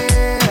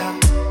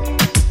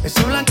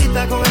Esa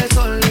blanquita con el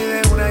sol y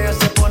de una ya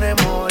se pone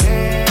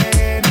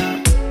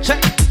morena.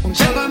 Un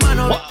chaco de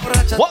mano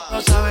borracha,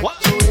 todos saben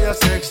que su vida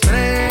es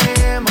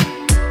extrema.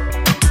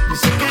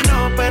 Dicen que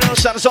no, pero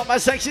shout out to all my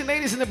sexy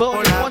ladies in the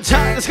building. One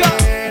time, let's go.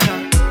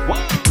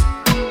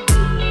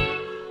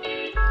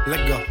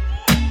 Let's go.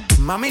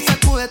 Mami,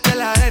 sacúdete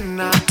la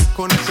arena.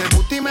 Con ese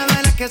booty me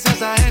duele que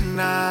seas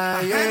ajena.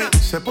 Yeah.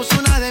 Se puso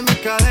una de mis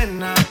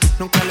cadenas.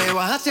 Nunca le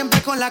baja,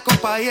 siempre con la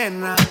copa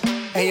llena.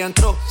 Ella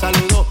entró,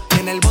 saludó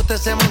y en el bote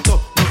se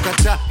montó. Nunca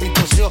atrás y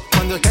tosió.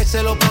 Cuando el que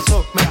se lo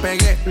pasó, me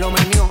pegué, lo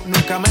menió.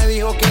 Nunca me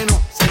dijo que no.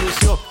 Se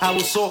lució,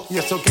 abusó y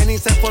eso que ni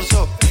se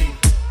esforzó.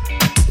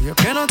 Yo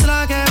que no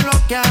traje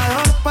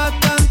bloqueador pa'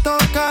 tanto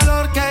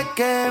calor que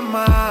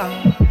quema.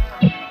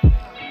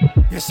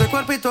 Y ese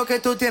cuerpito que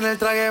tú tienes, el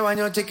traje de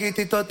baño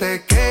chiquitito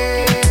te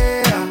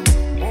queda.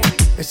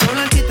 Esa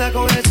blanquita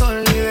con el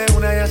sol y de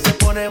una ya se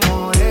pone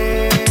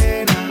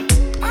morena.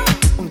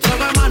 Un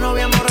trago de mano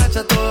bien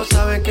borracha, todos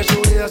saben que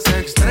su vida es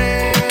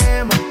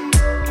extrema.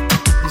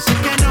 Dicen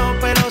que no,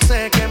 pero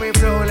sé que mi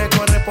flow le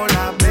corre por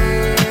la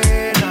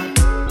vena.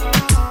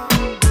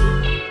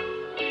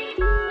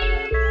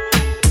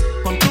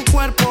 Con tu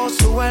cuerpo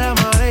sube la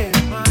marea.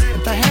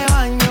 En traje de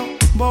baño,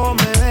 vos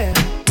me ves.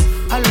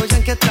 A lo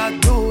ya que estás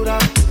dura.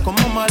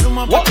 Como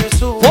Maluma pa' que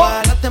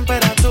suba la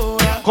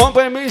temperatura. Con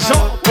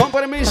permiso, con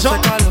permiso.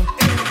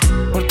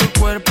 Por tu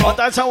cuerpo. Oh,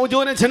 that's how we're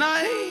doing it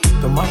tonight.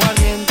 Toma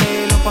valiente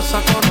y lo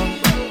pasa con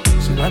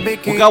si no es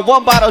bikini. We got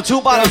 1 bottle,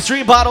 2 bottles,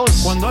 3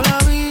 bottles. Cuando la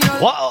vi,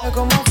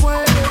 ¿cómo fue?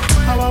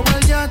 Abajo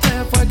el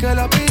yate fue que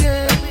la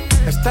pillé.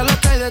 Está lo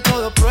que hay de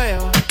todo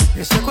prueba.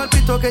 Y ese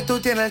cuerpito que tú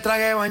tienes, el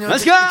traje de baño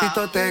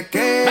chiquitito te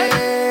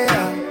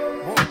queda.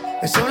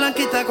 Esa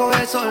blanquita con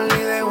el sol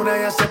y de una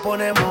ya se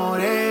pone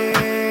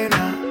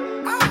morena.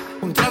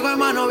 Un trago de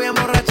mano bien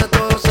borracha,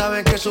 todos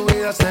saben que su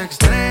vida es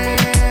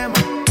extrema.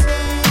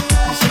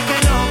 Dicen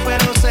que no,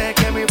 pero sé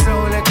que mi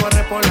flow le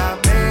corre por la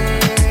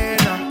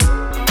vena.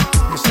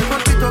 Y ese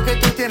cuerpito que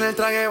tú tienes, el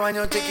traje de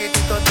baño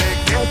chiquitito te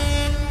queda.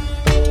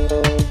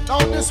 Now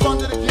this one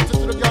dedicated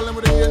to the girl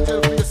with the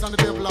angel face and the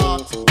devil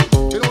heart.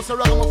 You know, so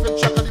ragamuffin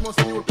check and the most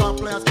new car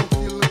players can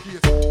feel the case.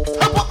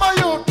 Step up my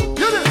youth,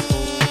 hear this.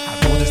 I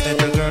know this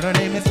little girl, her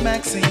name is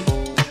Maxine.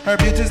 Her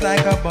beauty's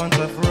like a bunch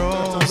of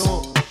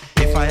roses.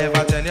 If I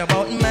ever tell you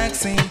about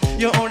Maxine,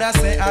 you older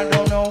say I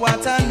don't know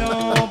what I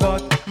know,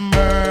 but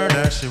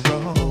murder she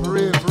wrote.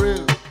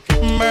 Real.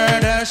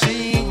 Murder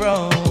she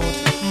wrote.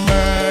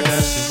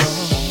 Murder she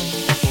wrote.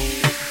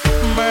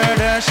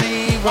 Murder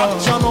she wrote.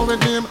 Action over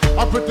him,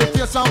 a pretty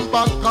face and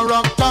bad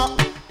character.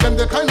 Them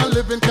the kind of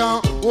living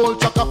can hold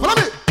chaka. Follow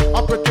me.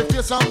 A pretty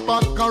face and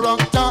bad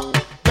character.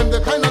 Them the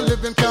kind of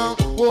living can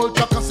hold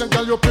chaka. Say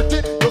girl you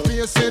pretty, your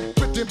face it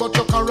pretty, but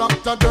your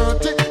character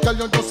dirty. Girl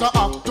you just a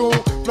act too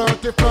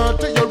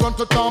flirty. You run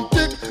to Tom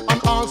Dick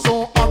and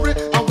also hurry.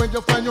 And when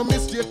you find your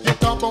mistake, you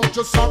talk about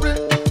you sorry.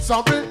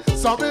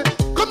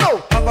 Come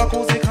now. Have a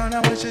cozy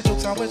corner where she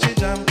jokes and where she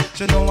jam.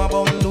 She know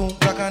about Luke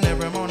Black and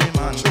every money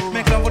man.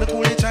 Make love with the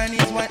coolie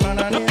Chinese, white man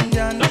and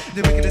Indian.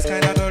 The wickedest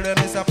kind of girl, them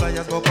is a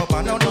flyers go up.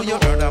 And now know you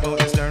heard about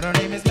this girl, her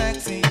name is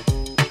Maxine.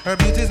 Her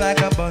beauty's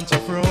like a bunch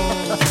of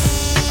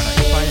roses. And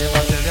if I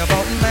ever tell you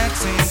about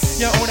Maxine,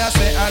 you would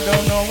say I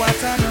don't know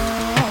what I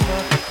know,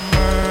 but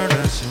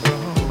murder she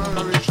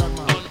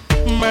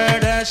wrote.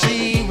 Murder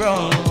she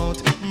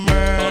wrote.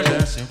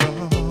 Murder she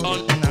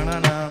wrote.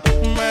 Na.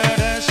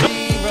 Murder she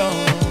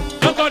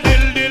wrote. Look a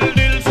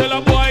dill, sell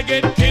a boy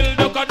get killed.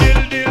 Look a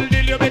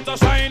dill, you better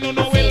sign on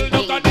the will.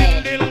 Look a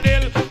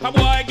dill, a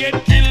boy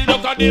get killed.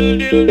 Look a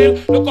dill,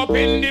 look up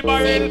in the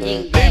barrel.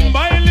 Limb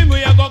by limb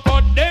we a go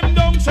cut them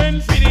down.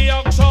 Send for the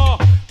oxa,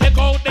 take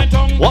out the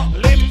tongue.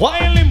 Limb by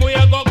limb we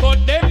a go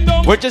cut them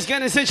down. We're just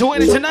getting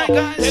situated tonight,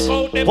 guys. Take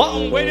out the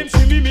tongue. When them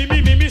see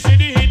me see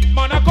the hit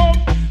man a come.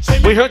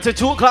 We're here till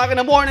 2 o'clock in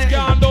the morning.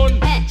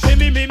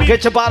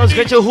 Get your bottles,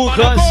 get your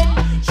hookahs,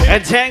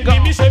 and tango.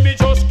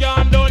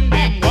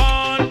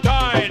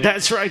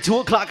 That's right, 2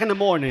 o'clock in the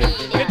morning.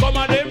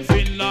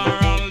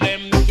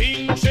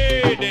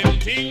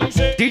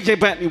 DJ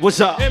Bentley, what's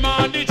up?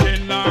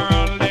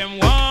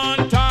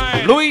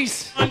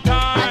 Luis.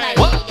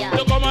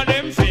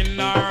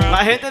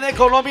 La gente de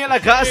Colombia en la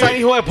casa,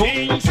 hijo de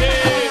puta.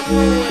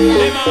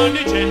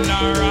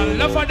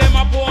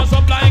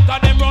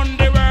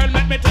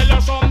 Me tell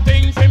you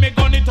something, fi me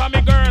gun it a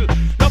me girl.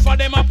 Enough of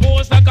them a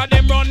pose like a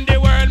them run the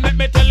world. Make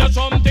me tell you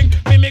something,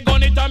 fi me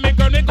gun it a me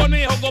girl. Me gun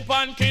me hug up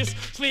and kiss.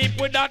 Sleep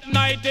with that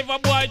night. If a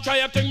boy try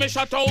a thing, me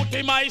shut out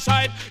in my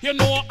side. You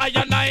know I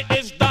and I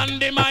is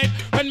dynamite.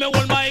 When me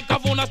hold my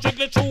kavuna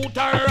strictly truth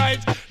and right.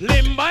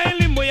 Limb by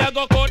limb we a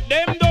go cut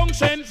them down.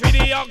 Send for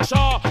the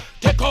oxa,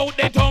 take out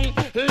the tongue.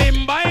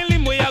 Limb by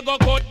limb we a go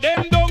cut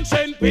them down.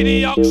 Send for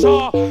the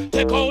oxa,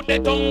 take out the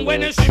tongue.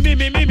 When you see me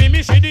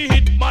see the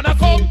hit man a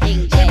come.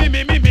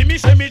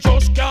 Say me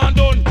just can't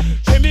done.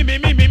 Say me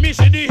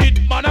say the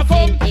hit man a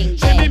come.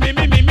 Say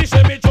me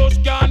say me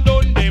just can't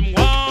done. Them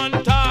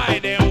one tie.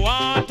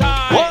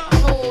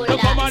 Look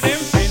how them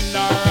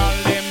funeral,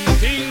 them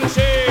things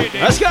say,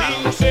 them Let's go.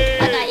 things say.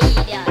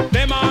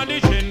 Them are the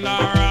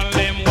general,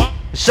 them what?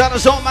 Shout out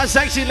to all my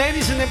sexy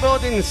ladies in the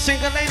building.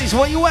 Single ladies,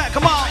 where you at?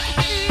 Come on.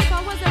 If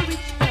I was a rich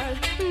girl,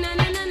 na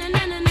na na na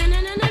na na na na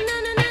na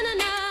na na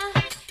na.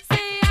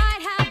 Say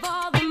I'd have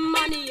all the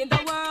money in the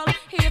world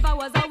if I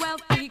was a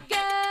wealthy girl.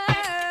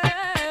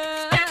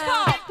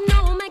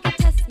 No man can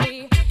test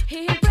me.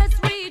 He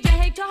impressed me,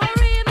 Jake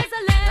Tory, Miss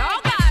Elaine. Oh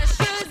gosh,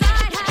 'cause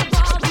I'd have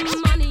all the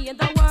money in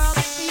the world.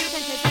 You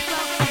can take this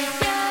wealthy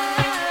girl.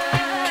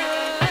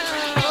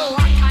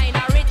 What kind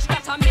of rich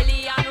got a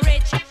million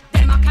rich?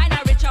 Them a kind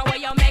of rich where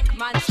you make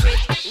man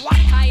switch. What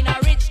kind of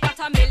rich got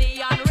a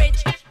million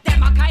rich?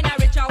 Them a kind of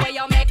rich where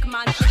you make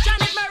man switch.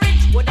 And if me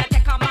rich, woulda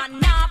take a man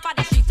now for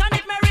the streets. And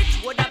if me rich,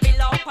 woulda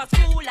build up a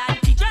school and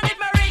teach. And if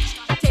me rich,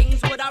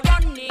 things woulda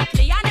run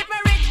neatly. And if me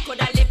rich,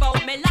 coulda live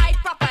out me life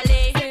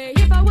properly. Say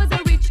if I was a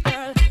rich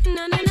girl,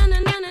 na na na na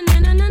na na na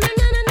na na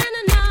na na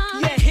na na.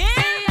 You hear?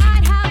 Say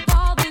I'd have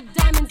all the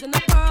diamonds in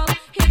the world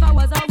if I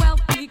was a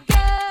wealthy girl.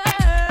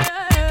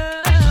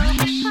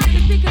 I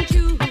could pick and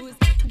choose,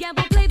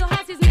 gamble, play the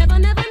horses, never,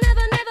 never,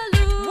 never, never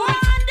lose.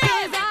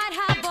 'Cause I'd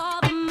have all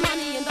the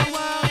money in the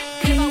world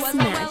if I was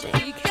a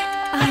wealthy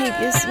girl. Ay,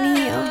 Dios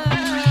mío.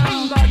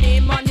 Money,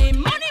 money,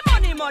 money,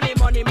 money, money,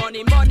 money,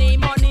 money, money,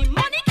 money,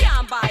 money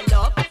can't buy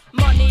love.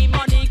 Money,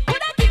 money,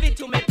 coulda give it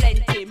to me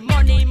plenty.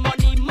 Money,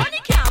 money, money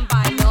can't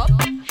buy love.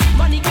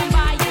 Money can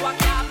buy you a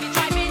car for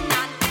driving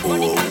and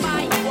money can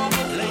buy you a home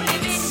for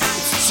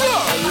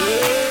living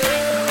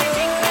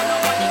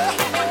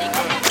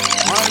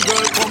My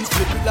girl, come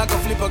flip it like a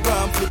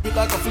flippergram, flip it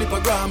like a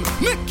flippergram.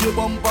 Make your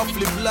bumper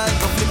flip like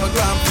a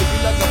flippergram, flip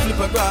it like a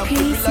flippergram,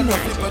 flip it like a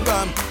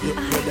flippergram.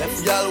 You're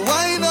deaf, y'all.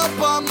 Wind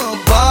up on my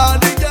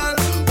body, girl.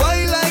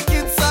 Why like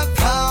it's a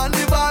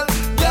carnival?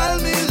 Girl,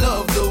 me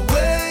love the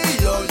way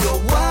you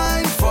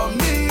wine for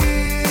me.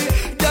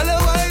 Girl,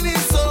 your wine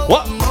is so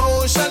What?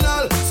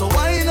 emotional. So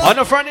wind up On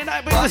a Friday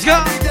night, baby, let's go.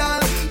 girl.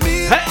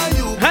 Me Hey, and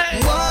you hey.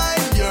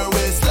 wine your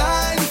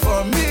waistline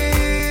for me.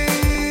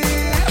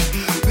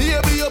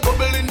 Baby, you're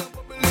bubbling,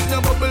 bubbling,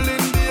 you're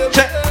bubbling, baby.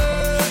 Check.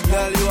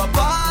 Girl, you a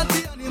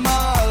party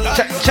animal.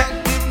 Check, You check.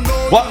 active, no,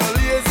 What? you're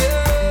lazy.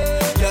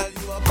 Girl,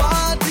 you a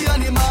party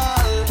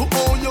animal. To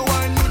own your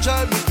wine, you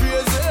drive me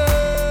crazy.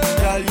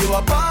 Girl, you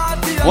a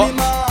party What?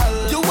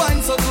 animal. You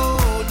wine so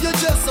good, you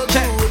just so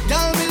Check. good.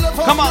 Girl, me love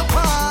how Come on. you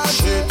party.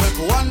 She take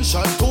 1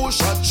 shot, 2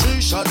 shot,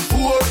 3 shot,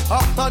 4.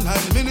 After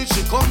 9 minutes,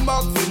 she come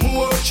back for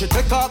more. She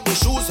take off the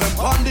shoes and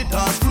pound the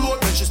dance floor.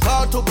 Then she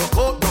start to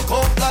broke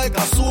out like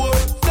a sword.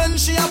 Then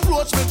she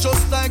approach me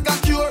just like a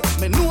cure.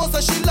 Me know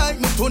that she like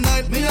me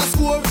tonight, me a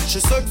score. She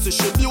sexy,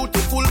 she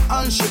beautiful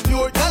and she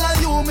pure. Girl, I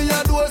you me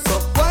a door, so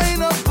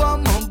wind up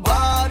on my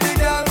body,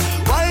 girl.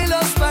 Wind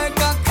us like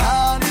a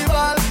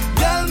carnival.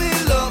 Girl, me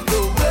love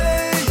the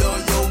way you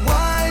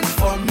wine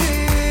for me.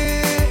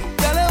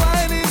 Girl, your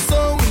wine is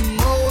so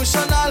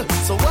emotional.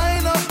 So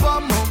wind up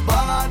on my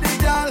body,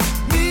 girl.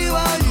 Me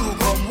while you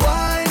come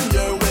wine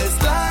your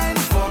waistline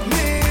for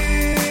me.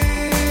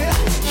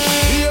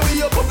 Baby,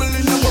 you're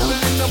bubbling, you're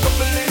bubbling, you're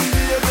bubbling,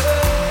 baby.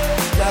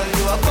 Girl,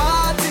 you a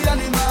party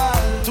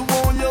animal. To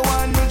own your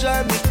wine, you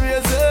drive me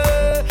crazy.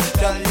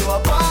 Girl, you a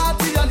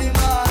party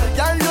animal.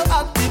 Girl, you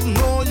active,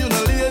 no, you no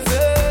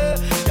lazy.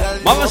 Girl,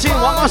 you Mama a sing,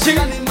 mama party sing.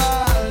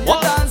 animal. You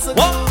What? dance so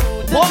What?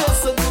 good, you What?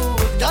 just so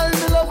good. Girl,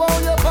 me love how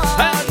you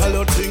party. Hey. Girl,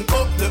 you think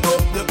up there,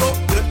 up there, up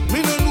there. Me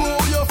no know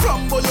where you're from,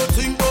 but you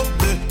think up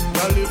there.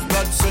 Girl, if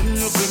God send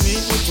you to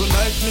meet me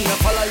tonight, me a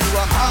follow you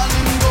a hand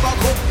and go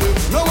back up there.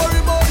 No worry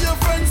about your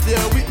friends,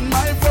 they're with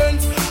my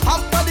friends.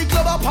 After the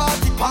club a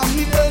party, palm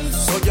me ends.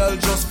 So girl,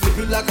 just flip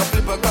it like a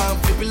flippergram,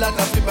 flip it like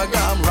a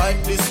flippergram. Right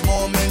this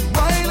moment,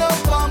 wind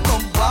up on my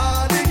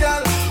body,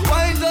 girl.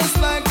 Wine just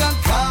like a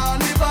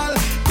carnival.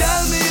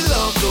 Girl, me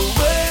love the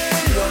way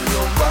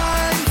you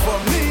wine for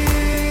me.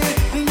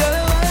 Girl,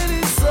 your wine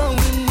is so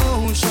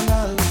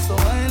emotional. So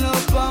wind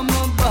up on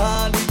my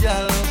body,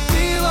 girl.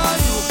 Feel how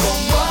you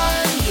come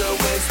wine your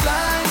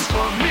waistline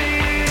for me.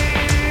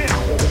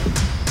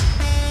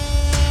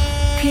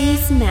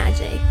 Chris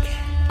Magic.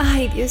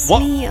 Ay, Dios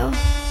What? mío.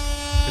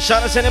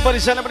 Shout out to anybody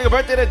celebrating a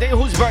birthday today.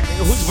 Whose birthday?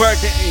 Whose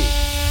birthday?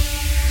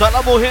 Todas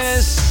las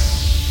mujeres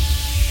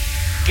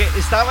que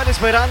estaban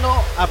esperando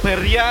a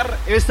perrear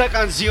esta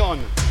canción.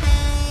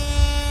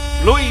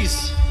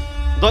 Luis,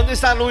 ¿dónde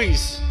está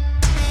Luis?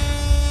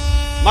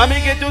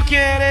 Mami, ¿qué tú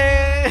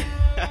quieres?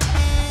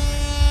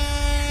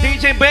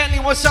 DJ Bentley,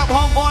 what's up,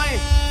 homeboy?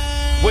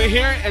 We're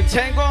here in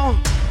Tango,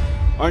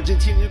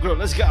 Argentina, girl.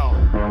 Let's go.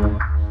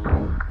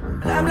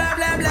 Blah, blah,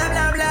 blah, blah,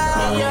 blah,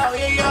 blah. Yo,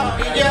 yo, yo,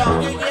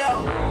 yo, yo, yo.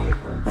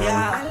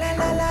 Yeah.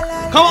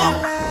 Come on.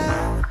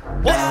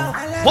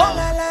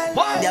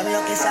 What?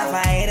 Diablo que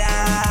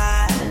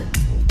zafaera.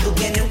 Tú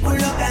tienes un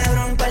culo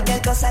cabrón,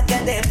 cualquier cosa que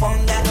te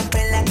ponga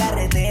romper la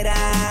carretera.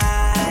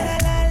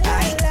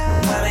 Ay,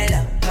 muévelo,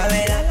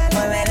 muévelo,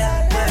 muévelo,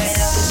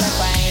 muévelo, que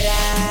zafaera.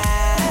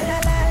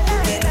 Tú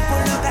tienes un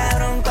culo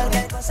cabrón,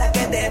 cualquier cosa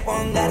que te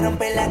ponga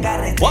romper la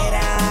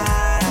carretera.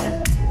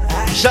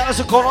 Shout out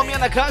to Colombia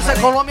en la casa,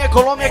 Colombia,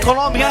 Colombia,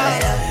 Colombia.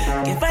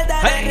 Que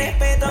falta de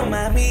respeto,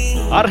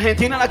 mami.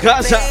 Argentina en la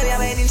casa,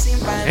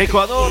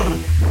 Ecuador,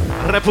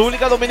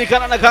 República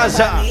Dominicana en la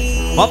casa.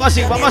 Vamos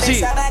así, vamos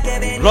así.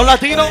 Los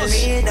latinos.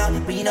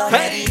 Vino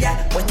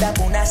herida, puesta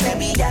con una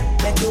semilla.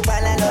 Me chupa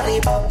la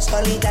lollipop,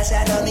 solita se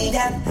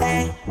arrodilla.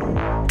 Hey.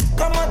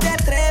 ¿Cómo te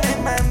atreves,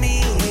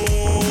 mami,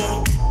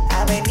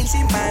 a venir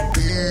sin man?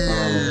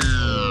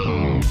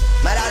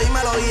 Mira,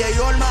 dímelo, DJ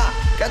Yorma,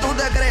 ¿qué tú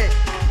te crees?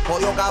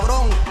 Jodido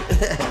cabrón.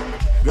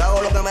 Yo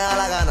hago lo que me da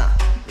la gana.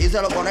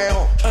 Díselo,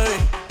 conejo. Ey,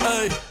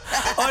 ey.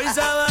 Hoy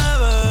se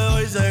bebe,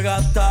 hoy se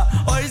gasta,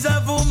 hoy se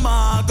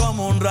fuma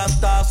como un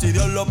rata, si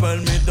Dios lo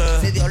permite.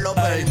 Si Dios lo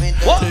permite.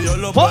 Si Dios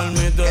lo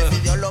permite. Si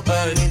Dios lo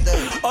permite.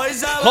 Hoy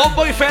se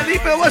Homeboy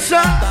Felipe, what's up?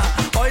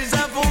 Hoy se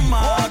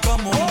fuma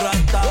como un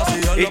rata, si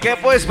Dios ¿Y qué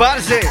pues,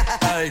 parce?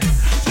 Ey,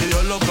 si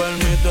Dios lo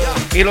permite.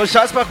 ¿Y los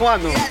chats para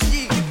cuándo?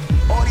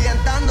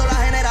 Orientando las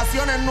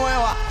generaciones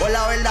nuevas por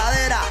la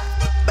verdadera.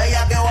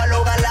 Bella que voy a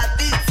lograr la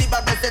tizi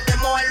pa' que se te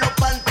mojen los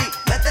panties.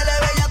 Métele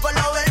bella con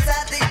los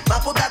versátil, más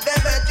puta que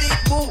Betty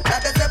Boo. La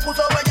que se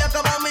puso bella que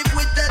mami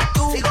fuiste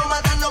tú. Sigo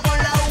matando con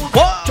la U.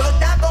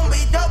 Chota con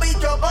bicho,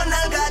 bicho con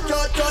nalga.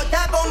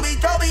 Chota con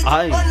bicho, bicho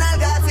con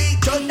nalga. Sí,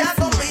 chota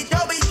con bicho,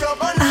 bicho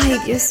con nalga. Ay,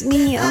 Dios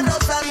mío. Está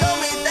rozando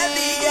mis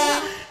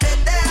tetillas.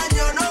 Este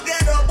año no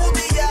quiero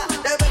putilla.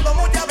 Te ven con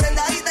mucha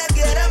prenda y te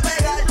quieren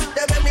pegar.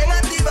 Te ven bien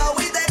activado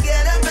y te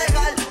quieren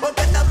pegar.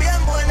 Porque estás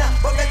bien buena,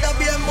 porque estás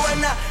bien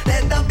buena.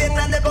 Estás bien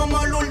grande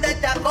como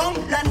Lourdes Chacón.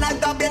 Las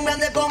nalgas bien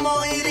grandes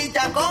como Iris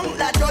Chacón.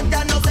 La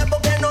chocha no sé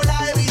por qué no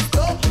la he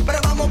visto, pero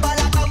vamos para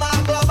la cama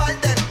a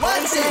clavarte.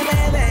 Hoy se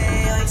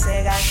bebe, hoy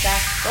se gasta,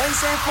 hoy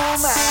se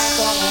fuma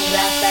como un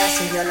rata,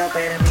 si Dios lo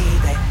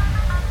permite.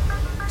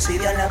 Si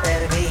Dios lo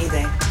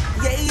permite.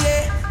 Yeah,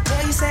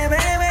 yeah. Hoy se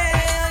bebe,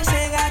 hoy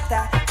se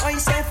gasta, hoy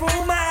se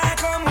fuma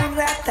como un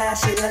rata,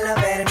 si Dios lo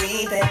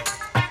permite.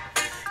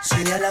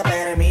 Si Dios lo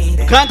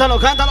permite. Cántalo,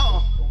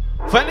 cántalo.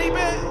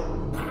 Felipe.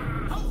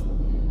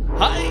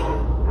 Ay.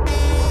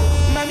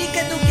 Mami,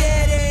 ¿qué tú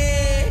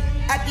quieres?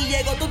 Aquí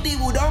llegó tu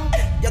tiburón.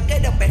 Yo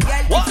quiero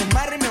perrearte y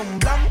fumarme un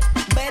blon.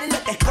 Ver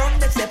lo que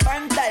esconde ese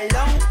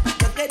pantalón.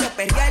 Yo quiero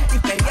perrearte y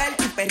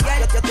perrearte y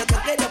perrearte. Yo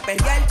quiero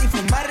perrearte y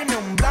fumarme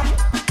un blon.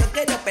 Yo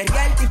quiero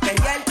perrearte y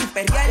perrearte y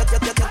perrearte.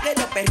 Yo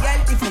quiero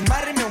perrearte y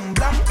fumarme un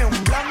blon,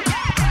 un blon.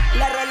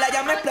 La rola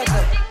ya me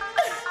explotó.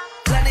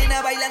 La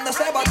nena bailando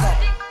se botó.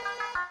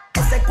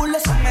 Ese culo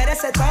se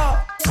merece todo,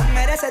 se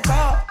merece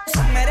todo,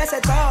 se merece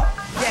todo.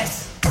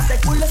 Yes. Ese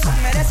culo se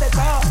merece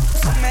todo,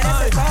 se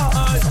merece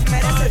todo, se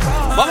merece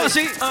todo. Vamos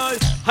así.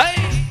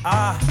 Hey.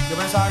 Yo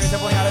pensaba que se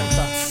ponía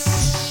lenta.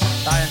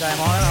 Está bien,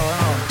 bueno.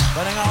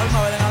 Ven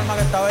en alma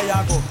que está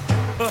bellaco.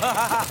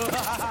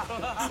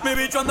 Mi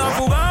bicho anda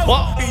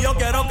fugado y yo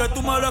quiero que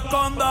tú me lo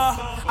escondas.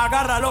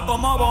 Agárralo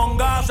como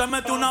bonga. Se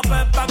mete una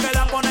pepa que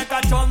la pone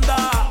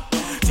cachonda.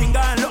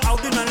 Chinga en los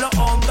Audi, no en los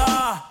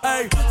Honda.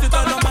 Ey, si te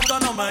lo meto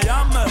no me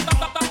llames,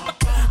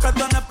 que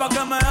tienes pa'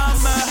 que me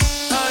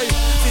ames. Ey,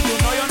 si tu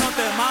novio no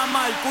te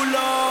mama el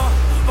culo,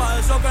 pa'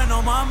 eso que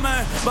no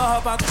mames. Baja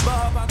pa'.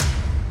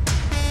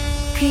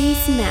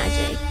 Chris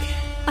Magic.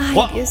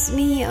 Ay, Dios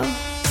mío.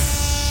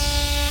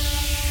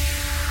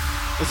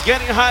 It's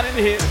getting hot in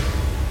here.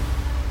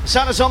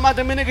 Shout out to all my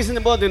Dominicans in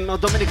the building. No,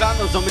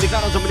 Dominicanos.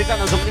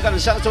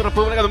 Shout out to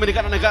República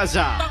Dominicana en la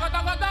casa.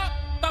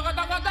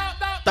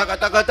 Taca,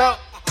 taca, taca.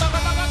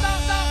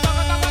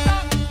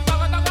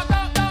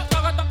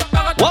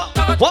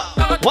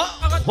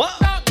 What?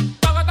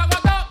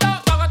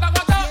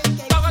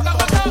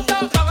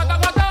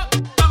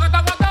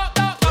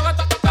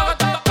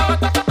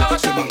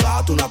 Si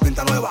mangaste una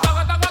pinta nueva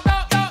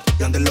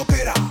y andes lo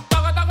que era,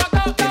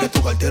 tienes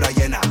tu cartera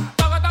llena.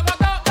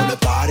 No le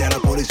pares a la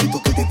policía y tu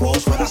tipo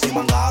suena. Si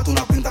mangaste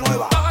una pinta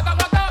nueva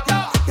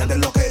y andes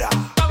lo que era,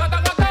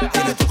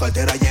 tienes tu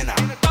cartera llena.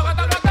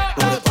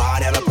 No le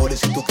pares a la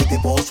policía y tu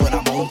tipo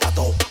suena. Monta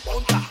todo.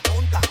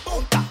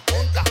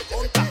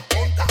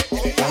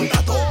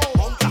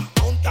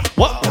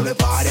 No le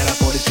pares a la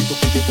policía y tu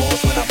tipo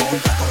suena.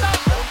 Monta todo.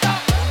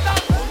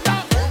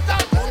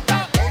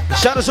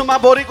 Shout out to my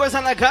boricuas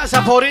en la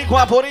casa.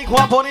 Boricua.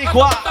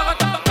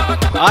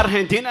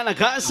 Argentina en la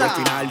casa. Al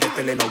final de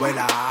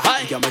telenovela,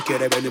 ella me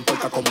quiere ver, no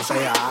importa cómo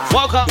sea.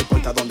 Welcome. No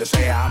importa donde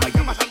sea, me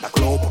llama Santa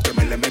Claus porque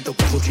me le meto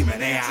por su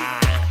chimenea.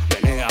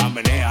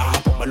 Menea,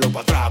 pónmelo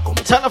para atrás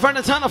como Tell a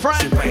friend.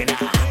 sin pena.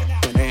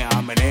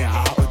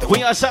 Menea,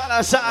 We are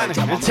side.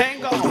 Tango.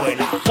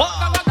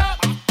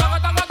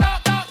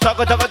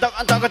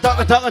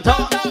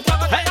 Toca.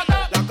 Hey.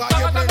 la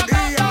calle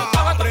prendía.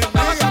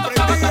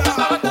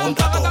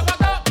 Monta todo.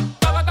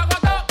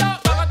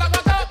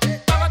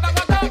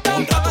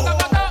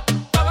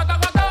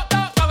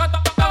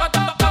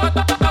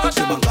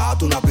 Si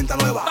mangaste una pinta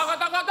nueva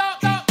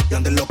y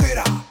andes lo que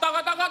era,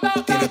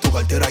 tienes tu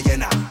cartera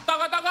llena.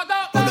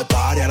 No le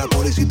pares a la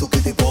policía y tu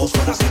tipo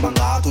suena. Si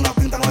mangaste una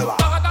pinta nueva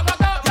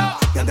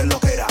y andes lo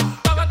que era,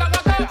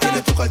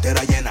 tienes tu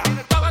cartera llena.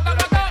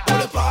 No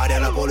le pares a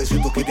la policía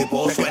y tu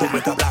tipo suena. Tú me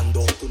estás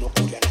hablando, tú no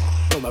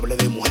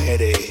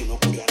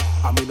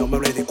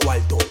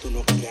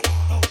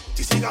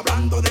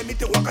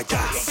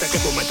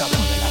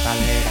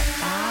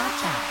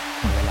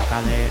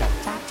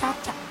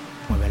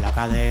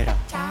cadera,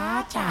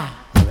 cha cha,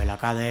 mueve la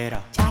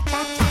cadera, cha cha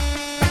cha.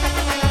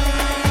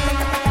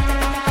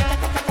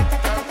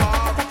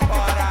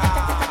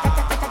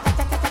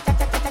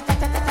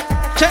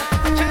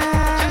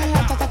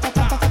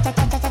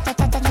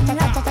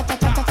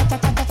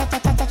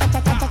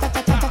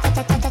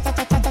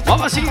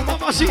 Vamos así,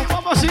 vamos así,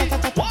 vamos así.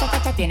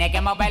 Tienes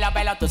que moverlo,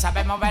 velo, tú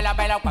sabes moverlo,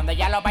 velo. Cuando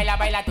ella lo baila,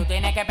 baila, tú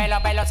tienes que verlo,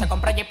 velo. Se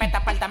compró jipeta,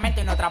 apartamento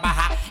y no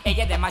trabaja.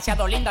 Ella es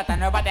demasiado linda, está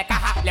nueva de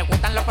caja. Le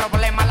gustan los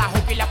problemas, la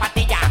juca y la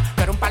patilla.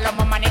 Pero un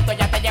palomo manito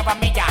ya te lleva a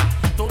milla.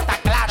 Tú estás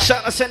claro.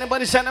 Shout out to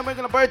anybody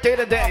celebrating a birthday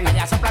today.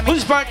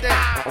 Whose birthday?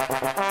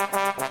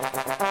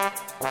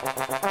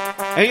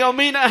 Hey, yo,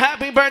 Mina,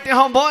 happy birthday,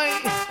 homeboy.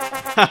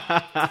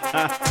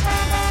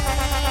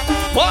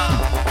 Wow.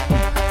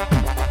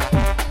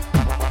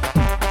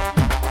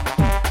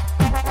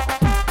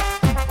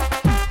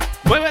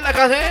 Mueve la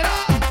cadera.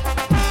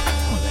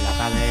 Mueve la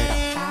cadera,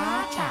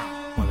 cha cha.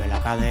 Mueve la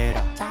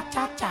cadera, cha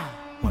cha cha.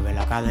 Mueve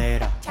la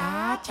cadera,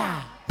 cha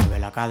cha. Mueve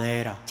la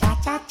cadera, cha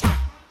cha cha.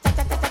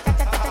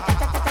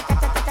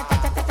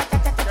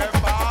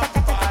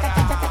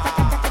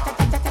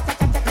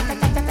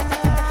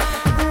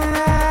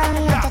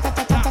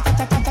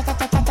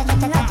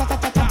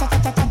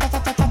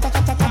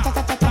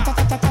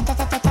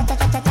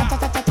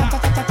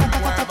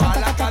 Mueva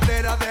la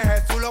cadera de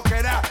Jesús lo que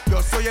era.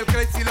 Yo soy el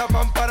crazy, la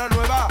pámpara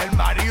nueva. El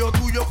marido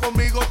tuyo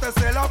conmigo te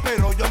cela,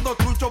 pero yo ando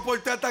trucho por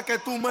ti hasta que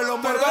tú me lo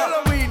muevas. Tú eres de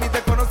los mini,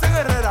 te conocen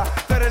Herrera.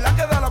 Tú eres la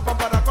que da la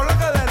pámpara con la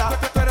cadera.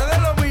 Tú eres de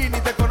los mini,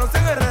 te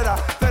conocen Herrera.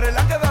 Tú eres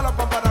la que da la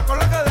pámpara con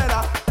la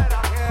cadera.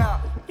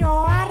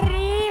 Yo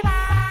arriba.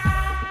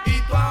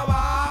 Y tú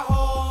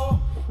abajo.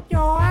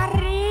 Yo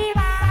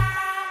arriba.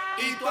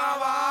 Y tú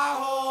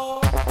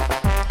abajo.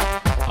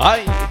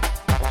 Ay.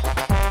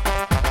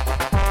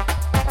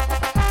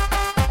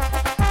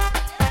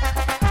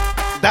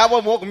 That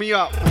one woke me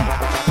up.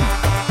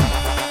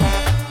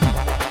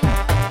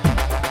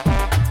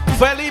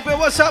 Felipe,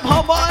 what's up,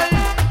 homeboy?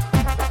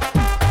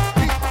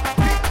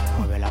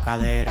 Mueve la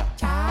cadera,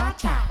 cha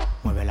cha.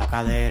 Mueve la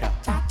cadera,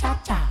 cha cha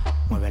cha.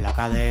 Mueve la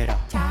cadera,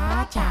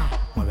 cha cha.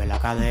 Mueve la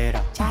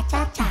cadera, cha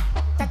cha cha.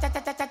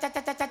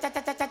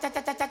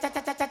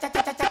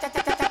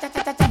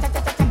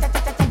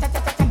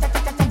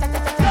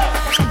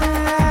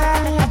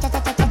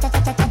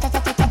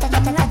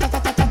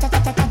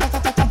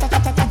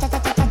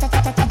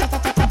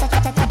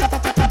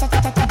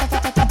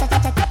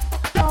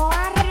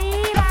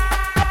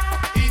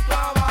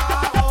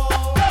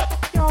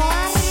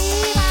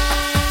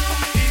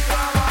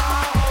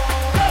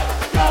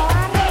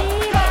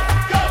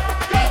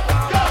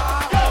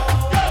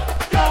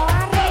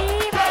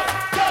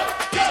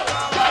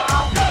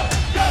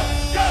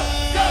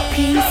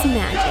 Peace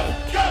magic.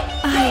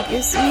 Ay,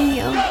 Dios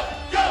mío.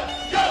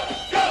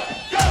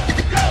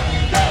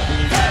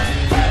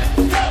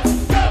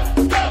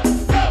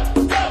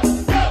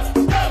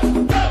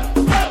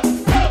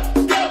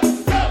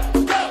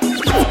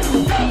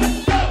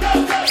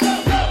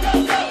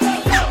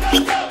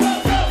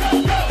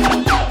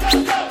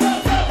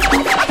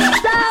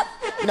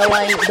 No,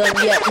 I ain't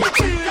done yet.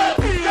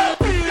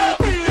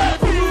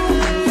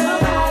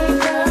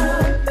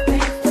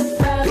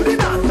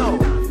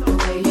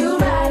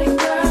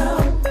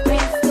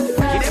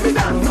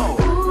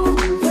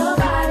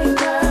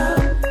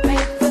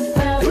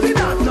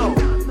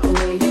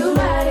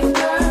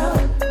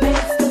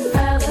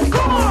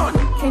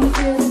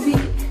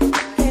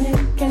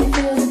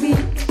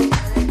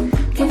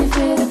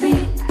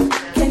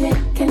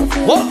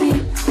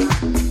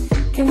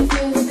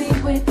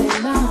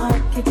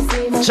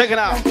 Check it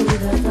out.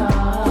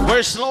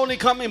 We're slowly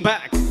coming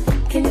back.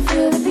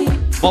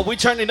 But we're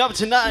turning up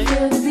tonight.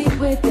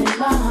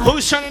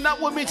 Who's turning up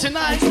with me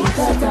tonight?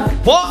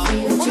 What?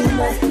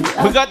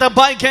 We got the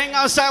bike gang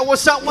outside.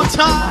 What's up one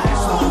time?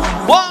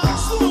 What?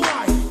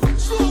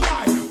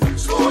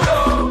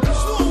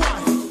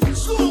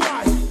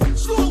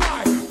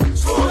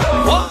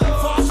 What?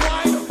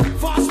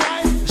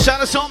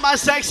 Shout out to all my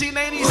sexy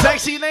ladies,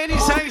 sexy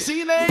ladies,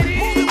 sexy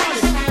ladies.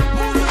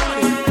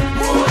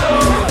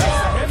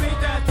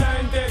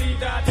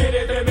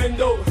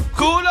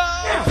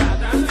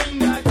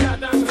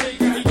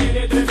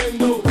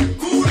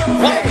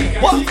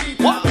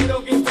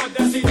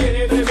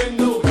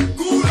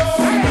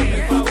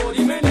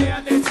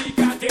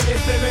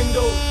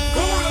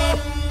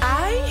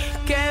 Ay,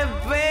 qué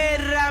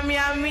perra, mi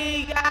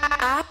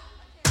amiga.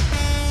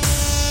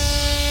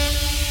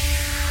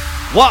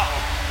 Wow.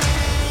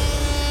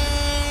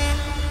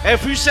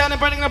 If you're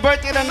celebrating a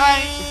birthday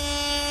tonight,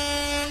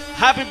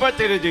 happy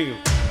birthday to you.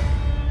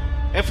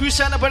 If you're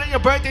celebrating your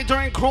birthday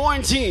during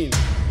quarantine,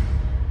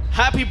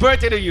 happy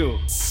birthday to you.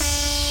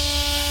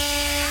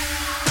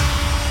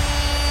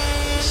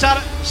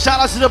 Shout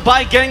out to the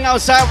bike getting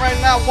outside right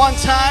now one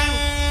time.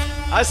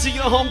 I see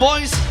you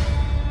homeboys.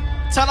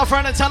 Tell a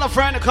friend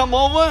to come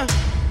over.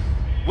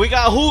 We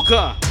got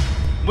hookah.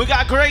 We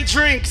got great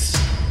drinks.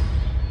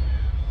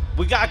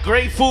 We got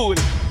great food.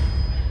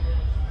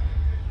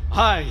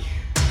 Hi.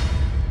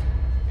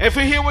 If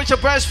you're here with your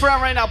best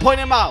friend right now, point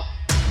him out.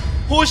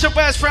 Who's your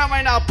best friend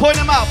right now? Point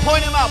him out,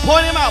 point him out,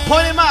 point him out,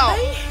 point him out.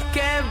 Ay,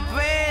 qué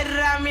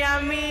perra, mi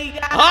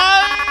amiga.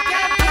 Ay. Qué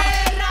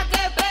perra,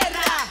 qué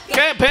perra.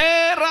 ¡Qué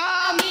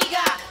perra!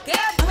 Amiga, qué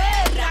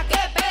perra,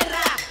 qué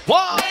perra.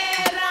 What?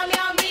 Perra, mi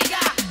amiga.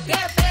 Qué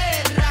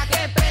perra,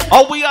 qué perra.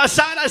 Oh, we are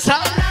side to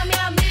side. Perra, mi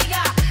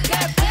amiga. Qué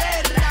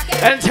perra, qué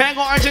perra. And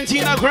Tango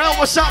Argentina Grill,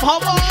 what's up,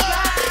 homo?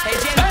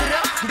 Ella entró,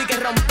 di que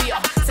rompió.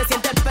 Se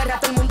siente perra,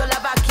 todo el mundo la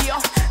vaquió.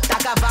 Está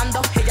acabando,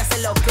 ella se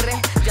lo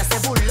cree. Ya se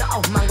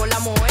burló, mango la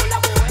mujer.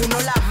 Tú no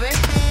la ves,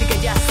 di que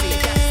ya sí.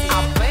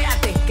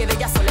 Apéate, que de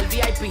ella solo el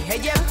VIP.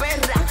 Ella es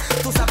perra,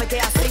 tú sabes que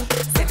así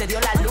se te dio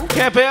la luz.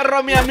 ¡Qué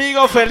perro, mi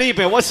amigo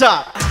Felipe! What's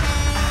up?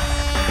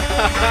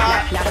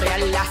 La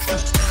real la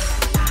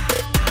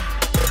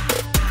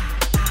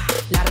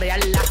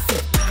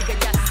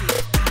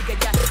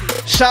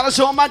Shout out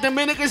to all my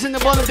Dominicans in the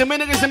building.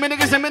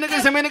 Dominicans.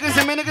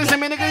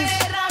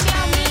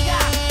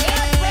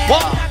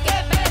 What?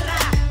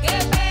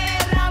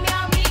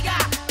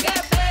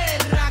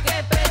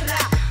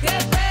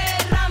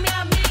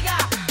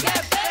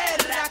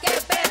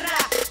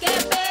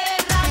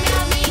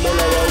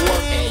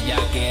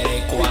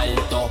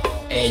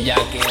 Ella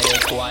quiere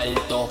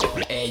cuarto,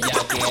 ella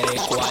quiere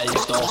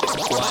cuarto,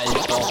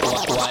 cuarto.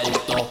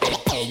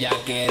 Ella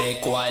quiere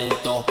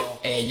cuarto,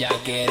 ella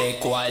quiere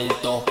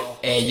cuarto,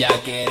 ella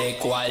quiere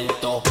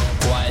cuarto,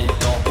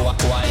 cuarto.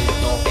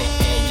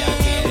 Ella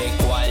quiere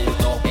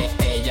cuarto,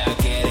 ella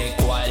quiere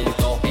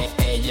cuarto,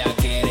 ella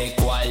quiere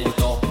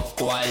cuarto,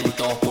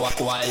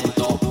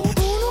 cuarto.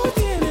 Tú no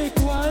tienes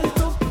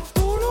cuarto,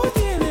 tú no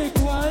tienes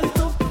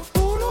cuarto,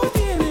 tú no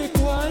tienes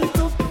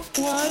cuarto.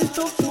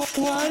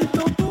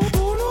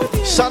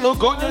 Salud,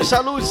 coño,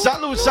 salud.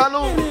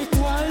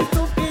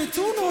 Cuarto, que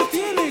tú no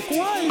tienes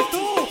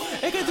cuarto.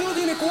 Es que tú no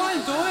tienes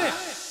cuarto,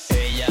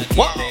 Ella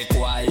quiere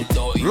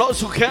cuarto. Los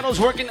Sujeros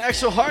working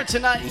extra hard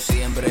tonight.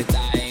 Siempre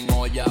está en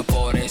olla,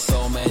 por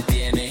eso me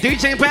tiene.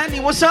 DJ Bandy,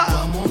 what's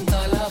up?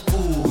 Monta la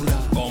pura.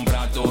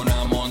 Cómprate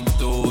una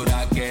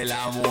montura que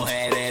las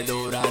mujeres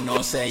duras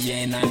no se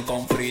llenan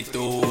con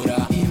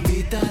fritura.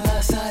 Invítala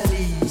a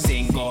salir.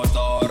 Sin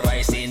cotorra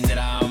y sin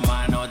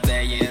drama, no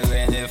te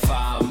lleves de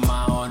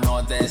fama o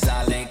no te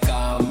sale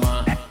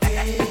cama.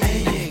 Ella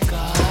es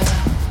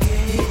cara,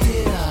 que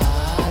te da,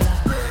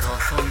 pero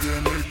son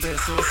 10,000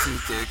 pesos si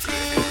te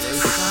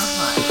quieres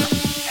fama.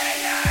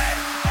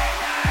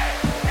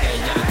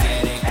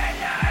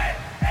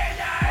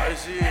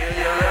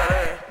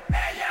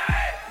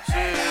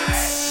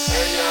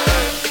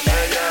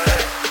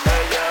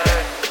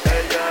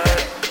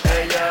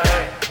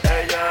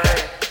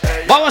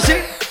 Vamos así.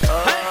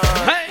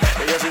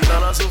 Ella se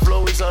instala su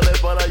flow y sale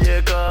para la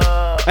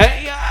yeca.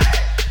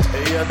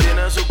 Ella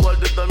tiene su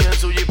cuarto y también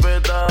su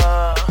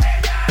jipeta.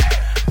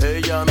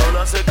 Ella no le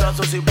hace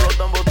caso si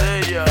flotan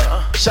botellas.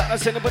 Shout out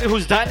to anybody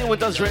who's dining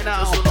with us right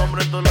now.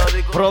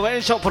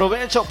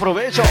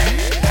 Provecho.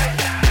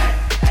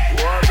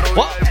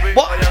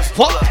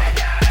 What?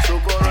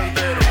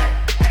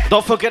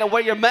 Don't forget to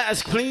wear your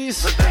mask,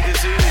 please.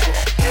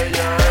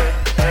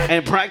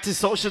 And practice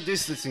social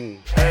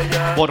distancing.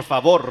 Por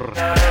favor.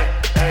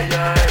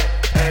 Ella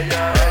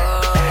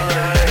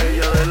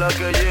de la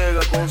que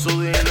llega con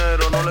su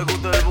dinero. No le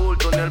gusta el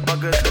bulto ni el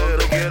paquetero.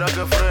 Donde quiera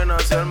que frena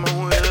se arma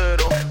un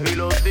juidero. Y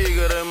los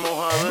tigres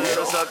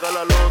mojaderos. Saca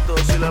la loto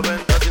si la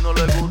venta. Si no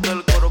le gusta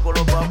el coro con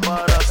los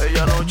paparas.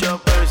 Ella no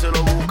chapea y se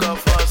lo busca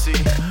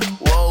fácil.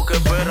 Wow, qué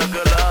perra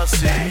que la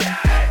hace.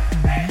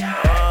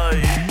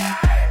 Ay,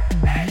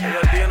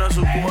 ella tiene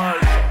su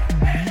cuarto.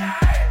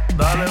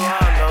 Dale banda.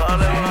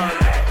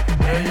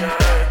 Ella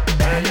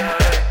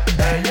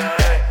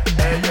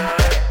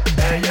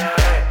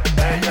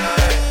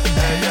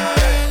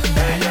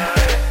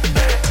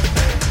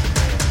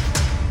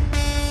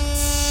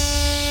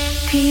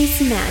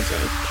Peace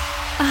Magic.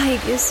 Ay,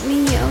 Dios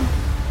mío.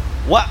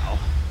 Wow.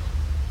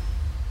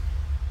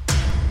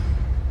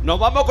 Nos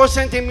vamos con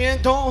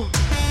sentimiento.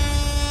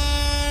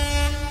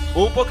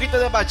 Un poquito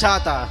de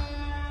bachata.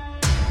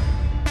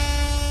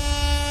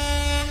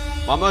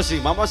 Vamos así.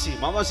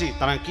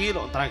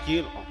 Tranquilo.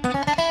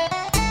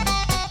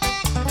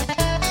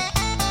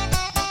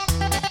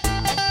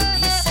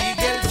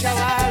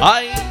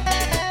 Ay,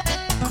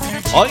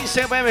 hoy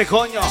se bebe,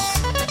 coño.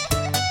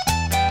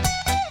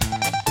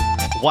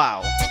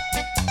 Wow.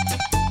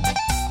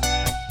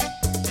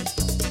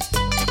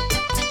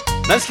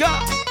 Let's go.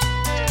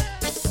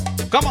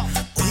 Come on.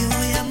 Hoy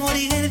voy a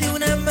morir de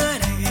una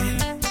amarga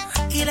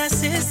y la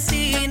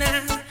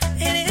asesina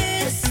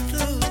eres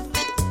tú.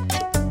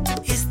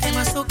 Este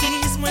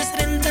masoquismo es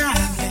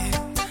rentable,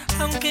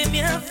 aunque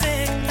me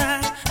afecta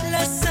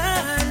la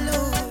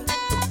salud.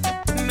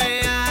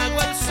 Me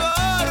hago el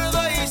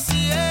sordo y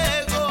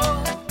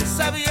ciego,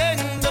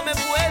 sabiendo me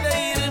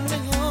puede ir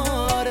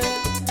mejor.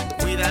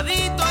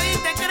 Cuidadito y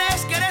te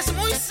crees que eres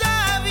muy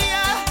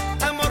sabia.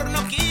 Amor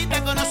no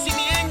quita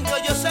conocimiento,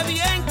 yo sé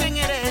bien quién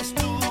eres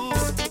tú.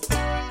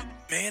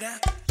 Mira.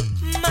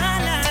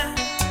 Mala,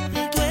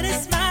 tú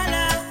eres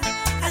mala,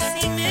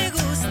 así me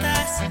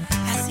gustas,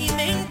 así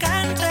me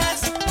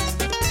encantas.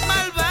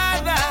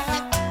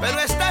 Malvada, pero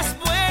estás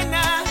buena.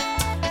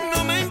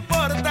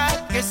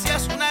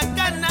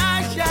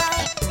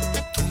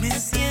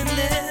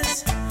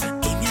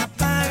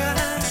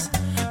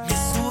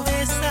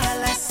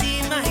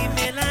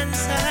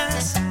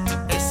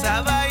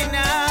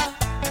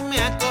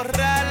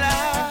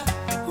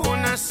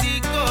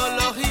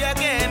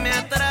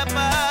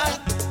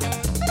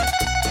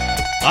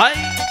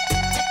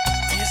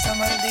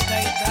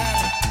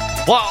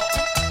 Wow.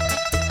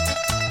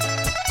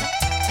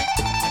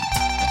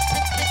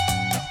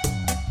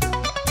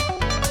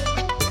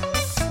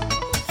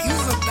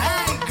 You're a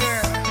bad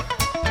girl,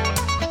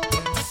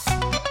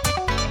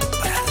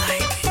 but I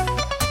like it.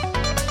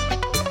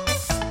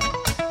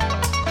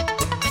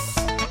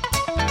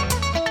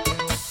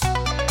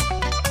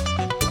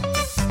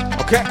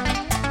 Okay.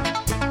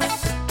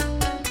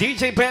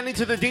 DJ Bentley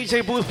to the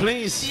DJ booth,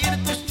 please.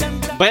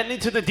 Bentley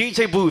to the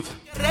DJ booth.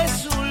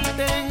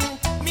 Resulten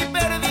mi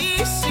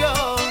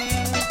perdición.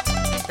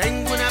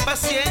 Tengo una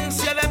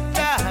paciencia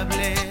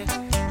adaptable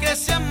que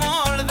se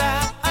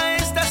amolda a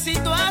esta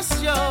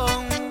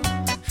situación.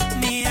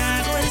 Me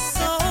hago el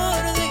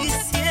sordo y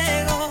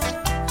ciego,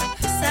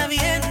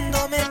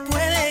 sabiendo me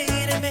puede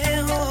ir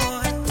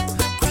mejor.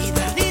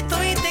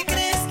 Cuidadito y te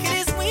crees que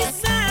eres muy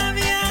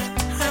sabia.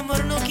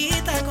 Amor no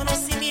quita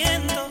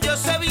conocimiento. Yo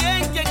sé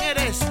bien quién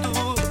eres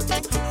tú.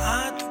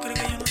 Ah, ¿tú crees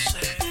que yo no sé?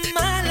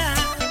 Mala,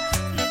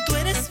 tú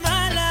eres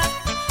mala.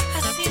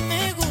 Así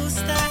me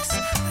gustas,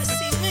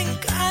 así me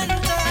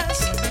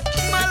encantas.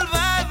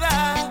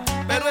 Malvada,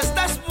 pero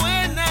estás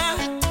buena.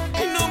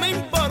 Y no me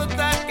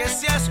importa que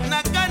seas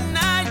una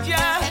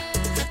canalla.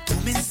 Tú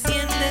me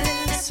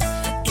enciendes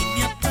y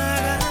me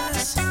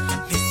apagas.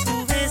 Me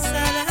subes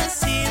a la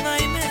cima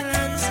y me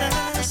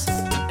lanzas.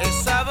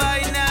 Esa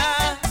vaina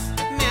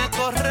me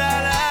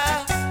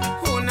acorrala.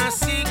 Una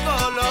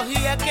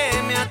psicología que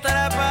me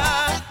atrapa.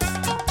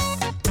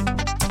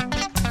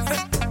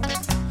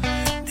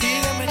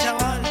 Dígame,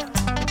 chaval.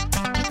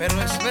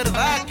 Pero es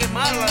verdad que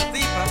mala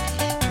tipa.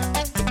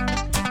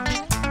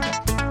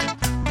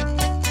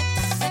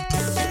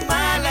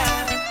 Mala,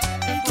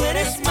 tú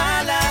eres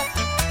mala.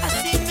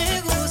 Así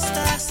me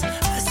gustas,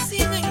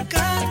 así me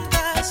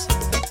encantas.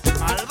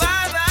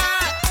 Malvada,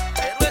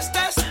 pero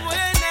estás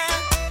buena.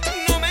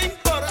 No me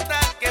importa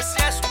que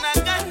seas una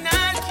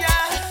canalla.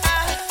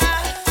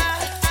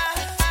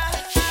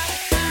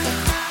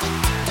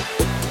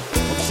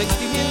 Por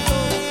sentimiento,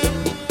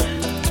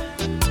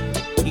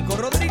 Nico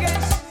Rodríguez.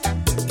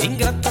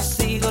 Ingrata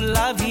sigo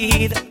la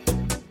vida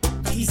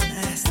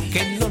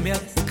que no me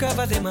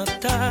acaba de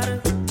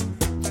matar.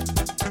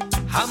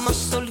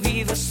 Jamás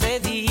olvido ese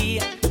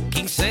día,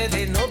 15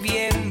 de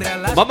noviembre a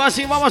las Vamos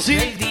así, vamos así.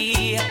 del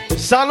día.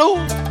 Salud.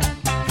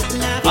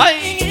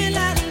 Ay. En el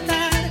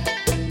altar,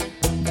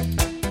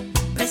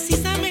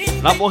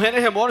 precisamente Las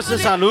mujeres de Morse,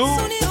 salud.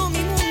 unió mi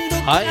mundo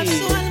Ay.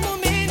 colapsó al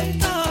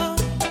momento.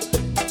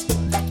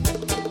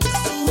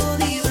 Su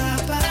odio iba a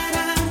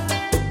parar,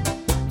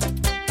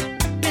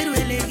 pero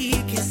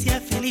elegí que sea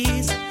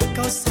feliz,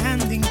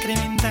 causando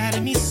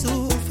incrementar mi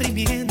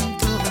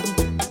sufrimiento.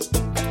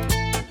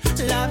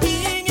 La vi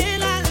en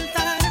el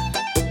altar,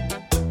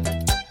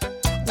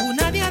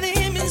 una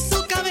diadema en su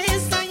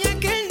cabeza, y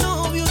aquel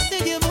novio se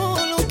llevó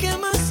lo que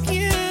más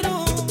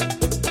quiero.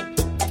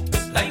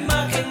 La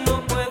imagen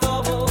no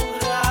puedo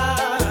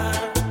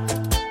borrar.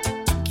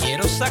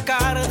 Quiero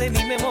sacar de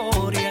mi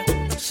memoria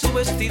su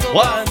vestido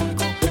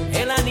blanco,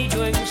 el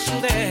anillo en su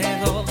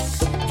dedo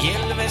y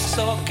el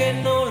beso que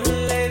no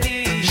le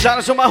di. Shout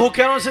out to my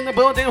juqueros in the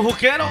building,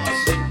 juqueros.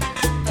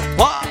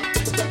 What?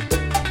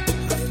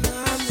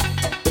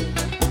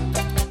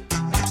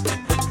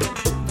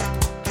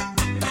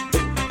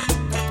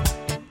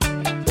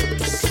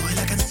 Soy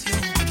la canción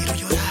que quiero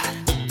llorar.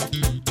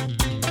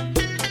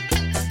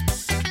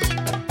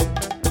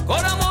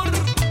 Con amor,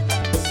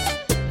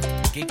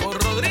 Kiko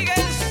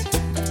Rodríguez.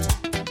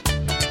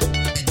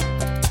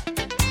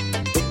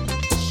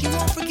 She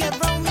won't forget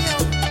Romeo.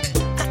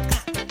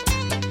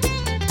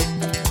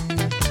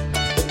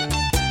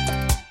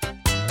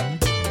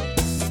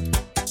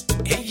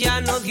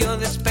 Ella no dio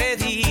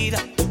despedida,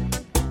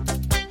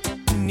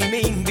 ni me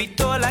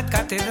invitó a la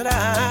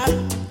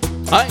catedral.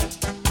 Ay.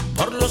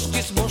 Por los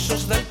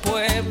chismosos del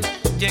pueblo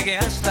llegué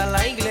hasta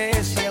la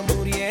iglesia,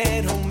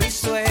 murieron mis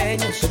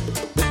sueños.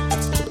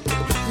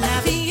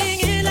 La vi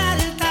en el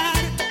altar,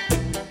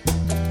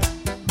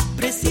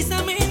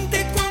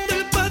 precisamente cuando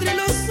el Padre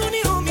los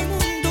unió, mi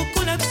mundo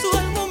colapsó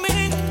al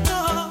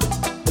momento.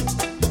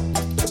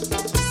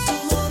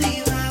 Su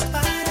odio iba a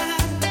parar,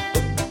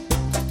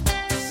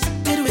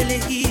 pero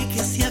elegí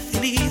que sea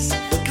feliz,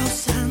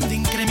 causando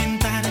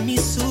incrementar mi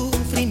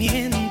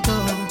sufrimiento.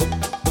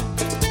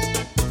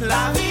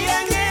 La vi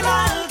en el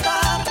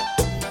altar,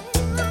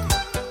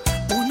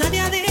 una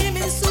diadema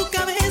en su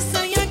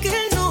cabeza, y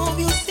aquel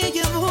novio se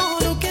llevó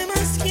lo que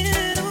más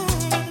quiero.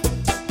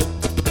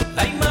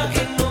 La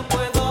imagen no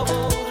puedo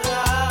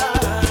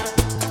borrar.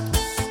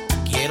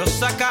 Quiero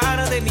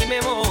sacar de mi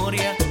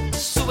memoria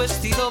su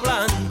vestido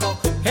blanco,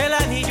 el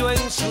anillo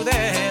en su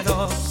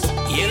dedo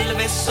y el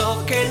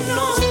beso que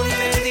no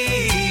le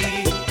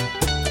di.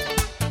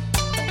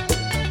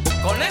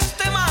 Con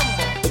este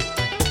mambo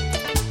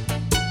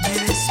me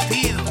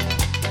despido.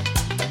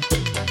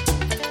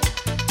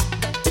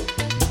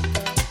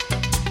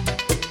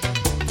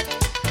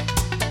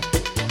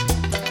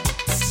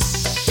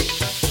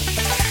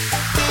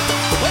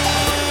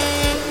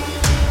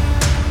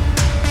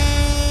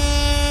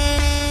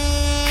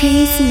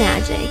 Peace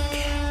Magic.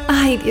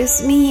 Ay,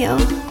 Dios mío.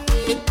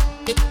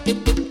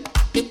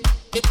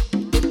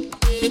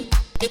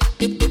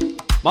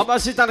 Vamos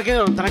así,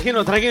 tranquilo.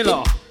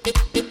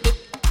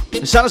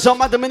 Shout out to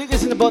my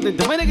Dominicans in the building.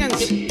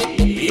 Dominicans.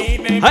 Y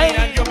me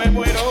miran, yo me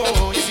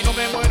muero, y si no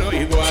me muero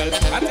igual.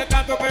 Hace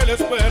tanto que lo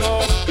espero,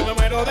 que me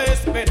muero de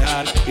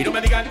esperar. Y no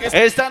me digan que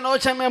esta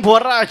noche me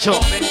emborracho.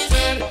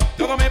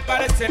 todo me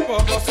parece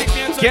poco si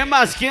pienso. ¿Quién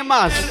más? Que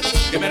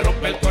me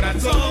rompe el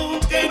corazón,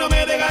 que no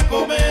me deja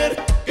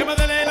comer, que me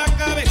duele la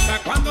cabeza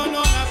cuando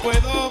no la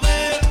puedo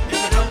ver. Que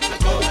me rompe el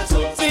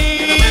corazón, sí,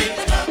 que no me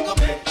deja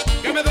comer,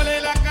 que me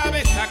duele la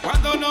cabeza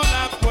cuando no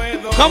la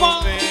puedo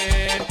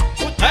ver.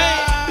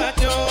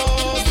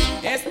 Muchachos,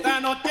 esta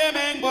noche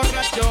me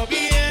emborracho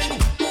bien,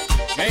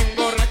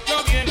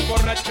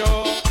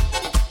 borracho,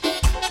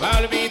 para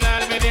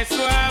olvidarme de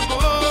su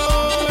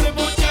amor.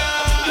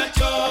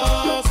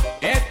 Muchachos,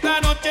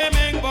 esta noche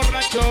me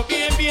emborracho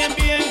bien,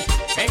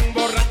 me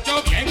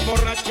emborracho bien,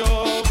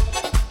 borracho,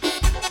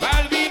 para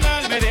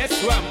olvidarme de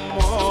su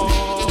amor.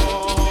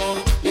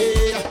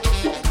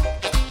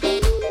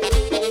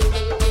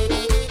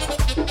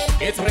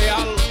 Es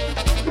real,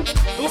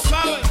 tú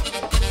sabes.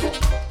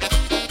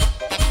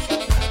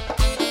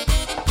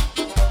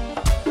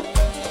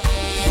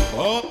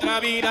 Otra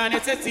vida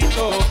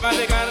necesito para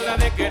dejarla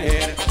de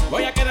querer.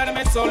 Voy a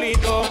quedarme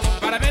solito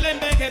para verla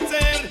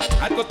envejecer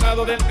al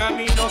costado del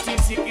camino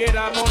sin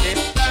siquiera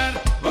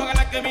molestar.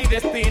 Ojalá que mi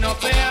destino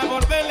sea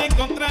volverla a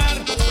encontrar,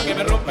 que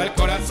me rompa el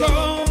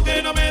corazón,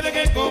 que no me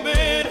deje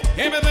comer,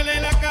 que me duele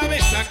la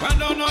cabeza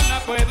cuando no la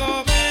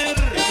puedo ver.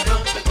 Que me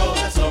rompa el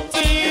corazón,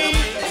 sí, que no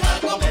me deja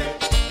comer,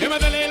 que me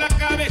duele la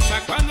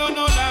cabeza cuando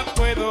no la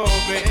puedo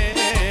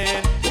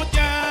ver.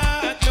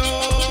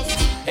 Muchachos,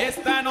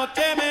 esta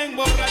noche me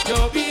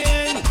emborracho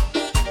bien,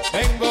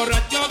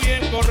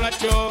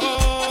 borracho,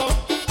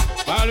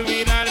 para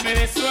olvidarme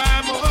de su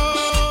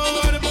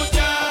amor.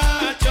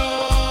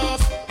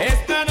 Muchachos,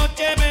 esta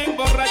noche me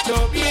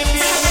emborracho bien,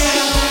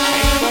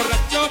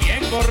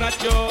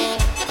 borracho,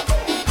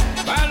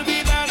 para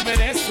olvidarme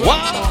de su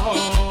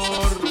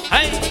amor.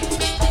 Hey.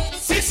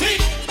 Sí.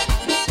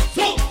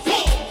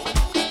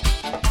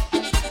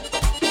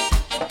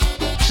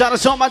 Shout out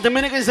to my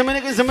Dominicans in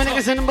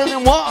the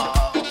building. Wow.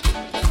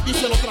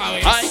 Díselo otra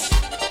vez. Ay.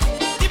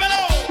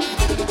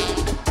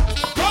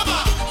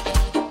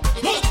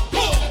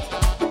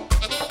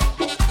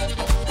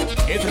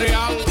 Es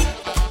real.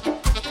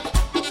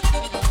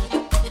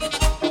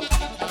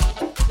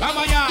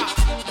 Vamos allá.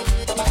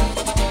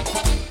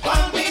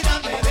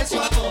 Olvídame de su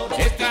amor.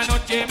 Esta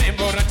noche me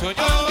emborracho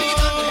yo.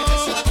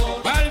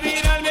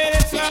 Olvídame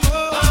de su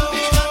amor.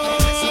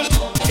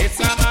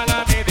 Esa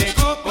mala me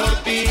dejó por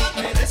ti.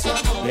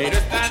 Pero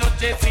esta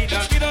noche sí la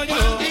olvido yo.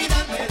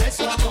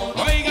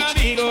 Oiga,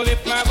 amigo, de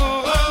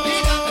favor.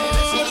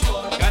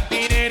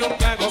 Cantinero, un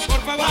trago,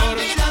 por favor.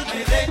 Hey.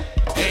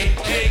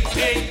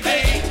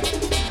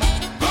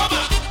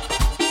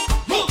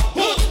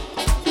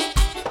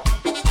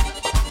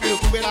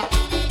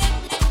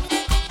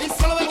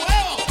 Díselo de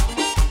nuevo.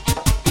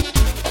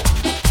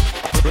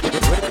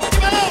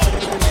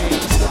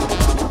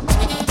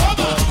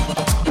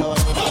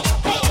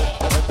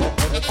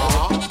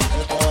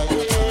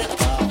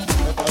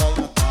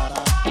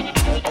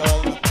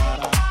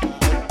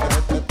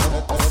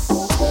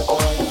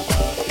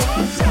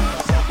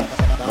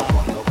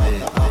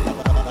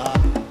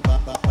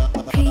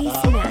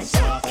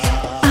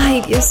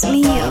 Ay, Dios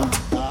mío.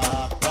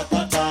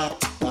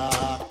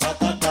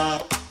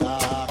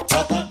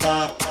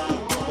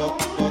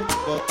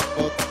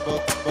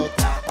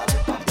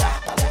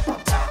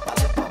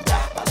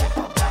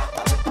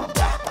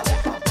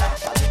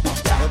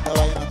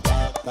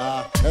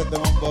 Este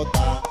mambo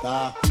ta,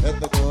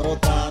 este coro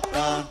ta,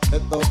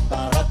 esto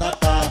ta,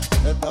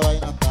 esta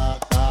vaina ta,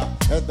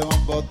 este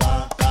mambo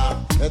ta,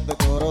 este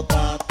coro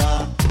ta,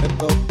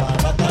 esto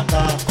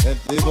ta, el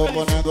tipo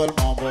poniendo el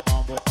mambo,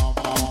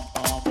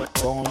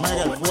 con un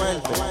mega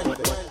fuerte,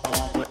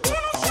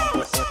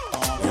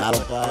 ya lo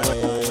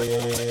paré,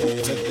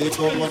 el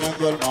tipo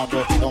poniendo el mambo,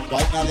 con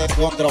vaina de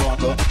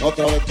contrabando,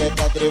 otra vez que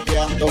está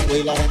tripeando,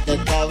 y la gente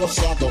está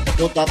gozando,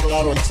 tú estás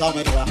claro,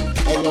 examinará,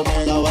 el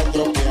omega va a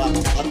estropear,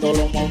 a todos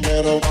los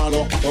bomberos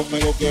malos,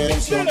 conmigo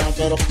quieren sonar,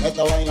 pero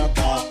esta vaina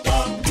ta,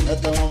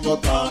 este mambo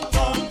ta,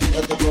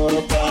 este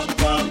coro ta,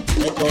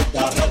 esto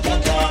ta,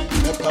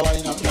 esta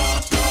vaina ta,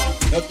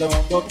 este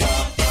mambo ta,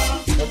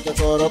 este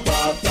coro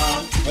ta,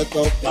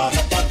 esto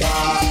ta.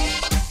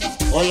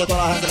 Oye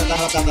toda la gente que está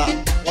ratata,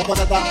 ¿cómo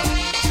te está?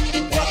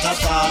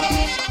 Ratata,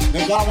 mi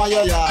cama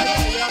yo ya,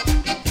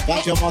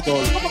 canción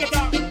motor,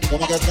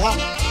 ¿cómo que está?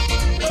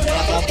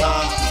 Ratata.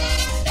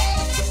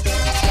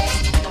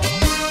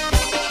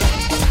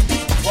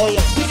 Oye,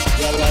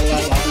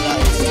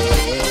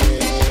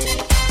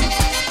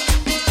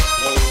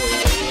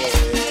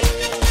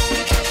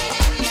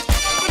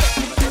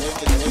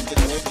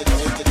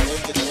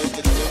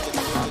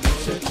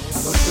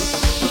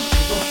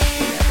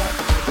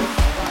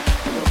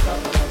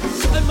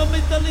 Ay,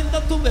 mamita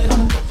linda, tú ves.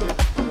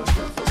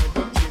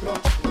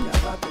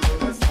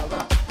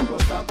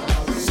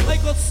 Ay,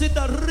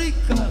 cosita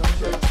rica.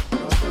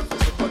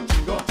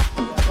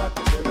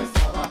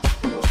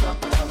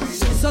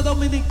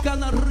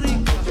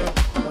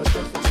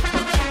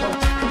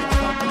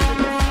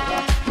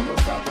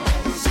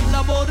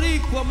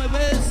 me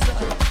besas.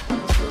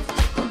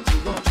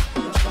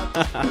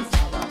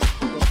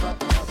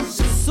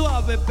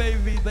 Suave,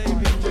 baby,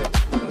 baby.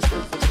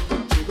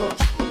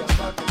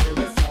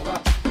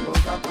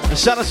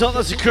 Shout out to all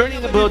the security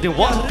in the building.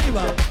 Wow.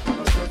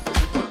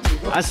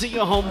 I see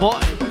your homeboy.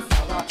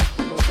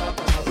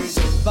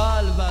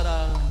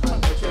 Bárbara.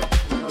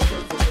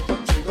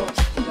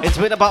 It's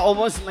been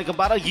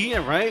about a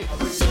year, right?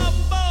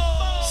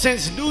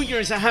 Since New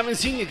Year's, I haven't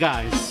seen you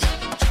guys.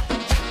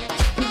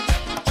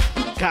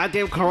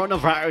 Goddamn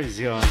coronavirus,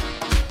 yo.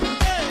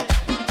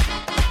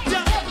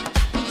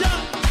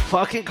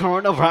 Fucking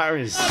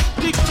coronavirus.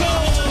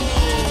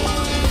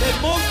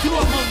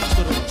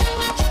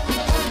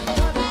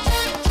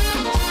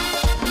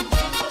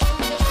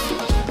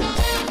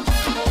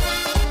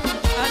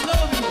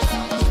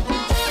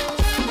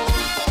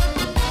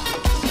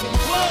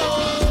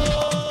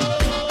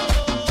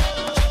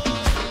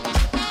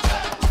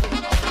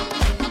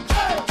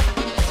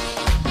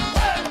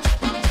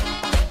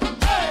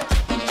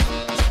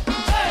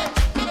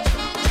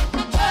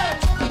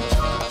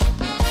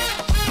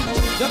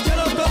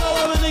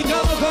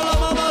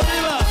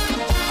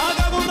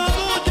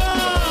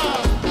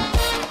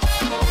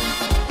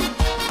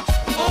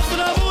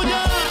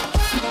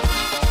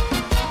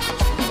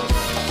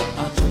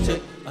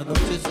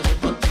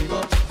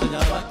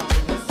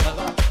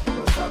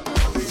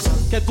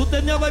 Que tú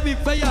tenías baby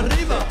face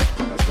arriba.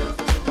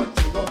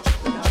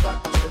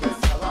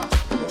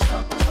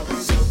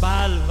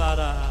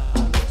 Bárbara.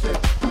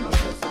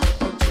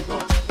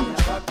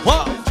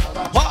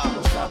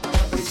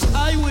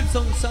 Ay,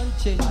 Wilson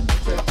Sánchez.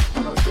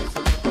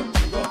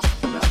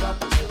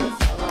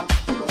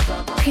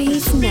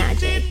 Praise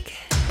Magic.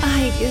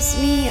 Ay, Dios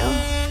mío.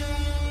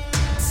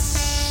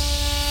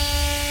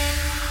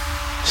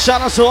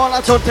 Shout out to all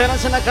las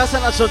solteras en la casa,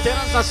 las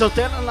solteras.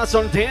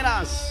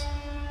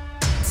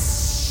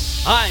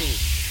 Ay,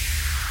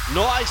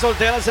 no hay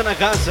solteras en la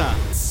casa.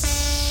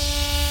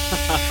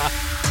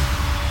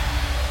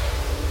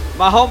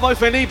 My homeboy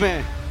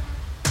Felipe.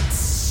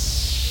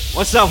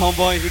 What's up,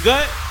 homeboy? You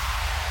good?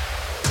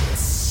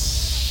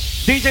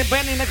 DJ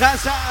Benny in la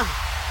casa.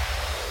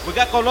 We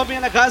got Colombia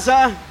in la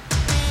casa.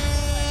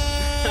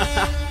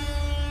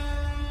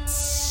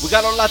 We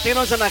got los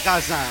Latinos in la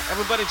casa.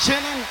 Everybody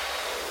chilling.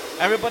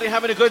 Everybody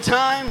having a good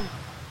time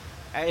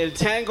at El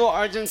Tango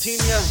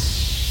Argentina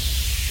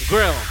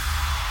Grill.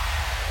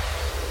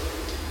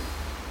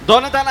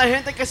 ¿Dónde está la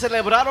gente que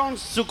celebraron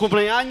su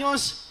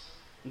cumpleaños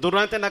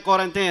durante la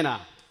cuarentena?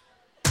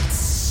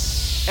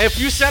 If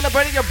you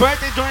celebrated your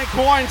birthday during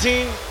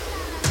quarantine,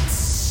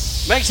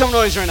 make some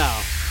noise right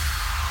now.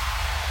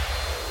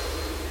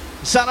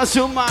 Shout out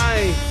to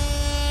my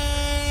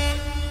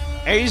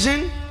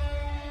Asian,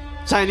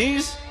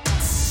 Chinese.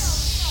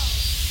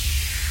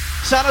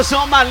 Shout out to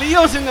all my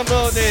Leos in the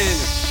building.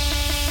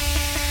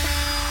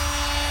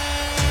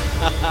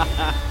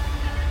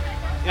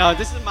 Yo,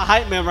 this is my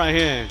hype man right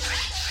here.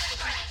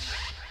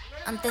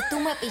 Antes tú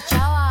me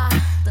pichabas,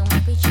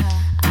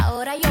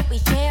 ahora yo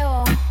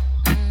picheo.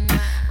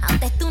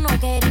 Antes tú no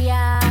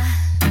querías,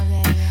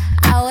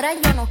 ahora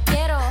yo no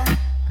quiero.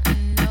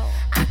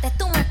 Antes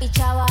tú me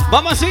pichabas,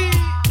 vamos así.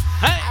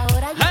 Hey,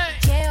 ahora yo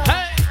picheo.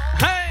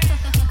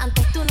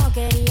 Antes tú no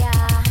querías,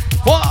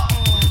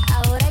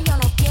 ahora yo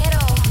no quiero.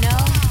 No,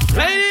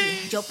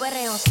 Lady. Yo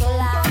perreo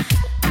sola.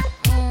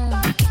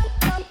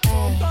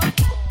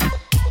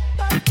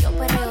 Yo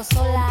perreo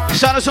sola.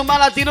 Shout out to my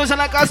latinos en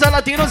la casa,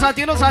 latinos.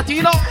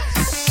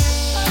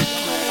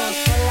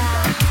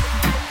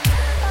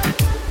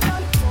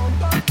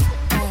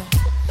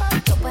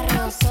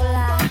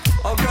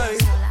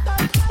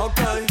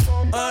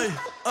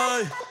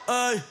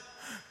 Ay,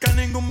 que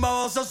ningún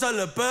baboso se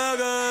le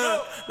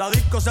pegue. La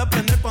disco se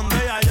prende cuando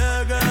ella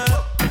llegue.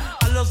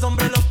 A los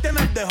hombres los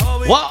tienes de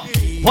hobby.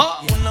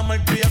 Una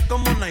malcria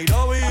como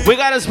Nairobi. We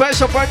got a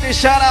special birthday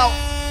shout out.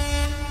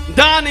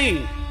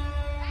 Donnie,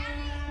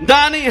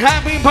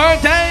 happy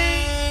birthday.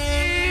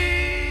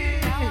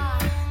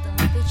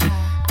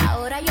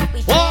 Ahora yo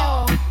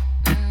picheo.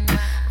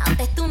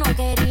 Antes tú no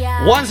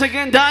querías. Once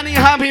again, Donnie,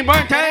 happy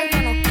birthday.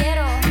 Ahora yo no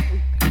quiero.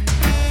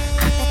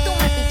 Antes tú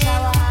me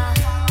pichabas.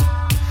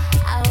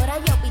 Ahora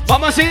yo picheo.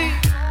 Vamos así.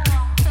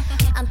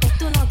 Antes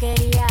tú no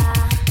querías.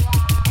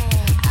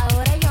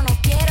 Ahora yo no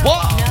quiero. No,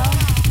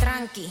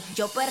 tranqui,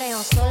 yo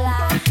perreo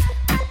sola.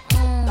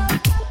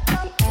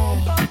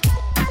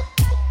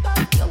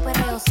 Yo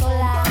perreo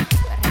sola.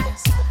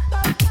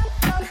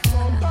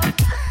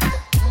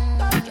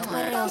 Yo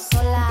perreo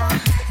sola.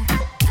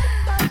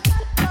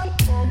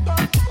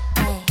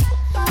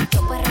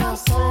 Yo perreo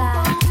sola.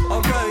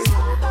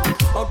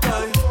 Ok,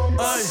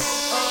 ay.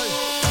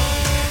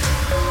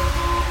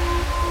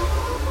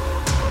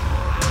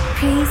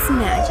 Praise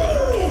Magic.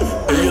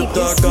 Ella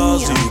está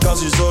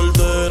casi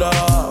soltera.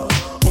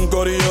 Un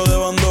corillo de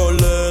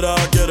bandolera.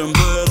 Quieren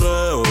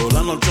perreo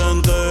la noche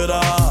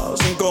entera.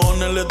 Sin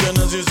cojones le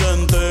tienen si se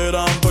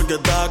enteran. Porque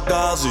está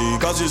casi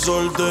casi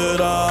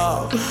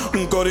soltera.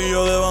 Un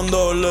corillo de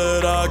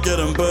bandolera,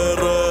 quieren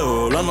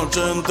perreo la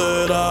noche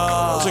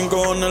entera. 5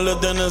 cojones le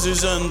tienen si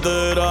se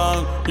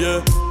enteran.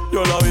 Yeah,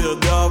 yo la vi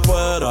desde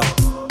afuera.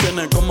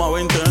 Tiene como a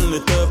 20 en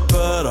lista de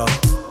espera.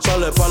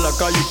 Sale pa' la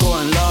calle y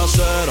coge en la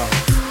acera.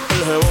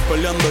 El jevo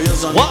peleando y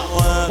esa no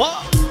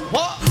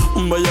es.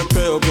 Un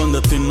bellaqueo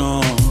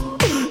clandestino.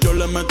 Yo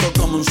le meto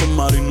como un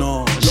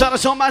submarino. Shout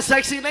out to all my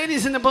sexy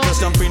ladies in the booth.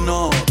 Se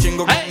empinó,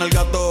 chingo con el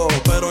gato,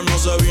 pero no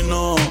se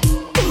vino.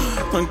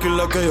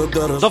 Tranquila que yo te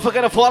resuelvo. Don't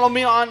forget to follow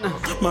me on.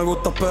 Me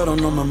gusta pero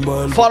no me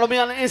envuelvo. Follow me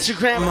on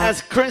Instagram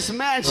as Chris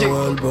Magic.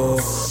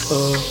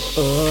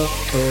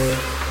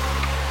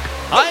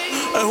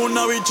 Es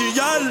una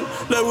bichillar,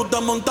 le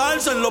gusta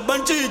montarse en los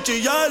benches y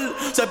chillar.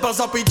 Se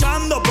pasa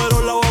pichando,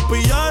 pero la voy a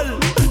pillar.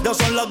 Ya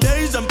son las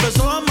 10 y se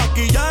empezó a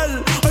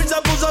maquillar. Hoy se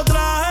puso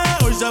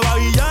traje, hoy se va a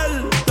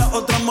guillar. Las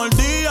otras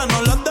mordidas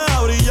no las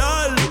deja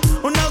brillar.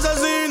 Una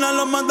asesina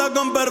los mata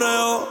con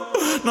perreo.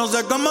 No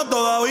sé cómo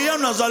todavía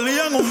no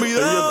salía en un video.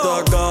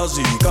 Ella está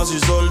casi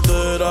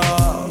soltera.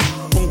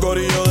 Un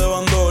corillo de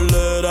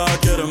bandolera.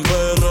 Quieren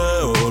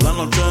perreo la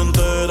noche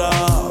entera.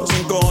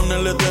 5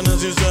 cojones le tienen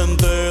si se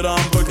enteran.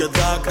 Porque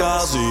está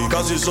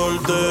casi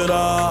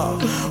soltera.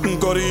 Un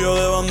corillo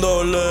de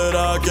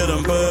bandolera.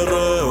 Quieren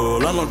perreo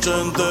la noche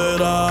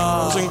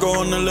entera. 5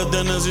 cojones le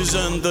tienen si se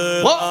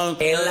enteran.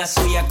 En la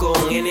suya con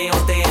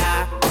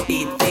NOTA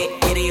y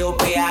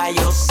TROPA.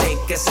 Yo sé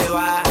que se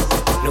va.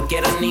 No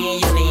quiero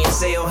anillo ni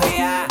ese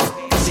ojea.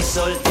 Casi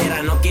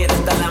soltera, no quiero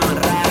estar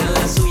amarrada. En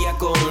la suya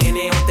con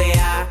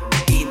NOTA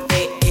y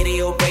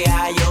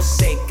TROPA. Yo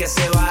sé que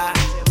se va.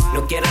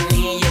 No quiero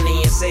anillo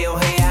ni ese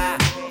ojea.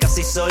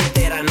 Casi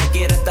soltera, no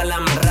quiero estar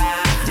amarrada.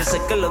 Yo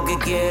sé que lo que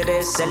quiere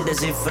es el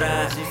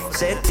descifrar.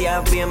 Setea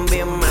bien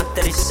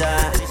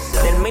masterizar.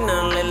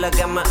 Terminarle la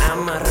cama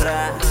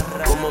amarrar.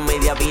 Como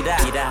media vira,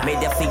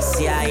 media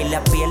asfixia y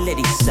la piel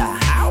eriza.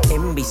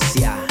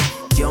 Envicia,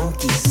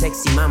 junkie,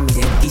 sexy, mami,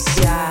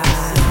 desquicia.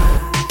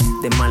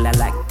 De mala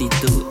la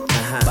actitud,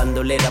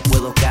 bandolera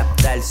puedo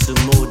captar su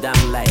mood.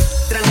 I'm like,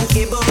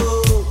 tranqui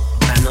boo,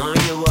 I know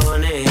you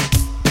want it.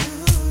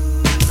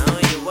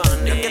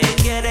 Yo que tú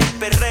quieres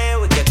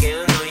perreo y que aquel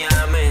no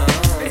llame.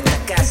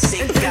 Está casi.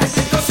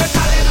 Entonces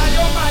dale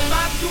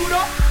más duro.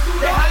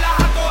 Déjalas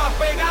a todas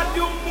pegar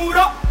de un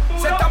muro.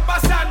 Se están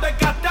pasando el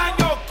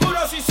castaño oscuro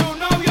si su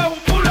novio es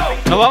un mulo.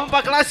 Nos vamos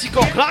para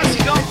clásico.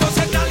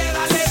 Entonces dale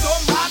más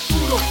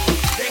duro.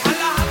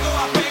 Déjalas a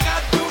todas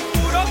pegar de un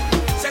muro.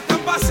 Se están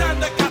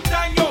pasando el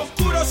castaño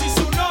oscuro si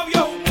su novio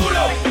es un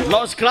mulo.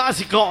 Los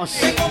clásicos.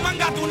 Tengo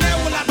manga tu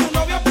nebula, tu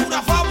novio es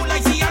pura fábula.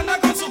 Y si anda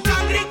con su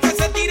cangri, que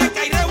se tire que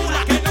hay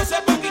regula. Que no se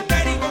ponga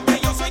histérico, que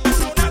yo soy tu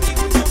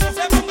lunático. Y como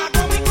se ponga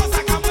cómico,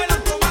 sacamos el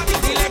automático.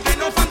 Dile que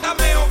no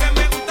fantameo, que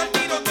me gusta el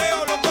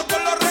tiroteo. Los dos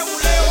con los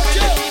reguleos,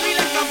 el estilo y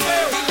el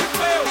campeo.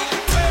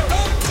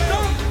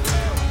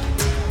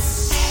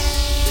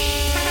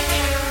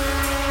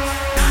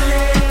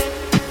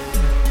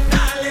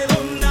 Dale,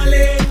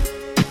 dale,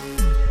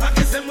 pa'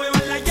 que se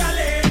muevan las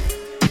yales.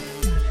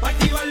 Pa'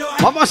 activar los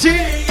Vamos así.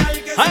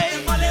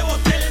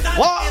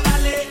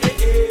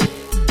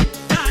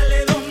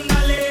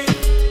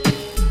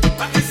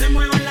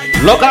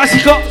 Lo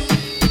clásico.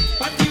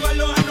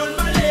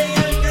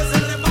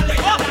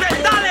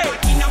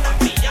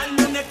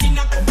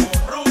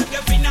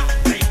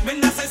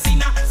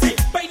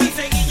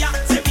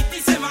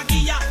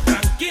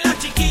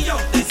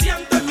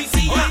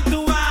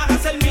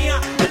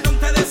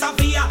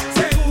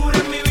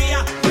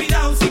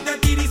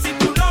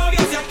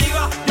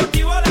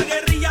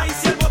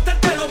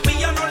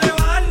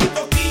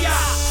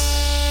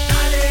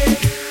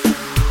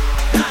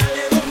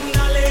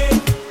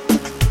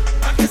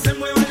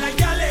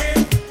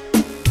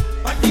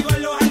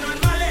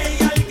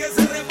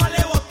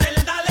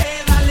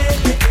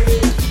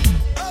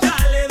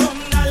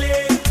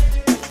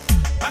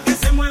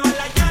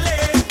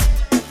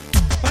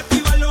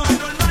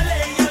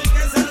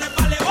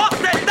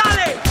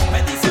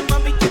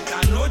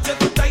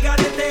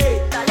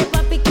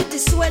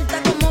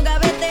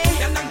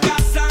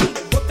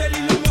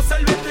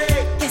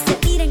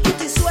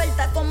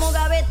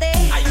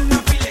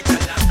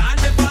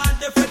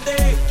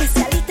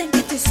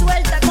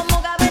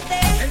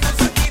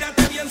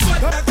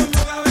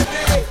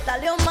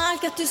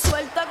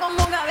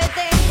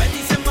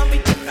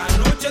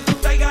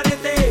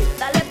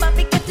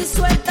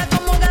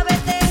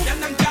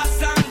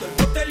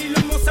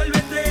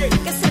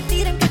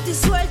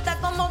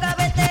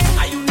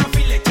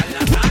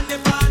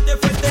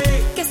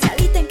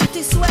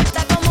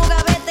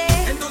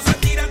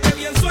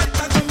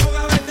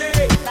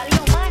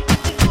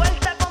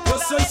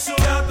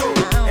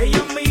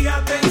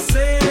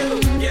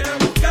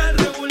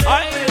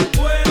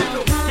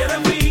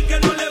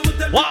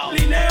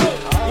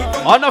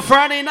 On a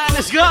Friday night,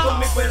 let's go.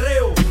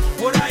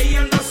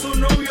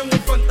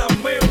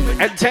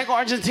 El Tango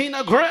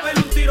Argentina Grill.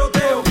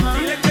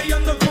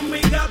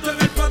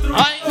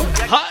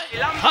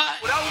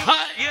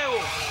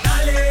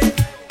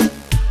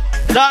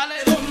 Dale.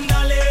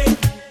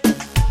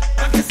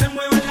 Pa' que se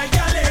mueva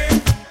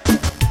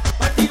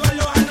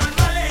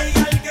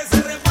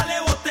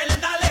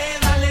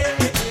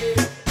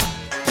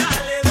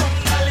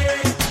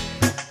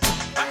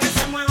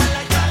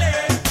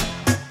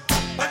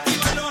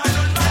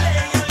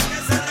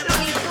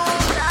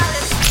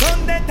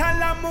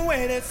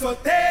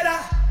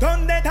solteras?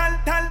 ¿Dónde están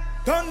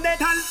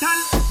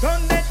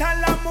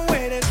las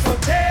mujeres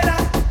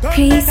solteras?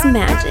 Peace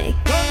Magic.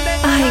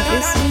 Ay,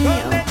 Dios mío.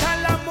 ¿Dónde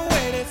están las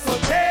mujeres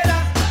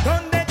solteras?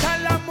 ¿Dónde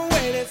están las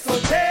mujeres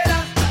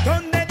solteras?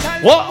 ¿Dónde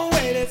están las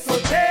mujeres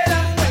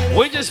solteras?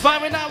 We're just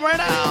vibing out right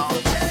now.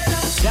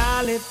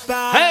 Dale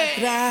pa'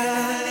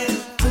 atrás,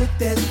 put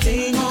that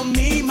thing on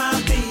me,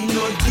 mami,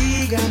 no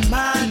diga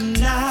más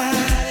nada.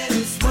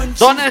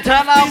 ¿Dónde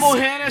están las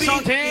mujeres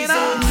solteras?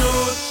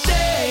 No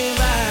te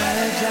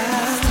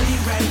vayas, stay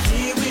right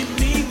here with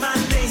me, my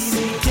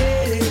lady.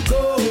 Quiere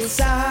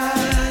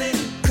gozar,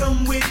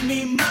 come with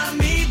me,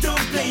 mami, don't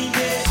play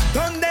it.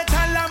 ¿Dónde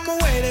están las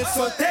mujeres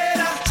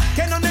solteras?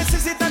 Que no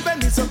necesitan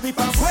permiso ni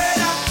pa'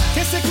 afuera,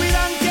 que se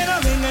cuidan, que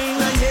no vengan y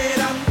la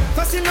hieran.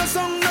 Fácil no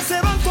son, no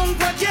se van con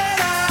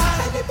cualquiera.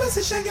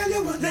 Position, girl,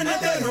 you want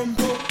another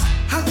rumbo.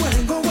 I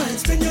wanna go and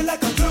spin you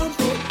like a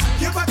trompo.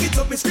 You back it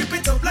up, me strip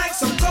it up like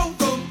some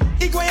congo.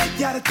 Y voy a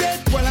echarte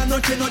toda la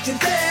noche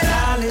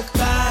entera. Dale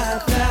pa'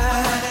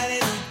 atrás,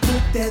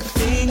 put that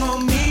thing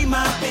on me,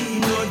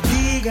 mami, no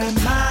diga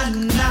más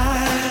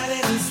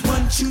nada. 'Cause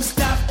once you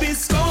stop,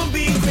 it's gonna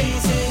be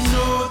crazy.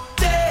 No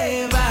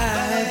te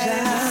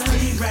vayas,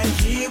 stay right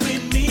here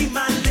with me,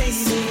 my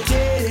lady.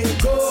 Quiere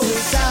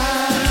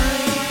gozar.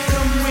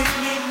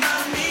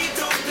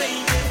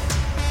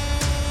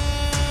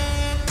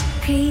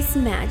 Peace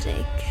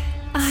Magic.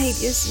 Ay,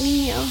 Dios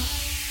mío.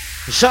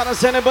 Shout out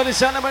to anybody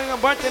celebrating a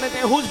birthday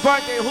today. Whose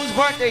birthday? Whose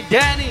birthday?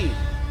 Danny.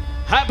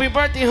 Happy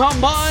birthday,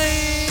 homeboy.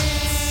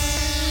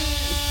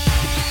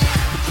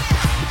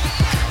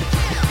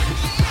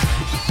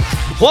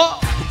 Whoa.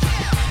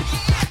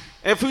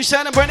 If you're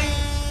celebrating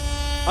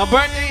a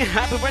birthday,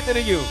 happy birthday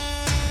to you.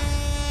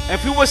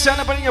 If you were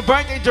celebrating your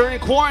birthday during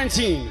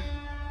quarantine,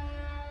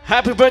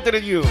 happy birthday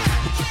to you.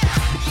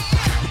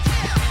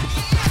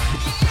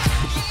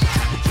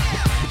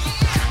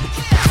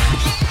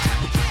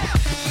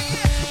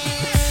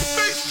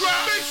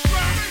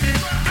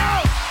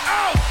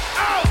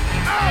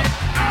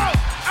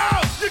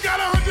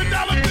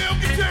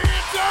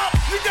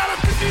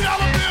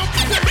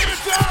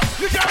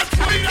 You got a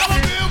 $20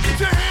 bill, get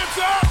your hands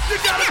up. You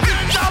got a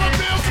 $10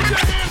 bill, get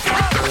your hands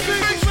up.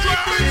 Single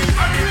ladies,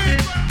 I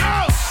can't.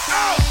 Out.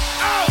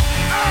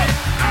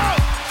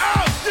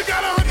 You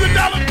got a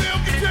 $100 bill,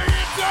 get your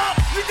hands up.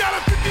 You got a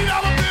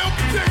 $50 bill,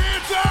 get your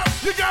hands up.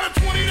 You got a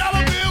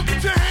 $20 bill,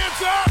 get your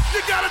hands up.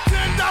 You got a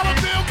 $10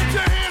 bill, get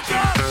your hands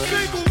up.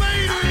 Single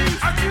ladies,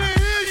 I can't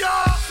hear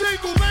y'all.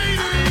 Single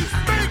ladies,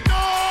 make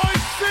noise.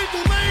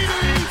 Single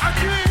ladies, I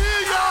can't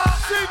hear y'all.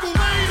 Single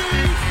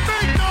ladies,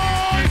 make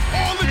noise.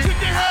 All the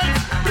chicken heads,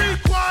 be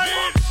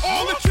quiet.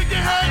 All the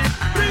chicken heads,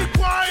 be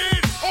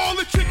quiet. All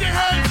the chicken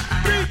heads,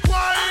 be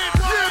quiet.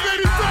 Yeah,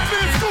 baby, fat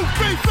man, scoop,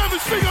 face, seven,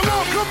 sing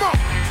along, come on.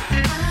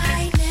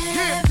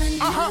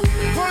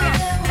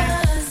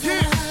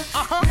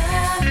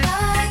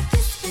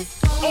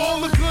 All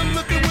the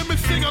good-looking women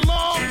sing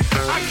along.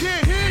 I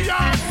can't hear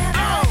y'all.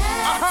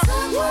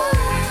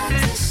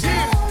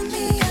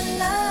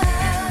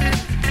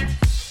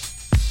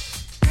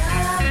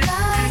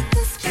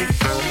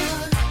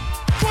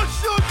 What's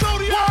your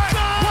zodiac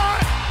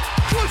sign?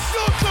 What's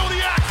your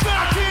zodiac sign?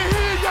 I can't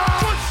hear y'all.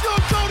 What's your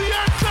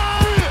zodiac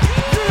sign?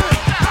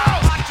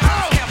 Out.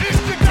 If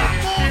you got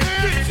more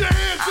hair, get your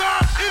hands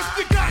up. If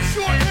you got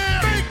short hair,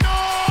 make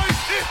noise.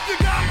 If you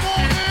got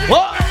more hair,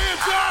 what?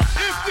 Hands up.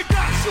 If you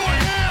got short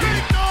hair,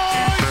 make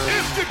noise.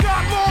 If you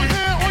got long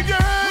hair on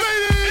your head,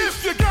 ladies.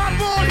 If you got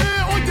long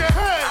hair on your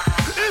head,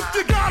 if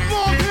you got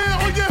long hair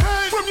on your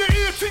head, from your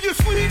ear to your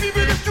sleeve,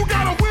 even if you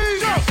got a wig.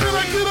 Can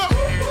I get up?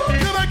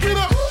 Can I get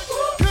up?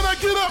 Can I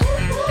get up?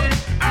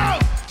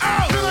 Out.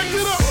 Can I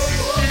get up?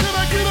 Can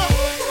I get up?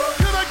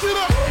 Can I get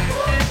up?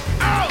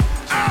 Out.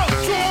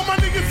 To all my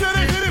niggas that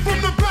ain't hit it from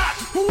the back,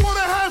 who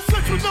wanna have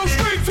sex with no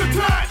strings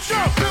attached.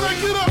 Can I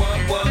get up?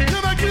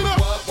 Can I get up?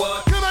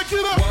 Can I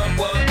get up?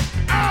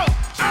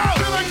 Out.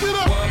 Can I get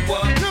up?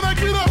 Can I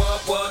get up?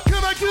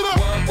 Can I get up?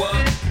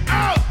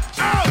 Out.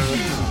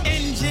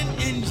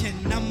 Engine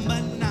number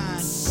 9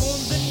 on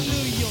the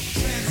New York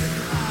Transit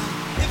line.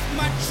 If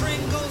my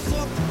train goes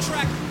off the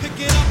track, pick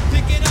it up,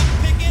 pick it up,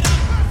 pick it up.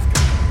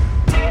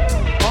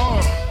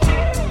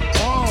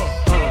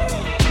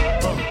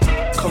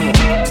 Come on.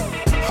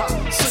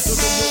 Sicker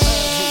than your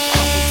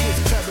average.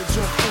 With cabbage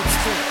on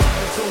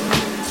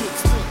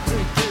instinct.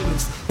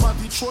 My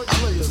Detroit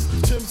players.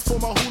 Tim's for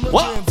my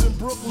hooligans in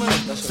Brooklyn.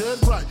 Dead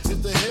right.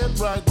 If they head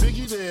right,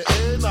 Biggie there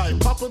every night.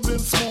 Papa been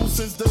school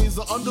since days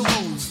of under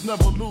rules.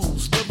 Never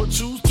lose, never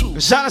choose to.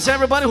 Shout out to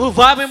everybody who's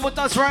vibing with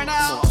us right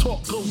now.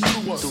 Talk goes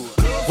through us.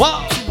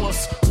 What? To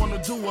us, wanna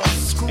do us.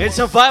 Screw It's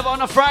a vibe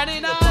on a Friday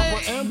night.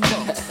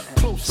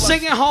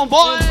 Sing it,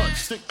 homeboy.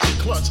 Stick to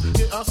clutch.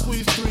 Yeah, I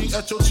squeeze 3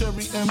 at your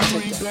cherry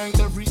M3. Bang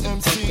every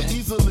MC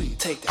easily.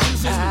 Take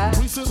that.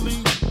 Recently,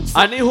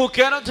 I need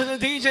Juquero to the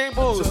DJ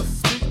booth.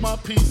 just speak my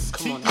peace.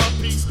 Keep my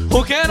peace.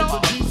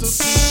 Juquero. Jesus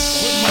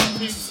peace with my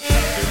peace.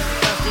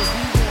 After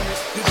we want it,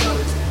 you got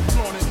it.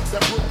 Flaunt it.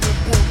 That Brooklyn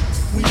boom,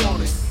 we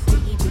on it.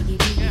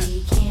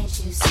 Can't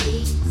you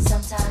see?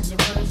 Sometimes your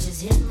words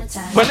just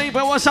hypnotize. When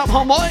what's up,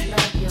 homeboy?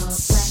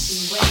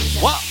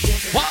 What?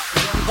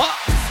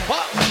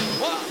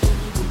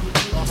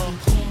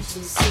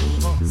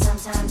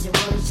 Sometimes your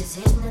words just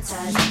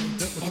hypnotize me,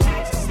 and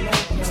I just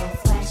love your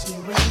flashy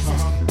ways.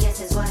 Guess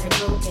that's why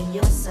they're broken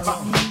your soul.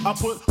 I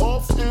put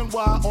off NY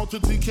onto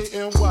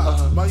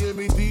DKNY.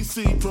 Miami,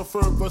 DC, prefer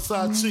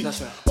Versace.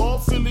 That's right. All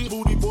Philly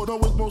booty boy, no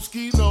it's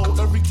Moschino.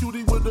 Every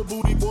cutie with the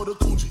booty boy, the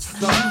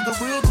coochie. Now who's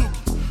the real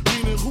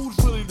dookie? Meaning who's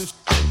really the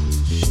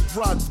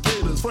Rod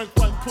Gators, Frank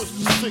White push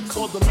the 6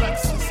 or the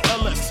Lexus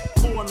LX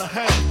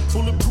 4.5.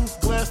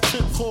 Bulletproof glass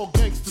tip called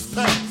gangsters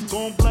pass.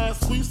 Gon'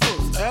 blast squeeze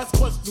first, ask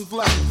questions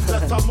last.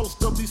 That's how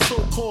most of these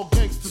so-called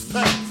gangsters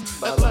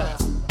pass. At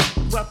last,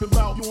 rapping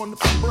about you on the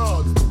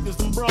bras. Is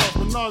them bras,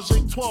 menage a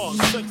trois,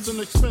 sex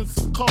and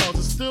expensive cars.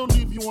 And still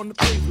leave you on the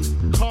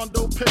pavement.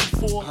 Condo paid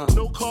for,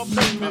 no car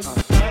payment.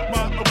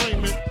 My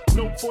arraignment,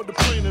 no for the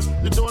plaintiff.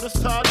 Your daughter's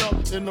tied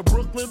up in the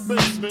Brooklyn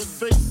basement.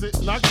 Face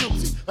it, not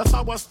guilty. That's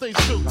how I stay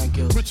true.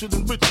 Richer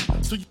than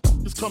richer, so you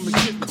just come and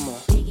get me. Come on.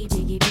 Biggie,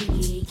 biggie,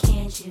 biggie,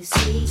 can't you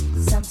see?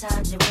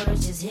 Sometimes your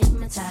words just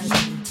hypnotize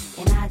me,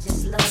 and I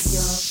just love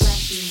your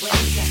flashy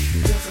ways.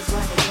 This is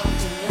why they're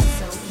broken your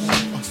soul.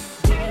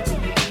 Biggie,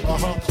 biggie,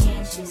 biggie,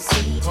 can't you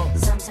see?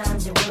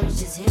 Sometimes your words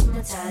just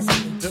hypnotize me,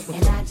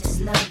 and I just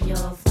love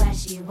your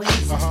flashy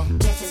ways.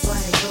 This is why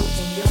they're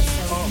broken your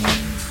soul.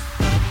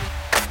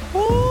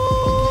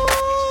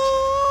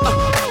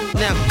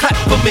 Now clap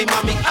for me,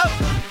 mommy. Up.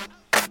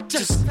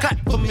 Just clap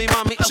for me,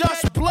 mommy. Okay.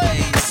 Just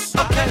blaze.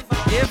 Okay.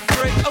 Yeah,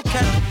 free.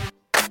 Okay.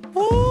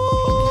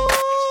 Woo.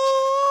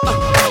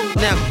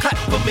 Now clap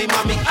for me,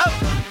 mommy. Up.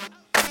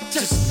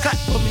 Just clap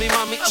for me,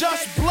 mommy. Okay.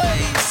 Just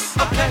blaze.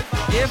 Okay.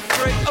 Yeah,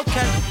 free.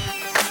 Okay.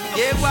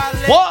 Yeah,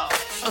 Wale. What?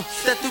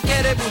 That tú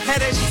quieres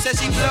mujeres, she says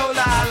she blow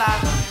la la.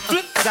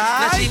 Flip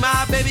side. Now she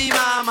my baby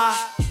mama.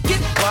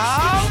 Get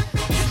wild.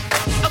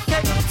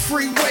 Okay.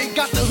 Freeway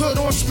got the hood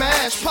on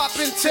smash, pop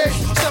and take,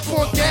 step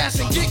on gas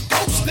and get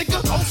ghost, nigga.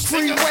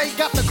 Freeway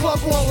got the club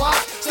on lock,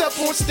 step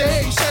on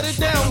stage, shut it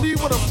down, leave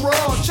with a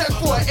brawl, check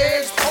for an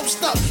eggs,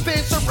 post up,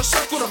 fans circle,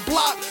 circle the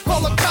block,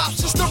 call the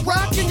cops, it's the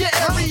rock in your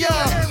area.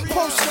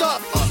 Post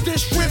up,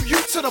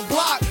 distribute to the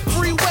block,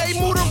 freeway,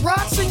 move the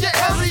rocks in your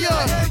area.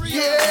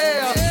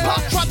 Yeah,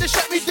 pop tried to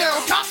shut me down,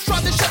 cops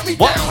tried to shut me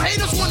down,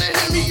 haters wanna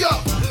hit me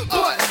up,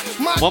 but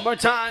my one more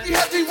time.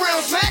 heavy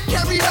rounds, Mac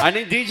carry heavy. I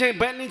need DJ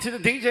Bentley to the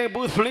DJ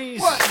booth, please.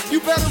 What? You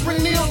better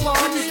ring the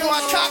alarm before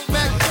I cock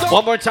back.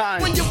 One more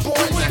time. When your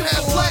boys that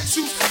have black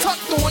shoes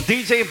tucked on.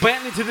 DJ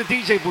Bentley to the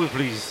DJ booth,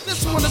 please.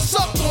 This one is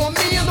up on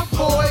me and the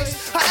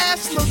boys. Her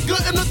ass look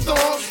good in the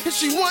thong, and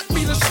she want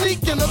me to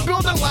sneak in the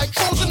building like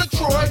Trojan and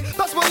Troy.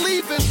 Best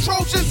believe it's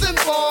Trojans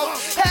involved.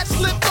 Hat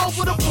slipped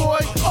over the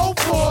boy. Oh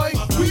boy,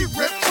 we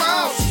rip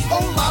crowds.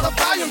 Whole lot of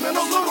volume and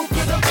a little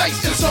bit of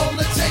bass is all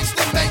it takes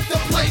to make the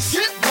place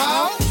get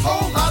wild.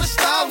 Whole lot of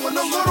style and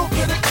a little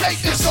bit of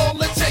cake is all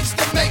it takes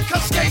to make her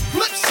skate.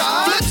 Flip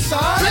side,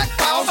 flip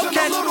files and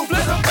a little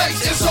bit of bass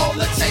is all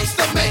it takes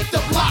to make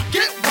the block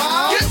get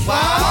wild.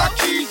 Car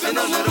keys and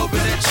a little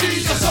bit of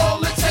cheese is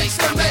all it takes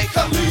to make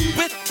her leave.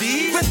 With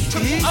these,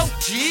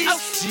 OG.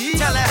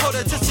 Tell that hoe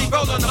to just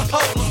roll on the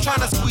pole. I'm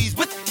trying to squeeze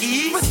with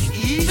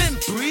ease. Then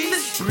breathe.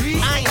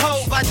 I ain't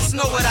hope, I just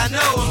know what I know.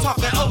 I'm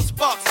talking old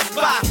sparks,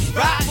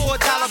 ride for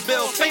 $1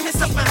 bill.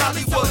 Famous up in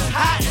Hollywood,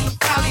 high in the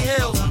Cali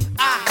Hills.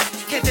 I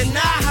can't deny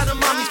how the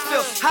mommies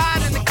feel.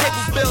 Hide in the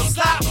cable bill,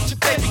 slide with your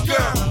baby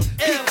girl.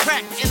 He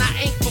crack and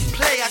I ain't for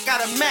play. I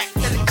got a Mac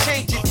that'll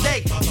change your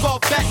day. Fall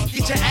back,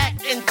 get your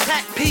act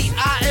intact.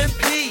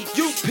 PIMP,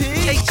 UP,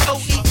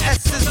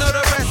 HOES is no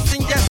the rest.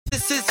 And yes,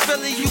 this is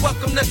Philly. You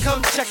welcome to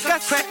come check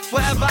us. Crack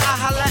wherever I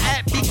holla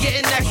at, be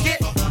getting naked.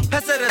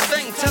 Pass her the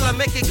thing, tell her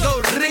make it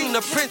go ring. The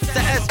Prince,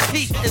 the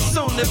SP, and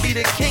soon to be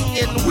the king.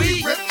 And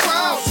we rip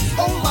crowds,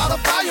 whole lot of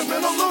volume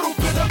and a little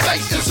bit of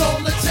bass is all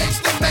it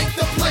takes to make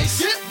the place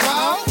get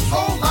wild.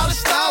 Whole lot of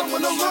style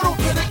and a little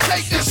bit of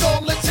cake is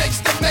all it takes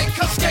to make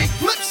her skate.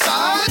 Flip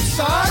side,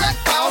 track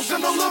files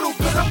and a little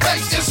bit of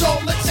bass is all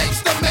it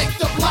takes to make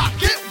the block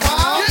get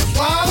wild.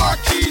 Car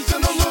keys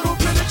and a little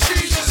bit of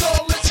cheese is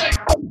all it takes.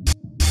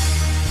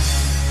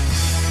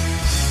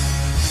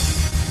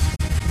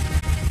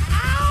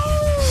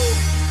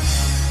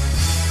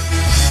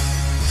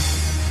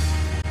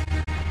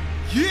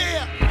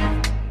 Yeah,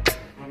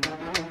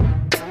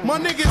 my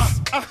niggas,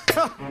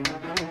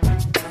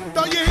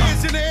 throw your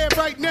hands in the air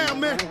right now,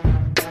 man.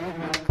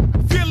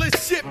 Feel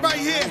this shit right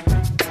here.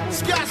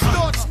 Scott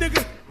Storch,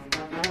 nigga.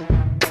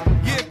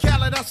 Yeah,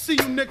 Khaled, I see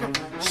you, nigga.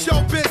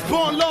 Showbiz,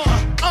 born law.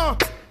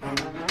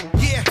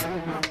 Yeah.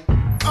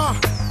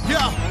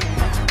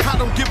 I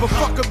don't give a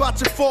fuck about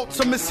your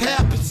faults or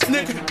mishaps,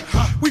 nigga.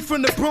 We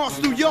from the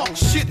Bronx, New York,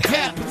 shit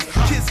happens.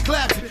 Kids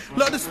clapping,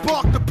 love to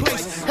spark the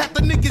place. Half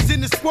the niggas in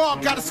the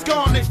squad got a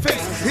scar on their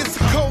face. It's a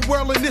cold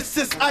world and this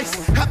is ice.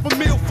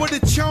 $500,000 for the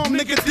charm,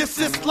 nigga, this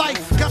is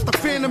life. Got the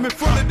Phantom in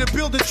front of the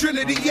building,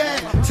 Trinity, yeah.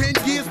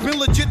 10 years been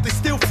legit, they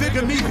still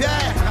figure me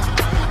bad.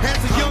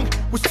 As a young,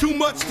 was too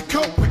much to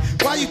cope with.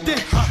 Why you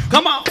think?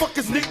 Come on.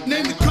 Fuckers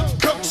nicknamed the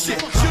cook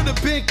shit.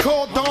 Should've been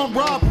called on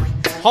robbery.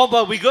 Hold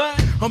on, we good?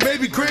 Or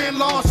maybe grand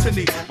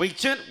larceny. We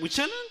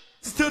chillin'?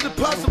 Still the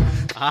puzzle.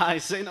 I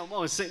say no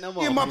more, say no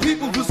more. Yeah, my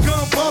people was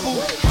gun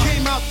bubble.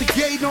 Came out the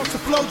gate on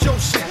some flojo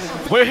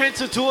shit. We're here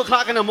till 2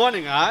 o'clock in the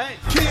morning, alright?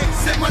 Can't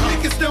say my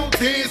niggas don't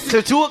dance.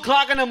 Till 2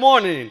 o'clock in the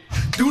morning.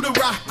 Do the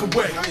rock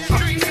away.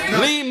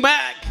 Lean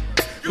back.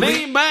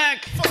 Lean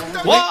back.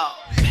 Whoa.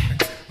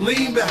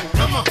 Lean back.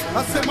 Come on.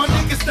 I said my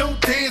niggas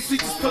don't dance. We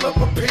just pull up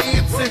our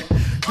pants and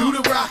do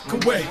the rock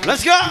away.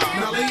 Let's go.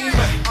 Now lean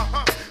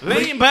back.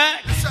 Lean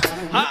back.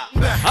 Ha.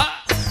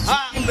 Ha.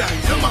 Ha. Lean back.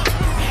 Come on.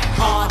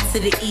 Hard to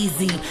the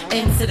easy,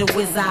 into the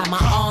wizard. My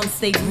arms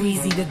stay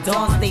breezy, the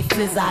dawn stay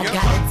fizz. I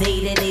got a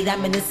date at 8,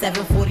 I'm in the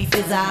 740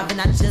 fizz.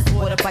 And I just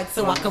bought a bike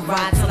so I can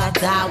ride till I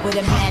die with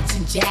a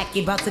matching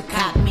jacket. About to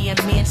cop me a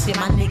mansion.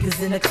 My niggas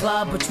in the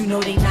club, but you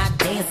know they not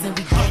dancing.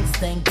 We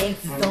gangsta and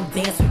gangsters don't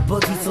dance with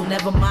boogies. So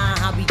never mind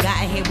how we got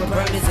here with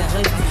burgers and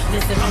hoodies.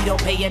 Listen, we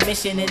don't pay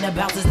admission and the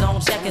bouncers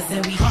don't check us.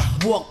 And we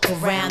walk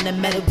around the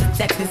metal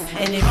detectors.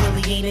 And it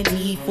really ain't a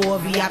need for a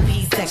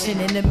VIP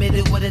section in the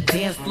middle with a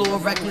dance floor,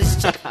 reckless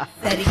check.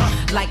 Steady,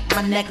 like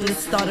my necklace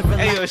started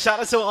relaxing. Hey, yo, shout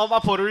out to all my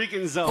Puerto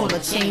Ricans, though. Full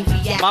of change,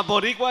 react. My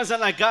Boricuas en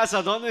la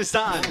casa, ¿dónde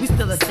están? We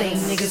still the same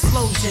niggas,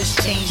 flow just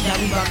changed. Now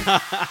we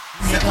rock.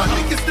 Said my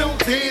niggas don't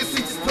dance, we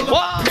just pull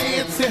up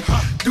pants and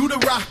do the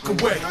rock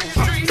away.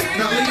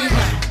 Now lean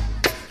back,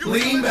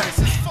 lean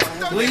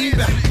back, lean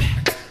back,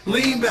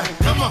 lean back.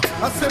 Come on.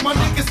 I said my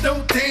niggas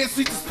don't dance,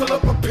 we just pull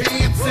up our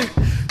pants and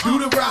do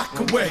the rock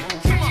away.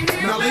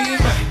 Now lean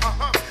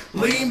back,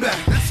 lean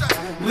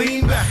back,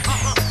 lean back.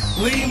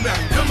 Lean back,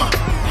 come on.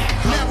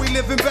 Now we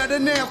living better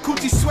now,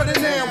 coochie sweater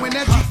now. And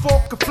that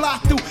G4 can fly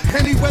through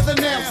any weather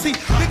now. See,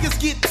 niggas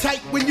get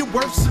tight when you're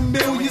worth some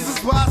millions.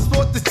 That's why I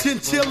thought the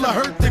chinchilla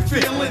hurt their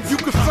feelings. You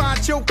can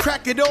find your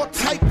crack at all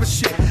type of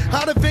shit.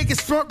 Out of Vegas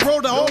front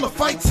row to all the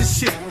fights and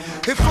shit.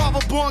 If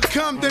Father Born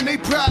come, then they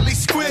probably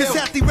squeal. Cause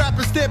half the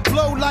rappers that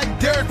blow like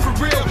Derek for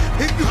real.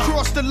 If you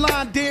cross the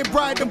line, damn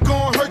right, I'm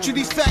gon' hurt you.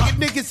 These faggot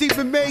niggas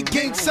even made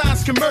gang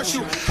signs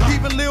commercial.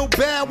 Even Lil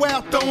Bow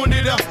Wow throwing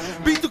it up.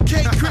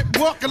 B2K Crip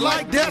walking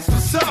like that's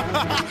what's up.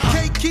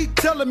 Can't keep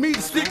telling me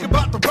to speak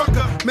about the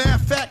rucker. Matter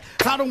of fact,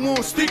 I don't want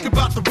to speak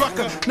about the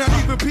rucker. Not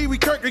even Pee Wee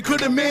Kirkland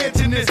could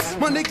imagine this.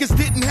 My niggas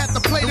didn't have to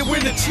play to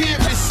win the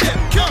championship.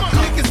 Come on,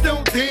 niggas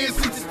don't dance,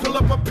 we just pull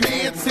up our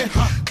pants and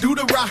do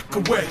the rock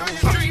away.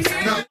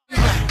 Now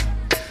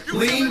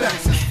lean back,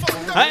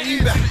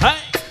 lean back,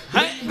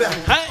 lean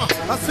back.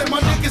 I said my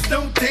niggas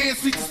don't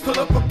dance, we just pull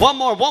up our One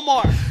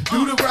more.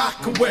 do the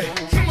rock away.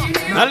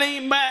 Now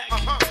lean back,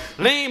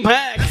 lean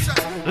back,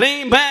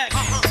 lean back,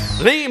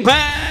 lean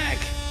back.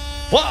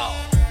 Whoa.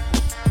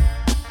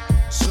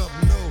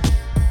 Something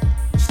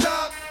new.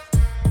 Stop,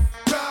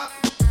 drop,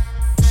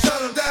 shut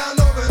them down,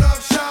 open up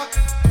shop.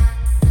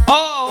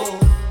 Oh,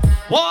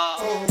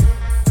 whoa.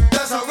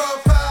 That's how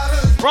Rough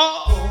Riders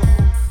roll.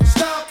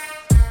 Stop,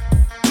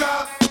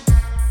 drop,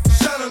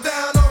 shut them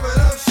down, open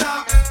up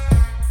shop.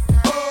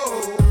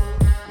 Oh,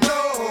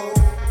 no,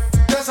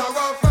 that's how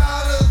Rough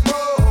Riders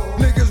roll.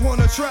 Niggas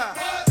wanna try,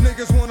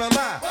 niggas wanna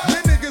lie,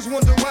 then niggas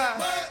wonder why,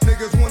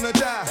 niggas wanna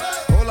die.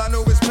 All I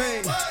know is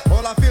pain,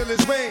 all I feel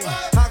is rain.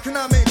 How can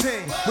I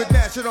maintain with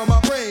that shit on my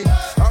brain?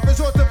 I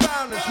resort to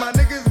violence, my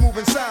niggas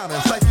moving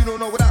silence, like you don't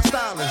know what our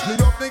style is. New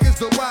York niggas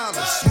the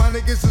wildest, my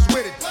niggas is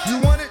with it. You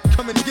want it?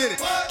 Come and get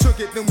it. Took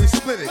it, then we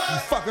split it. You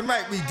fucking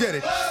right, we did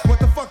it. What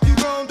the fuck you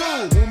gon'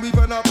 do when we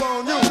run up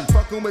on you?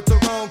 Fucking with the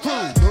wrong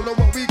crew. Don't know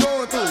what we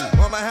going through.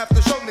 I might have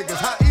to show niggas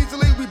how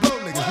easily we blow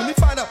niggas. When we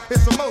find out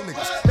it's some more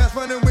niggas that's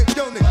running with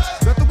yo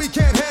niggas. Nothing we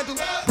can't handle.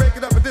 Break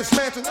it up and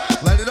dismantle.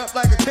 Light it up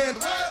like a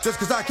candle. Just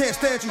cause I can't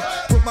stand you.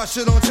 Put my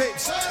shit on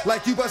tapes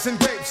like you busting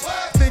grapes.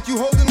 Think you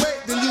holding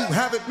weight, then you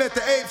haven't met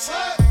the apes.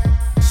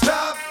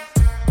 Stop,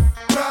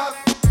 drop,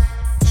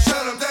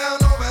 shut them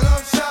down, open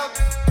up shop.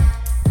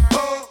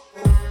 Oh,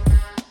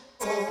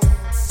 oh,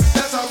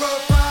 that's how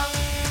Rough Riders.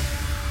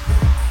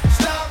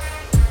 Stop,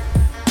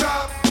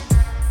 drop,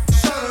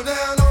 shut them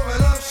down,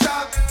 open up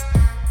shop.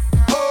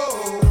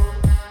 Oh,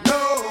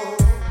 no,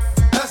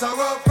 that's how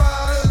Rough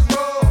Riders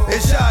roll.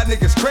 It's y'all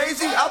niggas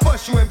crazy? I'll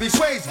bust you and be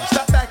swayzy.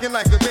 Stop acting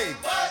like a baby.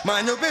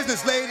 Mind your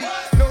business, lady.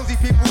 Nosy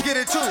people get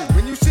it too.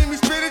 When you see me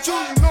spit at you,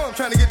 you know I'm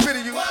trying to get rid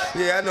of you.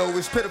 Yeah, I know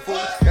it's pitiful.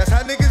 That's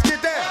how niggas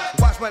get down.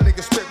 Watch my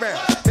niggas spit round.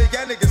 They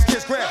got niggas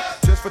kiss ground.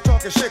 Just for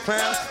talking shit,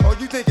 clowns. Oh,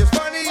 you think it's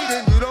funny?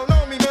 Then you don't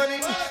know me, money.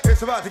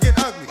 It's about to get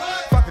ugly.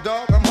 Fuck a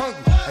dog, I'm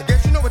hungry. I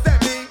guess you know what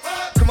that means.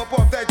 Come up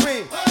off that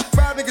green.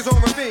 5 niggas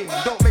on ravine.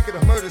 Don't make it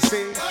a murder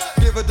scene.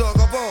 Give a dog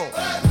a bone.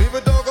 Leave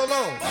a dog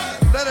alone.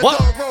 Let a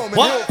dog roam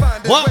and he'll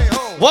find his way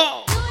home.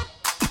 Whoa.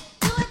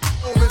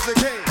 Home is the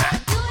king.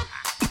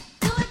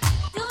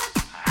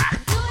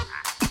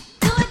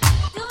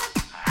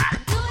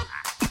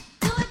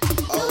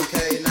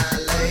 Okay, now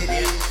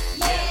ladies,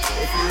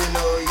 if you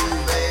know you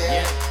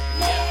bad,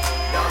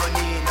 don't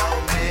need no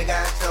man,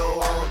 got your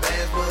own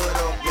bands, put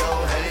up your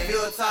hand. If you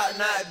a top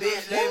knot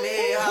bitch, let me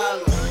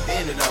holler.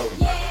 Bend it over,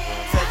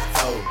 touch your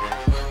toe,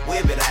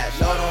 whip it out,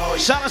 show the whole.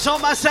 Shout out to all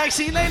my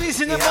sexy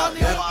ladies in the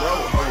morning.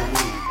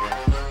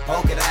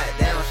 Poke it out,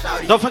 down,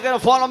 Don't forget to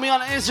follow me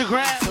on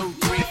Instagram. 2,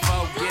 3,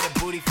 4, get a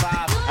booty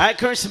 5. At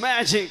Curse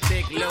Magic.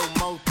 Thick little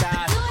mo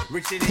thighs.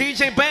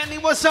 DJ Bentley,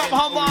 what's up,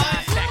 homeboy?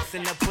 Stacks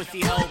in the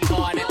pussy hole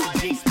card at the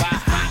G spot.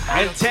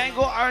 El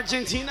Tango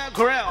Argentina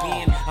Grill.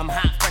 I'm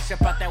hot, fresh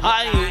up out that water.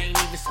 I ain't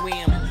even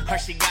swim.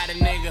 Hershey got a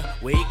nigga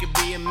where he could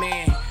be a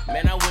man.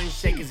 Man, I wouldn't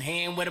shake his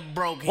hand with a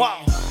broke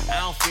hand. I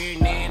don't fear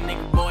nan,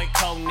 nigga boy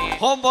Conan.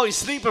 Homeboy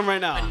sleeping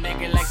right now. A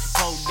nigga like to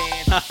pole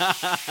dance.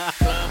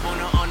 Club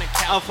on the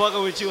couch. I'm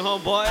fucking with you,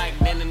 homeboy. Like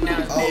then and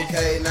now.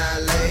 Okay, now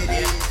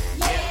ladies,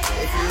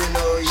 if you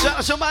know you. Shout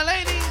out to my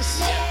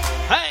ladies.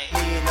 Hey.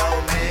 You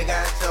know, man,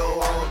 got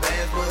your own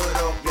bands, put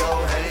up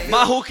your hands.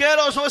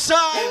 Majuqueros, what's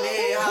up?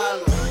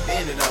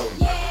 Bend it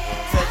over,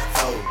 touch the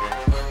toe,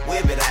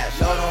 whip it out,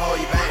 show them how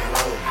you bang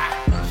roll.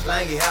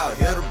 Slang it out,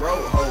 hit the bro,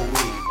 whole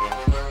week.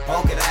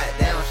 Poke it out,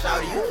 down,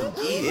 shout you can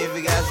get it. If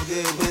you got some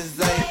good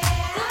pussy,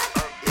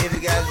 if you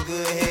got some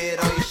good head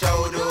on your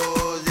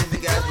shoulders, if you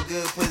got some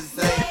good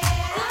pussy,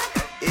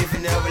 if you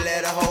never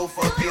let a hoe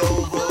fuck you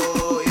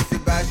over, if you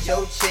bout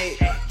your chick,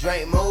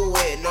 drink more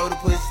wet, know the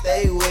pussy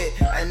stay wet.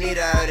 I need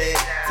all that,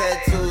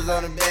 tattoos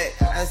on the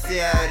back, I see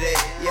all that.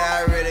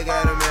 Yeah, I really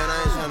got a man,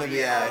 I ain't tryna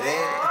be out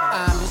there.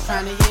 I'm just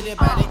trying to hit it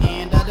by the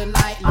end of the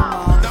night. My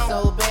mom is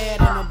so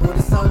bad and my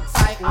booty so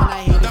tight. When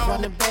I hit it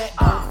from the back,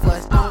 don't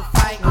fuss, don't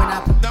fight. When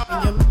I put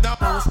in your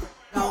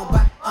don't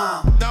bite.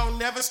 Don't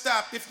never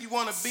stop if you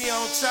wanna be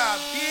on top,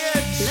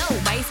 bitch. Low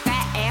waist,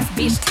 fat ass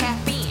bitch,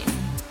 tap in.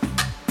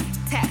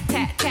 Tap,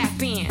 tap,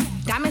 tap in.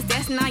 Diamonds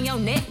dancing on your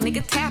neck,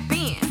 nigga, tap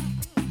in.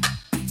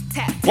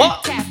 Tap,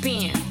 tap, tap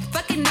in.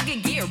 Fucking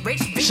nigga, get rich,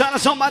 bitch. Shout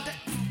out to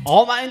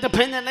all my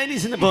independent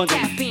ladies in the building.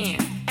 Tap in.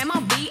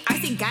 MLB,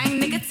 icy gang,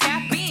 nigga,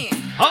 tap in.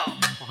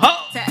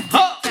 Tap,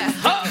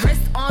 tap,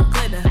 wrist on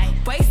glitter,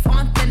 waist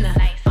on thinner.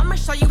 I'ma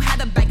show you how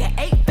to bag an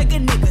 8-figure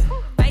nigga.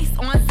 Face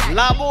on Zach.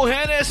 Las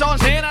mujeres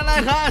solteras en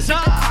la casa.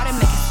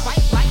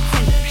 Swipe like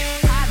Tinder.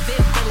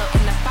 Private villa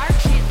in the fire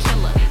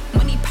chinchilla.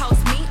 When he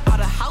post me, all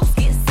the house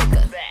get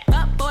sicker.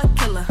 Up boy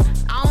killer,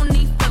 I don't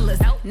need fillers.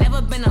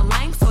 Never been a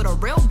lame, so the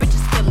real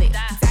bitches feel it.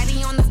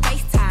 Daddy on the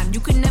FaceTime, you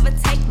can never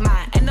take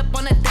mine. End up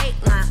on a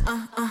dateline,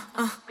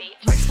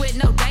 Rich with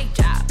no day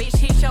job, bitch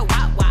hit your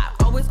wop.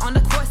 Always on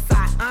the court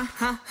side,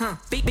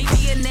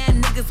 Billionaire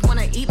niggas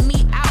wanna eat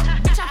me out.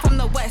 Bitch, I'm from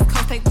the West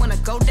Coast, they wanna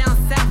go down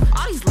south.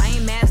 All these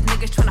lame ass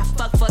niggas tryna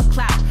fuck for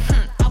clout.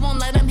 I won't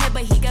let him hit,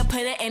 but he can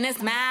put it in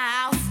his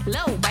mouth.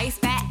 Low waist,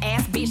 fat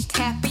ass bitch,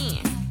 tap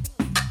in.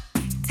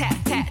 Tap,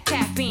 tap,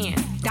 tap in.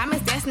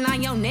 Diamonds dancing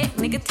on your neck,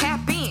 nigga,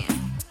 tap in.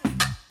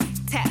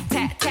 Tap,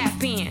 tap,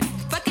 tap in.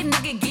 Fucking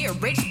nigga,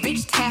 get rich,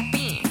 bitch, tap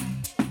in.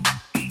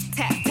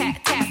 Tap,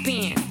 tap, tap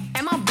in.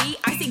 MLB,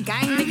 icy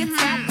gang, nigga,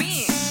 tap in.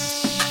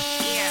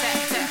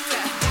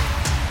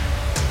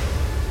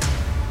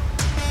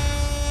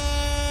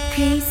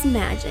 Craze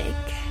Magic.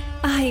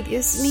 Ay,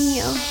 Dios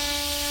mío.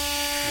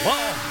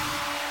 Whoa.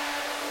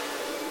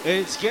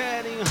 It's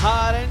getting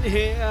hot in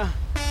here.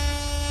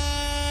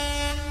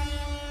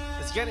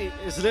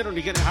 It's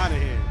literally getting hot in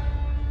here.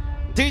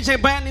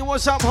 DJ Bentley,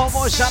 what's up,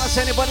 homo? Shout out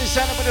to anybody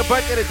celebrating a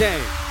birthday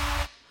today.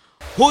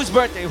 Whose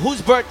birthday?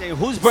 Whose birthday?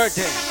 Whose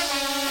birthday?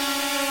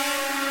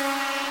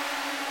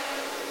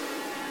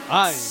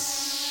 Aye.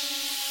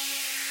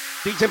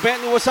 DJ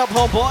Bentley, what's up,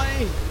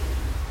 homeboy?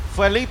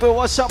 Felipe,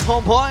 what's up,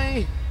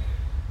 homeboy?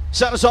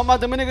 Shout out to all my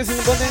Dominicans in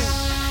the building.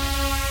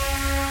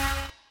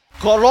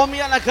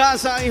 Colombia en la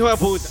casa, hijo de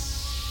puta.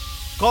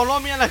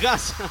 Colombia en la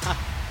casa.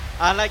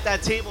 I like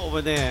that team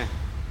over there.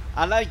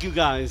 I like you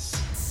guys.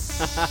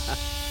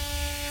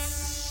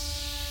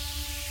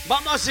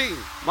 Vamos así,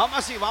 vamos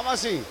así, vamos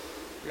así.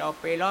 Los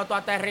pilotos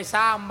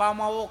aterrizan,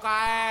 vamos a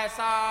buscar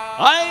esa.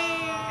 ¡Ay!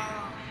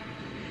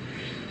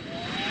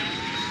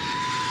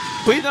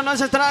 Pídanos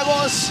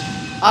estragos.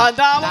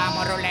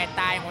 Andamos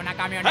ruleta en una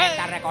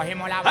camioneta,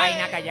 recogimos la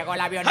vaina que llegó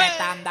la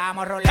avioneta.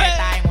 Andamos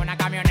ruleta en una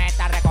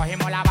camioneta,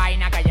 recogimos la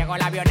vaina que llegó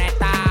la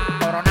avioneta.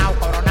 Coronao,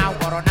 coronao,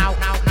 coronao,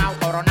 now, now,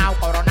 coronao,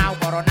 coronao,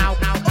 coronao,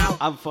 now, now.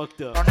 I'm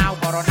fucked up. Coronao,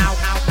 coronao,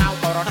 now, now,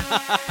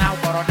 coronao,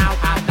 coronao.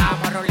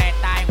 Andamos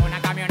ruleta en una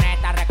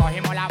camioneta,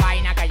 recogimos la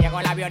vaina que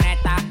llegó la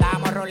avioneta.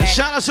 Andamos ruleta.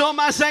 Shout out to all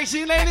my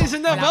sexy ladies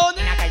in the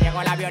building. Que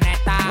llegó la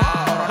avioneta.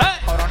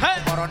 Coronao,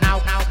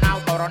 coronao, now, now,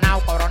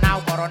 coronao,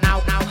 coronao,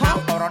 coronao, now,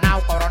 now,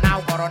 coronao,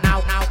 coronao,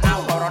 coronao, now,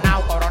 now,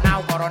 coronao,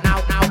 coronao,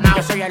 coronao, now, now.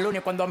 Yo soy el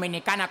único en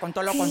Dominicana con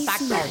todos los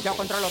contactos. Yo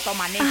controlo todo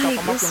manito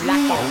como que un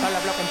lacto. Todos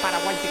los bloques en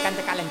Paraguay,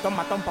 picante, calentón,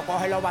 matón. Pa'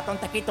 coge los batón,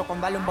 te quito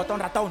con darle un botón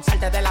ratón.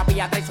 Salte de la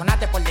vía,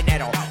 traicionate por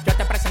dinero. Yo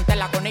te presenté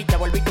la con y te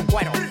volví tu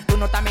cuero. Tú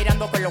no estás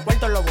mirando que los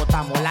vueltos los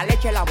botamos. La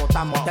leche la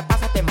botamos, te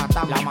pasa, te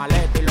matamos. La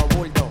maleta y los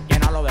bultos,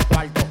 llénalo de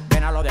cuarto,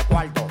 llénalo de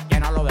cuarto,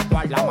 llénalo de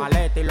cuarto. La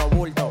maleta y los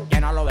bultos,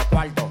 llénalo de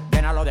cuarto,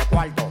 llénalo de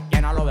cuarto,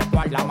 llénalo de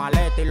cuarto. La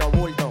maleta y los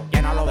bultos,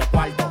 llénalo de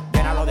cuarto,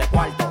 llénalo de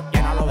cuarto,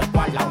 llénalo de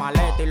cuarto. La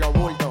maleta y los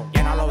bultos,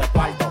 llénalo de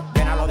cuarto,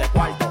 llénalo de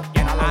cuarto,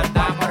 llénalo de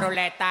cuarto. Andamos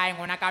ruleta en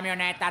una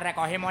camioneta,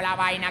 recogimos la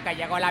vaina que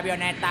llegó la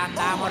avioneta.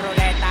 Andamos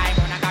ruleta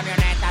en una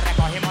camioneta,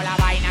 recogimos la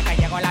vaina que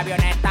llegó la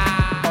avioneta.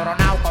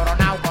 Coronao,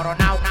 coronao,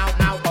 coronao, now,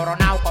 now,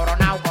 coronao,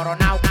 coronao,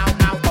 coronao, now,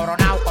 now,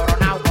 coronao,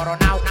 coronao,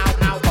 coronao, now.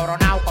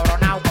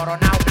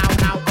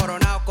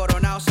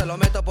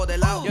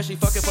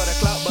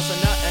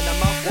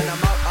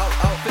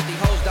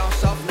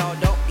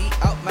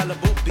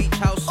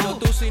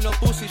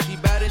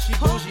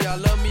 I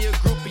love me a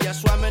groupie. I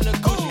swam in a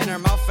Gucci in her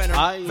mouth, in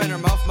her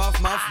mouth.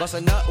 Bust a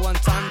nut one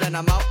time, then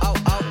I'm out.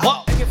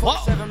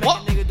 AK-47 make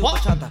a nigga do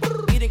bachata.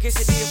 Eating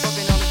quesadilla,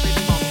 fucking on his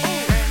baby mama.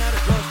 Ran out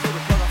of drugs, threw the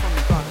plug off on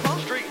me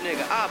product. Street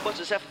nigga, I bust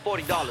his head for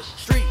 $40.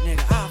 Street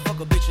nigga, I fuck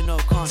a bitch in no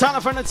con. Tell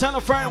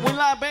a friend, we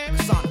live, baby.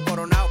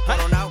 Coronao.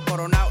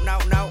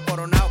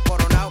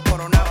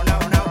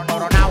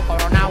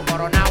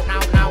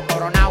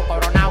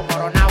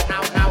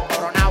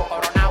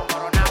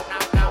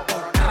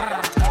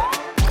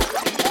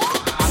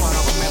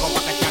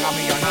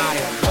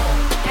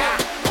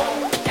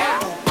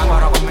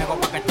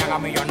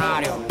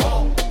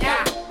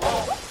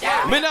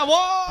 Mira vos.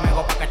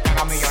 Conmigo pa' que te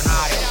haga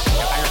millonario.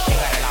 Llegan los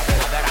tigres, la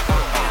verdadera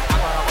ganga.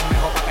 Acuerdo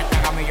conmigo pa' que te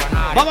haga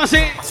millonario. Vamos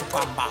así. Pa' su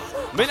camba.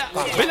 Mira. Y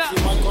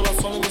Michael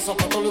Corazón y mis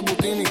zapatos Louis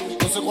Butini.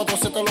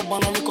 1247 los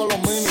bananos y con los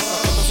mini.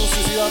 Estos son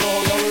suicidas, los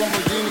odiados y los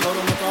Martini.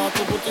 Ahora me caga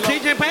tu puti.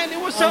 DJ Penny,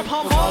 what's up,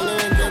 homie? Sale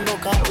vendiendo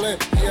cable.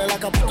 Y el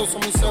acapito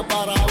son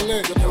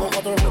inseparables. Yo tengo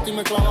 4 frutas y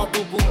me clava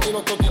tu punto. Y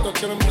los totitos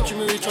quieren bicho y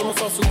mi bicho no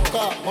se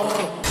asusta.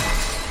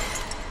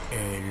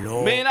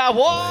 Mira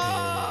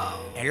vos.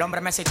 El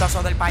hombre más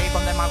exitoso del país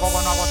con demagogo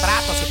no hago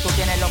trato. Si tú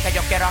tienes lo que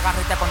yo quiero, agarro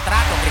y te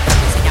contrato. Cristo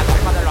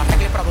diseñador, modelo,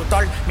 arreglo y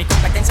productor. Mi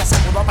competencia se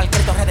mudó para el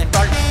Cristo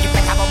Redentor. Y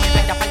pega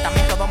 2020,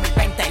 apartamento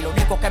 2020. Lo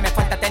único que me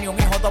falta es tener un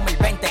hijo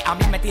 2020. A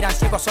mí me tiran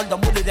ciego, sordo,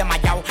 mudo y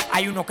desmayado.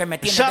 Hay uno que me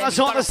tiene Shout out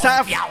to all the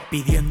staff.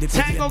 Pidiendo y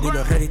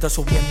los réditos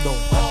subiendo.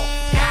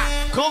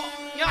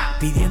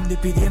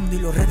 Pidiendo y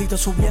los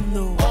réditos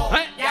subiendo.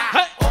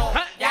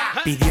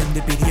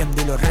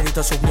 Pidiendo y los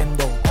réditos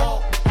subiendo.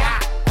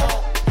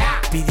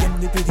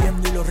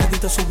 Pidiendo y los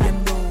réditos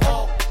subiendo.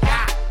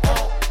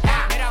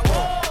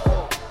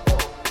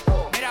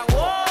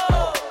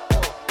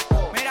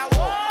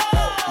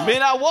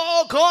 Mira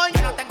vos, coño.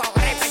 Yo no tengo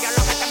gripe, yo lo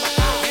que tengo es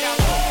todo.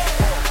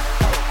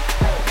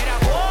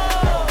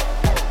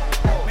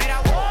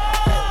 Mira vos.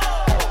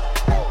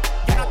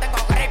 Yo no tengo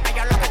gripe,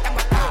 yo lo que tengo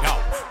es todo.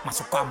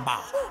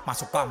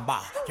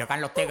 Mazucamba. Llegan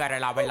los tigres,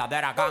 la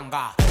verdadera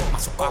ganga.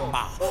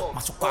 Mazucamba.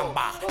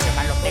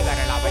 Llegan los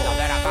tigres, la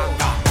verdadera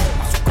ganga.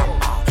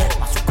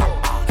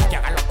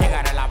 Llegan los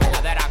tigres, la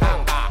verdadera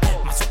ganga.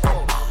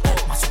 Mazucamba.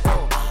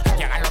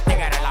 Llegan los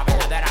tigres, la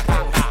verdadera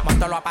ganga.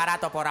 Monto los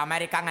aparatos por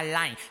American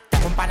Airlines.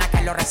 Tengo un pana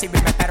que lo recibe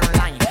y me espera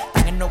online.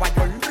 Están en Nueva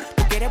York,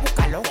 tú quieres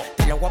buscarlo.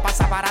 Te lo voy a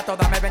pasar barato,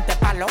 dame 20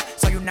 palos.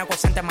 Soy un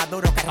negociante más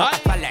duro que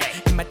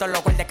Rockefeller. Y meto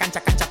los gol de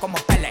cancha como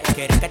Pele.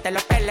 ¿Quieres que te lo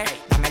pele?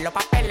 Dame los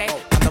papeles.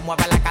 Cuando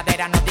mueva la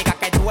cadera no diga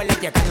que duele.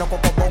 Llegan los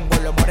cocobongos,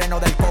 los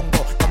morenos del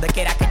Congo. Donde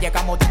quiera que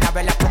llegamos de una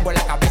vez la pongo en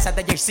la cabeza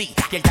de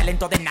Jay-Z. Y el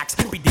talento de Nax,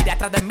 pediré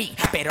atrás de mí.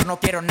 Pero no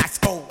quiero Nax,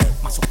 go.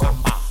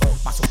 Mazucamba.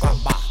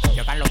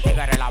 Llegan los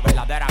tigres, la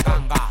verdadera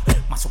ganga.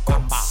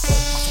 Mazucamba.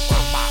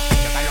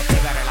 Llegan los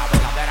tigres, la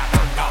verdadera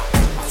ganga.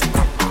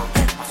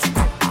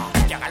 Mazucamba.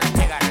 Llegan los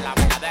tigres, la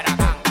verdadera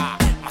ganga.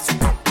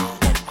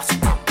 Mazucamba.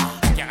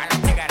 Llegan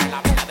los tigres,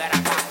 la verdadera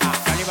ganga.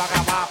 Yo le iba a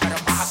grabar, pero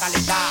en baja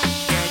calidad.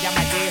 Y ella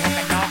me dijo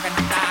que no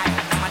está. Es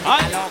una maldita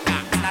loca,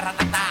 una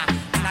ratatá.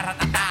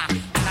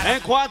 En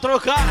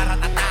 4K. Una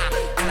ratatá.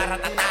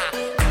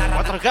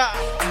 4K.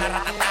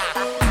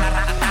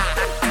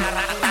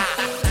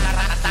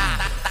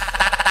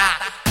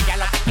 Ella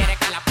lo que quiere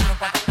que la ponga en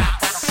 4K.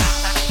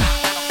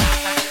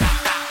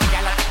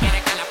 Ella lo que quiere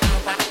que la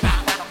ponga en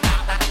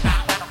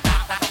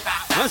 4K.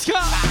 Let's go.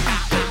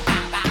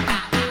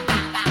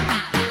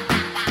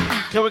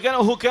 Can we get a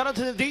hookero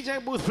to the DJ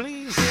booth,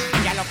 please?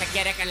 Ella lo que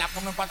quiere que la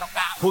ponga en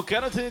 4K.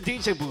 Hookero to the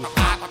DJ booth.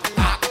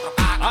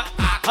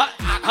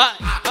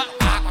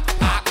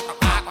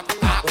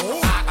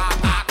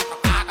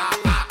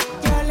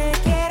 Yo le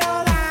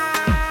quiero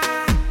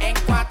dar en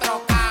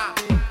 4K.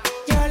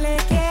 Yo le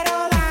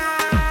quiero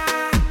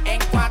dar en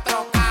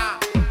 4K.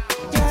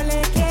 Yo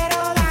le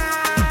quiero dar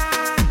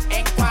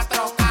en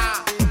 4K.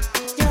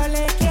 Yo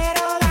le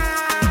quiero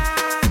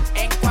dar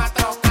en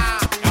 4K.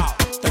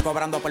 Estoy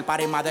cobrando por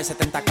party más de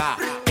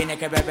 70K. Tiene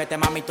que beberte,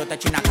 mami, tú te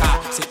china acá.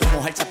 Si tu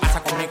mujer se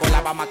pasa conmigo,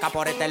 la vamos acá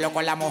por este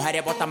loco. Las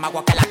mujeres botan más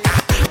agua que la K.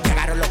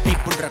 Llegaron los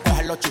people,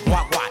 recogen los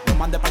chihuahuas. Yo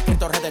mandé para el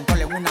Cristo Redentor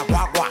en una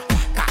guagua.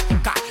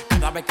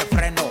 Cada vez que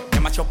freno,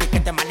 demasiado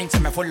piquete, manín, se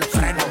me fue los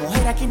frenos. Las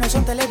mujeres aquí no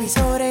son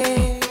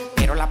televisores,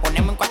 pero la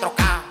ponemos en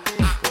 4K.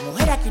 Las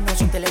mujeres aquí no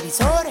son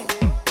televisores,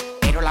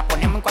 pero la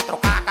ponemos en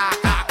 4K.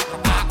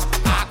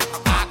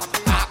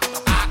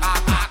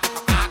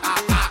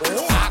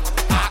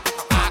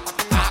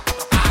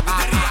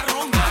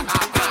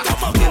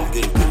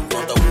 No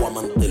te voy a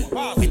mentir.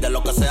 Pide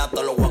lo que sea,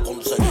 te lo voy a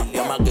conseguir.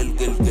 Llama Gil,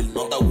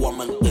 no te voy a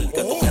mentir.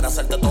 Que tú quieras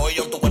hacerte todo y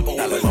yo en tu cuerpo voy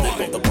a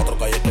mentir. Ponte 4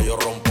 calles que yo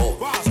rompo.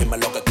 Si me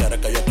lo que quieres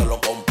que yo te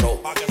lo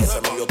compro.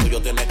 Ese novio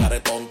tuyo tiene cara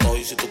de tonto.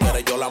 Y si tú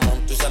quieres yo la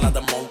monto y se la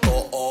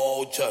desmonto.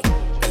 Oh, check.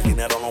 El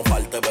dinero no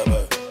falte,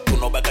 bebé. Tú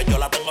no ves que yo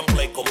la tengo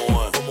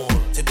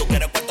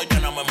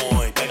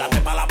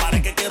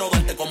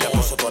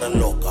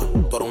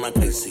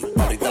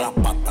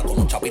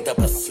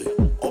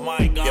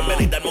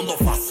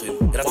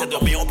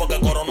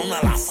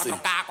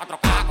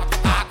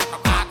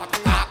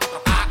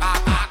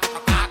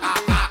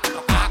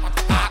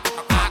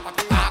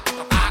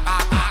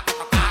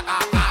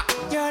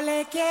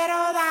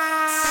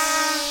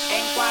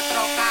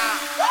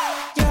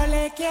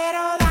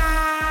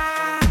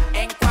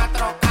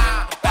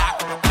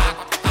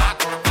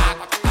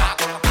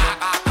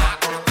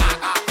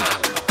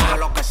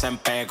se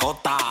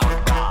empegota.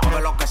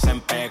 Mueve lo que se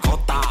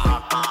empegota.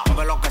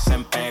 Mueve lo que se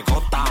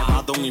empegota. Me ha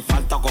dado un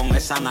infarto con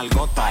esa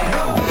nalgota.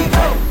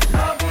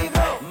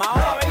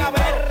 Mahoma, ven a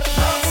ver.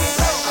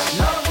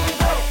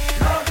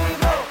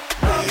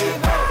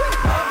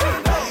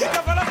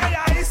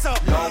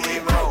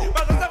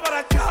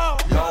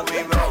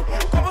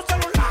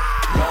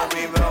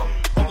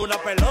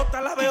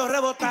 Pelota la veo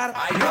rebotar.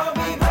 Ay, lo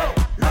vivo,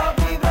 lo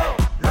vivo,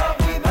 lo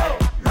vivo,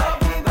 lo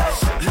vivo,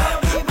 lo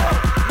vivo,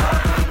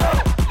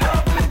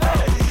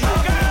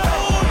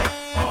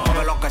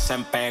 Mueve lo que se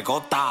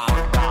empegota.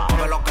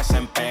 Mueve lo que se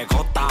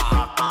empegota.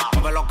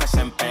 Mueve lo que se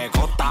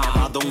empegota. Me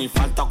ha dado un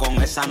infarto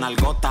con esa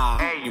nalgota.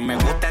 Y me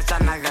gusta esa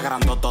nalga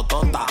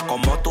grandototota.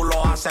 Como tú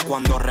lo haces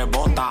cuando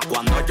rebota.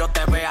 Cuando yo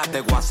te vea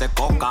te voy a hacer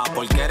coca.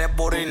 Porque eres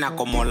burina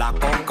como la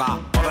coca.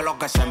 Mueve lo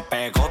que se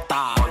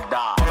empegota.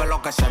 Mueve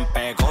lo que se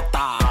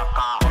empegota.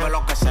 Mueve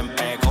lo que se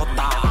empegota.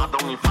 Me ha dado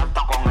un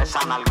infarto con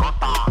esa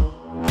nalgota.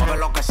 Mueve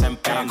lo que se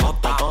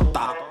empegota.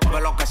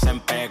 Mueve lo que se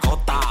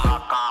empegota.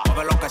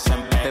 Mueve lo que se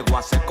empegota. Te voy a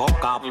hacer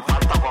coca. Mi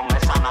falta con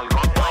esa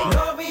nalgota.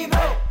 lo vivo,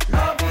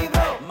 lo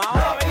vivo.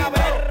 Mahoma, ven a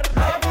ver.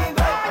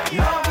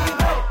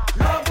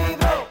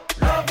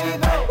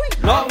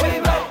 Lo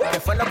vivo, ¿qué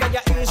fue lo que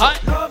ella hizo? Ay.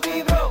 Lo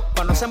vivo,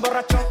 Cuando se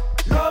emborrachó,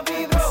 lo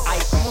vivo, ahí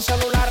como un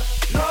celular,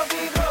 lo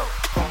vivo,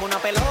 como una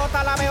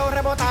pelota la veo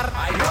rebotar.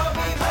 ay, lo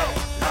vivo,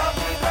 lo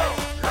vivo,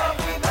 lo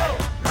vivo,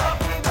 lo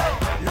vivo,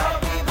 lo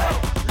vivo,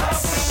 lo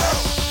vivo.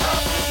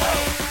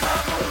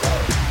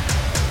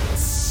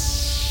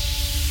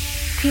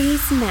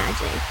 Chris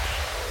Magic.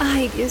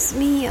 Ay, Dios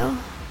mío.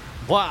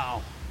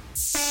 Wow.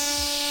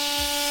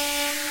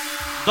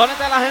 ¿Dónde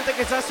está la gente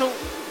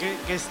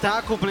que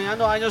está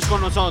cumpliendo años con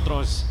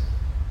nosotros?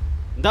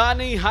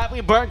 Dani,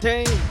 happy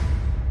birthday.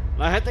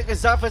 La gente que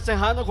está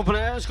festejando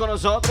cumpleaños con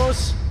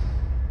nosotros.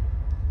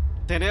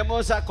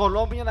 Tenemos a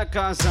Colombia en la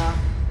casa,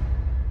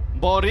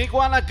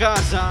 Boricua en la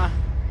casa,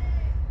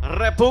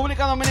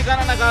 República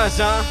Dominicana en la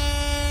casa.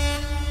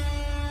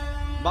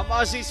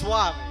 Vamos así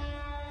suave.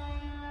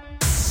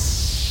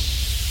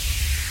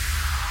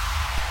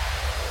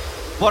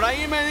 Por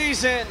ahí me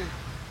dicen,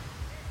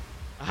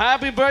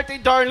 happy birthday,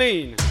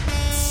 Darlene.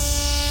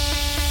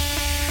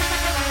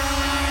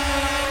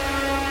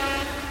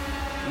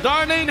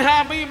 Darlene,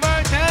 happy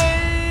birthday.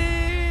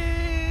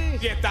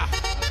 Aquí está.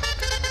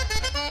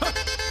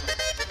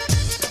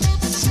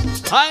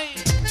 Ay.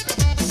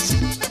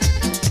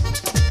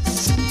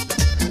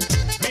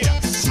 Mira,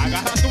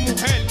 agarra a tu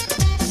mujer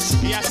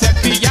y a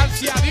cepillar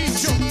se ha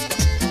dicho.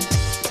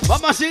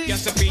 Vamos así. Ya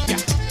cepilla,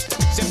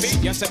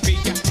 cepilla,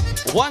 cepilla.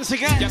 Once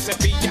again. Ya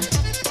cepilla,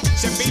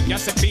 cepilla,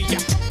 cepilla.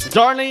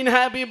 Darlene,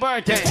 happy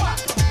birthday.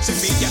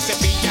 Cepilla,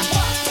 cepilla,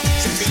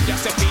 cepilla,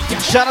 cepilla.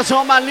 Shout out to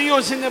all my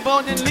Leos in the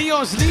building.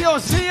 Leos.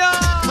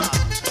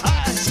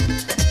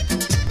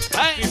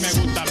 Y me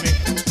gusta a mí.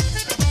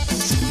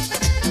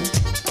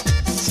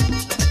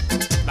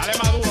 Dale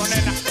maduro,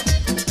 nena.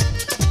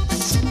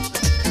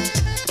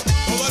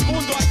 Todo el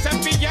mundo a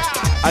cepillar.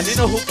 I need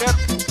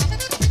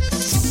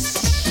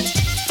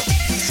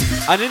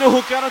a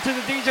hookah to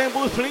the DJ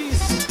booth,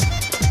 please.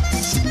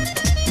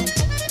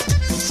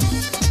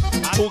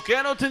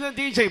 Hookah to the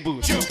DJ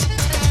booth.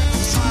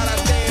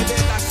 Párate de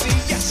la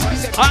silla.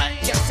 Ay.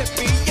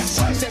 Cepilla,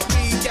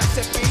 cepilla, cepilla,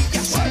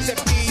 cepilla,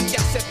 cepilla,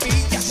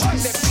 cepilla,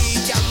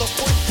 cepilla los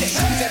puentes,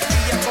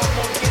 cepilla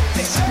como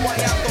dientes,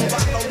 guayando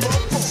van los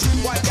locos,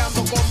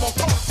 guayando como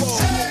coco.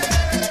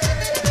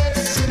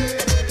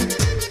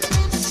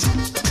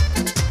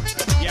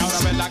 Y ahora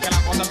verdad que la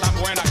cosa está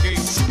buena aquí.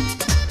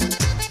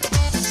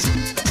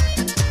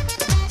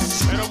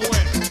 Pero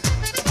bueno,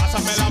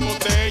 pásame la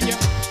botella.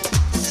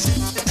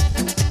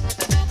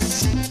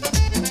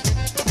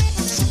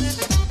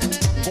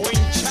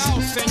 Buen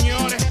chao,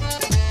 señores.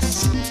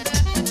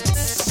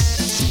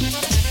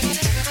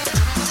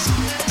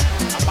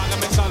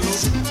 Apágame esa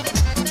luz.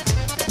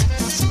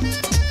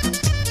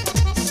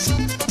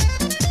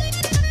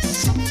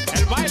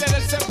 El baile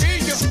del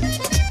cepillo.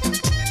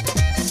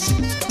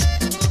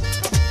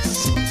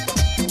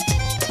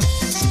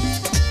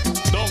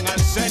 Don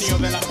Arsenio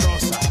de la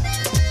Rosa,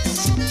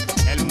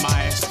 el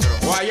maestro.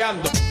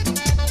 Guayando,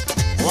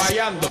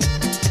 guayando,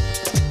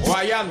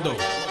 guayando.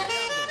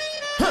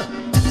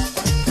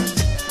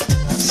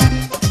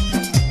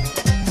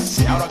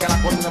 Y ahora que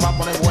la cosa se va a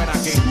poner buena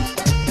aquí.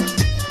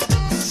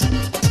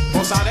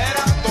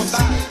 Posadera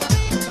total.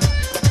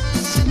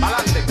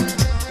 Adelante.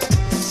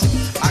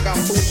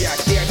 Hagan bulla,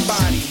 aquí hay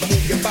party,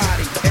 move your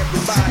body,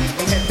 everybody,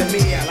 mi gente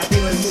mía,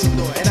 latino el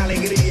mundo, en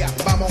alegría,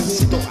 vamos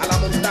juntos a la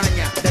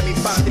montaña de mi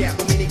patria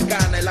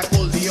dominicana, el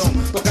acordeón,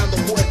 tocando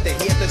fuerte,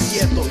 y esto es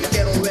cierto, yo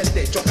quiero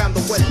verte,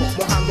 chocando cuerpos,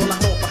 mojando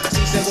las ropas,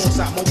 así se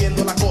goza,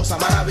 moviendo la cosa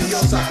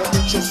maravillosa,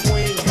 con mucho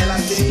swing,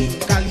 gelatín,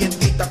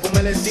 calientita, como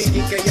el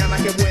DJ, que llana,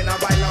 que buena,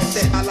 baila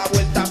usted a la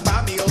vuelta,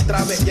 papi,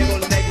 otra vez, llegó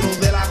el negro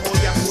de la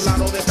joya,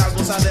 fulano de esta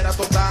gozadera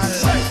total.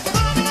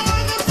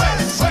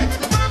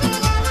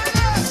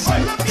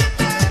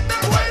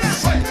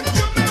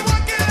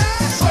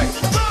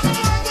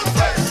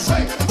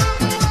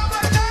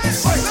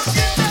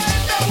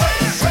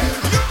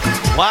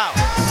 Wow.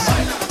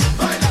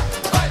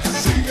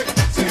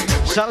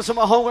 Shout out to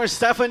my homegirl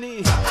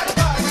Stephanie.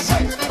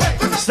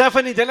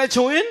 Stephanie, ¿te le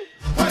echo in?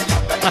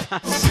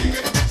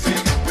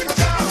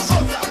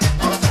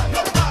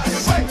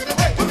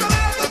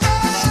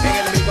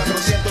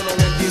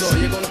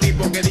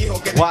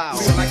 Wow.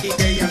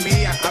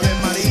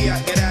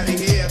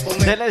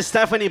 They let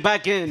Stephanie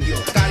back in. They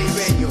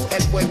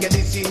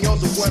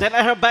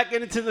let her back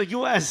into the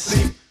U.S.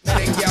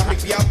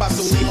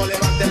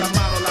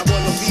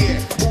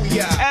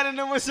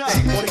 Adam, what's up?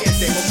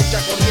 Corriente, con mucha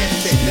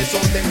corriente,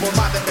 desorden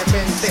forma de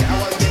repente,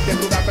 agua ardiente,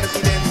 ruda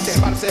presidente,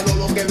 Barcelona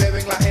lo que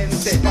beben la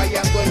gente,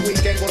 fallando el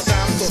weekend,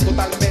 gozando,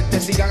 totalmente,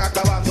 sigan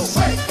acabando.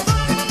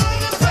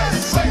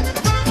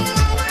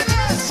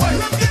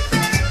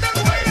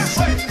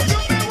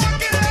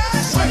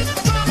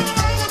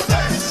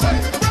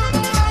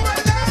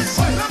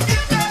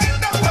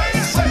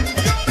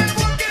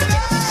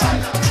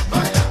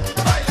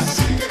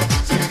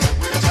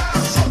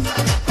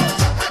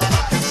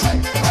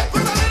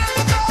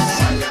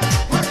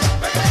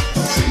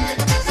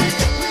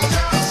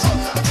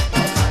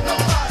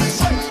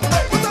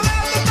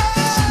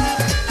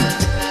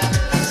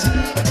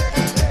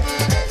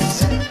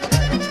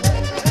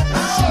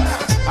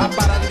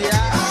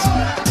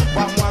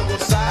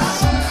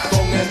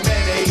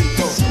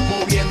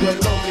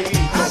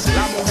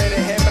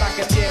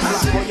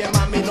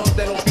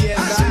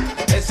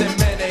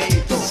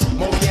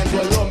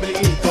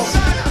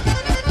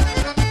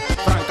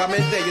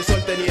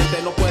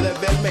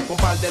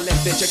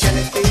 Cheque el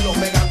estilo,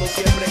 pegando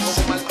siempre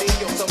como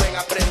martillo. So ven,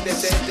 aprende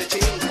de este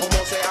chin,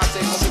 cómo se hace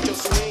con mucho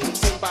swing,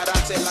 sin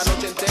pararse la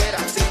noche entera,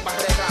 sin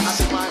barrera, a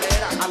tu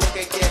manera, a lo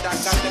que quieras,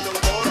 cánteme un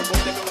coro,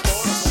 pónteme un coro.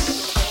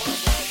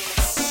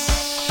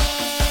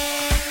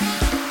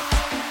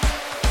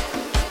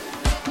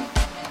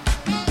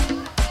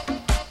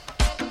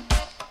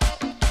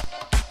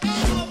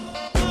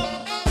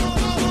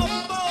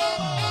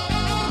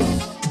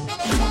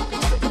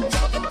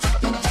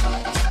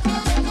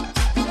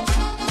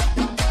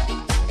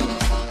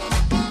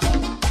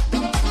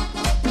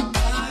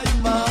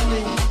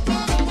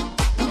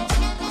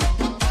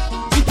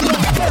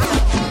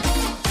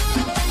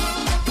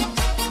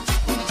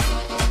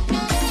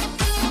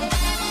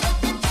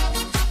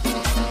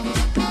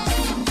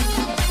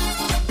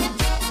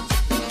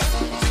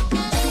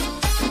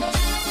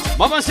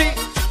 Vamos así.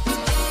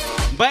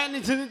 Bang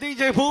into the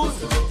DJ booth.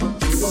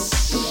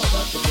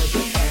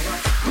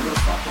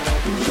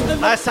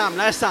 Last time.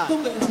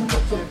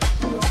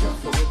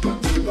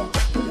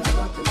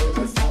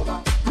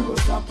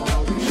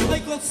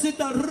 Ay,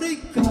 cosita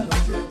rica.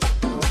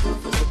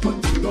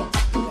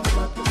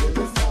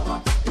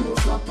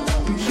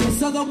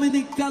 Esa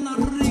dominicana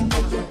rica.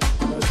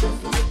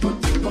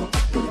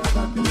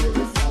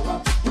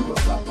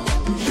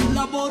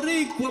 La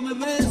boricua me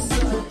besa.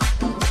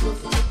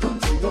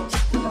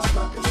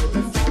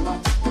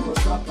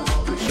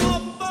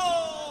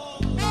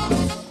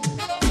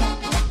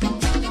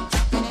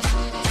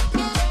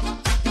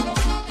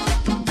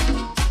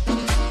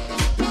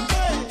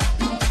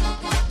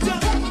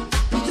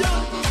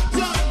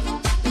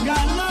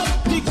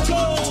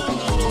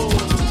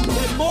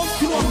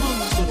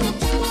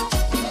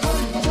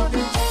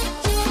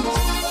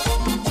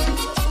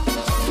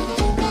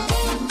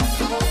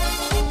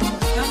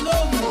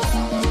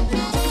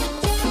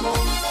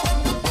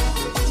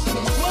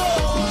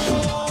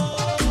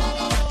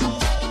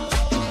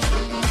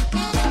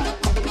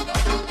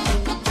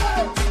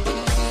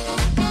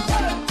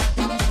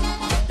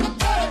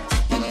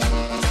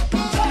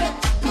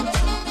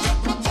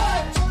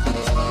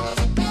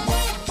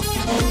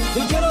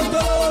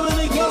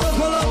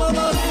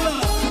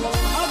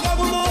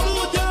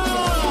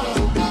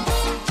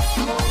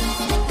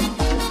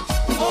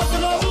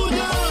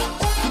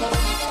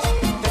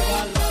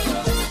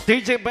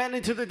 DJ band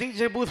into the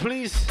DJ booth,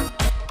 please.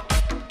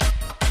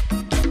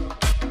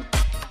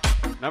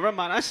 Never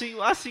mind, I see you,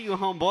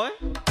 homeboy.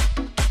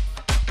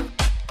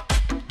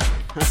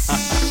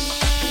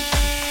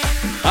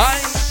 Hi.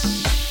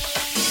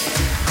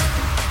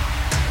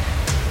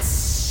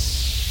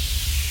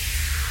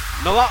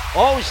 No,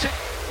 oh shit.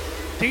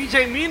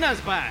 DJ Mina's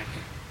back.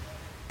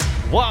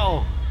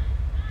 Wow.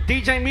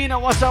 DJ Mina,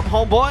 what's up,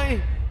 homeboy?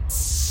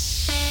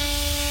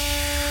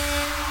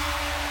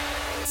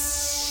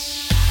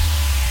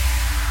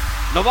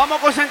 Nos vamos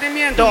con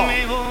sentimiento.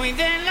 Me voy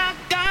de la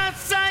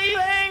casa y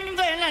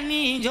vendo el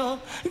anillo.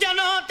 Ya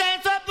no te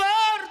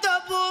soporto,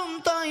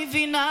 punto y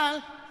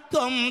final.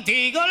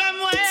 Contigo la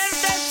muerte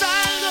es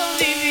algo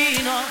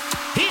divino.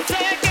 Y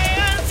sé que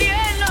al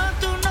cielo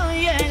tú no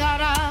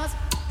llegarás.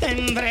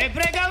 Tendré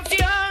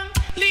precaución,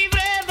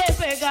 libre de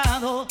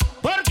pecado.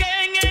 Porque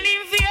en el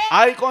infierno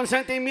hay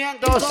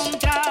consentimientos.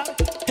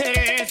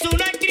 Eres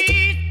una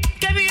actriz,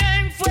 que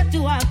bien fue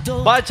tu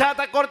acto.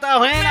 Bachata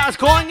cortavenas,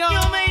 coño.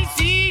 Me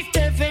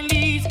hiciste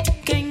feliz,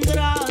 qué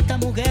ingrata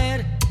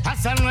mujer.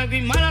 Hasta luego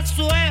y mala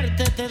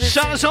suerte te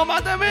deseo.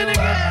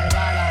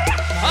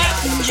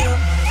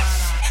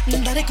 Yo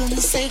daré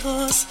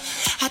consejos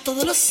a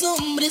todos los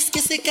hombres que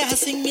se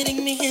casen.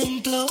 Miren mi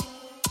ejemplo.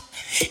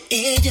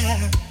 Ella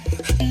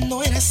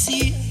no era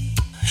así.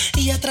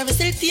 Y a través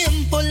del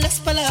tiempo las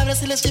palabras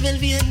se las lleva el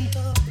viento.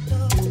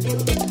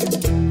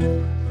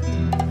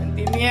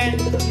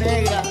 Sentimiento,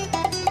 negra.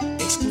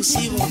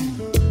 Exclusivo.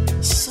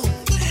 So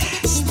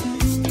blessed.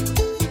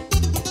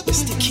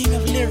 It's the king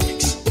of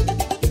lyrics.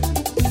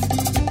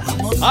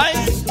 I'm a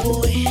bad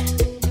boy.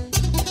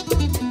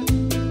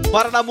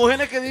 Para las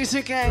mujeres que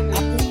dicen que...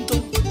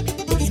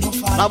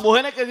 Las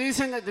mujeres que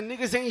dicen que the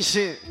niggas ain't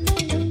shit.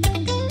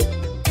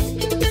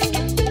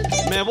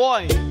 Me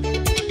voy.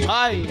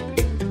 Ay.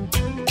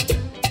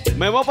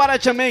 Me voy para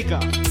Jamaica.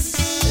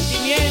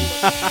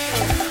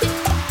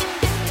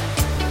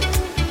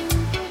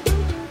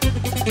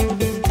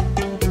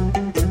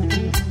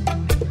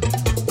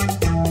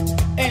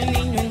 El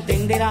niño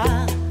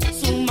entenderá,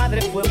 su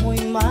madre fue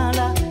muy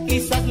mala,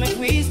 quizás me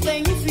fuiste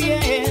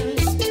infiel.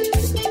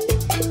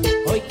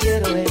 Hoy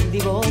quiero el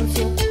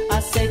divorcio,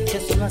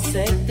 aceptes o no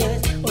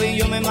aceptes, hoy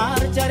yo me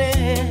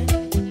marcharé.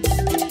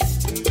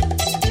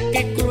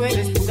 Qué cruel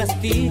es tu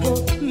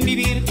castigo,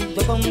 vivir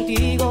junto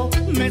contigo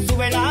me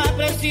sube la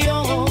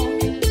presión.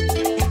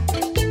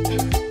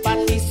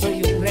 Para ti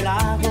soy un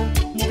relajo,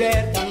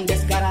 mujer tan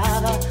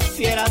descarada,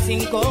 fiera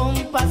sin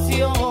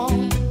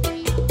compasión.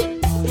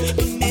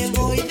 Me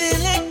voy de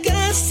la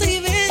casa y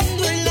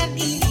vendo el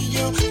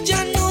anillo,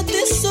 ya no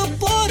te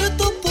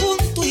soporto,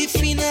 punto y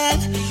final.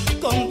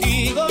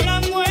 Contigo la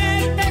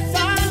muerte es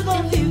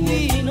algo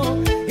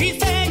divino y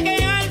sé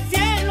que al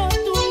cielo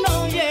tú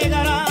no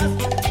llegarás.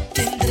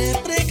 Tendré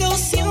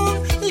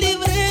precaución,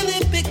 libre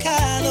de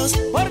pecados,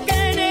 porque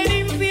en el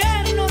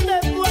infierno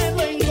te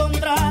puedo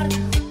encontrar.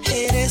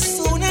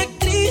 Eres una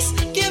actriz,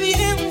 que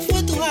bien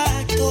fue tu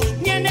acto.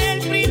 Y en el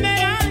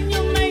primer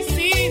año me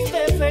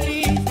hiciste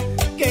feliz.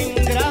 Qué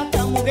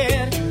ingrata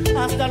mujer,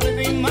 hasta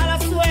luego y mala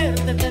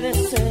suerte, te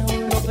deseo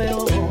lo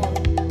peor.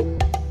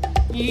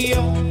 Y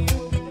yo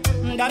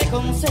daré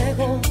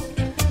consejos,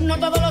 no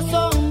todos los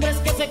hombres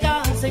que se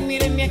casen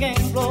miren mi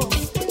ejemplo.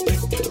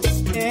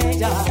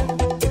 Ella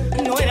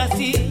no era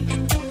así.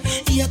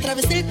 Y a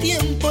través del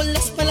tiempo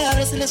las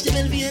palabras se las lleva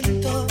el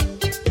viento.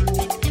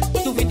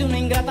 Tú fuiste una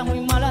ingrata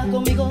muy mala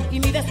conmigo y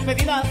mi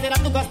despedida será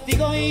tu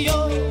castigo y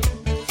yo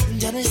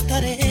ya no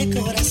estaré,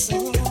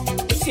 corazón.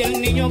 Si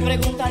el niño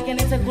pregunta quién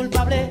es el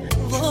culpable,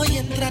 voy a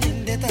entrar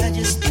en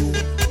detalles tú.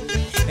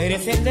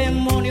 Eres el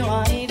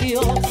demonio, ay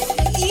Dios.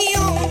 Y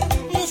yo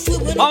no fui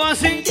bueno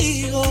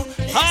contigo.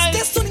 Ay.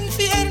 Este es un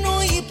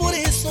infierno y por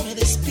eso me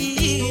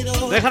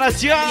despido.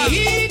 Desgraciada.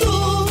 Y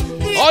tú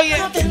Oye.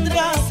 No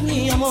tendrás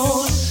mi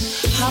amor,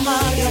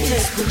 amargas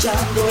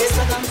escuchando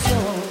esa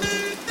canción.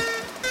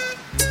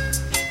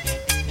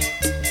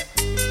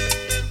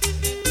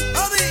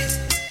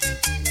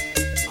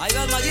 Ahí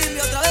va el Mayimbi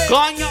otra vez.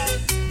 Coño,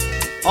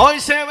 hoy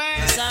se ve.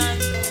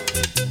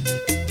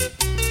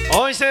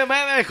 Hoy se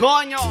bebe,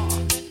 coño.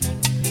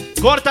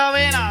 Corta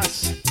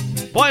venas.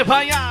 Voy para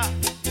allá.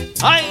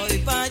 Ay. Voy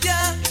para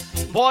allá.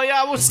 Voy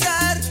a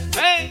buscar.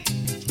 Hey.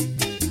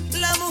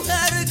 La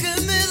mujer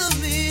que me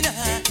domina.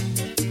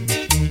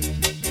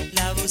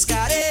 La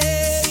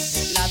buscaré,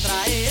 la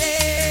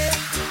traeré.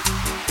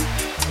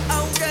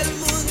 Aunque el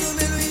mundo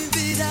me lo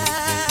impida.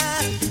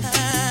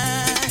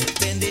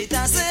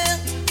 Benditas sean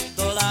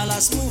todas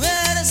las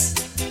mujeres,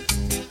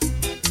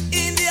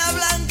 india,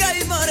 blanca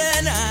y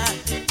morena.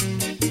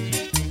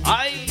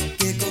 Ay.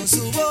 Que con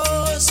su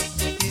voz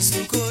y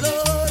su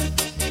color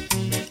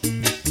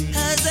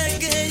hacen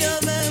que yo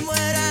me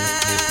muera.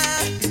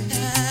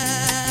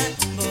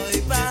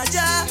 Voy para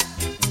allá,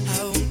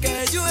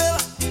 aunque llueva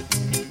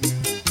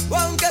o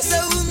aunque se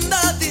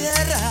hunda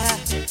tierra.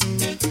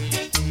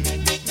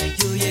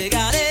 Yo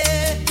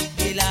llegaré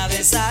y la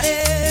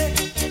besaré,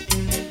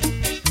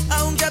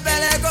 aunque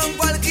pelee con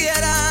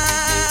cualquiera.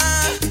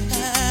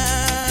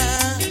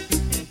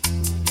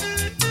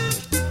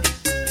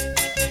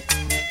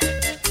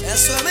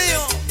 Eso es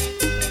mío.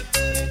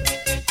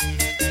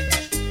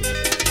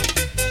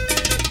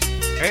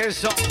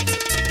 Eso.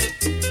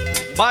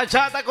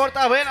 Bachata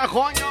corta venas,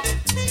 coño.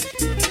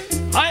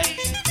 Ay.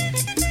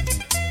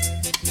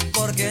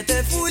 Porque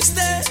te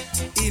fuiste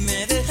y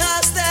me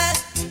dejaste.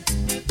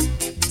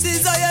 Si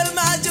soy el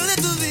macho de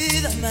tu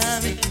vida,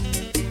 mami.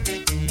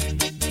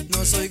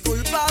 No soy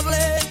culpable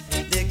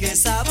de que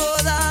esa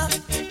boda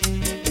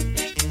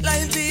la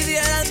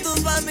impidiera tu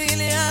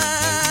familia.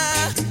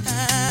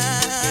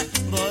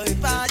 Voy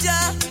para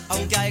allá,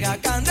 aunque haya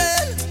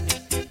candel,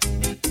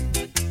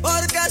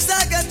 porque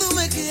sé que tú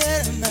me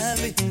quieres,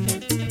 mami.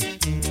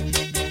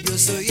 Yo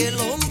soy el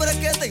hombre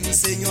que te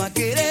enseñó a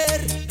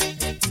querer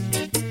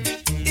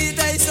y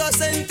te hizo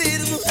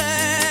sentir mujer.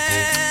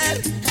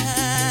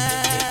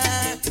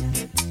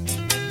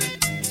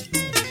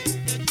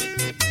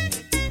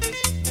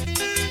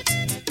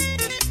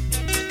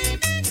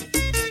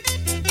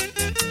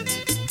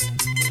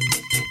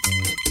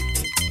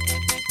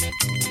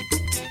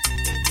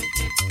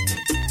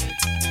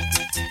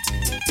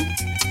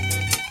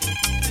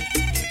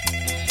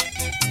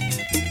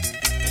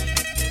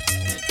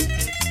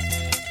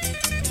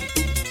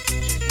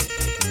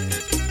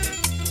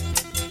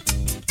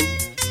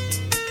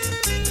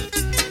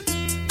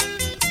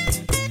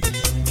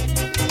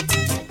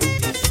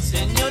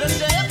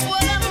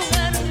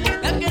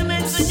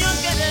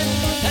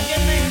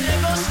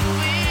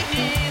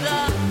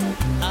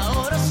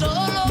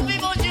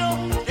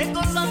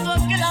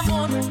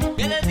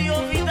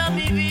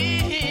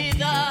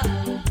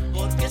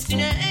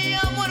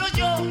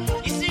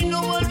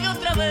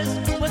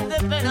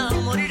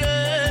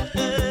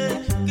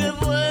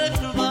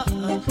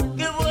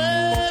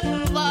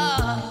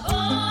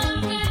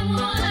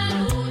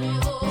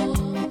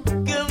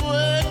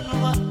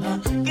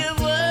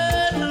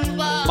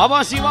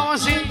 Vamos así,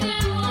 vamos así.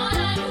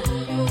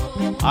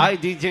 Ay,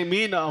 DJ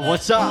Mina,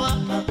 what's up?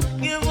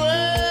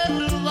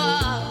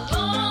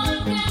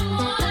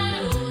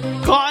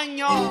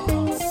 Coño.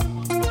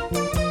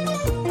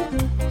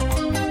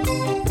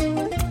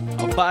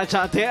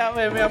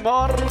 Bachateame, mi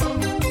amor.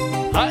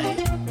 Ay.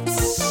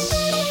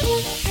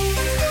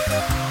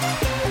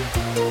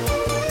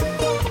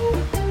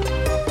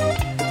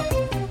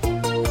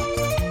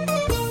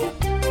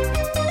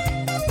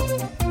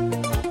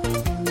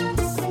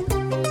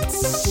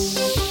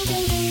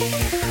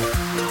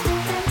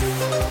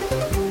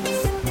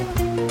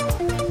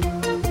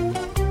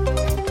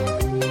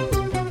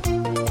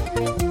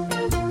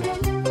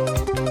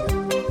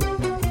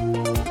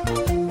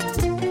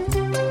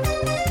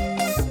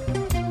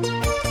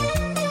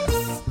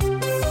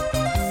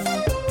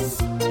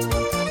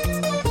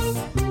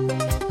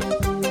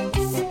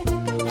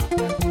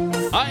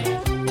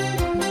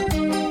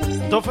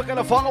 Don't forget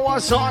to follow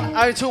us on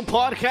iTunes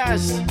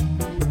Podcast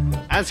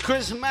as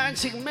Chris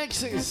Magic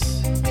Mixes.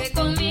 Que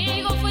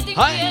conmigo fuiste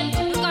infiel,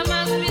 nunca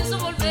más pienso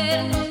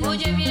volver.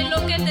 Oye bien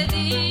lo que te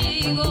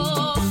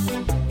digo.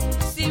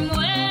 Si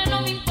muero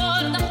no me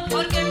importa,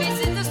 porque me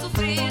hiciste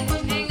sufrir,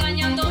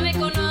 engañándome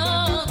con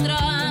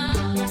otra.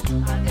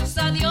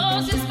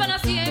 Adiós es para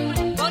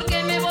siempre,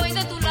 porque me voy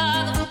de tu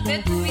lado, de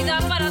tu vida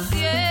para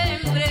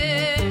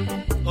siempre.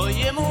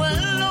 Oye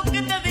mujer lo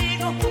que te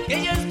digo,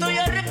 que ya estoy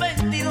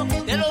arrepentido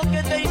de lo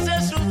que te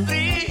hice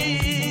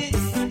sufrir.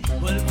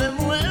 Vuelve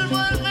mujer,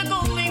 vuelve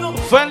conmigo.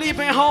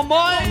 Felipe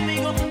Homeboy.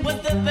 Conmigo,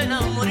 pues de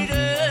pena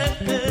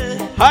moriré.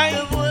 Hi.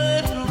 Que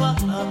vuelva,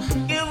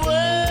 que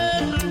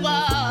vuelva.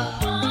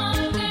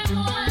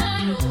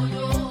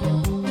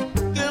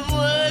 Que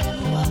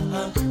vuelva,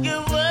 que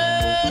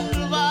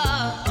vuelva.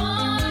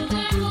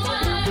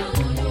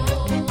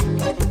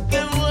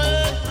 Que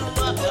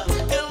vuelva,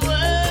 que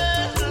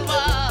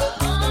vuelva.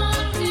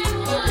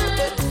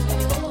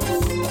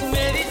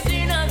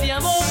 Medicina de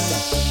amor,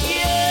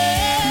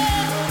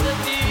 quiero de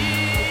ti,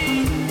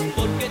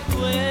 porque tú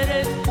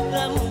eres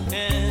la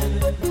mujer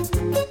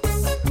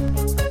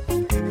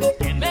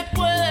que me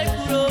puede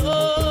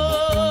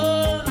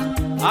curar.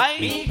 Ay.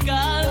 Mi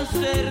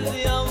cáncer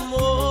de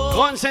amor.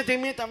 Con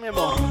sentimiento, mi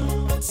amor.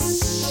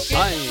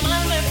 Ay.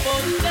 Amarme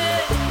por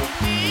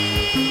ti,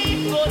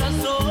 mi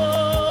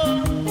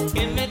corazón,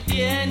 que me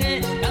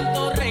tiene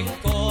tanto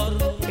rencor.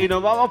 Y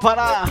nos vamos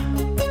para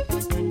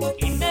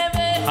Y me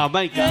ve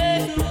Jamaica.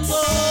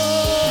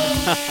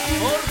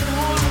 por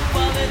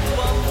culpa de tu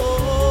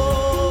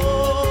amor.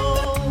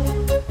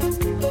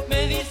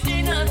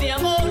 Medicina de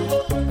amor,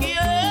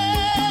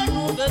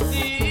 quiero de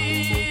ti,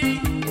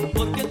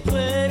 porque tú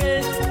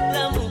eres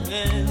la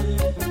mujer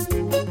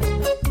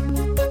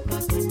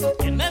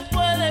que me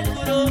puede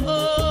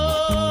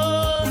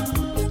curar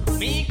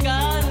mi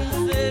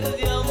cáncer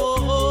de amor.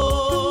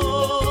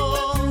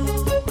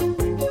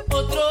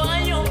 Otro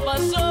año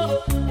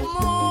pasó,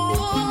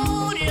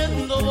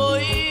 muriendo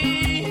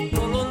voy,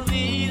 no lo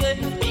olvides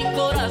mi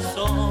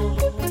corazón,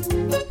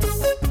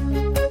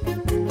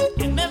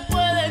 que me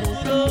puede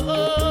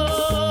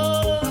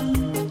curar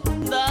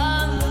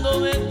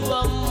dándome tu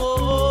amor.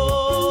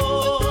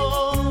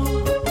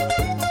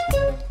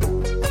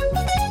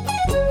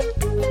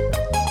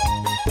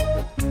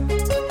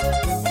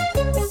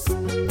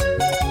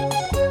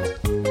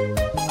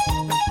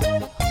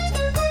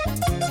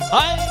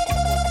 Ay.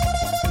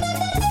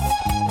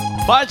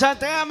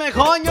 Bachateame,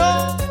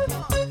 coño.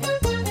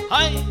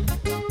 Ay.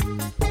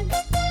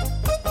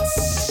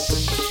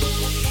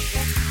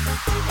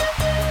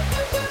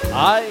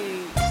 Ay.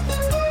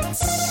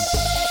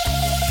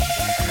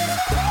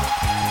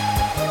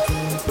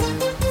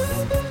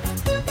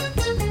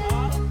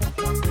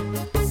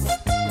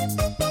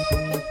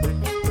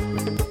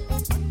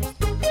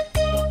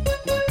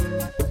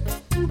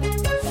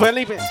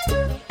 Felipe.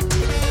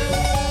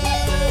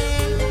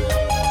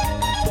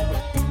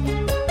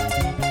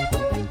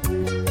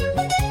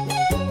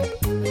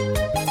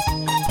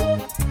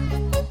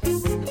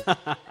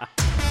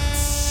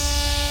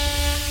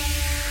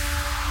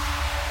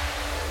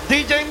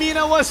 DJ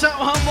Mina, what's up,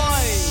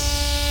 homeboy?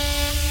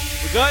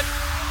 We good?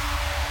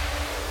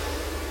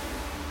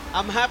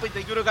 I'm happy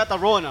that you got the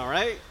Rona,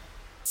 right?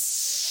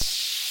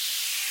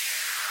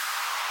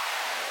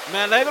 Me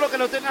alegro que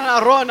no tengas la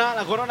Rona,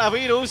 la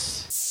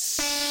coronavirus.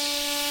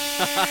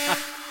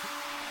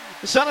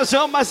 Solo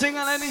más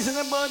single ladies in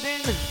the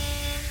building.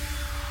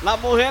 Las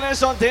mujeres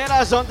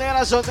solteras,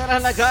 solteras, solteras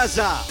en la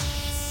casa.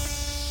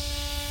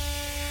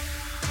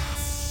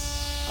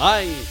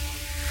 Ay.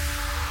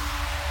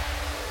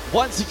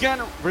 Once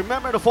again,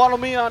 remember to follow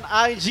me on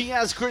IG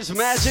as Chris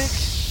Magic.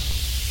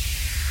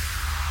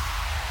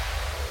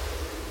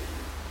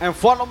 And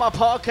follow my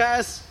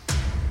podcast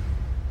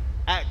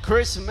at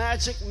Chris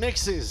Magic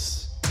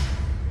Mixes.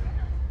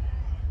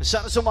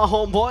 Shout out to my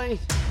homeboy.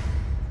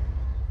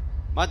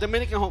 My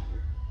Dominican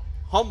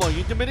homeboy.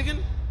 You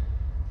Dominican?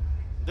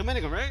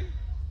 Dominican, right?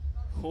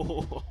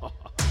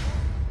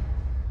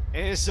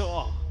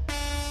 Eso.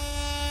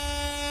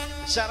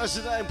 Shout out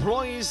to the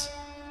employees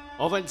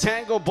of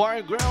Entangle Bar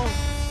and Grill.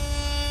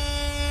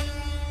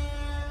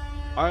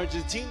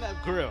 Argentina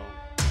Grill.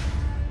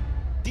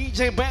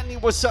 DJ Bentley,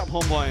 what's up,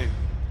 homeboy?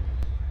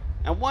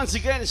 And once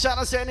again, shout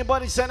out to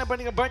anybody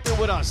celebrating a birthday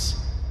with us.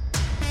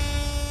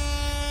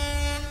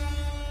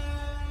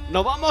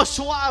 Nos vamos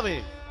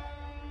suave.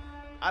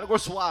 Algo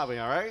suave,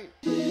 all right?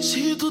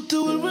 Si tú te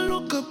vuelves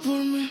loca por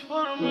mí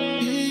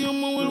y yo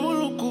me vuelvo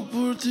loco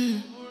por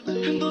ti,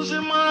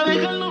 entonces más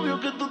deja el novio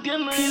que tú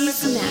tienes y le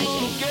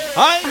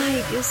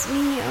Ay, Dios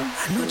mío.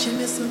 Anoche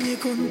me soñé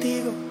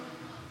contigo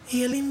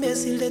y el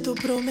imbécil de tu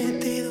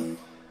prometido.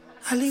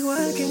 Al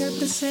igual que en el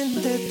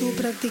presente, tú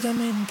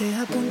prácticamente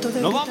a punto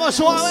de... ¡Nos vamos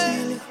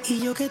suave! Y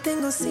yo que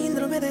tengo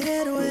síndrome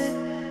de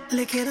héroe,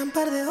 le quedan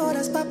par de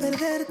horas para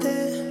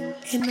perderte.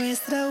 En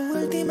nuestra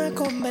última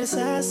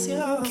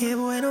conversación, qué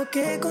bueno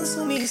que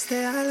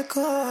consumiste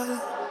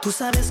alcohol. Tú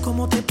sabes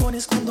cómo te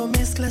pones cuando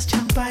mezclas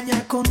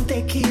champaña con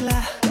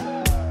tequila,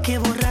 que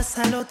borras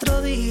al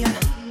otro día,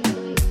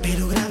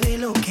 pero grabé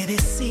lo que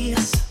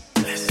decías.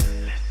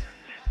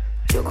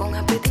 Yo con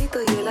apetito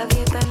y él a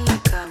dieta en la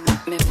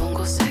cama. Me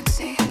pongo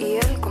sexy y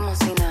él como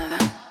si nada.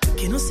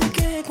 Que no sé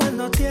qué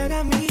cuando te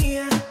haga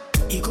mía.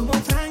 Y como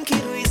Frankie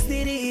Ruiz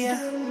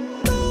diría,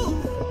 tú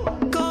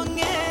con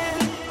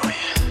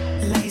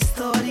él. La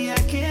historia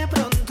que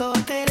pronto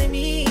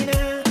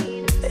termina.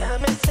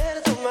 Déjame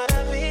ser tu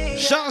maravilla.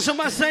 Shout out to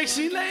my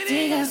sexy lady.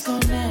 Sigas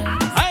con él.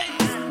 Hey.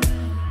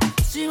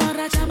 Si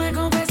borracha me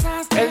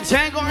confesaste. El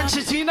Tango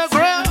Argentina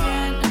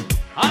Grill.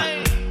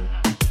 Ay.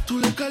 Tú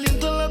le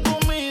calientas la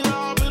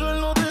comida, pero él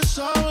no te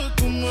sabe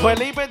cómo.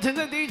 Felipe to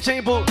the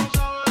DJ booth.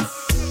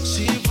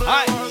 Si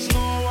pruebas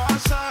no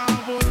vas a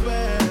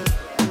volver.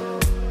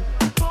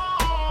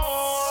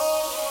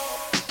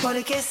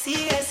 Porque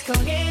sigues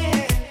con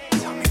él.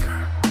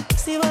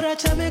 Si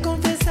borracha me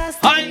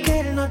confesaste que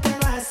él no te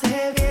lo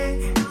hace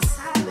bien.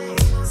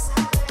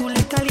 Tú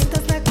le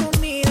calientas la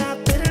comida,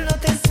 pero él no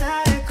te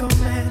sabe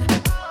comer.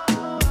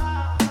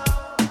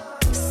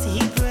 Si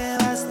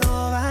pruebas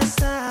no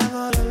vas a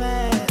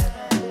volver.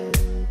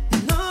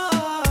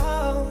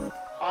 No.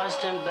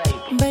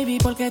 Baby,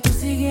 porque tú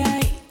sigues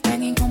ahí,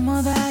 tan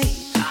incómoda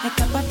ahí.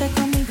 Escápate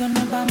conmigo,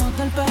 nos vamos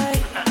del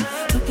país.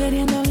 Tú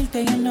queriendo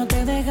irte y él no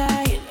te deja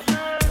ir.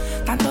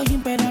 Tanto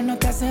gym, pero no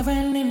te hace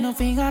venir. No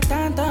fija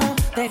tanto,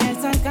 deja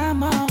el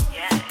sarcasmo.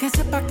 Que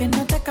sepa que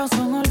no te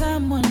causó un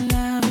orgasmo en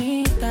la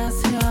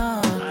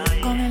habitación.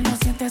 Con él no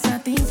sientes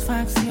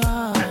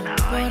satisfacción.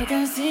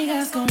 Porque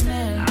sigas con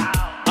él.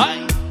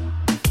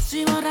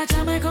 Si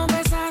borracha me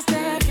confesaste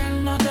que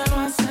él no te lo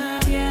hace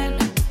bien.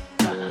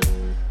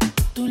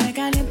 Tú le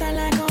calientas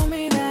la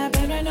comida,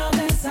 pero él no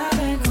te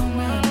sabe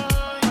comer.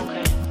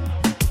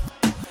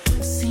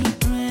 Si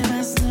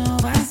pruebas no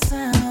vas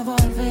a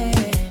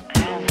volver.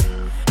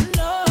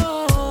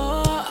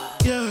 No.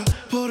 Yeah,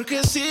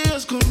 porque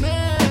sigues con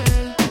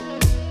él.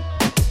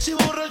 Si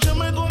borracha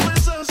me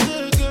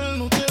confesaste que él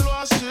no te lo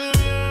hace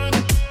bien.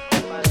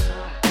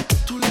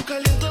 Tú le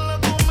calientas la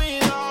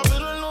comida,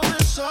 pero él no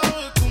te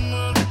sabe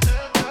comer.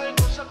 Hay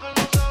cosas que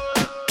no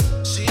sabes.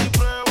 Si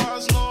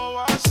pruebas no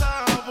vas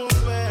a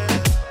volver.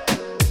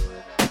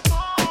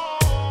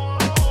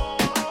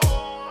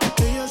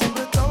 Ella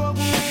siempre estaba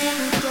como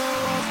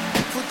estaba.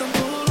 Fue tan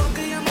todo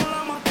que ya no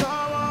la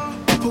mataba.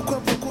 Poco a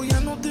poco ya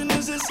no te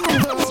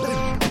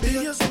necesitaba.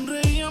 Ella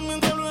sonreía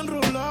mientras lo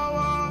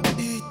enrolaba.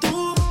 Y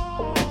tú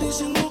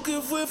diciendo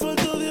que fue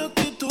falta de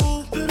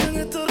actitud, pero en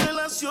esta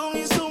relación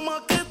hizo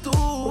más que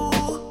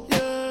tú.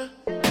 Yeah.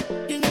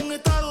 Y en un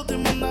estado te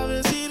manda a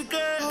decir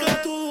que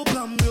ahora todo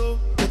cambió.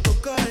 Le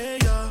toca a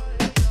ella.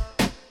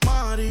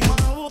 Mari,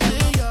 una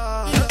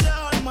botella. Y gracias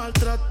al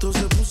maltrato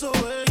se puso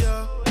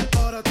bella.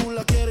 Ahora tú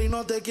la quieres y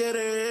no te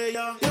quiere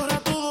ella. Y ahora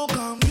todo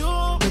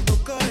cambió. Le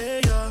toca a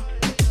ella.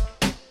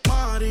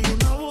 Mari,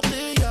 una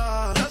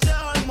botella. Gracias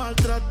al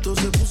maltrato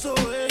se puso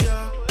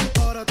bella.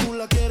 Ahora tú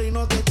la quieres y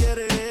no te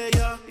quiere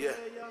ella.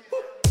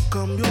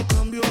 Cambió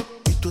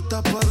y tú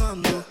estás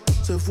pagando.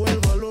 Se fue el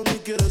balón y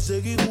quieres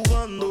seguir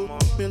jugando.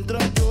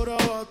 Mientras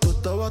lloraba, tú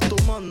estabas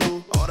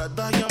tomando. Ahora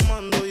estás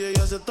llamando y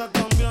ella se está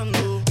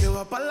cambiando. Que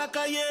va para la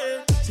calle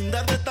sin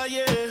dar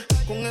detalles.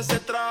 Con ese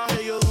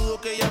traje yo dudo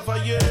que ella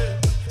fallé.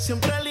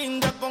 Siempre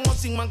linda con o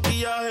sin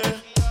maquillaje.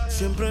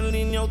 Siempre en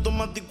línea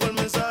automático el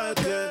mensaje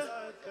que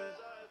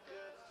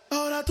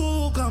ahora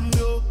todo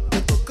cambió.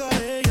 Le toca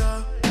a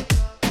ella.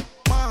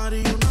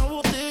 Mari, una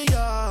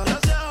botella.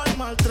 Gracias al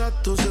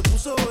maltrato se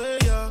puso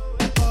bella.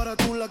 Ahora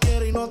tú la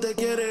quieres y no te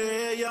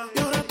quiere ella. Y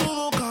ahora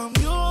todo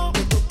cambió.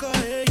 Le toca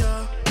a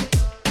ella.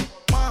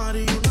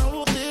 Mari, una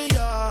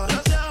botella.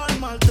 Gracias al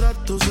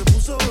maltrato se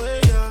puso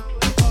bella.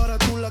 Ahora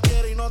tú la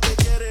quieres y no te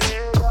quiere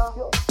ella.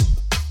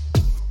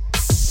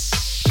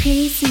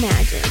 Crazy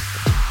Magic.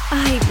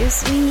 Ay,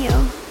 Dios mío.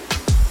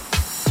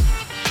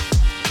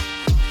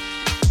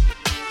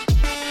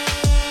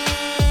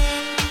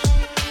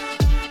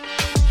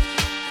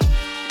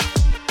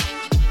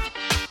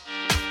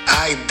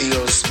 Ay,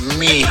 Dios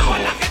mío.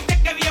 La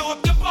gente que viejo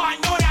tiempo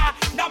añora,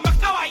 damas,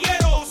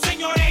 caballeros,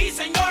 señores y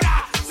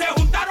señoras, se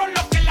juntaron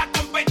los que en la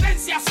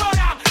competencia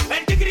sola,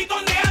 el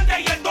tigritón de antes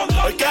y el don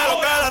Hoy quiero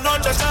que la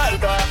noche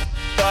salga.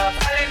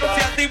 Dale, no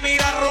seas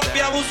tímida,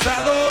 rompe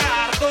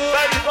abusadora.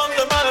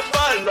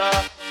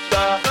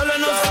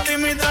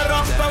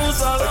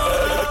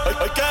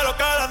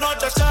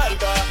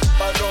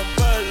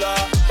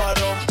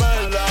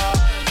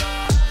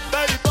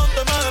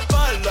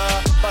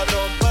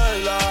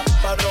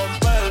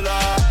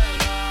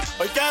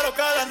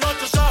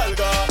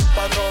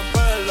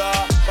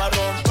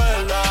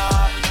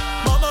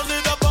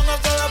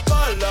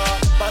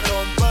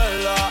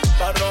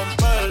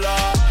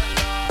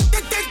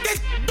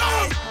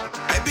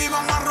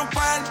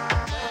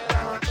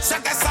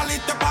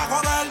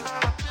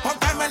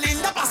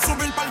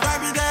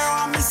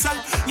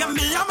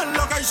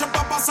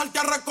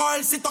 que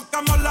recoger si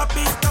tocamos la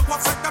pista. Voy a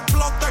hacer que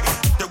explote.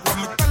 Te voy a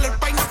meterle el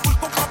peine full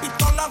con una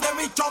pistola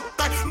de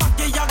bichote.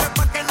 Maquillaje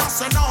para que no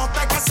se note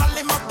que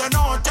salimos de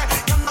noche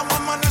y andamos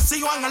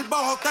amanecidos en el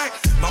bote.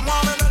 Vamos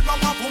a beber,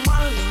 vamos a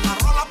fumar, una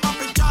rola pa'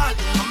 pichar.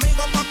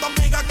 Amigo con tu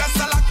amiga que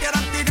se la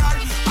quieran tirar.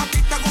 A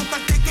ti te gusta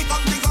el tiki,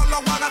 contigo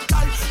lo voy a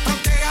gastar.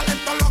 Tranquila,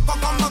 esto loco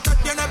como te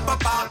tienes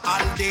papá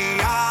al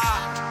día.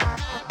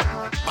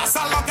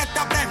 Pasa lo que te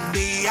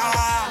aprendía.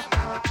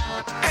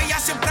 Ella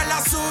siempre es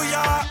la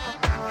suya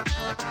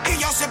y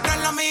yo siempre es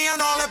la mía.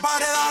 No le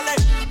pare, dale.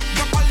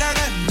 Yo par de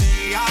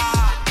mía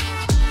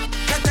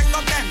que tengo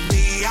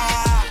prendida.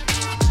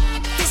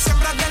 Tú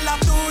siempre eres la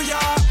tuya,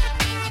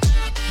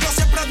 yo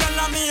siempre eres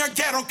la mía.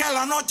 Quiero que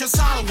la noche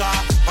salga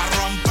pa'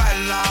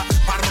 romperla,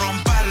 pa'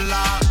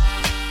 romperla.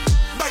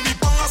 Baby,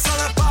 póngase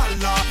de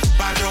espalda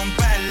pa'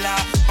 romperla,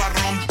 pa'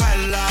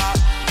 romperla.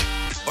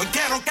 Hoy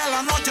quiero que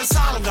la noche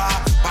salga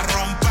pa'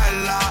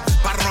 romperla,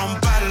 pa'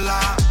 romperla.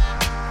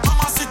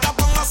 Mamacita,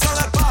 póngase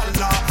de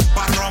espalda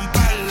pa'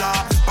 romperla,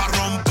 pa'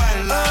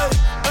 romperla.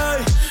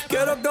 Ey,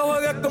 quiero que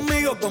juegues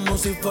conmigo como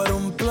si fuera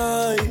un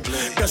play.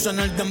 Que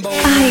suene el dembow.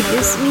 Ay,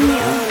 Dios mío.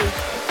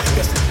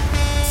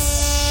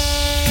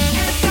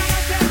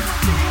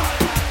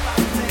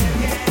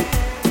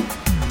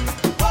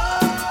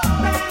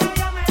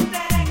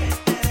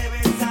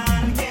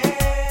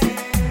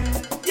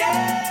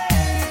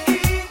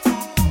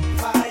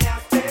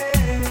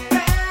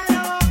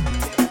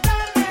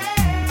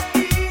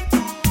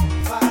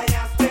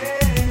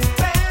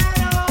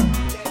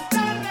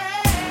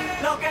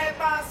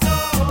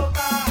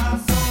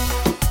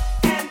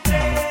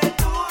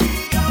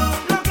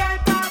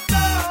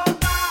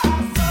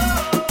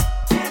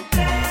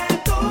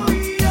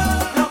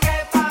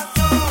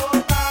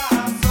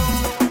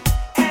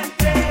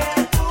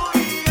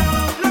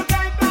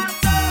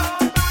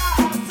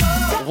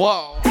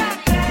 Wow.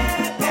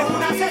 Es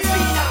una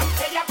asesina,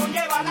 ella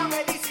conlleva la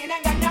medicina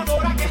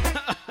engañadora que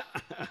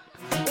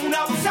una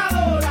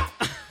abusadora.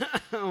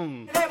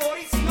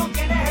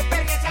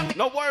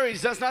 No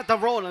worries, that's not the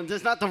Rona,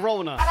 that's not the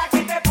Rona.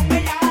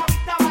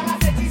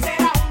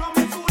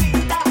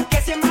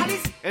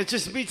 It's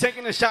just me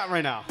taking a shot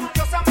right now.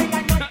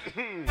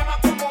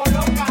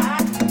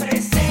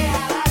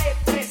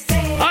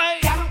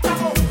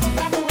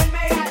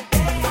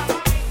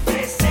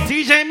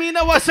 DJ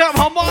Mina, what's up,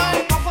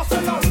 homeboy?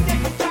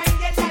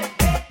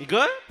 You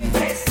good?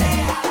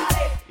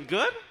 You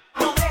good?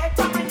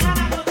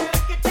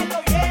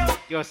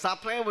 Yo,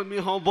 stop playing with me,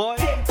 homeboy.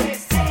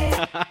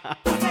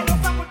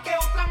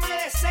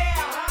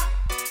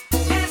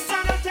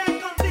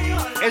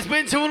 It's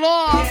been too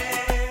long.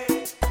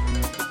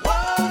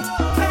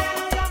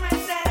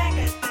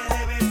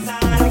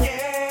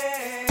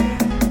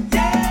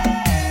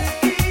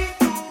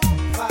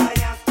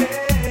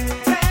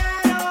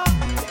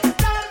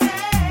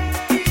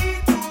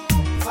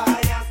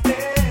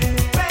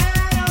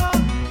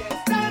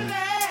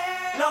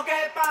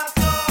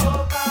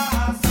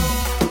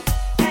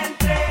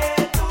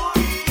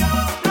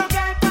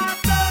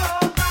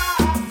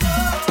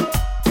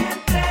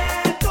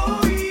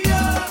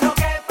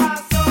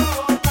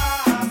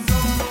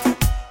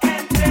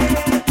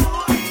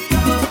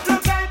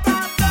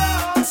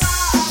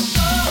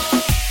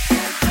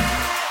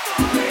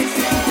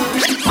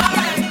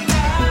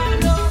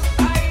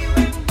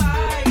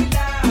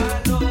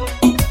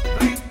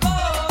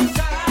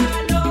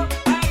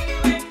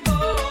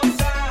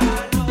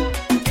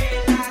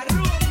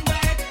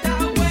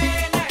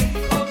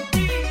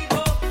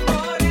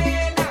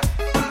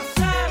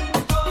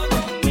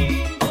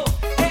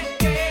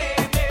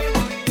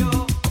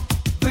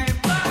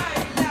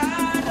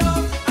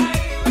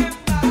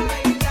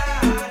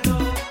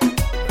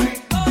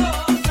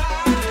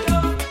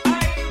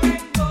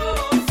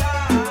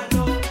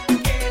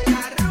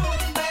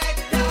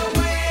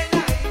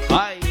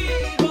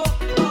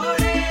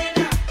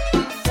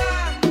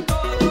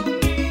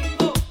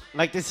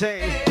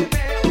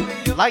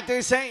 Like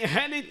they say,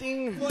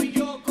 anything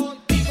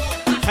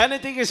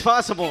is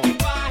possible.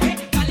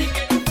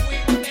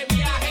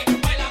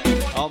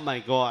 Oh my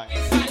God.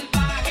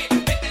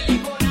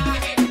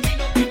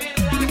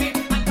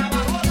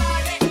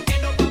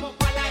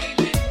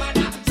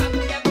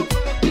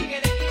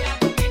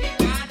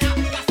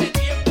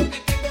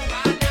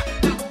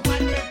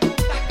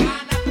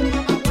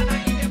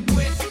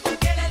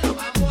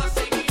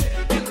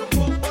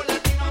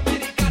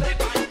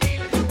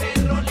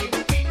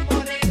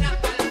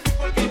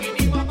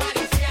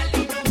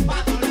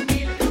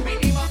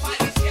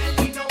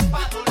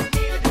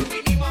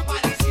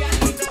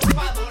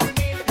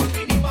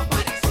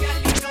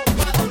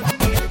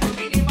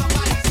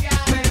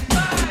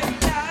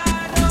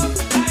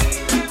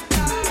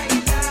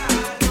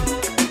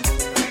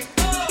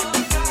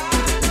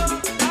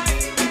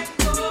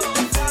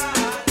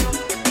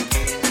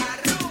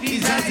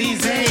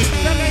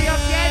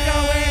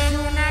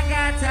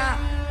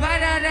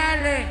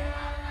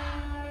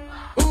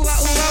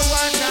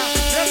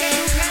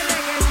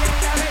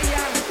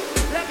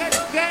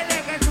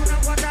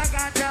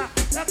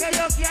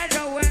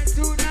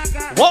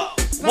 What?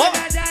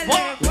 para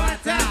darle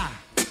guata.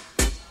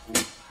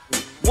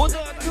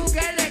 Tú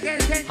quieres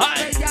que se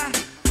bella,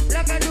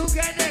 lo que tú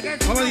quieres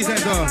que ¿Cómo dice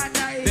eso?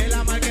 de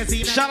la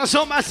marquesina. Shout out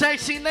to my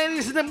sexy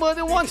ladies in the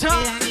building one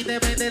time. Y te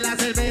vende la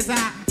cerveza.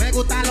 Me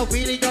gustan los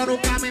filis, yo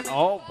nunca me.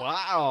 Oh,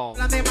 wow.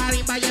 Plan de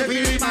marimba y el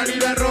fili,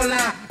 marido de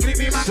rola.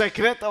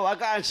 Secreto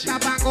vacancia.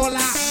 Tapacola.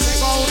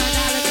 Tengo una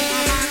gale que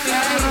amante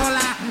de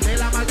rola. De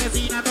la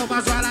marquesina no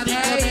paso a la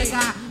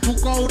discoteca.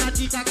 Busco una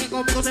chica que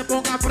conmigo se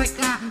ponga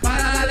fresca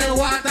para darle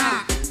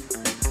guata.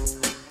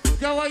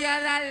 Yo voy a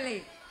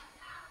darle.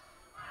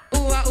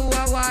 Ua,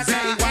 guata. Sí,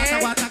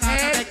 guata,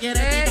 te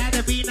quiere tirar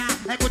de fina.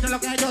 Escucha lo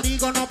que yo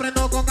digo, no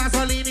prendo con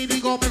gasolina y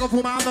digo, pego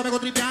fumando, pego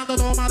tripeando,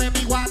 toma de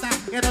mi guata.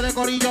 Quiero de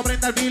corillo,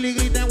 prenda el fili y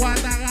grite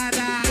guata,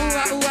 gata.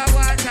 Ua,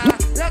 guata.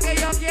 Lo que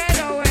yo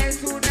quiero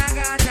es una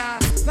gata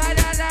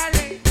para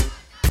darle.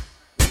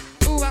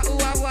 Ua,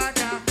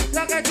 guata.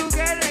 Lo que tú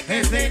quieres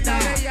que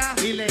sea bella.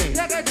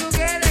 Lo que tú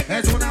quieres que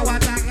es una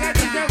guata, gata. Que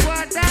dice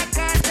guata,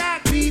 gata,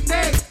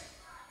 grite.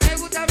 Me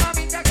gusta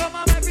mamita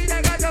como me pide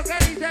el gato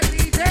que dice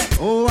grite.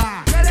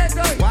 Ua. ¿Qué le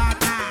doy?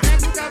 Guata. Me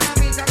gusta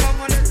mamita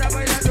como le está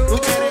bailando.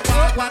 Tú quieres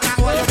guata,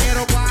 o yo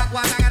quiero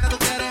guata, gata, tú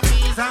quieres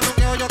misa, no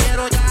que yo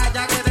quiero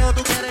ya que veo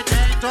tú quieres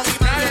chencho, y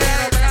me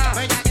quiero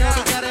bella que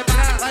tú quieres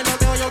bailo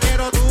que yo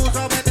quiero tú,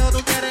 sobeteo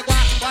tú quieres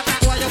guata,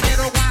 o yo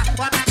quiero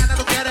guata, gata,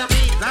 tú quieres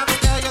misa, no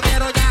que yo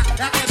quiero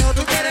ya que veo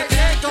tú quieres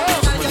chencho,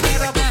 y yo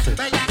quiero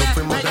bella que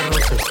fuimos de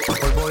roce,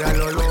 hoy voy a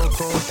lo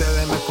loco,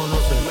 ustedes me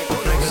conocen,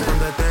 reggaetón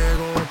de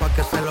Tego, pa'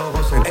 que se lo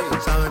gocen,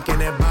 saben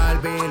quién es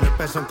Barbie, Luis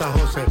P. Santa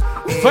José,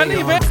 y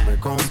Felipe. no me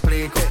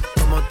complico,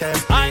 ¿cómo te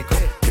explico?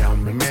 Que a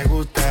mí me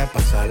gusta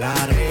pasarla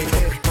rico,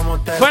 ¿cómo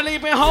te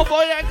Felipe,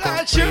 homeboy, I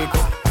got you.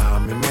 A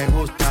mí me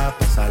gusta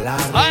pasarla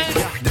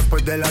rico.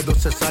 Después de las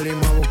 12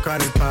 salimos a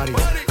buscar el party.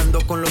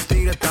 Ando con los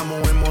tigres,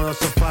 estamos en modo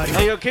safari.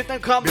 Hey, yo, ¿qué te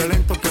come?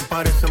 Violento que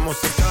parecemos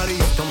sicari,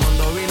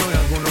 tomando vino y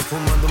algunos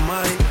fumando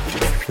mari.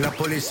 La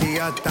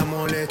policía está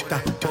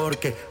molesta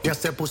porque ya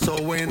se puso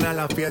buena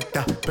la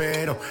fiesta,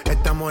 pero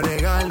estamos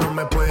legal, no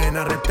me pueden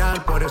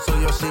arrestar, por eso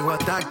yo sigo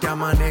hasta que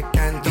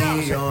amanezca en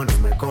ti. Yo no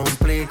me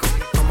complico,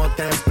 ¿cómo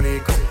te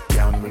explico? Que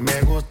a mí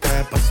me gusta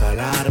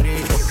pasarla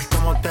rico.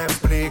 ¿Cómo te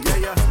explico?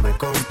 No me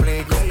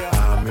complico,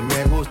 a mí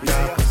me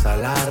gusta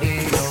pasarla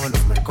rico.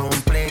 No me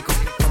complico,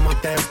 ¿cómo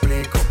te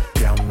explico?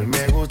 Que a mí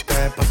me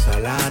gusta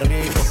pasarla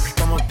rico.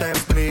 ¿Cómo te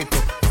explico?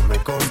 No me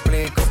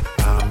complico,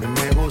 a mí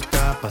me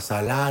gusta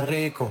pasarla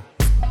rico.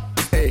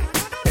 Ey,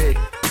 ey,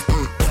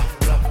 ey,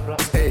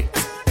 ey,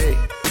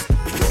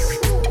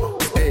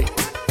 ey,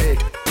 ey,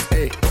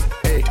 ey,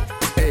 ey,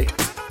 ey.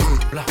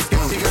 Que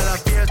siga la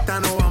fiesta,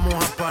 no vamos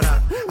a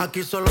parar.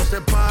 Aquí solo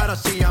se para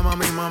si llama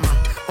mi mamá.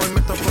 Hoy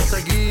me tocó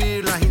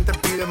seguir, la gente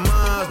pide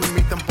más. Me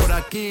invitan por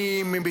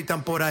aquí, me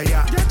invitan por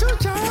allá.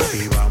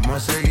 Y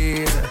vamos a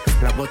seguir,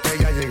 las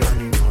botellas llegan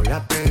y no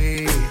las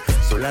pedí.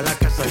 Sola la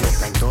casa ya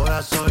están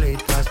todas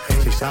solitas.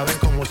 Si saben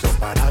cómo son,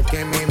 para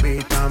que me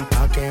invitan,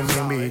 pa' que me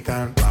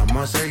invitan.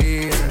 Vamos a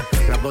seguir,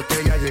 las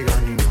botellas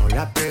llegan y no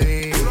las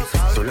pedí.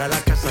 Sola la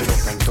casa ya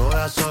están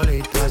todas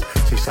solitas.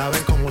 Si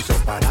saben cómo son,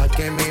 para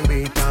que me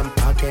invitan,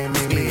 pa' que me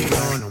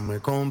invitan. No me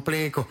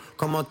complico,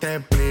 ¿cómo te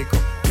explico?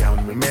 Que a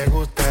mí me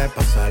gusta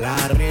pasarla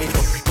rico.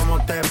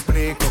 ¿Cómo te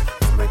explico?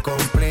 No me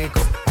complico,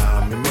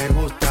 a mí me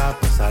gusta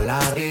pasarla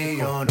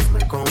rico. No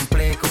me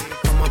complico,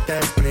 ¿cómo te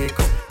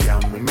explico? Que a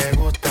mí me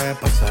gusta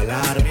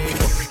pasarla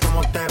rico.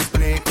 ¿Cómo te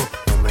explico?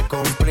 No me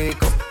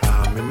complico,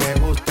 a mí me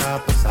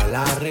gusta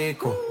pasarla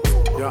rico.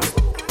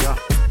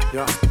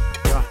 Ya.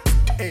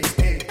 Ey,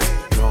 ey.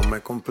 No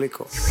me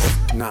complico,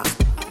 nah,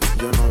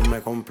 yo no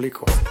me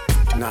complico,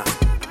 nah,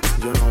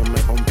 yo no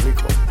me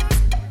complico.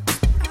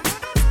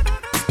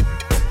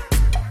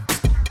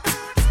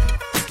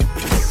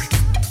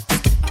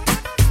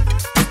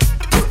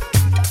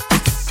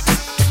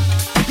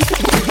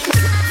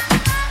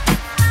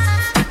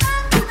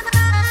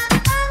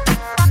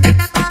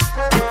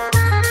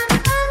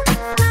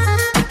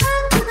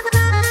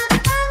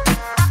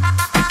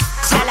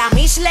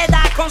 Le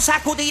da con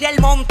sacudir el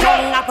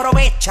montón,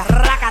 aprovecha,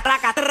 raca,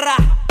 traca, tra,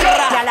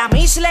 tra. Y a la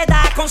Miss le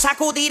da con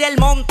sacudir el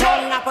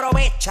montón,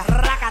 aprovecha,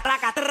 raca,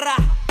 traca, tra,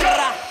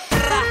 tra,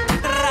 tra,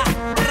 tra,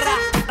 tra,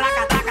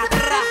 raca, traca,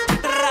 tra,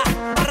 tra,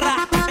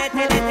 tra,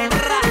 métele,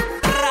 tra,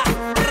 tra,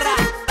 tra,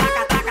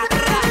 raca, traca,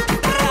 tra,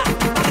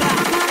 tra,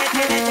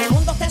 métele. El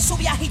mundo está en su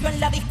viaje y yo en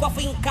la disco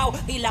afincao.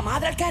 Y la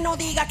madre el que no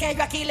diga que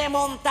yo aquí le he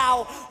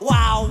montao.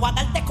 Wow, a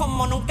darte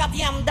como nunca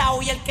te han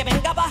dado. Y el que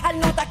venga a bajar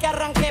nota que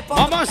arranque por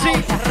vamos así.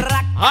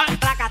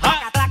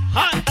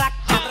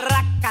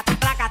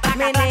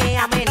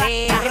 Menea,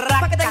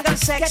 pa' que tengan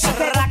sexo,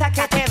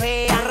 que te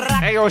vean.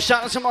 Hey, yo,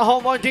 shout out to my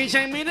homeboy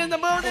DJ Meat in the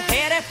building.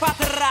 Eres pa'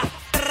 atrás.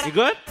 You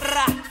good?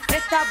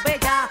 Estás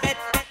bella.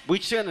 We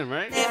chilling,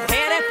 right?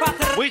 Eres pa'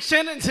 atrás. We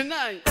chilling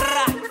tonight.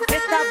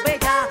 Estás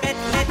bella.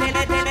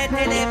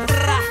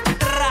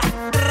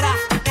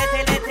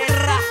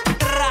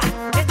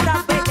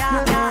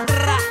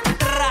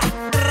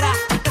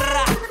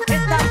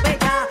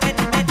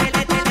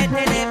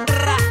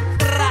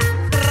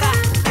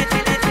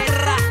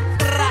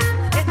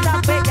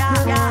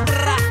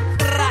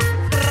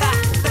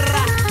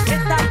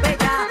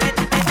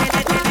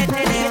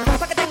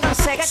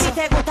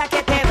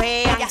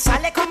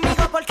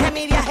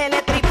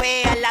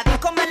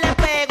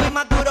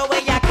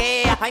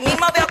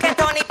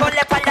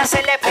 ella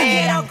se le pega.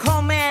 Quiero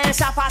comer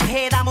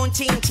zapate, dame un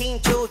chin,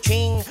 chin,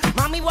 chuchín.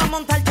 Mami, voy a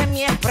montarte en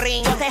mi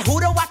sprint. Yo te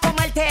juro, voy a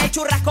comerte el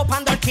churrasco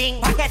pando el king.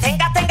 Pa' que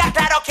tenga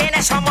claro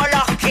quiénes somos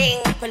los king.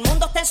 Todo el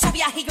mundo está en su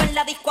viaje y yo en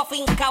la disco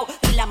afincao.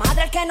 Y la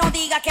madre el que no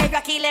diga que yo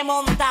aquí le he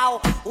montado.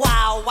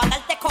 Wow, voy a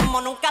darte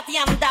como nunca te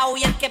han dado.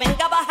 Y el que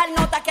venga a bajar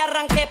nota que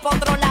arranque por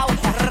otro lado.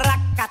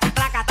 Raca,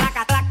 traca,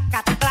 traca,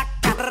 traca,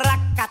 traca,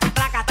 raca,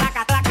 traca,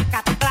 traca, traca,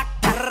 traca,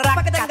 raca.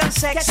 Pa' que tengan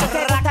sexo,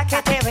 raca,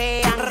 que te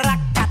vean.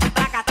 Raca,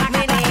 traca, traca,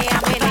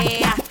 menea,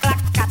 menea.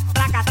 Traca,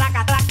 traca,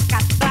 traca, traca,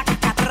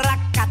 traca,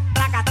 raca,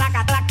 traca,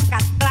 traca, traca, traca,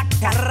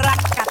 raca,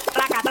 traca,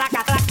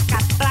 traca, traca,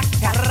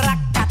 traca,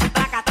 raca,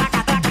 traca,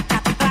 traca, traca,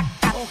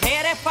 traca.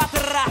 Mujeres pa'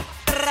 atrás,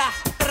 tra,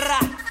 tra,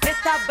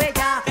 esta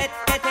bella,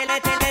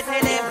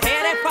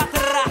 mujeres pa'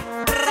 atrás,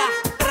 tra,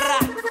 tra,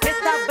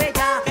 esta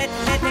bella, tra,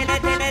 tra,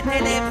 tra, tra, tra, esta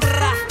bella,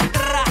 tra, tra,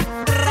 tra,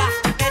 tra,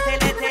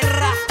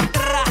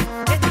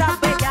 esta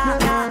bella,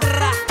 tra,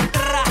 tra,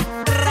 tra,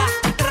 tra,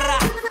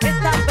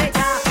 esta bella,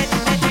 tra, tra,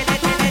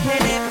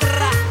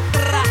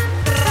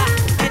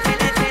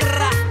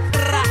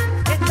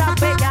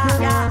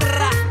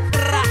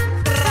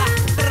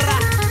 tra,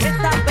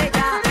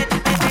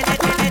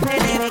 esta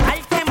bella,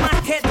 arte más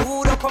que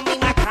duro con mi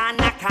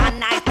macana,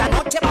 cana. Esta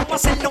noche vamos a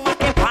hacerlo más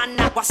que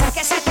pana. Voy a hacer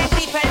que se te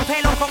pipe el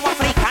pelo como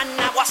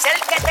africana. Voy a hacer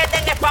que te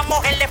den pa'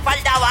 mujer la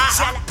espalda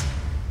baja.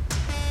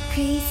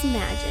 Peace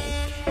Magic.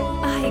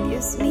 Ay,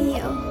 Dios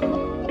mío.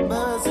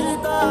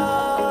 Bebecita,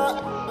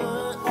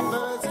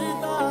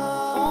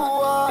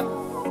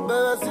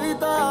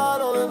 bebecita,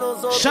 lo de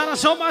nosotros. Shout out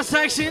to my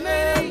sexy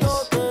ladies.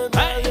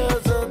 Hey.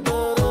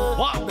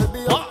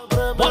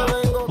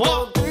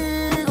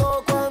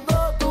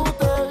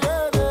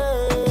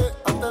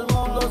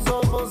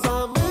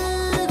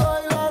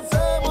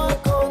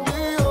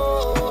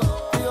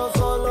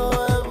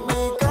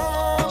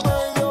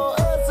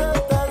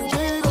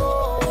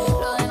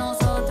 Lo de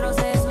nosotros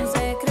es un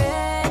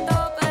secreto,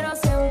 pero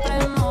siempre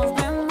nos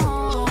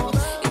vemos.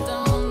 Y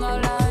todo el mundo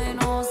habla de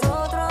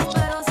nosotros,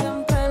 pero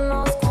siempre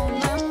nos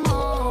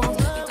comemos.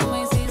 Y tú me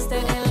hiciste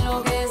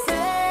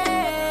enloquecer,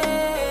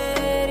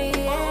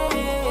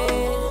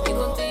 y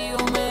contigo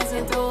me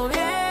siento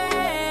bien,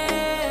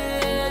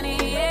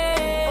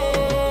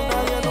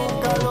 Nadie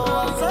nunca lo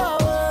va a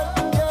saber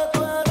que tú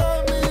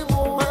eres mi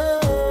mujer.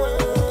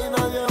 Y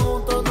nadie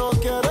juntos nos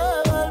quiere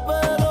ver,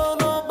 pero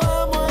nos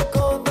vamos a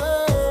esconder.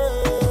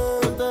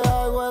 Te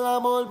hago el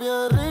amor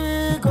bien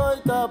rico y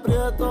te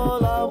aprieto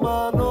la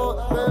mano.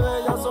 Bebé,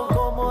 ya son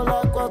como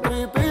las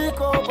 4:00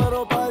 pero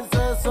para el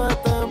sexo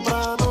es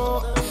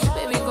temprano.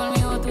 Baby,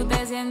 conmigo tú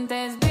te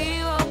sientes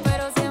vivo,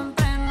 pero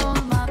siempre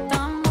nos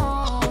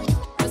matamos.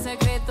 Los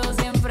secretos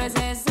siempre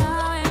se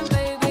saben,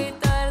 baby,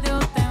 tarde o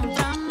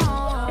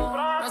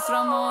temprano. Nuestro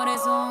amor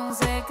es un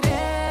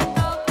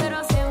secreto,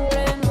 pero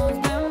siempre nos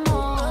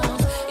vemos.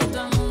 Y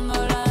todo el mundo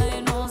habla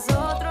de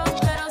nosotros,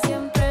 pero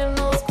siempre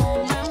nos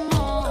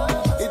comemos.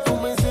 Y tú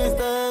me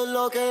hiciste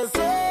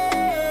enloquecer,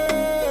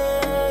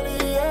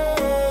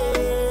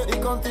 y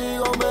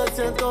contigo me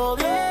siento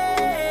bien.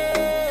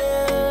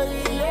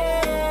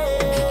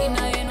 Y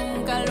nadie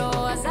nunca lo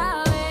va a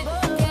saber,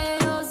 que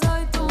yo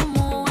soy tu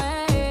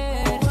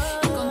mujer.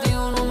 Y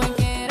contigo no me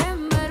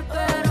quieren ver,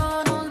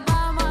 pero nos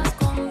vamos a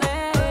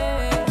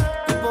esconder.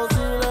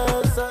 Imposible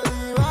el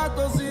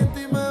celibato, sin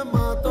ti me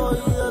mato.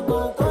 Y de tu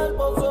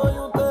cuerpo soy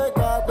un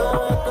tecato.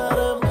 Bebé, tú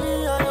eres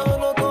mía, yo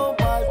no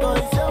comparto. Y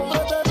siempre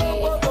te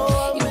tengo todo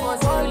en mi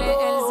Imposible el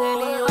cuarto.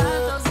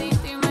 celibato, sin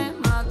ti me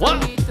mato.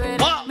 Y tú eres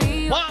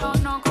mío, yo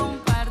no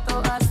comparto.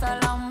 Hasta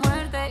la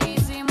muerte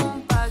hicimos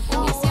un pacto.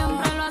 Y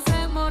siempre lo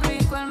hacemos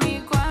rico en mi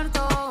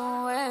cuarto,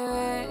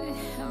 bebé,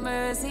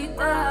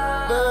 bebecita.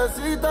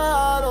 Bebecita,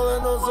 lo de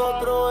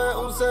nosotros es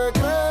un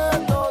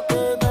secreto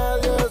que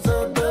nadie se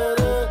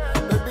entere.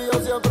 Baby, yo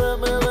siempre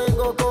me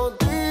vengo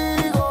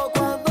contigo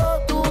cuando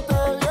tú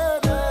te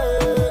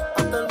vienes.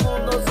 Ante el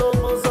mundo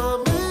somos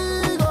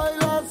amigos y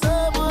lo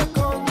hacemos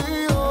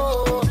escondido.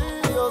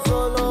 Y yo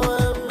solo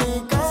en mi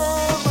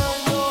cama,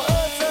 yo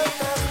ese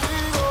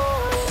testigo.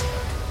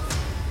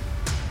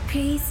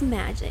 Peace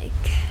Magic.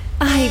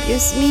 Ay,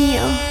 Dios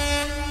mío.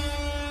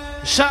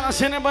 Shout out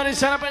to anybody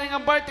celebrating a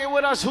birthday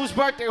with us. Whose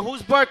birthday?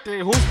 Whose birthday?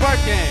 Whose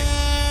birthday?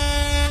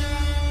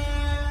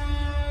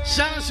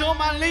 Shout out to all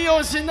my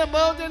Leos in the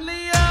building.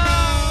 Leos!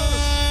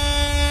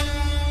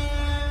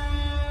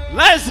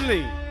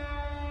 Leslie!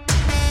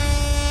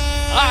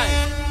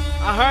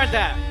 I heard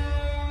that.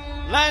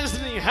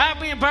 Leslie,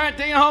 happy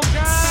birthday, home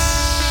girl!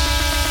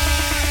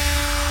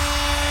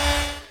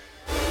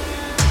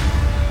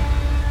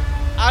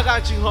 I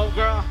got you, home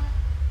girl.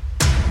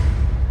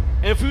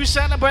 If you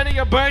celebrating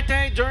your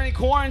birthday during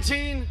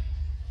quarantine,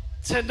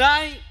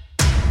 tonight,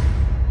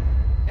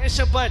 it's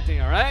your birthday,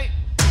 all right?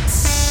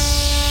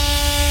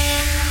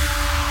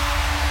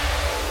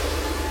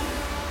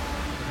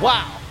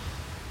 Wow.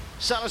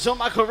 Shout out to all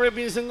my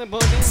Caribbeans in the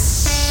building.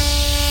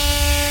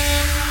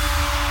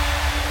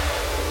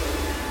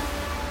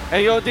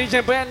 Hey, yo,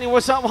 DJ Bentley,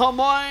 what's up,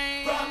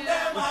 homeboy? From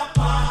them a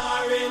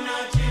par in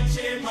a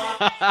chichima.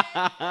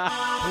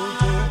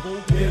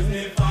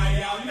 Disney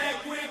fire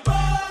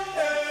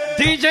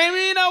DJ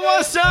Mina,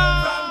 what's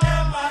up?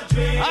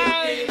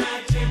 Hey.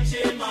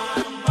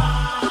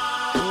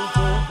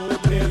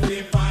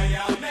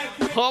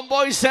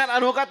 Homeboy said, I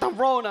don't got the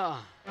Rona.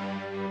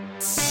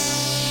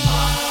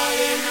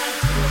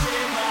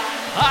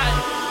 Hi.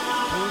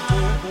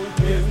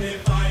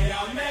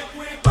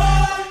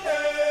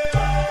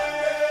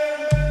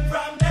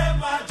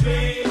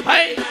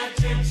 Hey.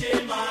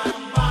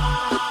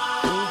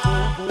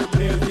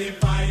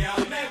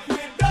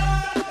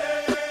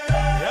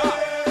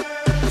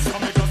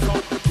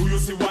 Do you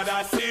see what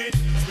I see?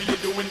 Really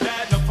doing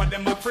that. Enough of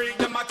them a freak,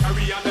 them a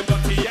carry on the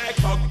dirty egg.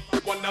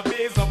 Wanna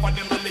base up on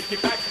them a lick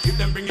it back. If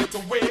them bring it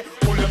away,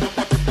 pull them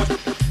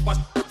up,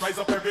 rise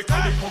up every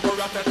collie,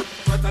 cover at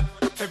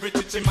every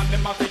chichi man,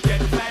 them have to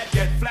get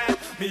flat.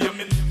 Me and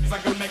me, I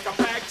can make a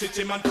pack,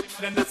 chichi man,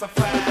 then that's a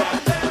flat.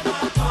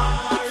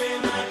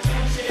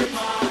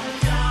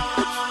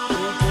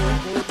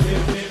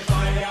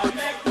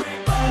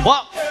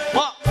 What?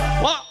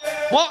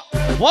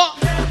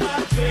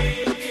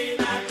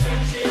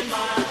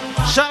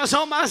 Shout out to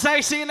all my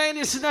sexy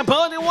ladies in the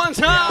building one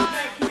time.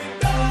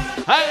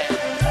 Hey,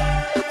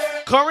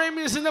 Kareem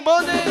in the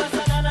building.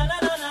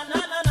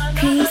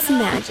 Peace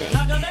magic.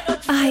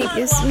 Ay,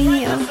 Dios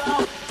mío.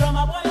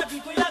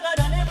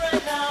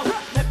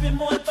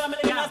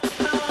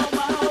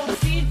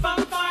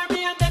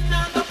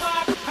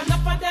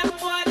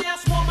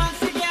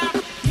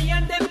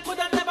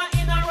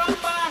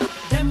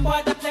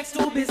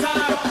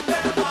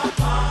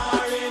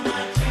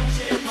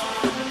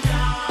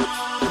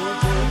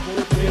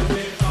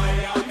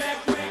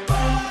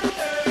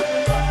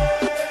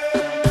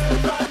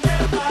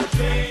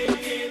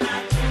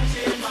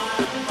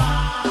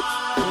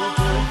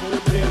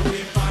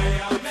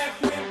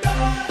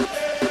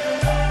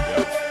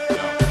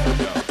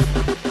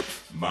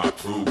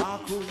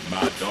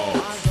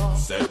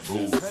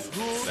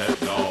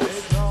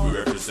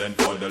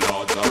 For the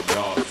Lord of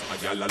Lords, I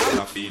got a lot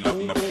of feel up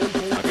my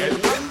again.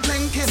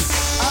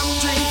 I'm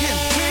drinking.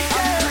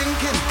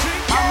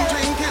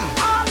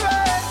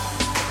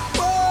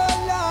 Oh,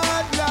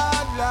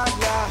 Lord.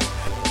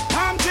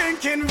 I'm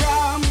drinking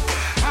rum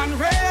and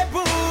Red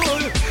Bull,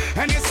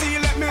 and you see,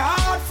 let me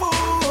heart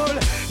full.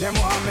 Them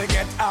want me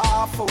get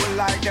awful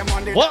like them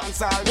on the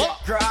dance, I'll get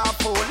crowd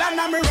full. And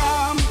I'm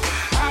rum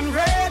and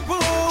Red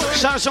Bull.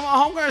 Shout out to my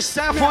homegirl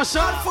staff, what's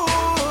up?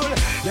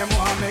 Them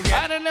want me get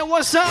I don't know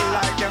what's up.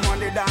 like them on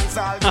the dance,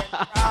 I'll get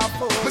crowd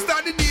full. We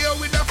start the day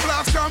with a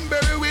flask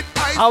cranberry with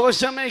ice. How was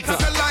Jamaica?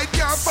 The light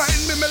can't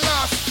find me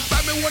last. Buy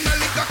me one a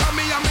liquor, cause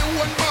me and me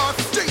one boss.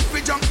 Drink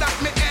we jump that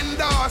me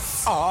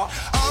endorse.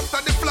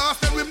 After the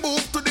flask, then we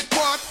move to the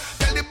quart.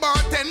 Tell the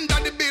bartender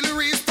the bill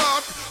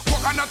restart.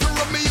 Coconut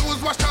rum me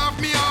use, wash off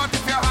me heart.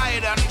 If you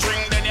hide and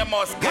drink, then you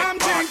must get I'm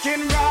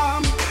drinking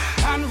rum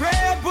and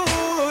Red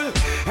Bull,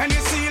 and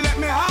you see, let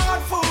me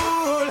heart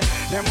full.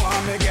 Them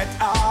want me get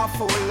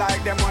awful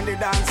like them on the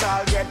dance,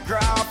 I'll get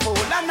crowd full.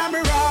 And I'm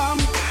rum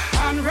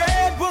and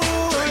Red Bull,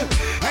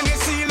 and you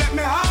see, let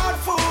me heart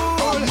full.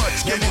 How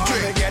much can you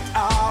drink? Me get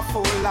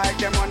awful like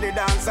them on the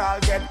dance,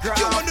 I'll get crowd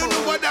full. You wanna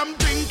know what I'm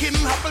drinking?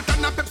 Appleton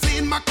and Pepsi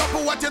in my cup,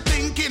 what you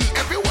thinking?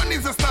 Everyone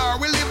is a star,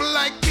 we live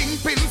like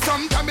kingpin.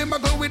 Sometimes I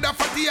go with a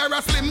fatty or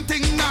a slim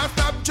thing, now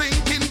stop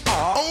drinking.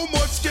 How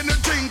much can you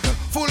drink?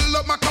 Full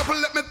up my cup,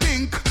 let me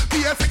think.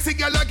 Be a sexy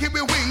girl, I give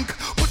me wink.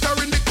 Put her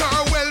in the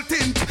car, well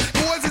tint.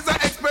 Moses a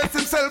express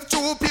himself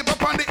through paper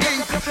on the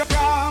ink.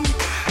 Rum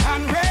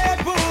and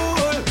Red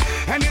Bull,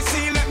 and you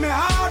see, let me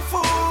heart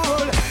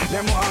full.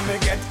 Them want me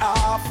get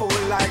awful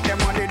like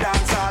them on the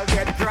dance, I'll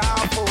get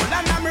crowd full.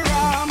 And I'm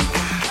rum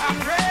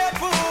and Red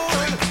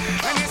Bull,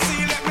 and you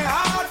see, let me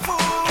heart full.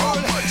 How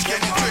much can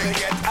you drink? Me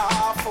get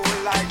awful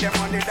like them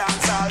on the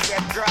dance, I'll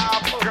get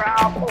crowd full.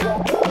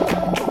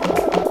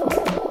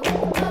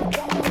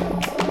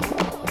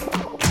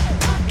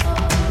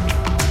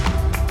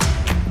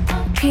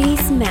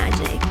 Peace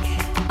magic.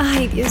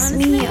 Ay, Dios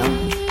mío.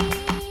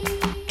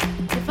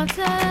 If I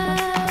tell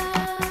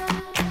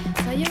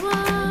you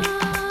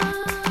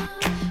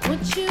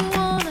what you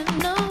wanna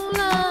know,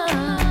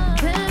 love,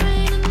 there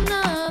ain't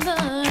another,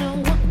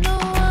 don't want no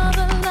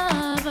other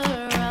lover.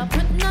 I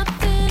put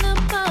nothing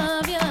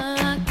above ya,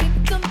 I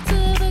kick 'em to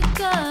the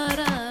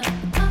gutter.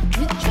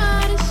 You try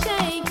to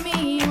shake me,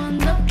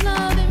 wind up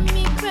loving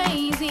me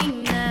crazy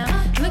now.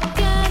 Look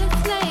at us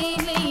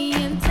lately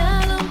and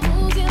tell 'em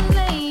who's your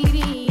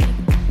lady.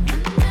 I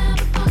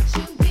never thought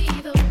you'd be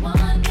the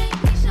one, make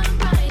me shine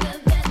brighter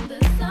than the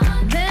sun.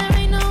 There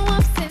ain't no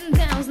ups and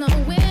downs, no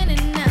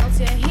winning outs,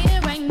 you're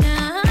here right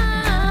now.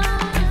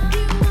 If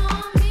you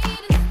want me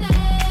to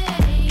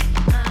stay,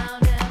 I'll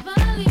never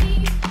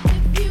leave.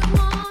 If you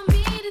want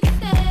me to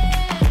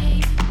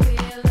stay,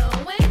 we'll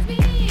always be.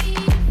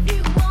 If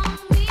you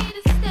want me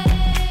to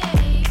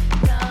stay,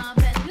 love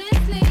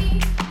endlessly.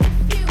 If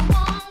you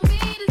want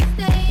me to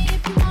stay,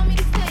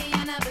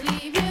 and I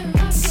believe you.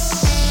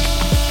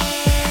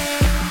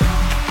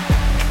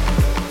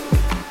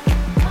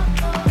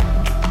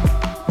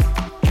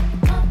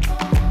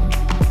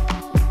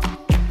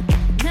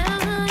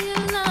 Now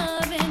you're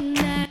loving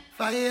that.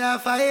 Fire,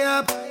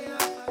 fire,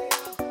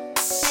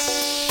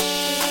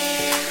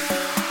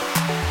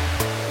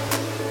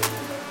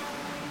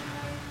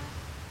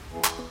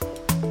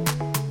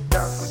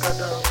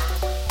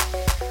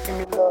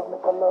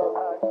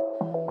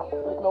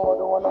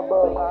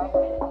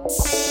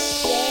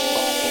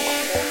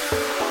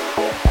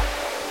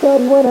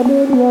 Shawty want $1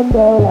 million.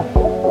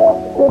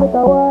 Give it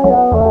a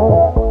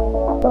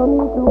wire. Don't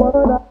need to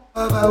worry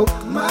about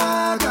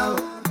my girl.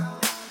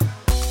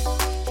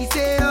 She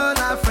say all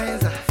our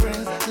friends are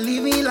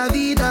living la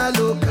vida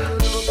loca.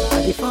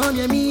 I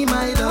define me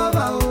my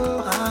lover.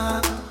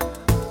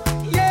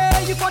 Yeah,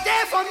 you for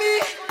there for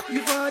me.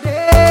 You for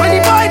there. When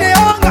the boy they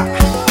hunger,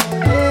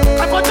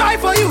 I for try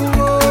for you.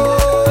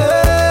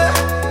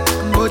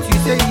 But you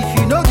say if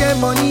you don't get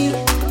money,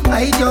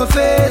 hide your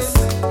face.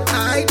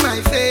 Hide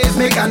my face.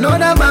 Make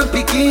another man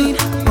picking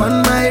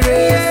on my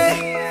race.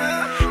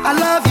 I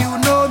love you,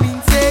 no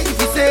mean say.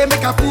 If you say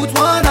make I put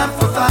one hand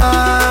for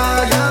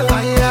fire,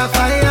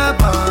 fire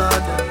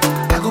burn.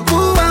 I go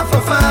put one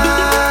for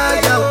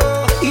fire.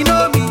 You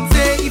know mean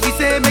say. If you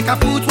say make I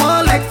put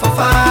one leg for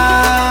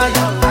fire,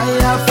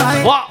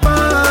 fire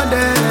burn.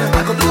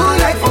 I go put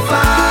leg for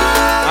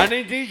fire. I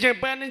need DJ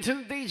Benny to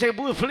the DJ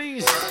booth,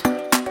 please.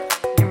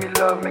 Give me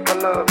love, make a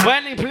love.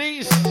 Benny,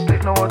 please.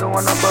 There's no other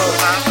one above.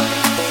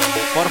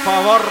 Por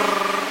favor.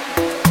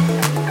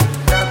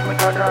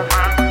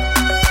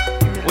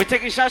 We're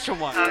taking shots from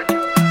one.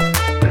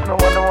 There's no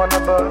one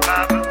above.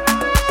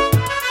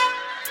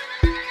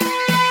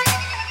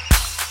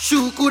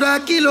 Shukura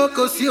kilo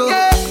kosio,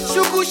 yeah.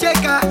 Shuku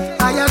sheka,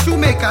 aya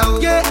shumeka, oh.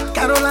 Yeah.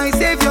 Caroline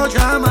save your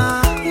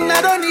drama.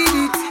 I don't need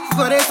it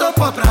for a soap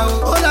opera.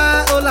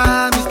 Hola,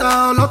 hola, Mr.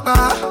 Olopa.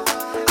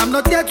 I'm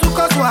not here to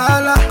cause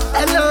wahala.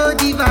 Hello,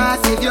 diva,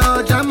 save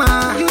your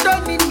drama. You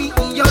don't need me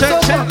in your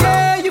soap opera.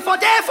 Yeah, you for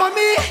there for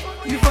me.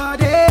 You for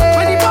there.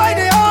 When the boy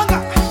they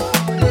hunger,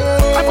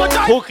 I for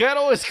die.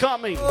 Pukero is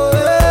coming.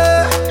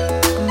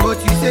 But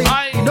you say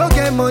you don't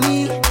get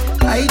money.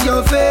 Hide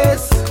your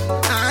face.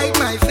 Hide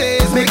my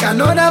face. Make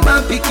another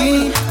man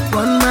picking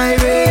on my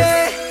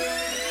race.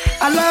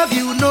 I love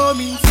you, no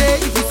mean say.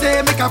 If you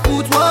say make I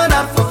put one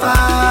up for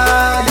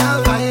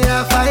fire,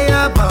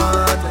 fire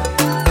burn.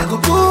 I go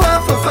put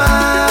one for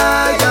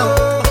fire.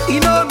 You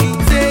know mean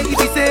say. If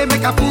you say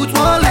make I put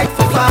one like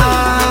for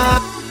fire.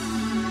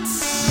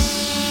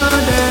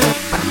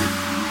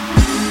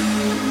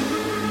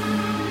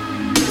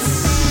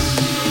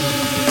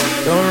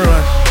 Don't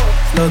rush,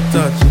 slow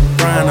touch,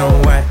 brown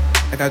and white.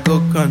 Like I go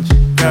country,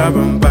 grab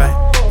and buy.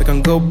 We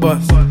can go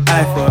bust,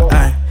 eye for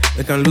eye.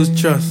 We can lose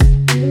trust.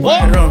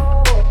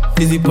 Wrong,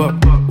 fizzy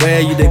pop. Where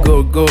you they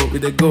go, we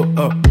they go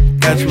up.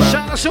 Catch my.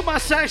 Shout out to my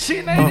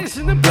sexy ladies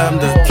in the blam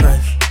the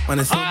trash, man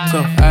it's so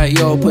tough. Alright,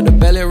 yo, put the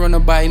belly on the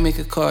body, make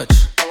a clutch.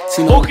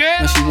 See no,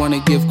 now she wanna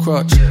give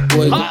crutch.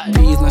 Boy got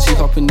peas, now she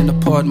hopping in the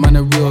pod. Man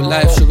a real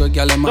life sugar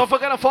gal in my. Don't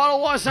forget to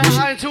follow us on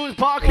iTunes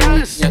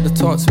podcast. Yeah, the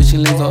talk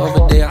switching lanes are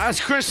over there. That's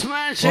Chris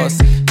Mansion.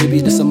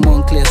 Baby, this a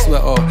Moncler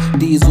sweater,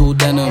 diesel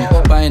denim.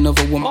 Buy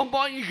another woman.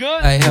 Humble, you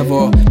good? I have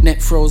her neck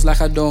froze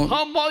like I don't.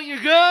 Humble, you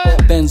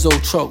good? Benzo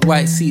truck,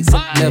 white seats,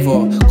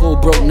 leather. Go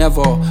broke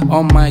never.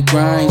 On my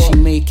grind, she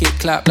make it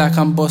clap like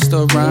I'm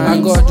Busta Rhymes.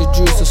 I got the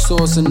juice, the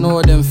sauce, and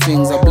all them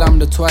things. I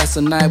blammed her twice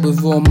a night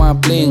with all my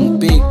bling.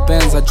 Big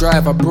Benz, I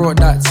drive, I brought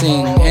that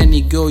thing.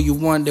 Any girl you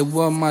want, they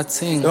want my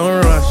thing.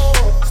 Don't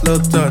rush, slow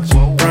touch,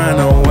 brown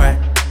and white.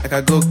 Like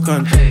I go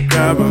country,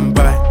 grab and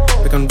buy.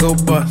 We can go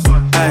bust,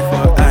 eye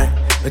for eye.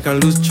 We can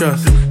lose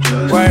trust.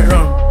 White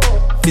rum,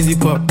 fizzy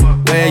pop.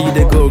 Where you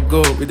they go,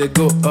 we they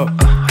go up.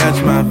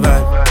 Catch my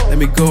vibe, let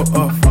me go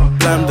off.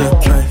 Blam the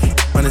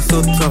drive, man it's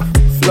so tough.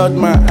 Flood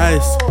my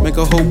eyes, make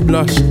a whole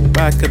blush.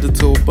 Back at the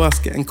tour bus,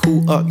 getting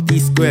cool up.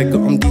 D-square,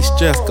 got on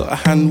de-stress. Got a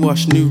hand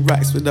wash, new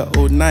racks with the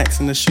old Nikes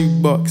in the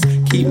shoebox.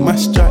 Keep my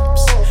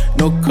stripes,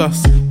 no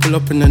cuss. Pull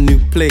up in a new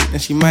plate,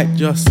 and she might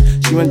just.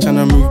 She went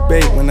tryna move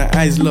bait when her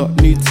eyes locked.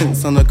 New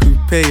tints on a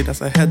coupe,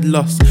 that's a head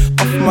loss.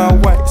 Off my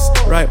whites,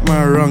 right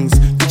my wrongs.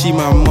 Gucci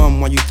my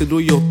mum, want you to do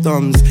your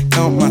thumbs.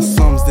 Count my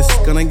sums, this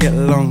is gonna get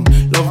long.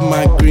 Love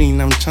my green,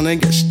 I'm tryna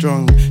get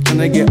strong.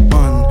 Tryna get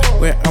on,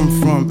 where I'm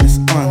from, it's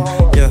on.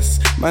 Yes,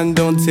 man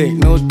don't take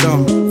no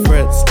dumb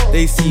threats.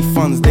 They see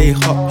funds, they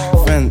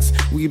hop fence.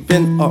 We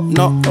been up,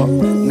 not up,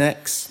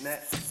 next.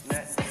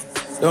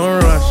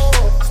 Don't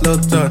rush, slow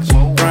touch,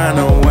 brown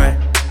and white.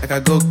 Like I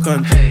go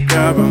country,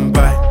 grab and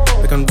buy.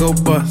 We can go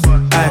bust,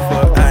 eye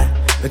for eye.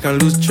 We can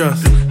lose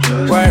trust.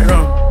 White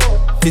rum,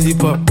 fizzy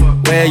pop.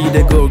 Where you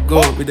they go,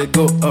 we they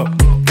go up.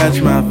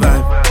 Catch my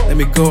vibe, let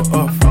me go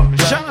off.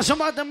 Shout out to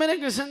my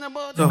Dominicans in the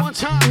boat one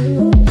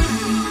time.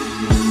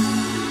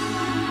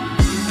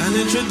 And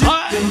introduce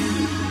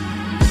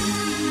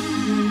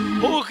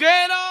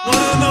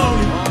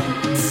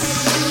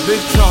Big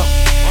chop,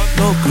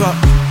 no clock,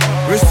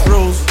 wrist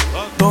rolls,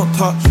 don't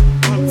touch.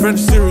 French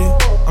Siri,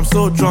 I'm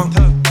so drunk.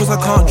 Cause I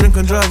can't drink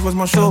and drive, where's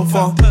my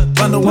chauffeur?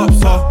 Band the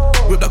waps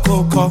off, with that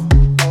coca.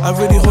 I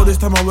really hold this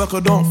time I work, I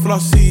don't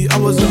flossy. I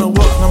was in the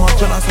work, now my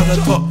friend outside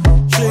the top.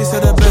 Shay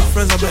said they're best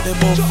friends, I bet they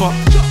both fuck.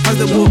 As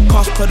they both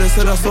cost, cause they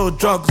said I sold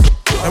drugs.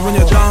 And when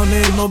you're down,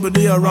 ain't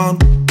nobody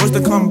around. What's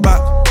the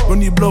comeback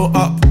when you blow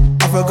up?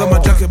 I forgot my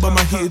jacket, but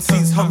my heated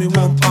seats help me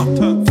warm up.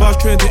 Fast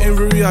train to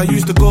Inverie, I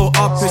used to go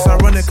up. It's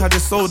ironic, I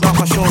just sold out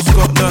my show in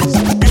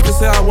Scotland. Used to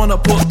say I wanna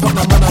put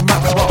Tottenham on a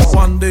map, but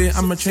one day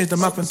I'ma change the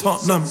map in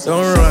Tottenham.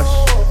 Don't rush,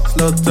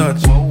 slow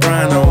touch,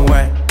 brown and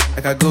white.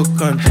 Like I go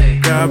country,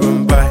 grab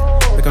and buy.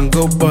 We can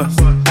go bust,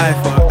 eye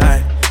for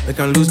eye. We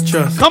can lose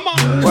trust. Come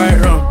on, white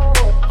rum,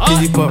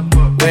 fizzy pop.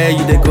 Where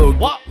you they go?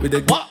 With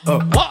the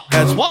up,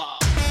 catch what?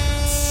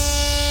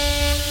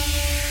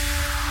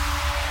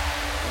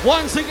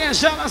 Once again,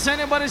 shout out to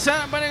anybody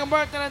celebrating a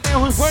birthday today.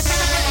 Whose birthday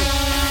today?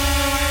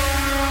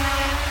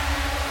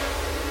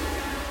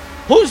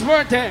 Whose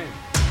birthday?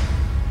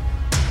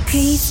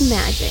 Chris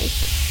Magic.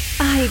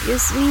 Ay,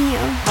 Dios mío.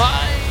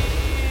 Hi.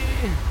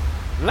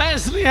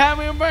 Leslie,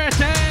 happy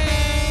birthday.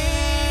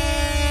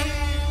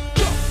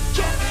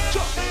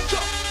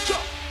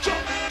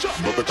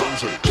 No te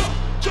canses.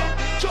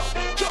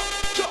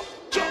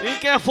 ¿Y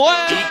qué fue?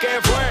 ¿Y qué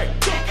fue?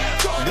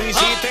 No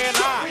hiciste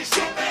nada.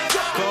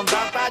 Con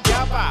tanta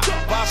chapa.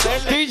 Pa'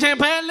 hacerle. DJ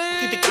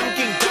Pelly. ¿Y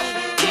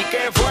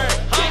qué fue?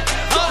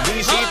 No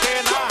hiciste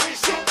nada.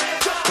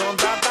 Con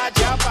tanta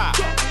chapa.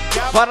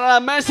 Para la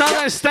mesa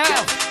de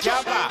staff.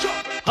 Chapa.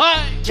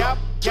 Hi. Chap,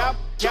 chap,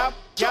 chap,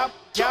 chap,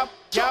 chap,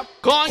 chap.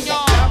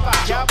 Coño. Chapa,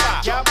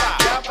 chapa, chapa,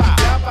 chapa,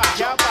 chapa,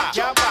 chapa,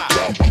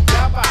 chapa,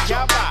 chapa,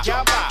 chapa,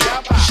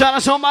 chapa. Shout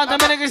out to my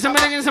Dominicans.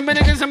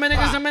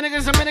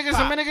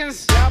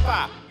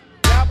 Chapa,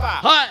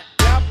 chapa. Hi.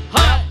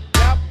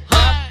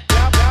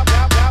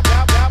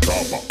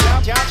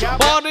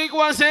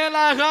 Boricuas en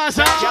la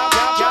casa.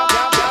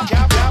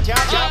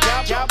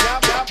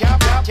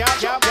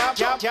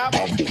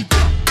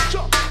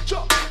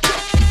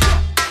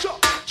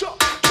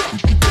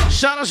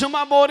 Shout out to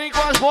my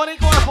boricuas.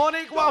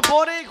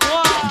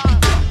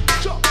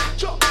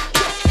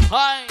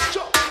 Hi.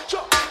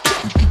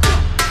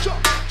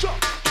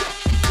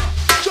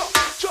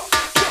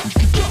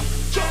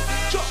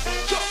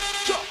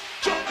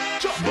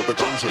 No te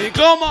canses. ¿Y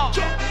cómo?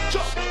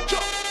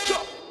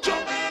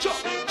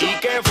 ¿Y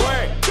qué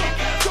fue?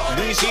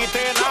 No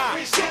hiciste nada.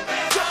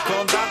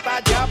 Con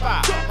tanta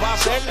chapa. Pa'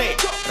 hacerle.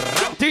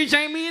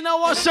 DJ Mina,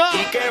 what's up?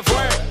 ¿Y qué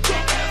fue?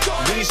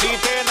 No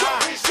hiciste nada.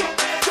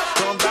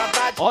 Con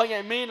tanta chapa.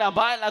 Oye, Mina,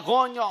 baila,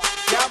 coño.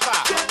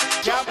 Chapa,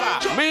 chapa.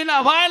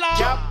 Mina, baila.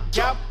 Chap,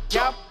 chap,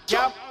 chap,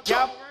 chap,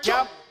 chap,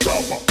 chap.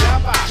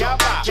 Chapa,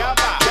 chapa,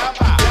 chapa, chapa,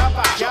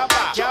 chapa,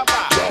 chapa, chapa,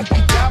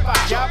 chapa,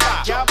 chapa,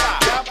 chapa, chapa, chapa,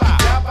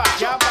 chapa,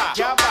 chapa, chapa,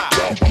 chapa,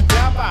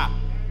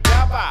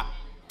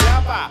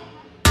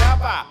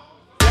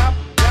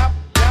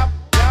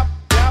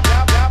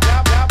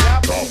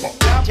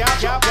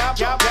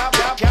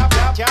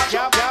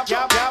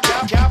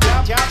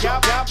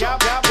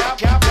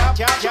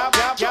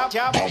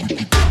 chapa.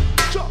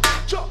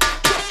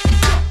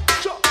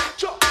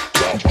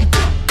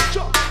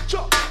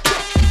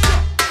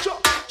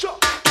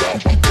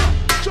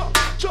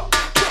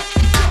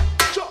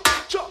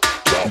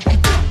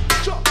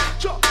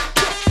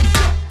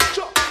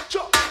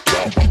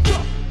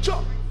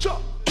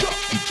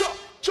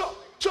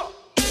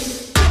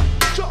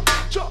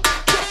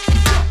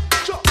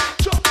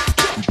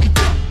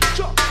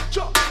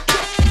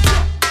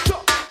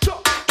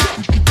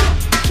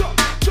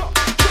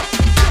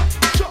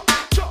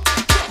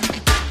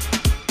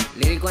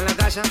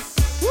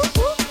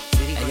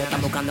 Ellos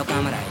están buscando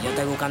cámaras, yo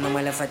estoy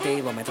buscándome el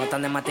efectivo. Me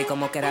tratan de matar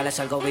como que era les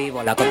algo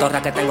vivo. La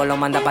cotorra que tengo lo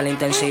manda para el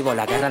intensivo.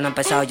 La guerra no ha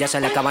empezado, ya se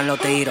le acaban los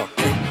tiros.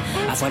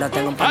 Afuera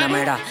tengo un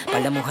panamera,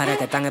 par de mujeres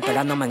que están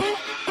esperándome.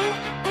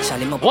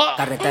 Salimos por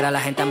carretera,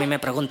 la gente a mí me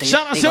pregunta y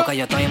yo digo que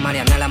yo estoy en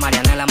Marianela.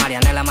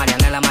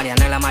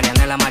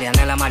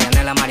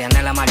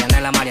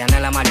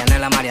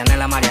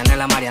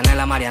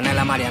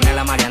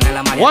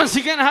 Once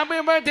again,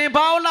 happy birthday,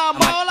 Paula.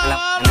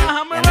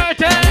 Happy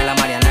birthday.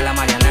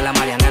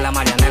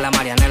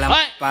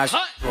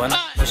 Bueno,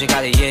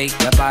 música DJ,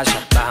 ¿qué pasa?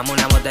 Bajamos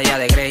una botella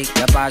de Grey,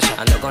 ¿qué pasa?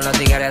 Ando con los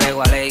tigres de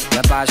Gualey,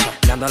 ¿qué pasa?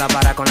 Dando la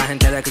para con la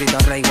gente de Cristo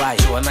Rey Guay.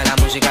 Súbeme la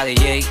música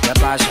DJ, ¿qué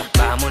pasa?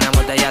 Bajamos una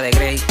botella de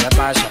Grey, ¿qué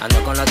pasa?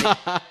 Ando con los tigres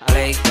de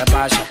Gualey, ¿qué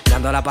pasa?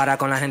 Dando la para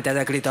con la gente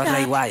de Cristo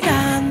Rey Guay.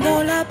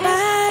 Dando la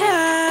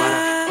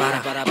para.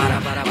 Para.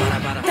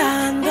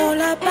 Dando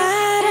la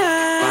para.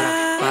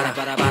 Para.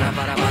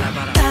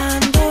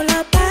 Dando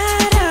la para.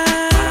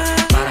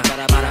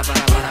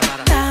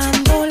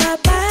 Dando la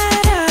para.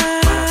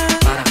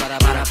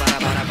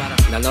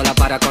 Dando la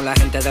para con la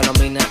gente de los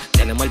minas.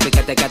 Tenemos el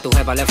piquete que a tu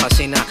jefa le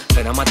fascina.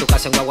 Frenamos a tu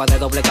casa en guagua de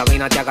doble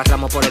cabina. Te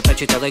agarramos por el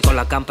pecho y te doy con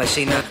la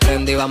campesina.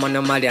 Rendy,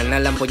 vámonos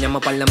Marianela.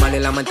 Empuñamos par de mal y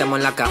la metemos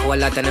en la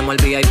cajuela. Tenemos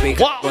el VIP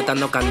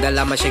botando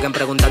candela. Me siguen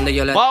preguntando y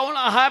yo le...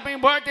 Paula, happy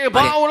birthday,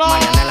 Paula.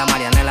 Marianela.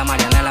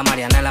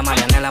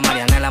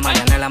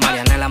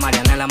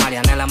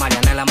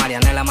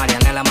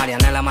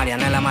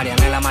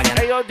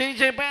 Hey, yo, Yo,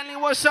 DJ Bentley,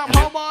 what's up,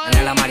 homeboy?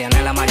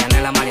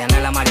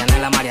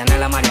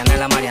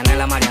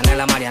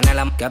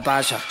 Marianela. ¿Qué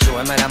pasa?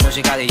 Súbeme la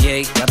música,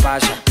 DJ. ¿Qué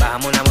pasa?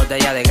 Bájame una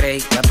botella de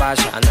Grey. ¿Qué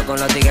pasa? Ando con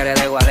los tigres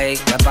de Gualey.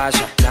 ¿Qué pasa?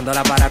 Dando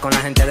la para con la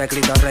gente de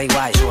Cristo Rey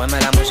Guay. Súbeme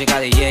la música,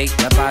 DJ.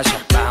 ¿Qué pasa?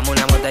 Bájame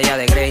una botella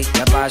de Grey.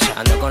 ¿Qué pasa?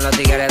 Ando con los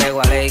tigres de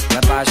Gualey.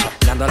 ¿Qué pasa?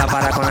 Dando la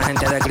para con la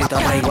gente de Cristo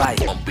Rey Guay.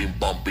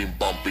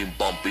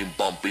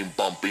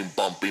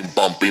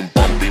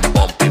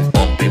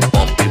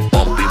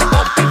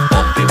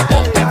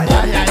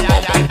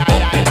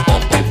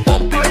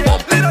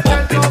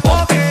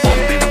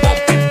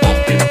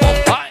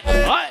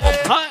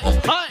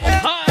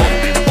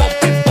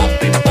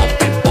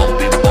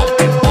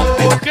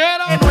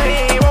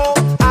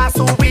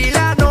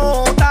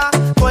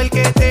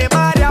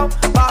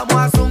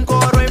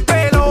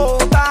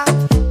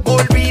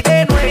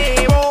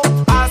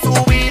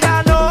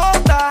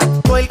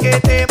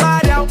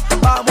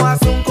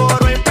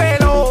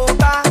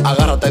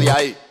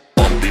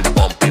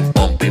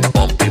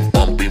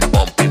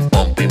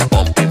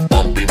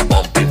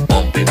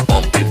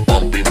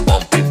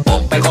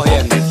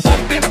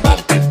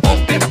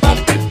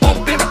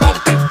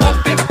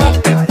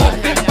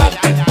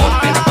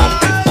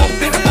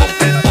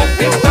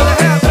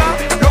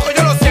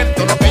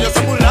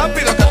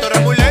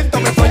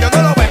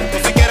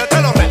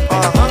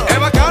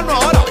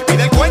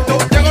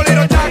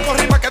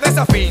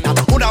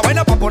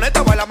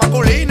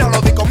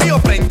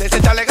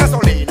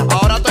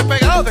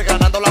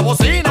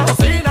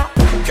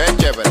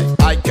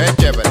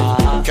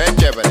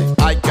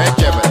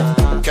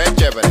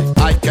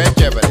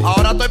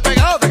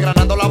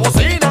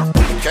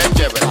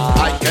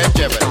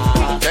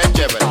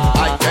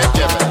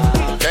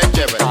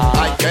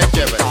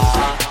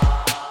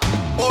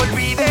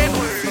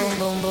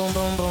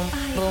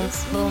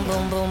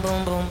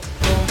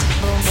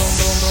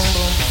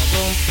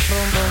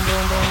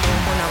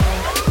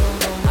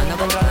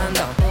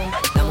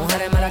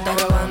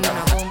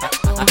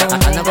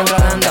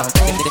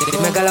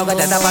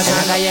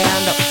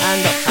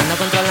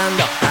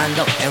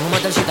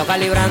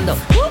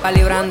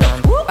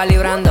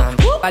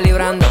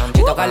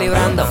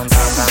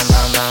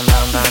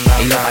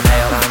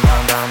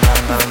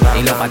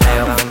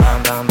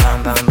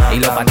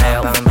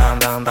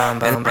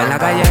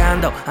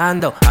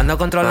 Ando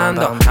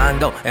controlando,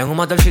 ando en un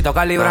motorcito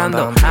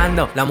calibrando,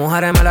 ando, las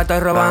mujeres me la estoy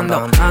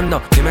robando,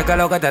 ando, dime qué es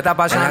lo que te está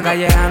pasando en la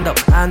calle,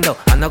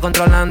 ando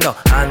controlando,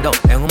 ando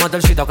en un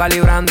motorcito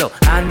calibrando,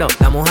 ando,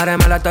 las mujeres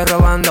me la estoy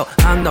robando,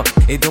 ando,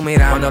 y tú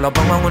mira, cuando lo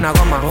pongo en una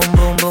goma, boom,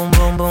 boom, boom,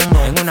 boom, boom,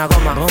 boom, en una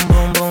goma, boom,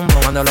 boom, boom,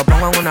 boom, cuando lo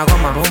pongo en una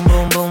goma, boom,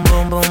 boom, boom,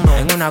 boom, boom, boom,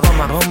 en una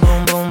goma, boom,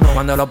 boom, boom, boom,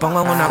 cuando lo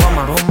pongo en una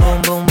goma, boom,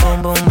 boom, boom,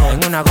 boom, boom, boom,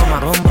 en una goma,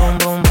 boom, boom,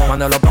 boom, boom,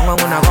 cuando lo pongo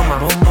en una goma,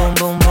 boom, boom,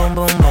 boom, boom, boom,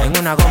 boom, en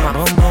una goma,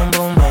 boom, boom,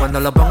 boom, boom, cuando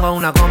lo pongo en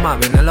una goma,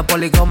 vienen los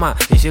policomas,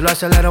 y si lo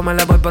acelero me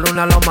le voy por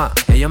una loma.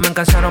 Ellos me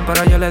encansaron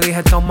pero yo le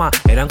dije toma,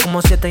 eran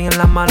como 7 y en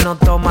las manos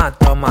toma,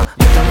 toma.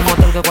 Yo tengo un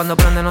motor que cuando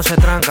prende no se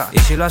tranca, y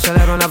si lo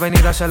acelero en la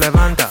avenida se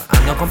levanta.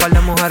 Ando con par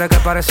de mujeres que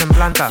parecen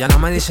plantas, ya no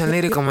me dicen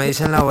lírico, me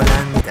dicen la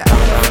volanta.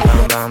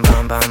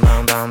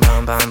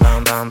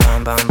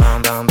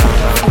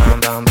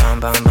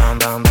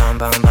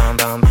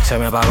 Se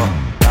me apagó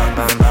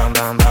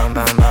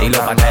y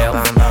lo pateo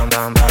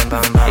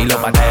y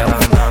lo pateo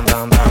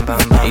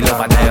y lo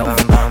pateo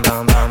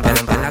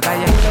en la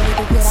calle.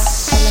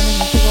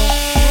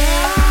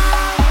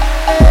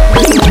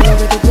 Lo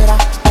que tú quieras,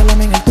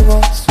 bailame en el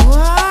tubo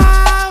suave.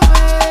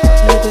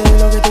 Yo te doy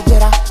lo que tú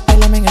quieras,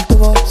 bailame en el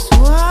tubo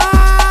suave.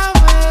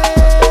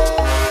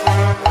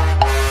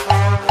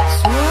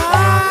 Suave.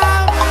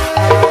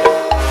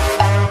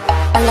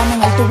 Bailame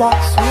en el tubo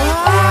suave.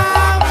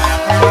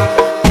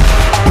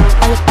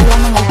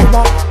 Bailame en el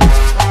tubo.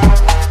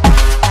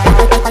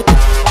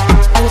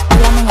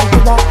 Bailame en el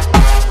tubo.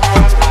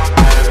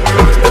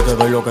 Yo te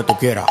doy lo que tú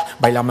quieras,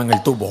 bailame en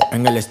el tubo.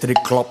 En el street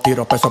club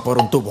tiro peso por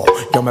un tubo.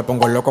 Yo me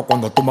pongo loco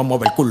cuando tú me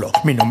mueves el culo.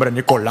 Mi nombre es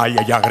Nicolás y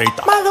ella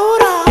grita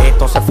 ¡Madura!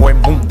 Esto se fue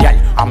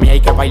mundial. A mí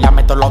hay que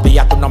bailarme todos los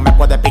días, tú no me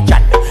puedes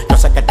pichar. Yo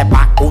sé que te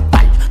va a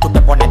gustar. Tú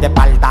te pones de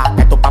espalda,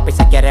 que tu papi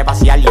se quiere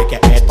vaciar. Y es que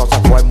esto se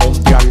fue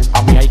mundial.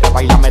 A mí hay que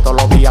bailarme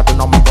todos los días, tú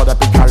no me puedes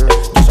pichar.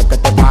 Yo sé que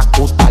te va a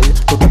gustar.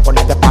 Tú te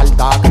pones de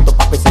espalda, que tu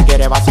papi se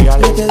quiere vaciar.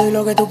 Yo te doy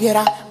lo que tú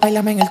quieras,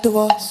 bailame en el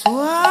tubo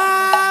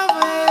suave.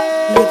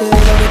 Yo te doy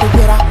lo que tú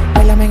quieras,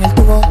 bailame en el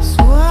tubo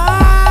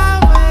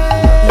suave.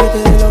 Yo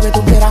te doy lo que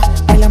tú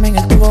quieras, bailame en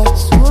el tubo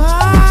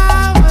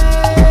suave.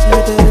 Yo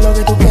te doy lo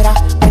que tú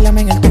quieras,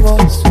 bailame en el tubo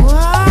suave.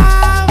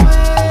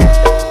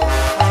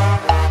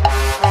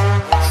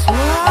 Suave.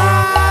 Suave.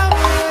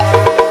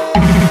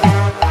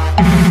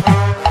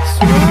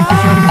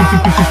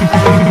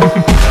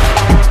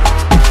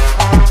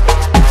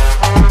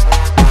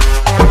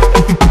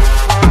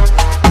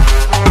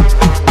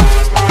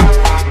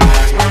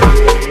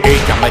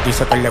 Ella me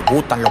dice que le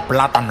gustan los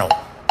plátanos.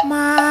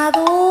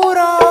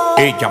 Maduro.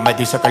 Ella me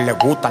dice que le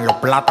gustan los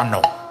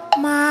plátanos.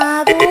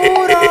 Maduro.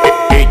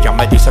 Ella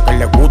me dice que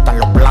le gustan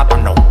los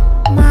plátanos.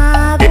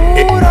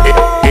 Maduro.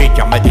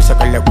 Ella me dice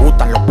que le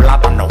gustan los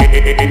plátanos.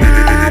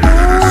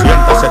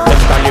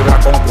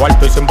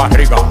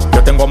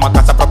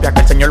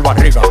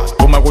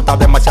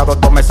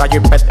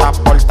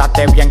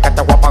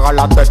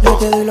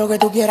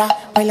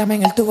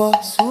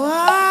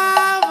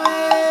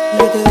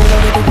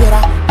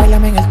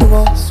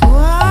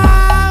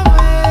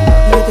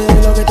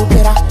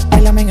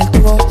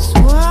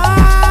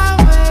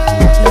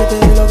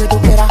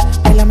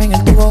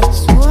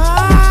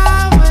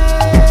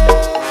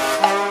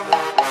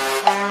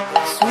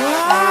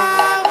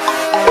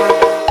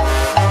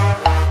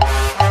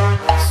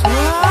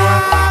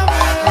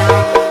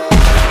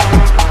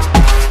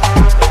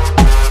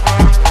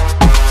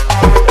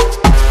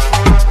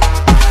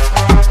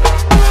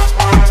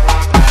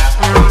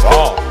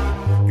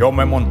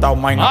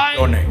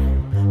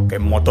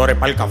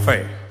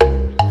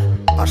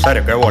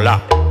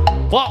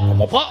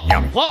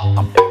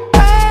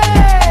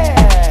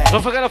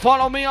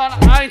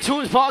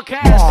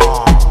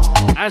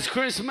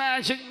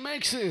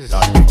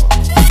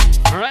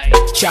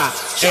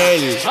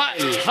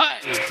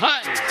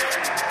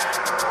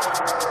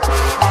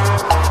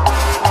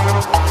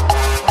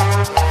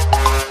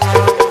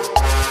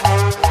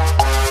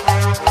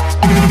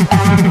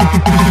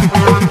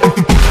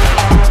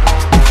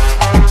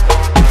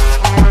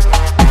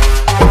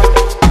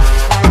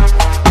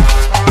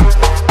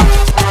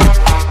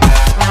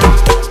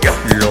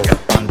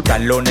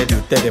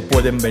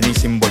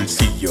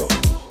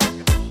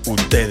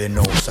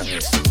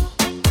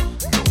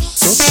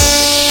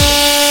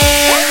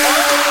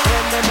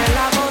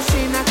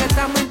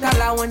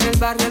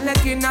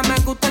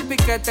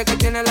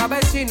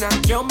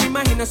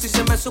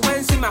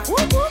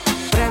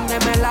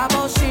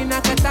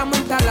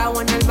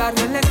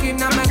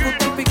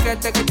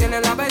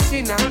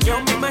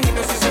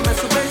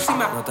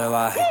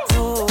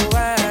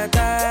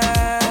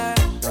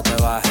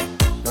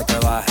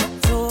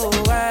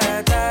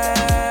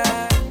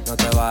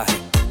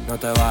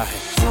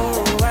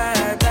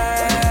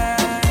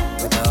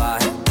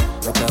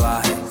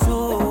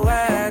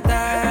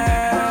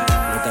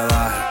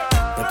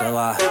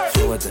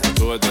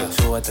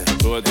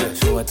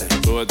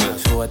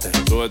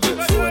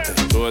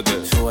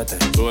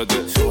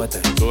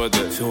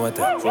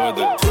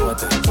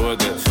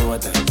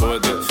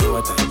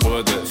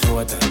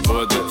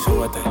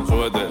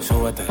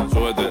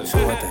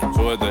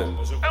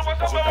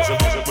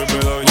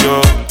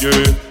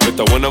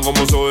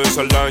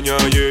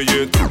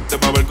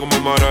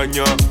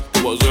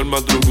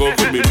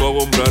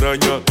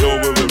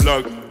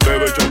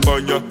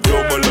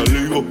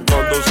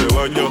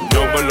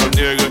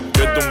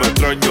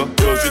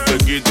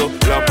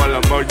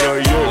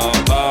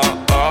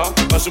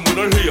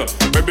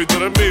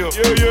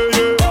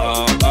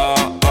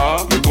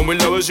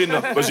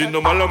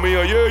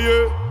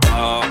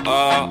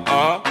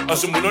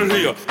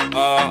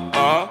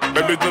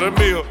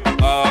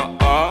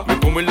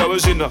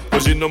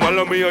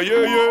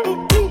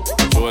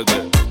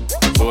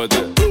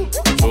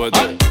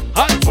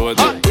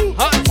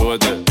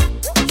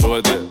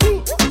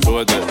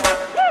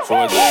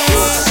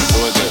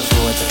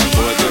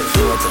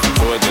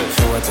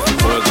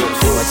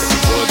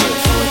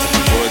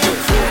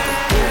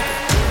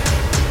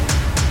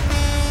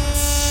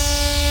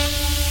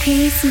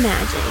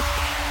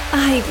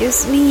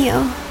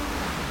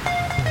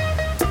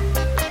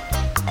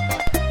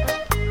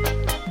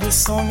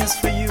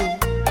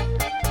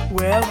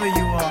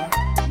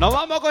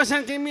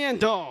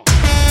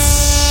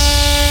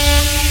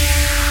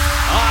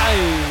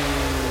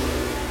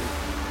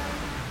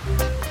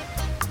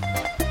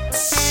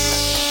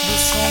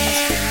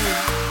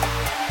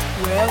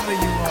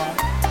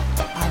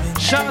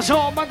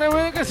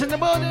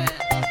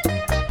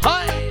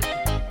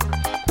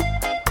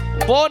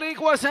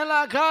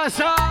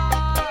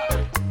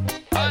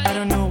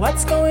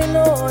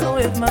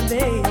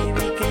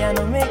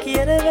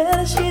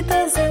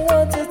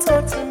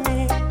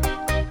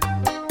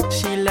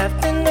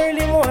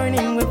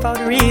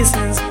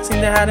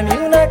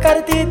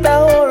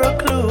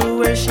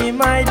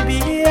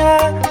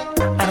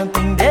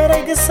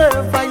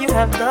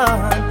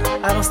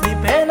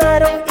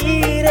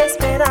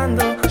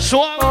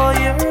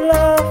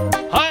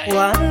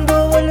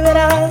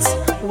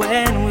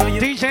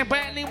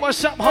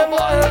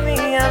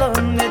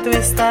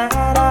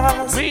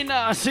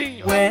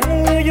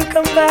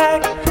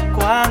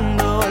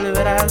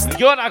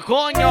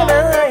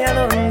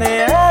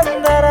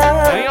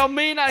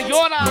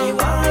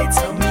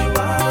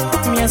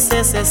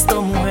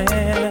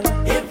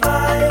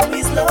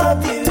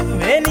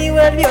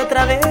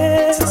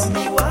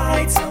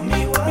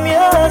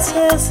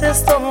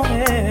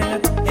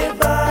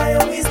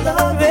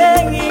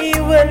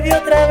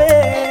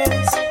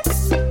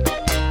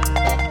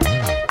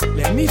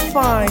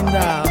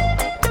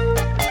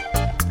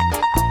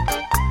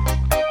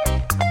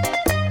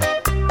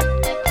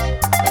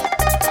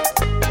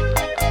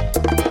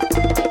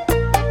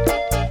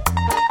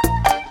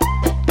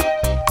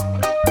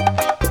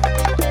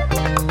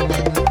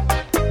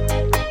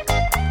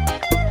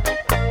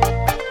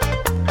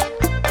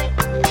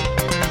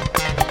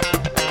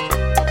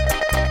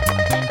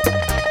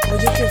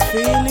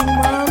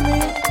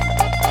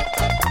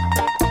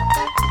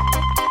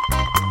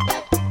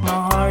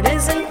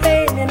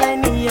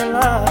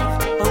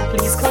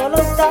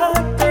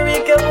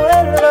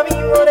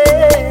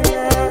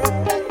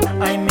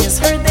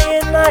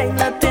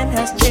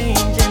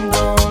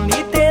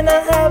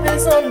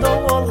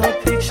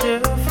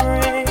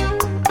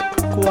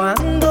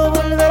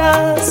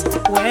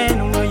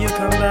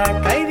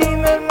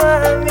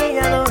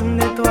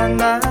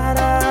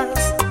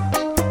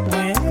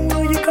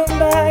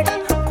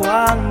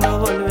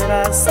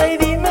 volverás. Ay,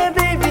 dime,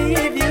 baby,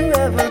 if you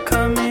ever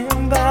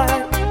coming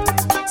back.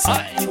 Tell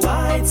me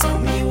why, tell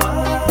me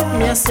why.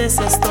 Me haces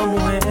esto,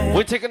 mujer.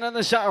 We're taking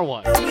another shower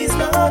one. Always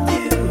love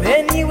you.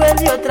 Ven y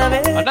vuelve otra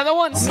vez. Another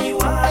one. Tell me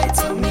why,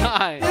 tell me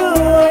why. You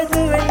are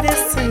doing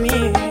this to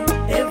me.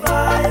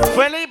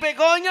 Felipe,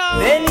 coño.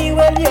 Ven y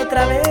vuelve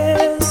otra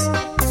vez.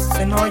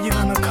 I know you're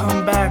gonna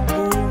come back,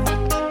 boo.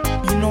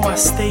 You know I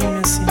stay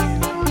missing you.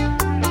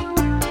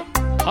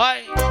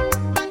 Ay.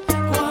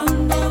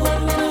 Cuando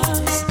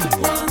volverás,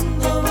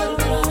 cuando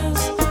volverás,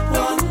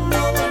 cuando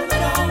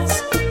volverás,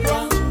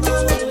 cuando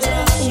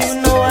volverás. You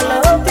know I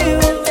love you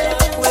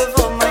with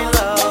all my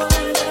love,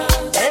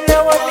 and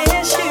now I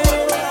miss you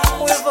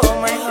with all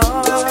my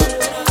heart.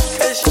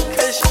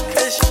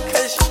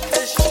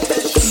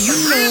 You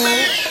know,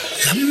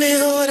 la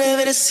mejor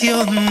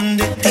versión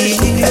de ti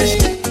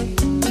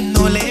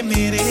no le he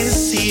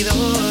merecido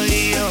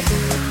yo.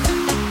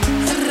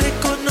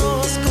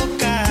 Reconozco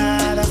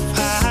cada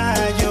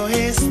fallo,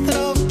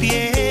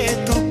 estropeé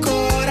tu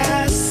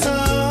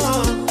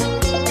corazón.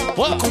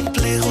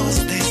 Complejos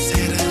de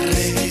ser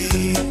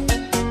rey.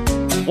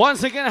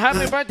 Once again,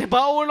 happy birthday,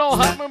 Paulo.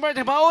 Happy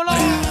birthday, Paulo.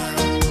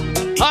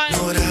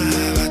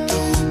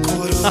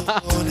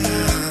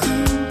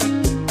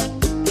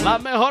 La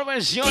mejor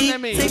versión de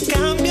mí. Se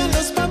cambian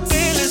los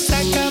papeles,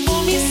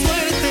 acabó mi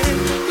suerte.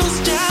 Los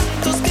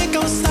llantos que he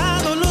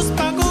causado los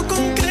pago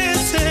con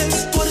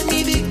creces. Por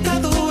mi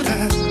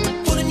dictadura,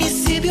 por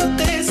mis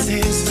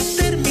idioteces.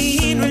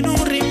 Termino en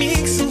un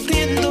remix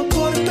sufriendo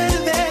por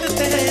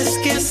perderte. Es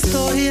que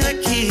estoy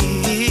aquí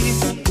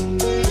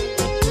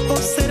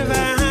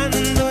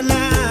observando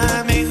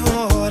la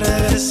mejor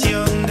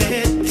versión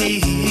de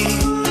ti.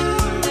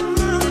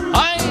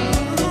 Ay.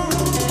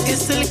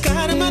 Es el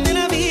karma de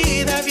la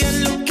vida,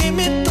 bien lo que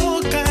me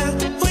toca.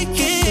 Hoy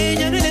que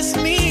ya no eres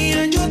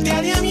mía, yo te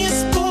haré a mi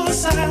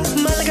esposa.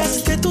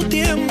 Malgasté tu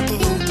tiempo,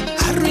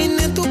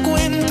 arruiné tu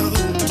cuento.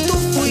 Tú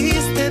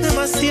fuiste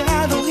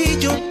demasiado y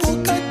yo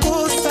poca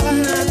cosa.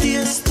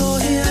 Nadie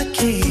estoy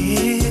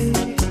aquí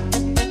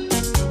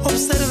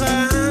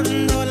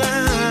observando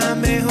la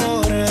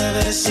mejor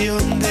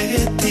versión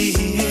de ti.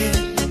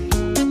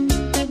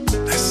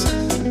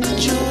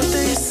 Yo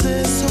te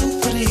hice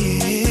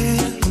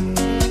sufrir.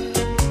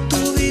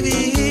 Tú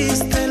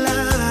viviste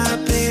la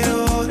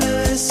peor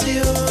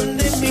versión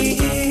de mí.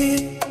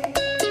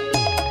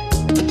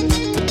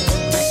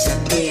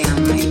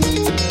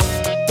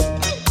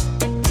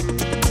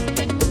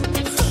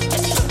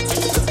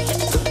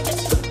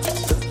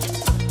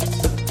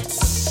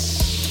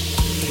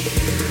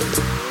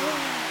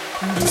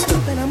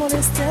 Disculpe la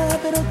molestia,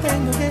 pero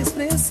tengo que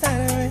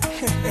expresarme.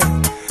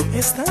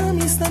 Esta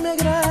amistad me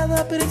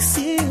agrada, pero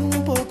exige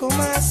un poco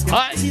más.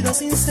 He sido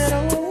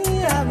sincero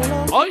y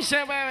hablo. Hoy se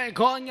bebe,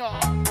 coño.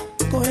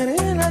 Cogeré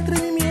el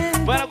atrevimiento.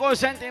 Pero con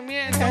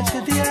sentimiento.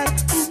 Cachetear,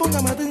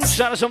 póngame atención.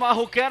 Shout out to my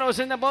juqueros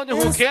in the building.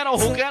 Juquero.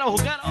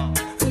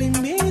 Le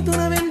invito a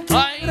una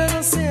aventura,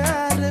 no se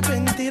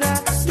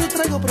arrepentirá. Yo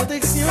traigo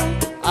protección.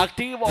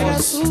 Activos. A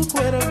su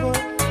cuerpo.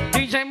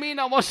 DJ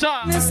Mina, what's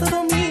up? Este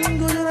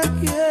domingo yo la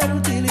quiero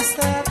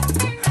utilizar.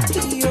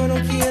 Y yo no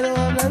quiero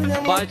hablar de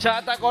amor.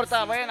 Bachata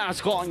corta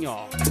venas,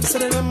 coño.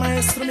 Seré el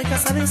maestro en mi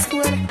casa de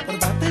escuela.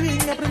 Pórtate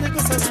bien, aprende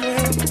cosas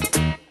nuevas.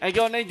 Hey,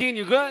 yo, Nadine,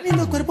 you good?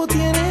 Lindo cuerpo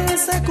tiene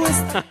esa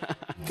cuesta.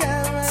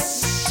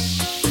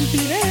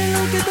 Pide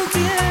lo que tú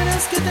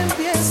quieras, que te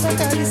empiezo a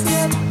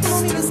acariciar.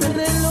 No mires el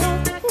reloj,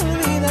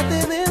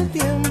 olvídate del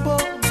tiempo.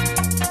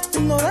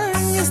 No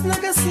dañes la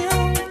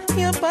ocasión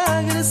y apaga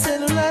el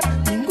celular.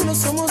 Ninguno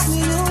somos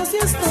niños y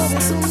esto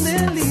es un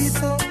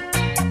delito.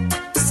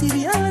 Si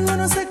de algo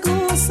nos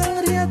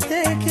acusan,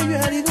 ríate que yo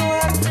haré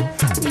igual.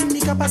 Mi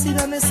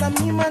capacidad es a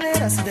mi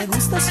manera. Si te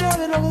gusta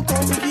suave, lo hago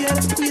como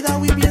quieras.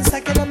 Cuidado y piensa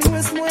que lo mío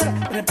es muera.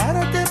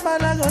 Prepárate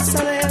para la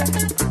gozadera.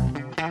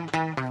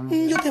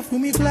 Yo te fui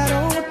muy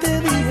claro, te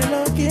dije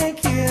lo que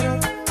quiero.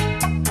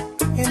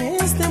 En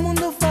este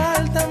mundo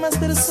faltan más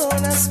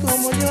personas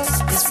como yo.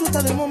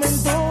 Disfruta del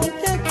momento,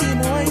 que aquí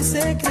no hay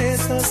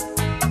secretos.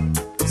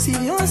 Si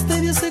Dios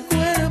te dio ese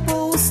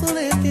cuerpo, uso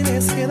le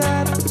tienes que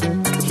dar.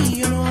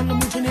 Y yo no ando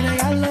mucho ni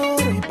regalo.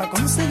 Y para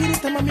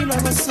conseguirte, mami, lo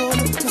hago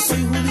solo. No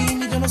soy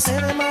Houdini, yo no sé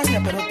de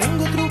magia, pero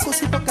tengo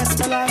trucos y pocas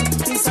palabras.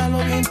 Piénsalo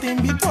bien, te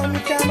invito a mi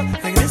cama.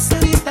 Regresa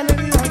ahorita, le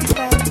digo a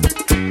guitarra.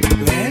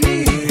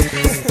 Lenny.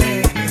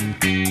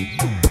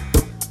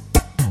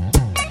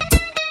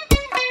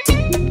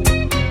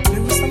 Me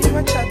gusta mi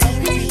bachata,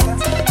 mi vida.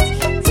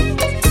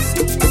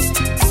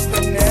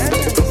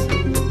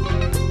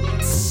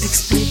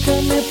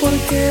 Explícame por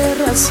qué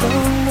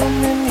razón no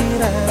me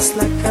miras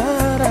la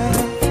cara.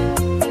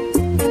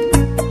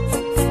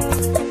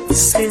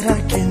 ¿Será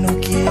que no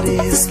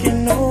quieres que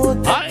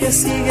note que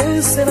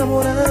sigues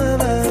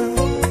enamorada?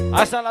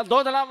 Hasta las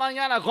 2 de la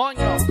mañana,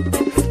 coño.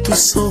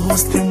 Tus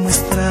ojos te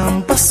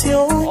muestran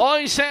pasión.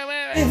 Hoy se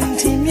bebe.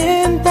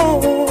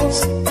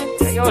 Sentimientos.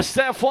 Yo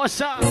sé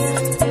fuerza.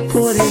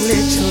 Por el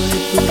hecho de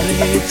tu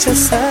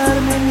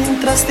rechazarme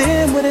mientras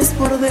te mueres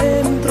por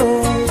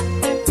dentro.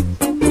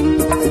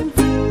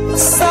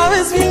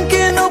 Sabes bien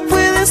que no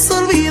puedes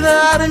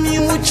olvidarme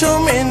mucho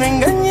menos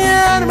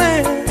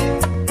engañarme.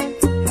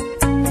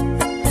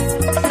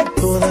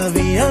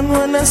 Todavía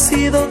no ha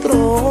nacido otro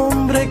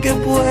hombre que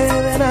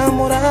pueda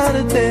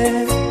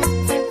enamorarte.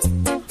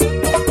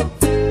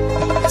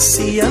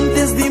 Si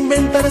antes de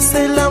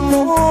inventarse el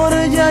amor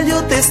ya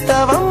yo te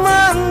estaba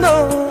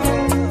amando,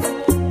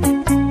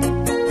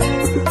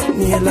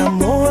 ni el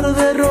amor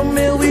de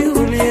Romeo y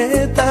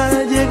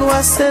Julieta llegó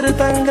a ser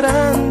tan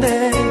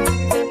grande.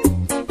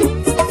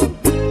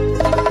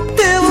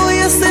 Te voy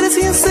a ser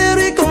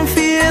sincero y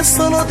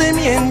confieso, no te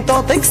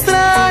miento, te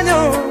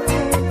extraño.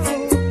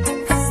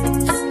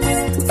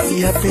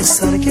 Y a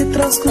pesar que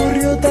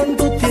transcurrió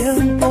tanto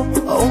tiempo,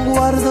 aún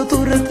guardo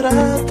tu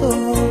retrato.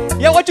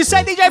 Yo, what you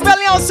say, DJ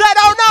Belly on set?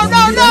 Oh,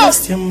 no.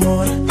 Este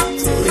amor,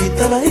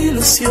 ahorita la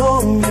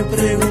ilusión, me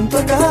pregunto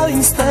a cada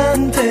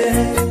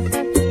instante.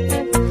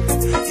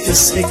 Yo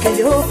sé que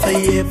yo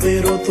fallé,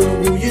 pero tu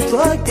orgullo y tu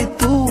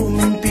actitud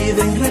me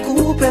impiden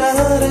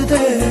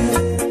recuperarte.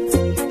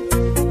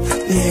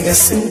 Niegas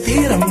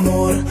sentir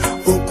amor,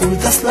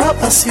 ocultas la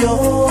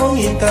pasión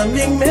y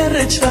también me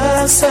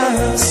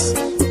rechazas.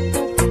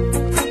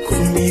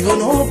 Conmigo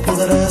no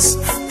podrás,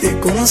 te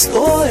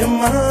conozco de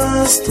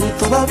más, tú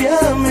todavía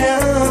me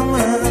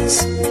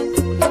amas.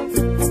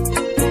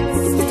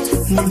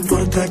 No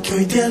importa que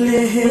hoy te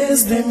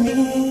alejes de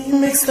mí,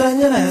 me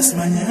extrañarás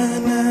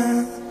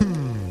mañana.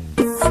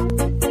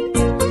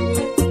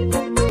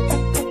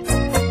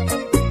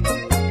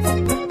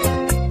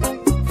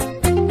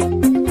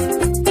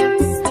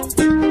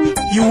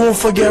 You won't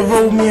forget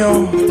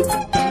Romeo.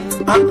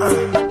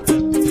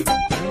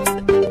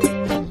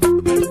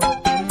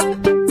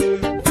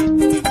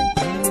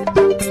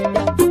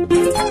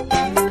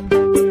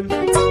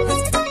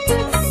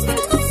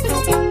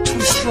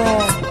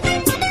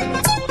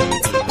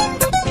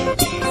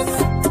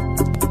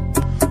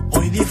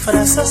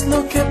 Disfrazas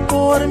lo que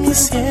por mí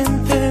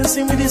sientes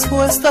y me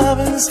dispuesta a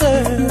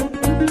vencer.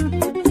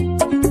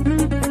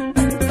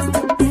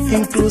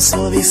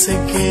 Incluso dice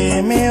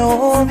que me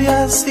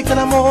odias y que el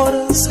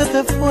amor se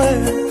te fue.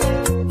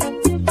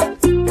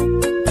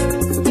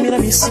 Mira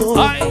mis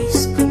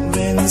ojos,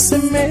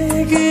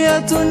 convénceme que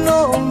ya tú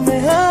no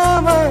me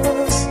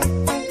amas.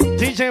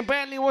 DJ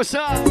Bentley, what's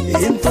up?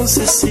 Y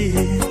entonces sí,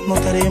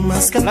 notaré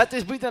más que let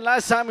this be the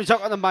last time we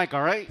talk on the mic,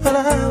 alright?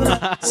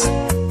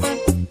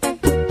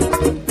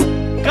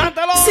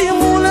 ¡Cántalo!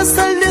 Simulas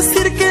al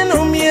decir que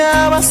no me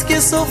amas, que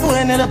eso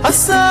fue en el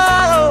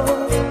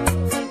pasado.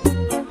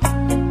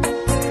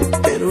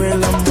 Pero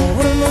el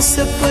amor no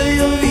se puede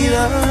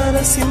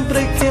olvidar,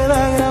 siempre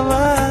queda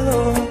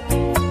grabado.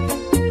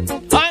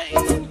 ¡Ay!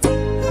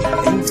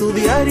 En tu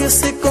diario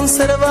se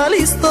conserva la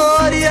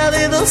historia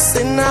de dos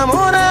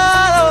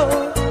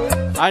enamorados.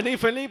 I need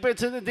Felipe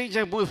to the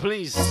DJ booth,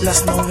 please.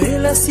 Las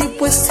novelas y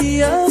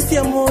poesías de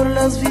amor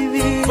las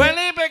viví.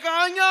 ¡Felipe,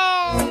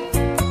 coño!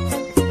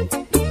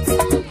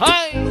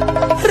 ¡Ay!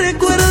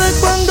 Recuerda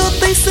cuando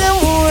te hice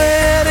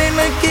mujer en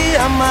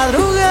aquella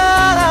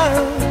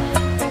madrugada,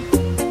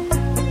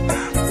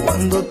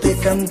 cuando te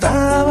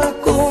cantaba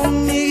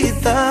con mi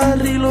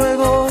guitarra y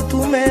luego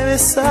tú me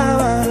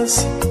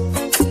besabas.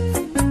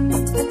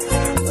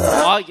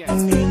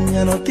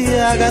 Niña, no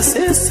te hagas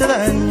ese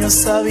daño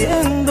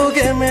sabiendo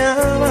que me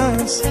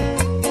amas.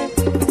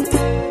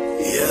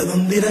 ¿Y a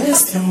dónde irá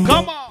este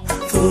amor?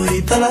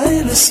 Todita la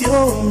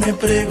ilusión, me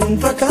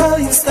pregunto a cada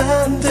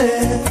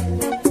instante.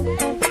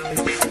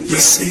 Yo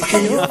sé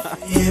que yo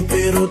fallé,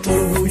 pero tu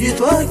orgullo y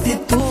tu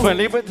actitud.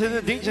 Felipe to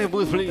the DJ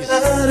booth, please.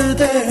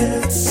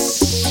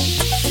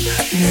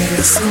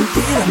 Niegas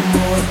sentir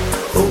amor,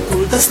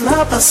 ocultas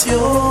la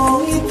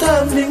pasión y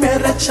también me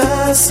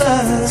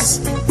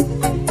rechazas.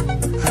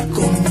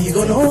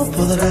 Conmigo no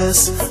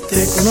podrás,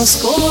 te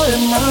conozco de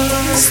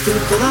más, tú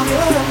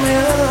todavía me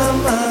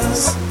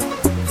amas.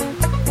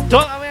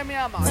 Todavía me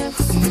amas.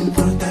 No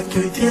importa que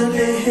hoy te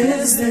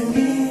alejes de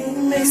mí,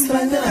 me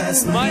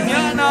extrañarás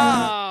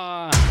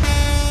mañana.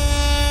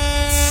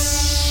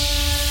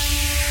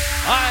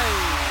 Ay.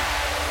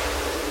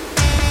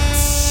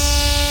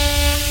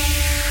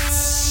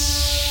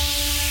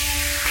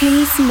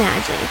 Crazy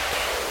Magic.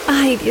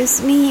 Ay,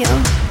 Dios mío.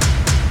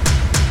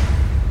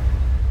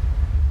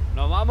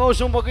 Nos vamos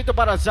un poquito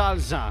para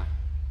salsa.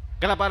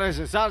 ¿Qué le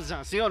parece?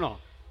 ¿Salsa? ¿Sí o no?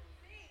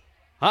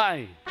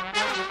 Ay.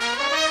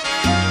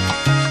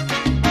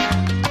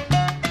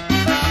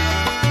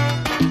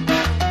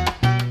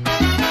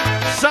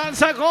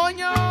 ¡Salsa,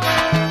 coño!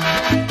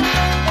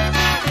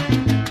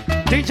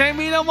 DJ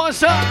Milo,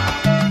 what's up?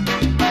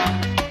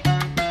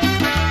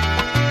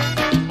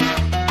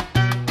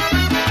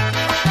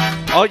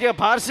 Oye,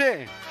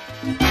 parce.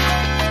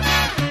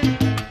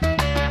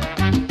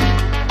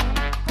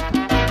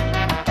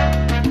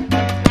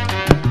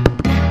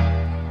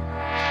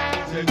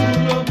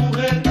 Seguro,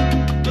 mujer,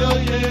 que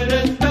hoy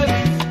eres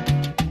feliz,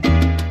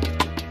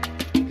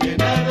 que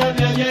nada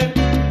de ayer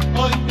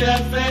hoy te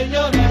hace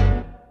llorar.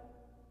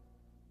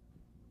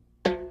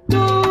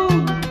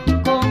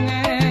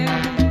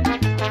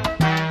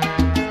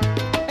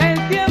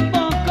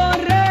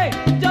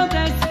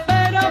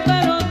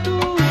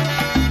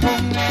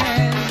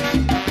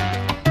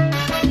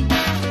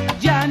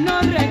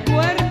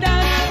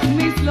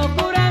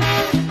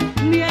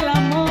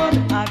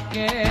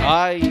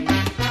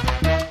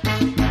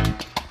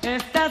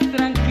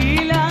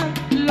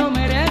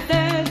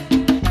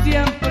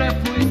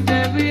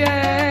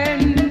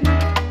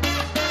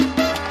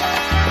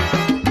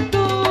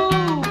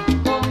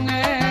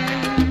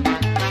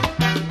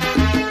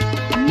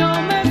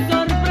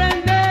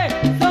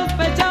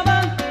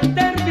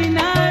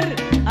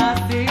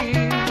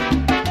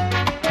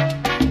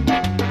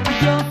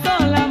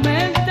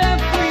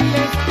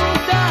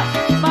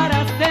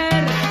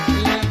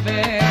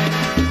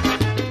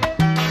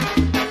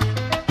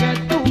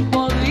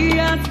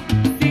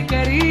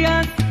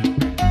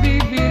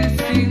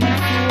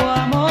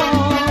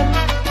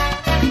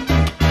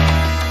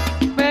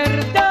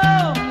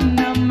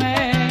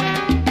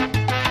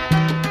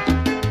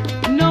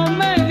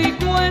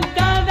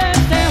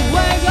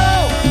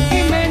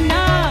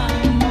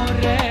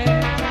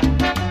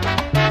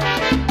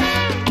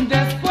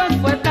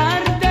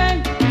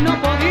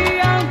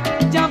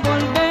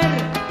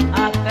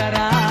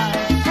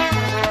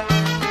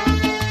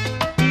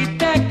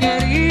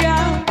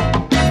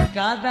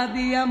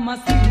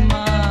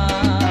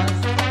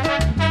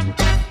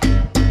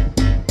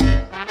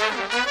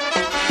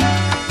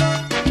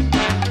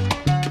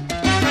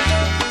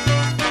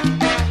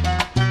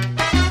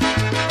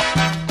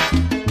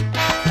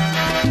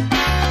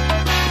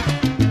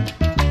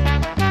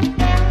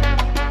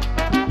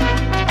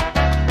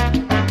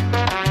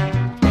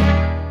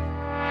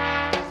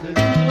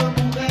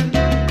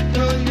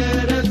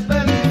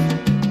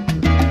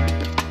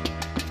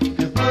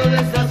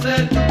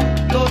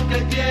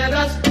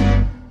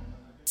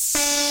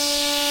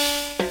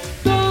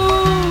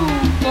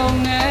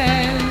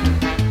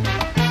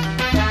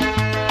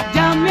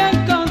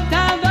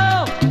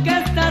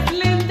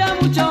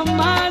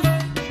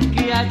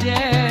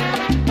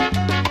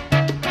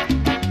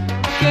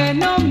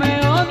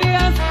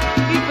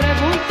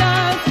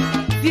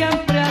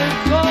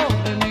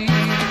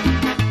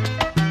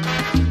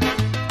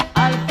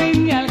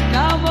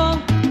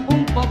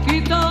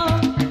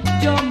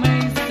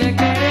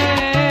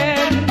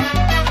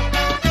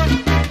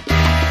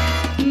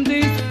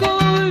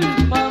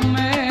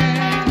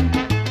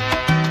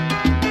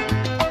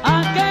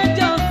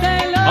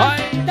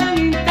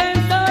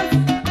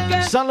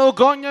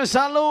 Salud, coño,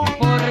 salud.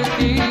 Por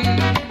ti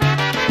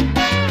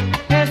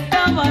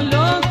estaba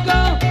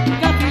loco,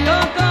 casi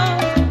loco.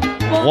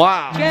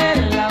 Wow.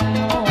 El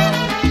amor.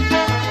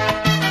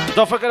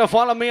 Don't forget to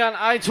follow me on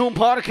iTunes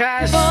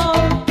Podcast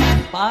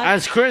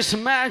as Chris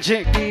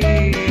Magic.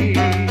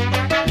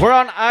 We're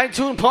on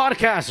iTunes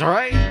Podcast, all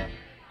right?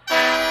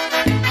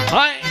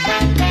 Hi.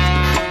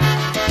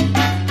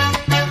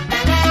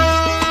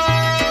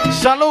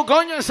 Salud,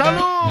 coño,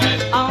 salud.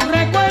 Aún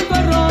recuerdo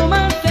el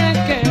romance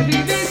que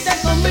viviste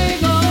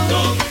conmigo.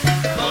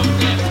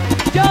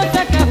 Yo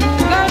sé que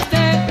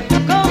jugaste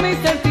con mis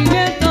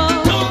sentimientos.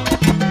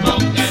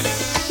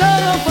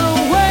 Solo fue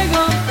un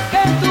juego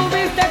que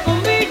tuviste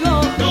conmigo.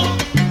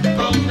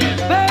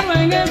 Pero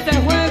en este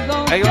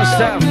juego Hey, yo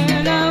Steph. me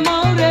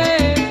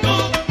enamoré.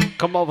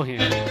 Come over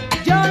here.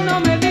 Yo no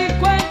me di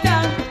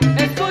cuenta,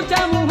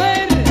 escucha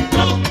mujer.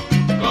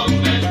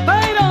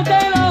 Pero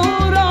te lo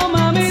juro,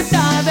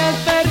 mamita,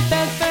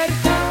 desperté.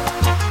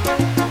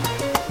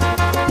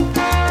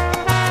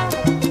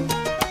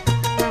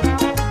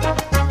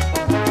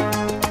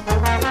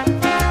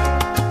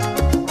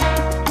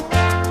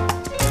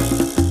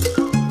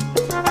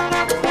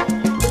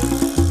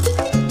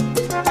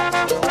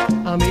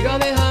 Amiga,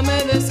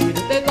 déjame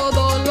decirte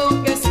todo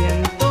lo que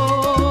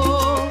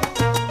siento.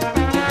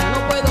 Ya no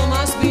puedo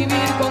más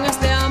vivir con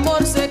este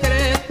amor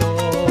secreto.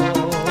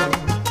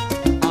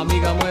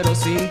 Amiga, muero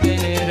sin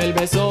tener el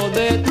beso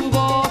de tu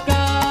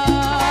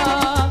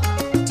boca,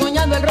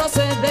 soñando el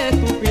roce de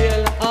tu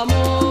piel,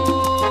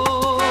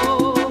 amor.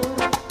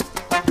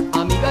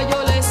 Amiga,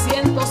 yo le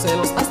siento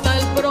celos hasta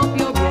el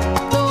propio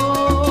viento.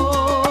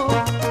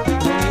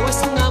 Lo mío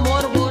es un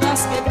amor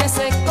voraz que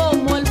crece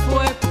como el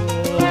fuego.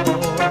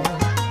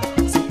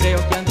 Si creo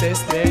que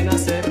antes de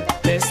nacer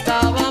te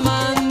estaba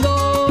amando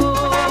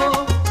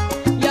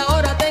y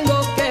ahora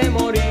tengo que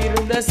morir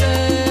de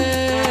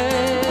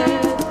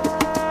sed.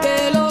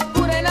 Qué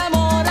locura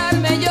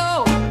enamorarme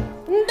yo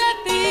de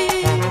ti.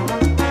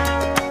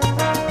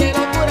 Qué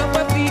locura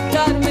fue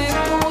fijarme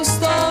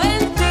justo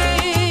en ti.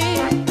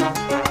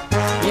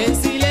 Y en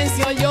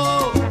silencio yo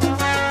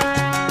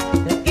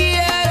te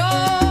quiero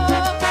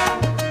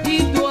y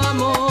tu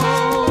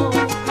amor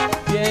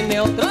tiene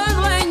otro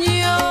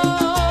dueño.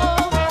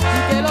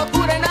 Qué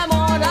locura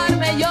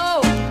enamorarme yo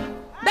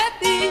de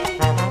ti.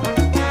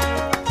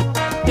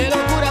 Qué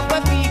locura fue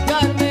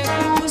fijarme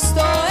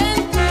justo en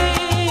ti.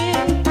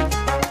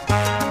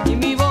 Y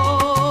mi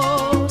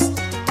voz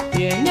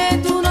tiene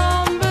tu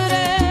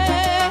nombre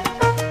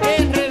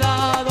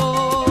enredado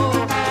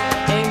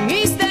en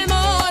mis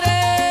temores.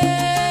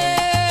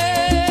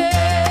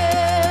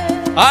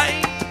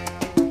 ¡Ay!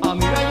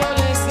 Amiga, yo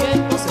le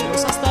siento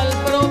celos hasta el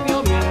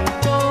propio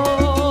viento.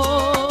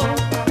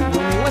 Lo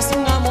mío es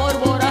un amor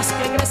voraz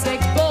que crece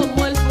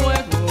como el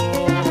fuego.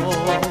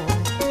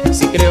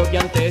 Si creo que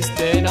antes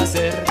de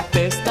nacer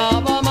te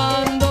estaba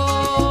amando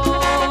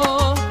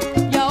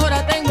y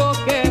ahora tengo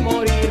que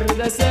morir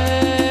de sed.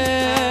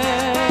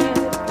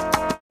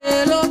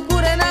 Qué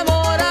locura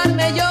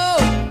enamorarme yo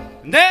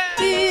de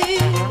ti.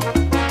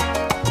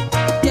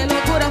 Qué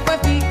locura fue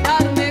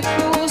fijarme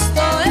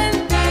justo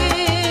en ti.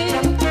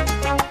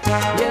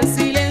 Y en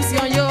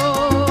silencio yo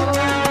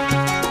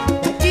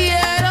te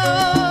quiero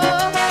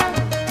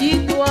y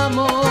tu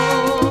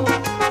amor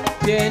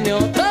tiene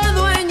otro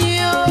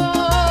dueño.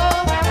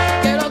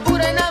 Qué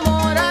locura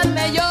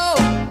enamorarme yo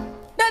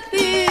de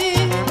ti.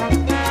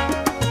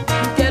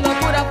 Qué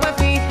locura fue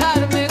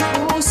fijarme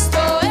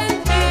justo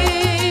en ti.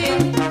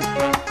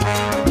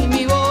 Y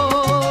mi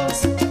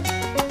voz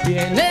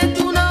tiene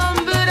tu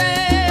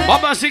nombre.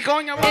 Vamos así,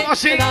 coño, vamos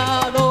así.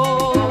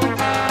 Enredado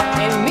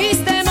en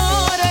mis temores.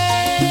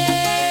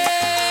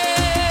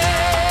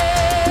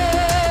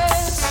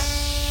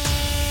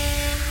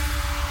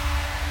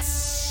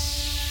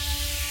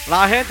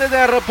 La gente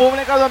de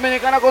República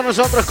Dominicana con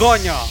nosotros,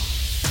 coño.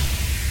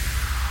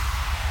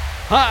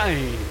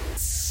 Ay.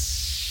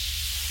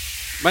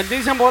 Me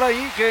dicen por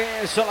ahí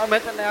que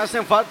solamente le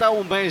hacen falta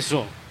un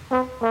beso.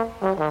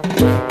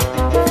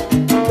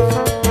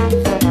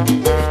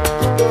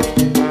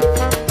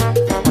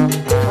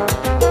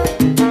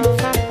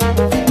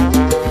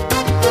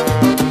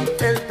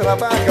 Él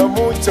trabaja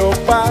mucho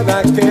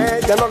para que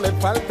ella no le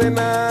falte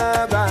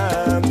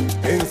nada.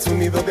 En su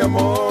nido de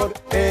amor,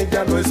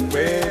 ella lo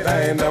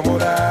espera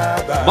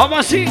enamorada. Vamos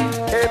así.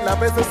 Él a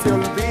veces se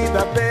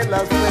olvida de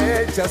las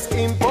fechas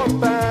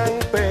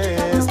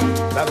importantes.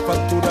 Las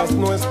facturas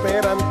no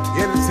esperan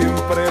y él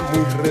siempre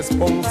muy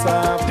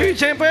responsable.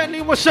 DJ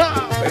Benny, what's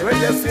up? Pero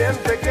ella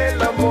siente que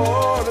el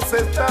amor se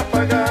está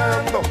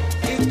apagando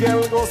y que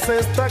algo se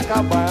está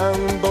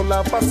acabando.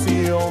 La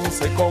pasión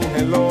se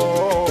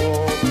congeló.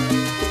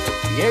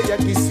 Y ella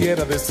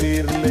quisiera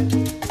decirle,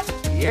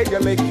 y ella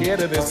le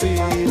quiere decir,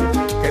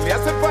 que le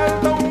hace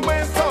falta un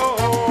beso,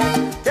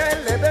 que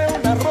le dé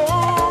una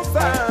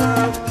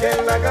rosa, que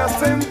la haga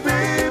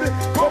sentir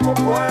como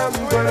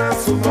cuando era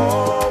su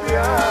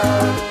novia,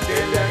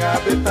 que le haga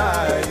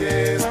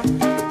detalles,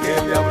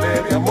 que le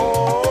hable de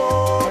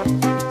amor,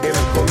 que él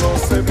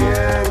conoce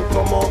bien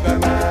cómo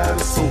ganar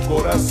su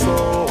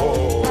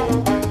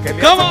corazón, que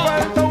le hace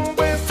falta un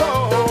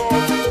beso,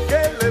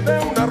 que le dé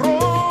una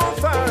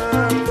rosa.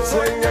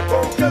 Sueña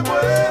con que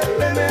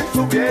vuelen en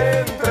su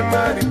vientre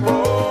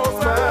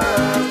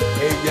mariposas.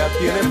 Ella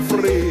tiene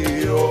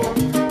frío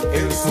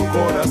en su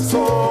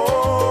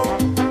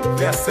corazón.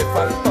 Le hace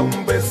falta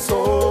un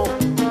beso,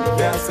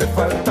 le hace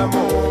falta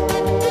amor.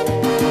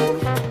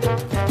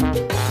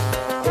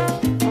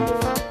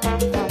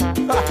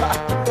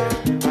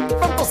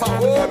 Tanto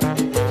sabor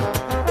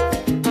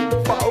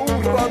pa'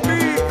 un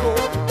ratico.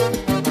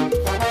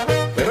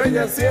 Pero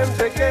ella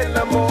siente que el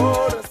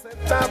amor se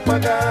está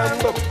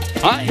apagando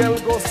y que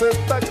algo se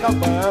está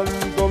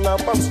acabando. La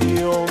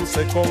pasión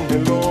se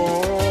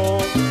congeló.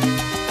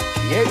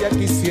 Y ella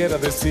quisiera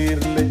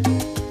decirle,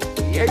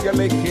 y ella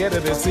le quiere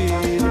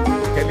decir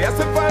que le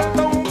hace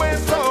falta un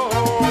beso,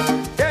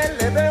 que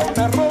le dé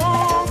una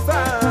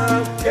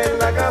rosa, que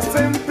la haga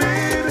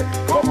sentir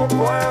como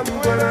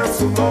cuando era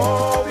su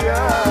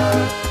novia,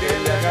 que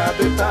le haga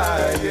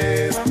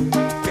detalles,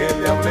 que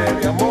le hable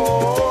de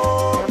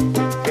amor,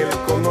 que él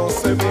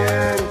conoce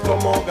bien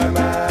cómo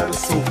ganar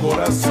su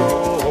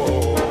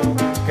corazón,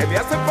 que le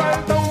hace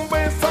falta un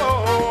beso,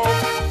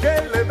 que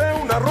le dé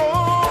una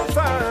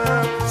rosa,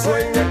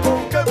 sueña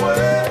con que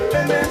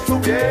vuelen en su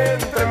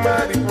vientre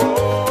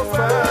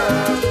mariposas.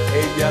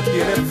 Ella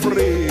tiene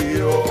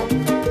frío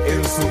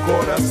en su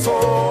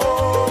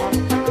corazón,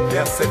 le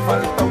hace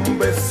falta un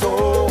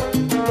beso,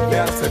 le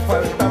hace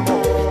falta amor.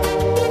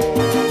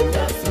 Le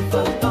hace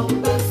falta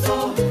un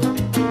beso,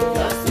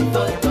 le hace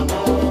falta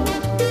amor.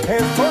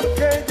 Es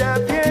porque ella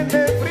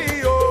tiene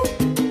frío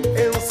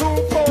en su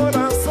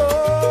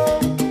corazón.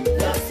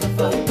 Le hace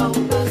falta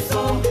un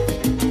beso,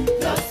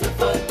 le hace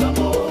falta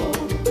amor.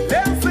 Le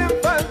hacen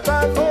falta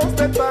los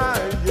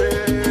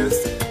detalles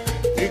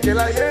y que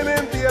la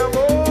llenen de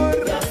amor.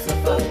 Le hace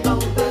falta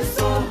un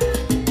beso,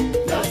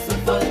 le hace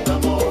falta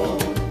amor.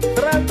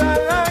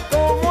 Trátala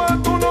como a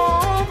tu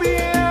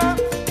novia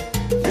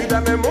y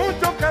dale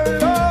mucho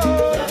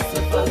calor. Le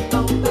hace falta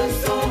un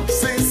beso,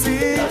 sí, sí.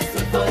 Le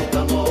hace falta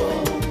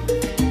amor.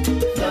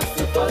 Le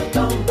hace falta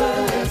un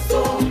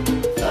beso,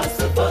 le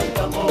hace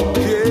falta amor.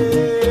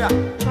 Yeah.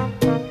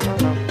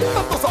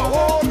 Tanto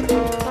sabor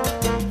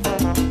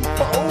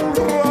pa' un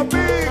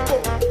ratico.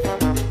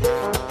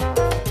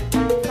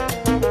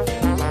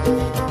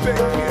 Te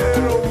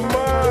quiero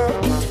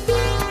más,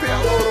 te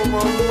adoro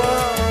mamá.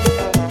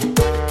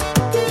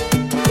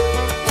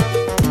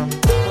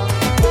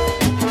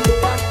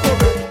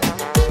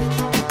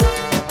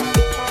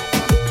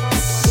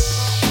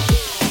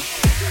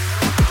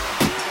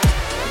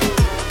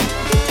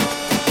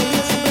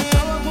 Ella siempre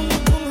estaba cuando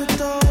tú no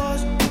estabas.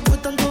 Fue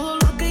tanto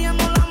dolor que ya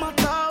no la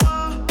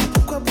mataba.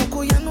 Poco a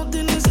poco ya no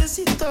te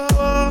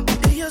necesitaba.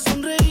 Ella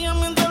sonreía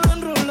mientras lo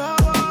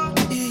enrolaba.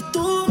 Y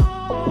tú,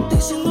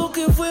 diciendo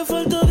que fue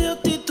falta de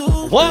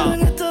actitud. Pero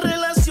en esta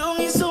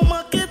relación hizo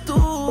más que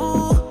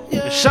tú.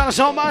 Yeah. Shout out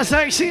to all my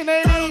sexy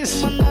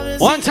ladies.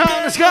 One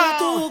time, let's go.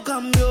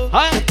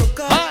 Hi,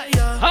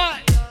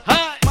 hi,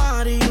 hi.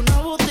 Mari, una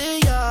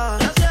botella.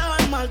 Gracias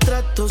al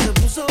maltrato se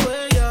puso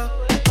bella.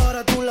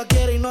 Ahora tú la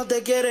quieres y no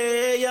te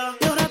quiere ella.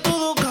 Y ahora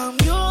todo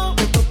cambió,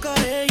 te toca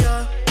a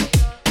ella.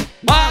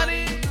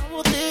 Mari, una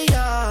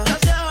botella.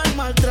 Gracias al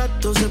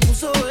maltrato se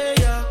puso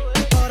bella.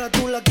 Ahora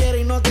tú la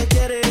quieres y no te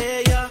quiere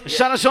ella.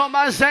 Shout out to all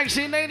my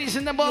sexy ladies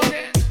in the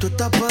building. Tú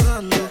estás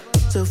pagando,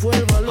 se fue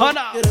el valor.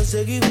 Quieres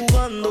seguir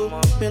jugando.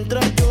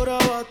 Mientras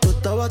lloraba, tú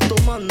estabas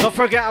tomando. Don't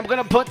forget, I'm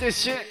gonna put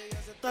this shit.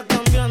 Está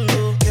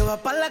cambiando, que va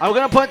pa' la I'm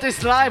gonna put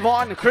this live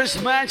on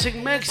Chris Magic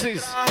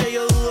Mixes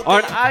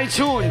on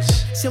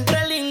iTunes.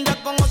 Siempre linda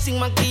como sin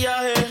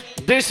maquillaje.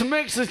 This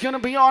mix is gonna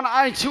be on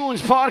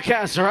iTunes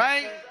podcast,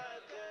 alright?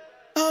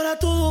 Ahora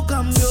todo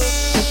cambió,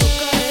 te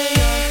toca a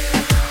ella.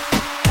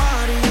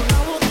 Mari, una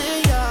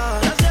botella.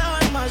 Gracias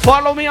al mal.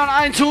 Follow me on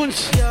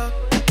iTunes.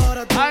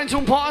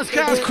 iTunes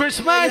podcast,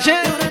 Chris Magic.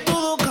 Ahora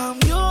todo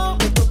cambió,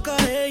 te toca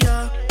a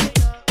ella.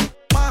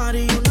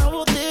 Mari, una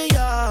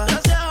botella.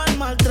 Gracias al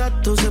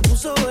maltrato se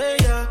puso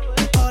bella.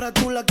 Ahora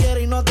tú la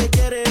quieres y no te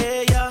quiere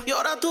ella. Y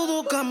ahora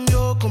todo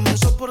cambió,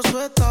 comenzó por su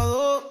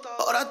estado.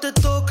 Ahora te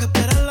toca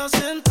esperarla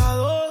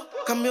sentado.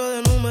 Cambio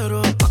de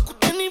número, pa' que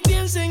usted ni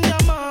piense en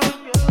llamar.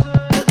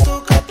 Te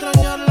toca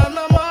extrañarla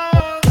nada más.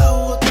 La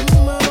jugó tu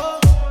número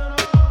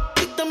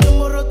y también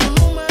borró tu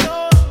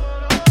número.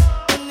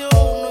 Prendió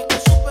uno y te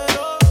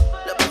superó.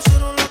 Le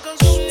pusieron la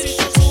canción y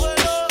hizo su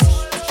velo.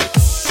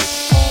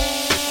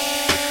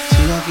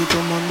 Sigue aquí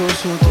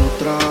tomándose otro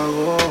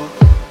trago.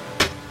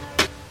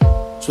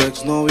 Su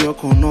exnovio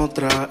con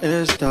otra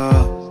está.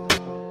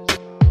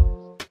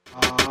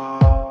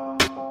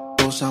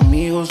 Los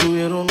amigos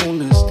subieron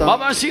un estado.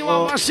 Vamos así,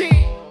 vamos así.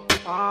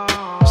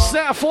 Se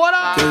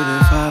afuera. Que de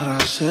farra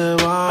se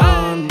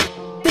van.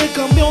 Te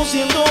cambió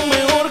siendo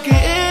mejor que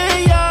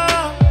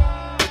ella.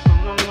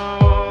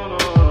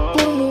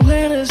 Por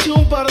mujeres y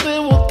un par de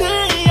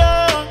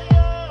botellas.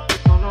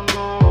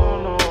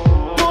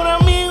 Por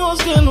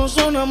amigos que no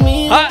son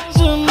amigos.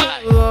 En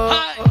verdad.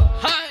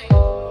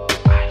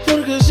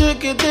 Porque sé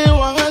que te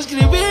van a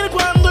escribir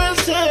cuando él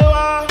se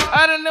va.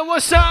 I don't know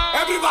what's up?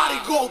 Everybody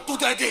go to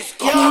the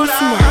disco.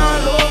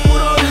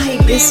 Ay,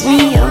 Dios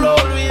mío.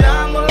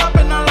 Olvidando la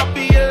pena la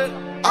piel.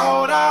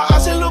 Ahora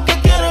hace lo que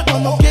quiere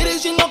cuando quiere y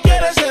si no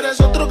quiere eres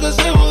otro que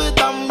se jode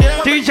también.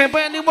 DJ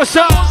Benny, what's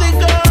up?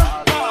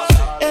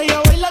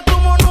 Ella baila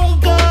como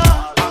nunca.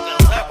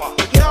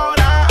 Y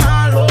ahora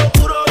a lo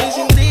puro y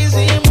sin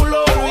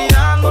disimulo,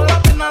 olvidando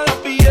la pena la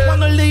piel.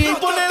 Cuando el DJ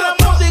pone la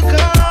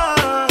música,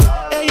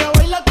 ella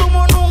baila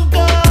como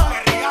nunca.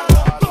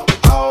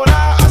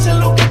 Ahora hace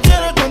lo que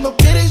quiere cuando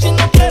quiere y si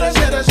no quiere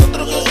eres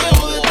otro que se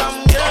jode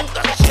también.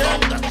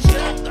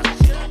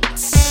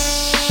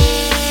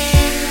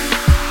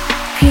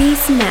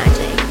 Peace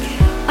Magic.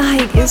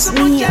 Ay, Dios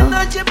mío.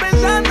 Noche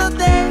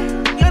pensándote,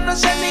 yo no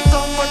sé ni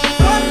cómo ni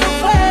cuándo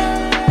fue,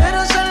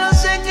 pero solo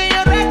sé que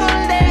yo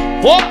recordé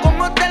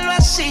cómo te lo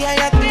hacía y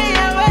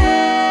aquella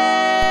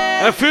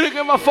vez. If you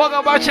give a fuck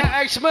about your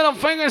ex, middle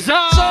fingers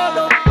up.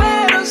 Solo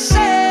pero sé.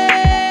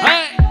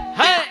 Hey,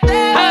 hey,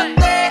 hey.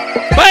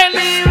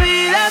 Mi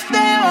vida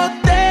te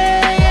boté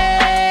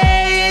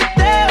y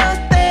te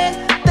boté,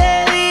 te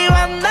di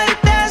banda y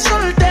te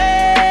solté.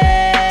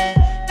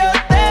 Yo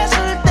te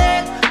solté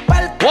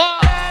pa'l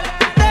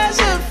usted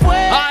se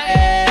fue.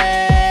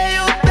 Y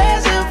usted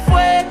se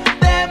fue.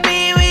 De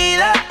mi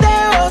vida te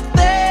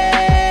boté.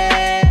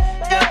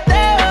 Yo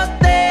te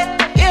boté.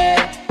 Yeah,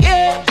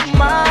 yeah,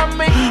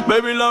 mami.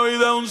 Baby, la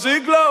vida es un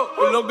ciclo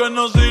y lo que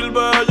no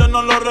sirve ella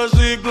no lo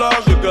recicla.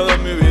 Así que de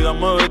mi vida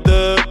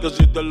muévete, que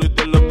si te lo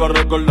es para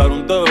recordar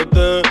un TBT.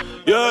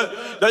 Yeah,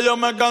 ya yo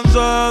me cansé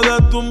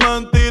de tus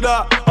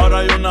mentiras. Ahora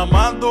hay una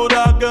más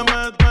dura que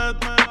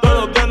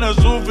todo tiene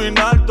su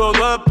final,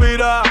 todo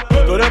expira.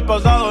 Tú eres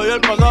pasado y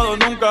el pasado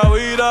nunca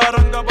vira.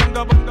 Arranca,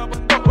 panca, panca,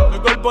 panca. Mi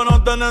cuerpo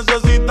no te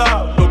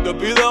necesita. Lo que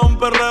pide es un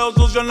perreo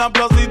sucio en la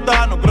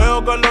placita. No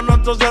creo que lo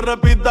nuestro se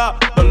repita.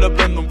 Yo le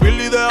prendo un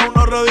fil y deja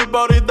uno ready pa'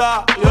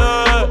 ahorita.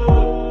 Yeah.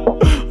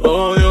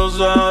 Odio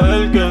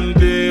saber que en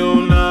ti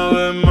una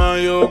vez más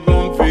yo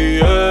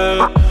confié.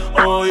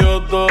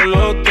 Odio todo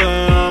lo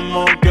te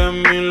amo que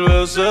mil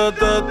veces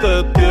te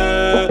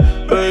testé.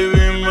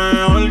 Baby,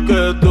 mejor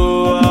que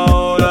tú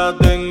ahora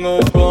tengo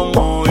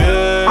como 10.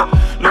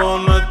 Lo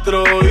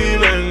nuestro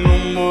vive en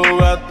un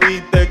Bugatti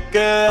y te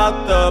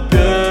quedaste a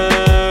pie.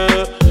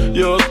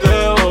 Yo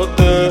te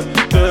boté,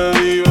 te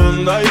di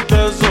banda y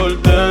te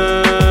solté.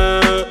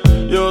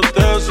 Yo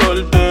te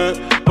solté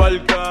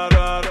pa'l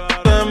cara,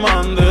 te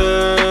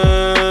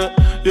mandé.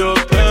 Yo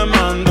te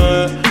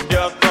mandé y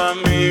a tu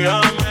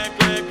amiga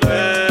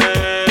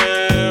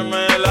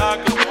me la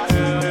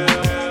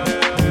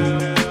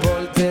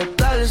Porque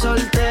estar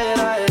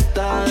soltera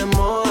está de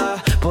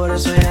moda, por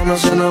eso ella no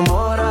se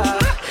enamora.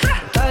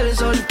 Estar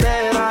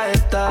soltera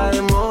está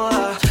de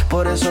moda,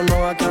 por eso no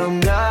va a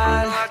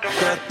cambiar.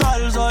 Que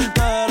estar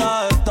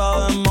soltera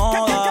está de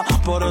moda,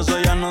 por eso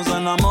ella no se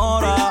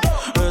enamora.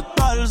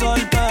 Estar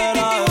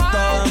soltera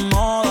está de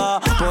moda,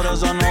 por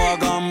eso no va a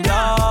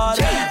cambiar.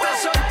 Ella está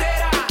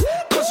soltera,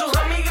 con sus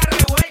amigas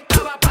revueltas,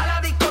 va pa'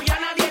 la disco y a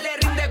nadie le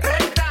rinde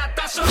cuenta.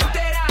 Está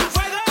soltera,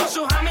 con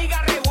sus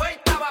amigas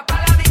revueltas, va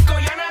pa' la disco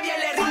y a nadie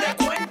le rinde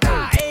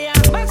cuenta. Ella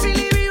vacila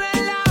y vive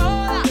en la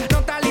joda, no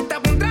está lista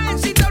pa' un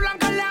trajecito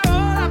blanco en la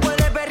boda.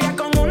 Puede perrear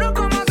con uno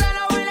como se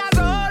lo baila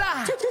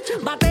sola.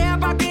 Batea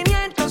pa'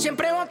 500,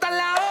 siempre bota en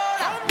la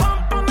hora.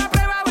 Ponme a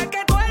prueba, a ver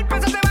que tu el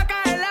peso te va a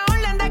caer. La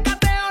orden de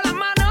cateo, las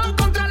manos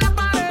contra la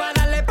pared. Pa'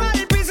 darle pa'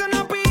 el piso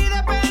no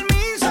pide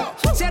permiso.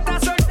 Si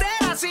estás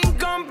soltera sin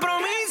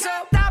compromiso,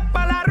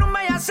 tapa la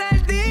rumba y hace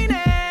el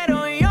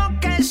dinero. Y yo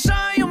que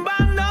soy un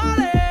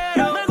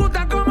bandolero, me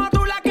gusta como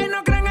tú, la que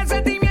no cree en el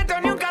sentimiento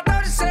ni un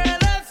 14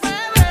 de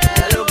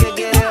febrero. Lo que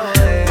quiere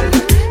joder,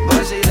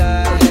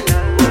 vacilar.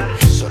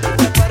 Solo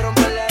está pa'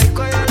 romper la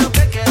disco, ella lo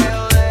que quiere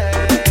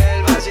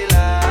joder,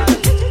 vacilar.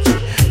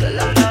 De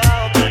la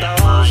abajo, puta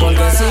abajo.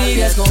 Porque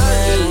sigues con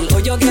él,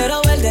 hoy yo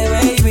quiero verte,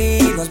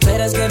 baby. No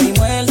esperes que mi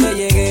muerte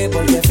llegue,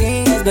 porque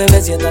finges,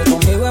 bebé. Si estar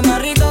conmigo es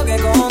más rico que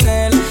con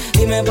él.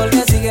 Dime por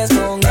qué sigues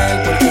con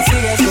él, porque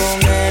sigues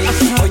con él.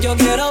 Hoy yo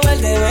quiero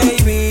verte,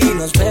 baby.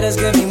 No esperes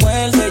que mi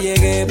muerte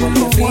llegue,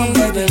 porque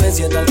finges, bebé.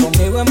 Si estar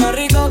conmigo es más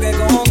rico que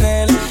con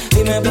él.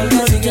 Dime por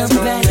qué sigues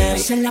con él.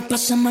 Se la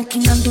pasa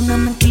maquinando una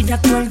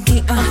mentira todo el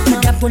día.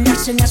 Para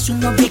volársela a su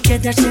novia y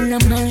quedarse en la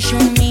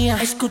mansión mía.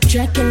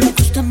 Escuché que le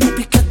gusta mi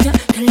piquete,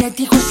 que le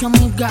digo a su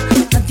amiga.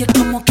 Nadie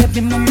como que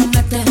bien me lo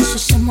mete. Nos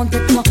hacemos de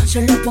todo,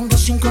 se lo pongo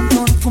sin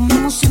control.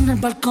 Fumamos en el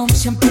balcón,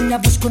 siempre la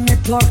busco en el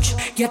porch.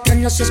 Y atrás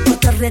los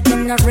escotas red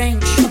en la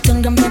range. No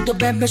tengan miedo,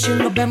 bebé, si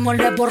lo vemos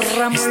le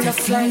borramos la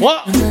flame.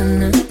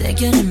 Te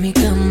quiero en mi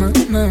cama,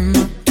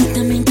 mamá. Tú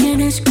también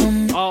quieres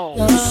conmigo.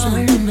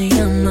 Solo me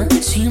llama.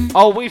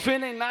 Oh, we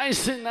feeling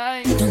nice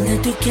tonight. Donde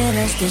tú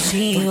quieras te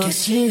sigo, porque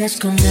sigues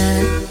con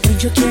él. Y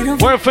yo quiero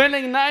We're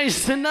feeling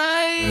nice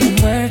tonight.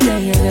 mi muerte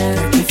llegar,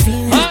 porque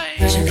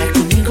finges llegar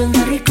conmigo es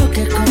más rico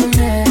que con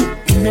él.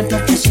 Dime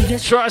por qué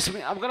sigues. Trust me,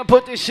 I'm gonna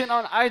put this shit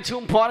on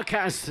iTunes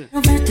podcast.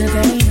 No verte,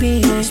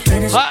 baby,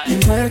 esperes mi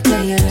muerte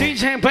llegar.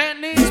 DJ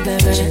Benny.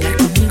 Bebé, llegar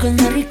conmigo es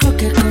más rico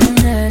que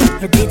con él.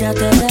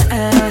 Olvídate de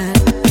él.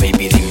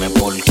 Baby, dime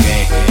por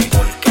qué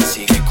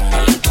sigue con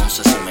él entonces.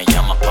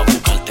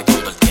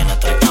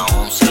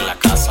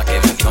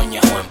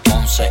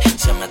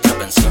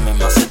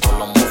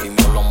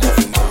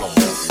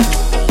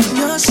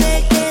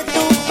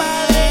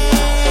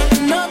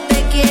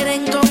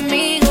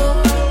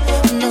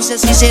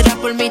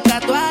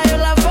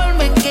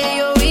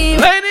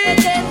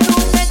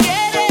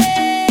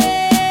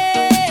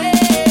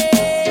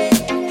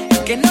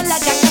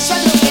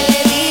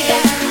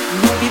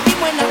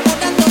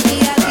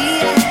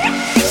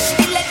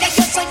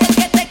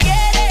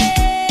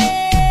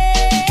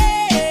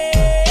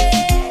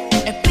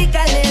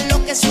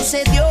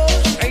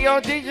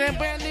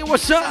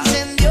 what's up?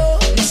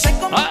 No sé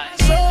cómo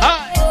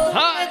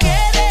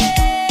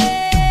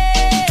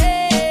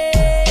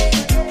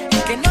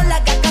que no le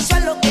haga caso a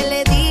lo que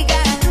le diga.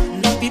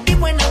 Nos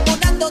vivimos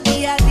enamorando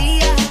día a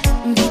día.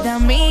 Vida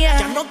mía,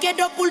 ya no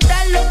quiero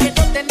ocultarlo,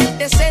 quiero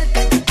tenerte cerca.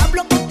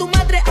 Hablo con tu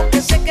madre,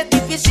 aunque sé que es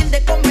difícil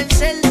de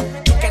convencerla.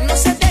 Que no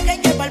se deje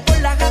llevar por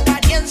las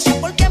apariencias,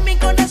 porque mi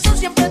corazón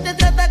siempre te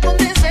trata con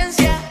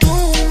decencia.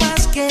 Tú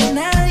más que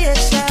nadie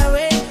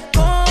sabes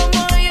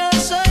cómo yo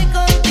soy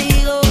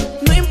contigo.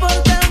 No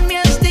importa mi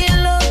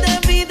estilo de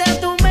vida,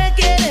 tú me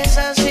quieres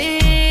así.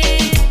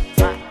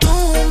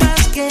 Tú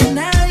más que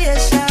nadie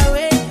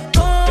sabes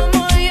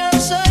cómo yo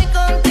soy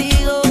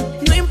contigo.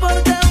 No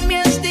importa mi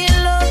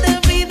estilo de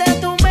vida,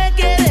 tú me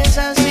quieres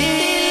así.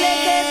 Dile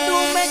que tú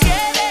me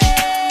quieres.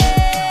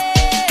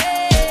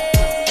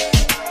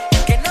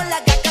 Que no le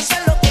haga caso a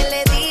lo que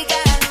le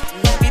diga.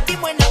 Nos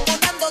vivimos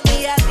enamorando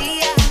día a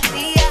día.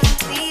 Día,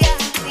 día,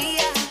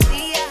 día,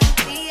 día,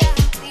 día,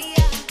 día,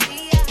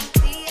 día,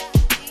 día.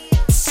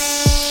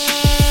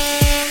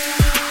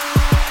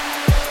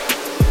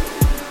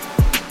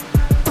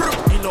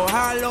 Y lo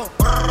jalo.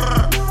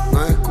 No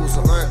hay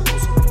excusa, no hay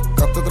excusa.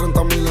 Gaste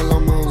 30,000 en la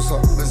medusa.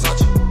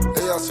 Versace.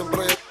 Ella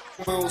siempre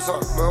me usa,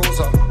 me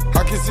usa.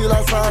 Aquí si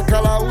la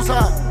saca, la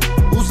usa.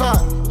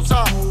 Usa,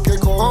 usa. ¿Qué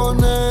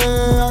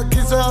cojones? Aquí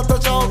se ha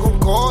tachado con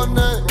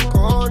cojones.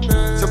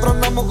 Siempre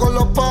andamos con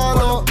los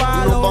palos.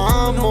 Y nos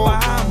bajamos.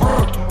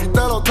 Y te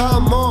lo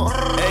damos.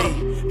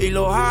 Ey, y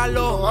lo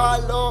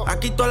jalo.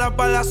 Aquí todas las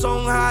balas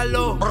son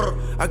jalo.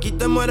 Aquí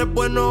te mueres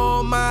bueno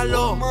o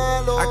malo.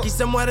 Aquí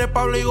se muere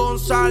Pablo y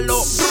Gonzalo.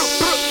 Los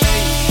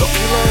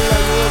kilos en la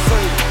USA.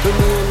 Soy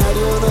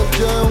millonario en el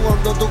jet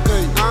cuando tú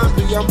key.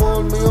 Pillamos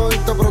el mío y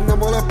te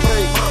prendemos el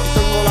spray.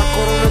 Tengo la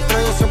corona el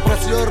traigo, siempre he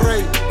sido el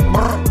rey.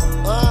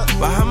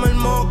 Bájame el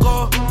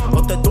moco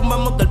o te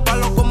tumbamos del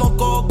palo como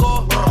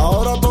coco.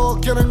 Ahora todos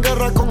quieren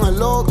guerra con el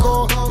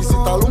loco. Y si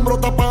te alumbro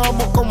te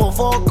apagamos como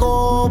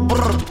foco.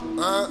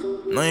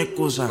 No hay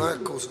excusa. No hay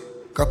excusa.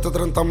 Gaste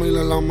 30,000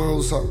 en la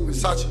medusa.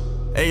 Versace.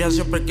 Ella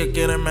siempre que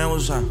quiere me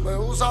usa. Me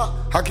usa.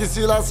 Aquí si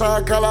la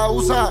saca, la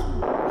usa.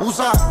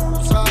 Usa.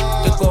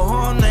 ¿Qué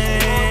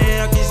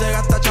cojones? Aquí se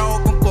gasta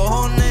chavo con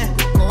cojones.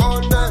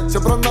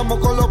 Siempre andamos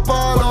con los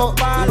palos.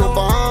 Y nos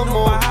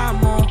bajamos.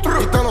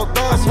 Y te los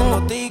damos.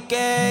 Haciendo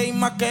tickets y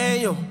más que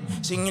ellos.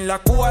 Sin ir la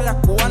Cuba, las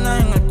cubanas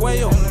en el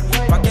cuello.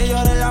 Pa' que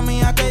llore la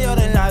mía, que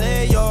llore la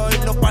de ellos.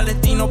 Y los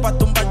palestinos pa'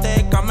 tumbarte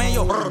de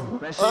camello.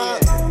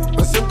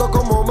 Me siento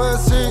como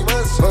Messi,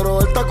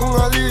 pero él está con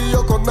Ali y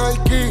yo con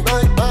Nike.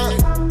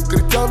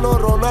 Cristiano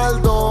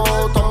Ronaldo,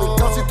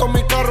 casi todos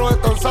mis carros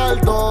están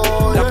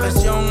saldos. La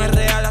presión es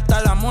real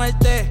hasta la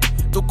muerte.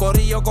 Tu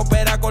corillo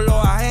coopera con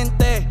los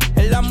agentes.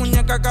 En la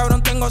muñeca,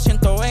 cabrón, tengo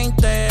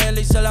 120.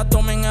 Le hice la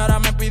tomen, ahora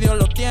me pidió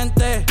los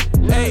dientes.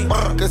 Ey,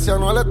 que si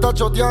Anuel está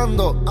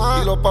choteando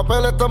y los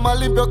papeles están más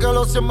limpios que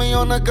los 100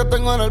 millones que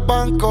tengo en el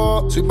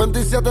banco. Soy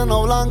 27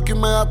 no blanco y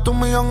me das tu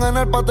millón en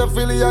el pate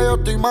fili y ya yo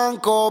estoy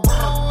manco.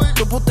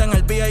 Tu puta en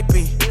el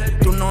VIP.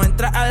 Tú no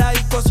entras a la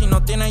disco si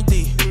no tienes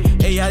ID.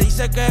 Ella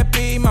dice que es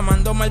pi,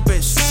 mamándome el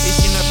beso. Y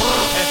si no es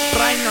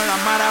Sprite, no la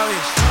maravilla.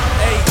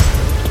 Ey,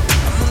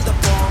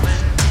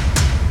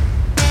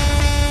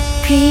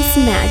 Praise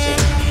Magic.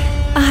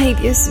 Ay,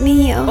 Dios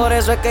mío. Por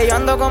eso es que yo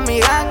ando con mi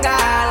ganga.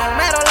 Al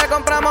almero le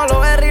compramos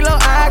los R y los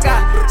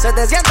AK. Se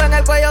te sienta en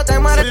el cuello, te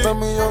mueres. Aquí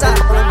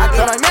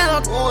no hay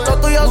miedo,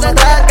 los tuyos se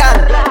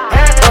trancan.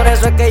 Por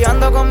eso es que yo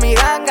ando con mi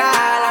ganga.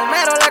 Al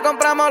almero le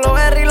compramos los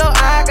R y los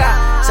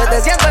AK. Se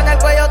te sienta en el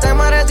cuello, te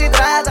mueres si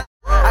trata.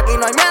 Aquí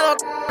no hay miedo,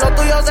 los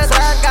tuyos se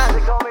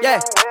trancan. Yeah.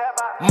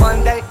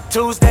 Monday,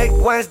 Tuesday,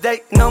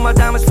 Wednesday, no my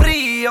diamonds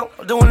frío.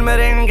 Doing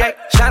merengue,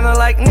 shining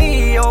like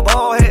Neo,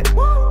 ball hit.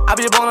 I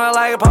be ballin'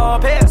 like Paul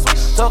Pierce.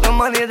 Talking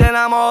money, then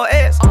I'm all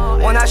ears.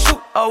 When I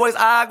shoot, always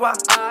agua.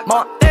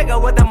 Montego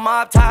with the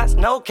mob ties,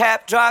 no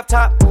cap, drop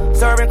top.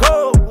 Serving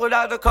cold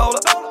without the cola.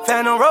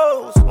 Phantom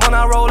Rose when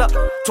I roll up.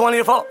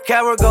 24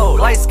 karat gold,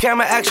 lights,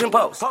 camera, action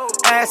pose.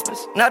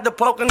 Aspens, not the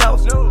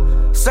Poconos.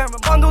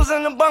 Serving bundles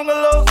in the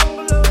bungalows.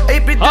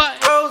 AP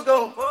Rose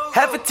gold.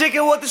 Half a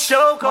ticket what the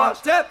show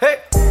cost. Hey.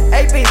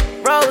 AP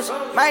Rose,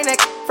 my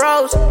neck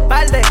froze.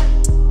 Balde,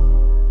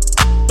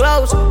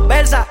 Close,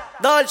 Versa,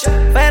 Dolce,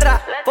 Ferra,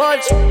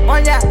 Porsche,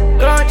 Monya,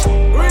 Crunch.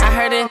 I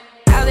heard it,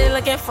 how they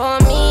looking for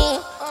me.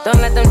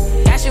 Don't let them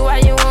ask you why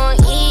you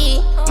want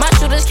E. My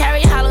shooters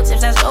carry hollow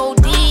tips, that's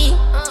OD.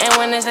 And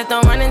when it's a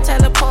don't run and tell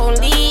the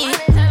police.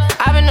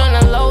 I've been on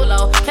the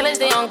low, killers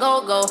they on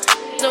go-go.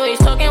 So he's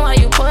talking while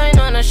you putting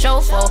on a show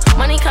for.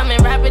 Money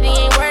coming rapid, he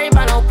ain't worried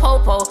about no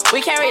popo.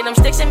 We carry them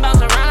sticks and bounce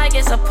around like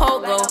it's a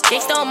pogo.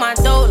 Gangsta on my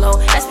dolo,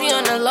 SP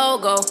on the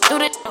logo. Do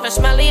this for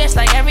smelly, it's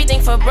like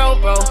everything for bro.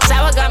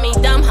 Sour got me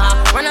dumb hot,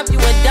 run up you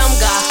a dumb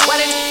guy.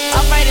 Why did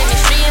up right in the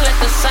street and let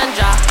the sun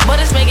drop?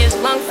 Bullets make his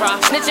lung fry,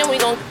 snitching we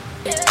gon'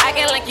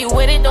 acting like you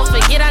with it, don't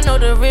forget I know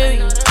the real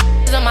you.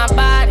 On my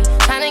body,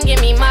 trying to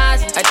get me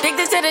miles.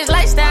 Addicted to this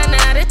lifestyle,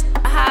 now this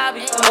a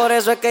hobby. Por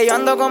eso es que yo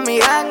ando con mi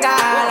ganga.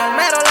 Al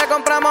almero le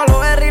compramos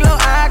los R y los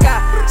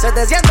AK. Se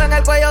te sienta en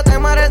el cuello, te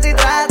mueres si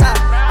trata.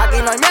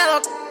 Aquí no hay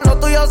miedo, los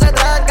tuyos se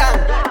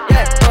trancan.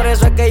 Yeah. Por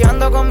eso es que yo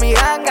ando con mi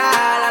ganga.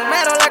 Al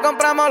almero le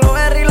compramos los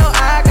R y los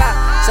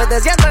AK. Se te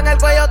sienta en el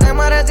cuello, te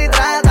mueres si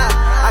trata.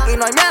 Aquí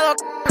no hay miedo,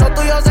 los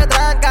tuyos se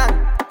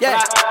trancan.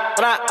 Yeah.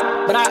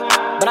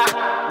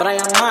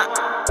 Brian Ma.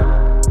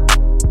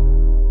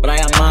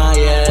 Brian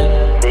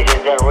Mayer. This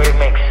is the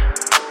remix.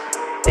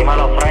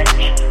 Dímelo French.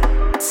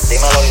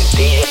 Dímelo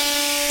DJ.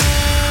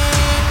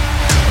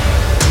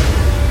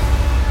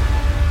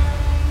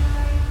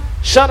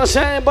 Shout out to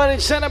anybody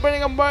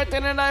celebrating a birthday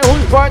tonight.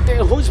 Whose birthday?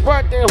 Whose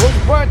birthday?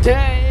 Whose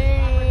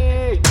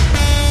birthday?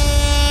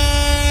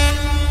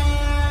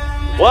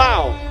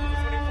 Wow.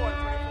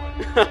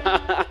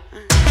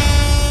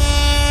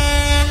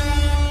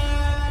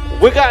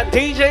 We got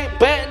DJ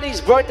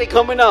Bentley's birthday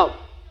coming up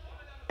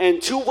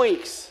in 2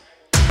 weeks.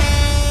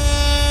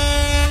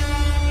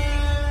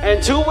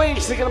 In 2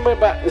 weeks,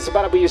 it's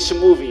about to be a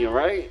movie, all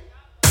right?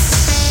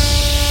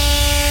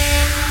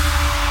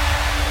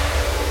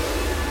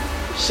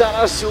 Shout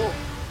out to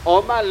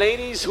all my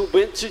ladies who've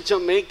been to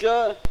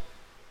Jamaica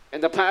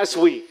in the past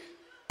week.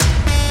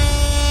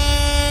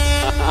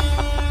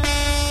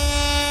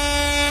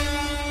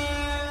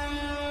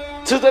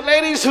 To the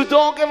ladies who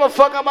don't give a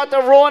fuck about the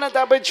Rona that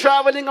have been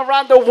traveling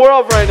around the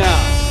world right now.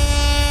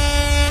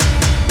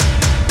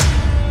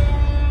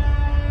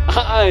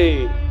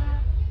 Hi.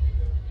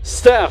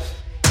 Steph.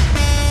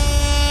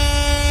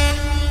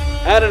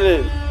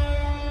 Adeline.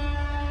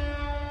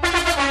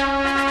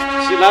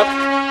 She left.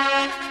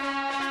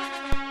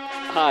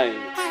 Hi.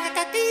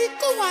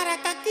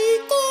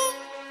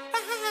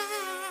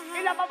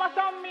 Y las papas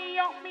son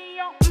mío.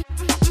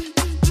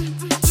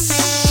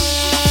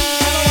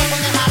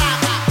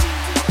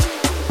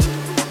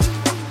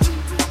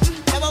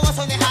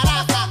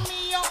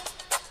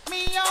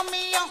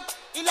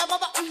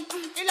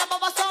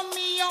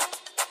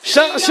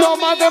 Shout out to all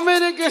my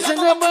Dominicans in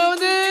the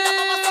building.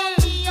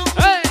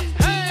 Hey,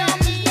 hey.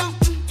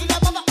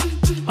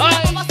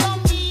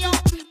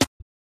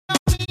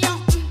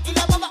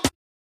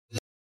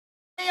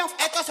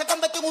 Esto se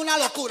convirtió en una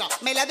locura.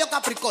 Me la dio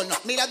Capricornio,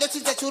 mira dio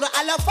sin censura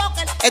a los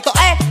fuckers. Esto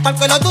es,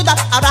 porque lo duda,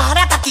 ahora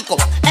jaraca Kiko.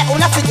 Es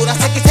una figura,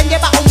 se quisen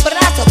llevar un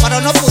brazo, pero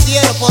no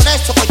pudieron, por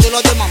eso que yo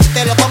lo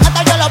desmantelo. Con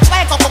esto yo lo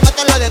peco, con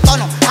esto lo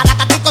detono.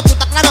 Jaraca Kiko, tú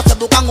estás claro, se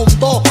buscan un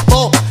bo.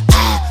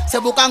 Se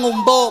buscan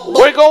un bo.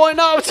 We're going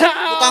uptown. Se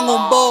buscan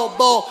un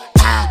bo.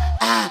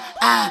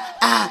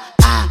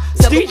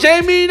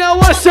 DJ Mina,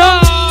 what's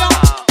up?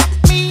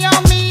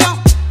 Mío.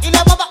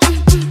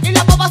 Y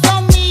las papas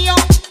son mío.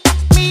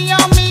 Mío.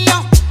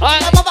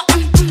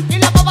 Y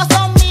las papas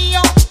son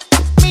mío.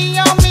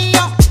 Mío.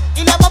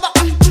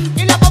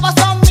 Y las papas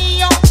son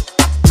mío.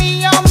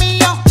 Mío.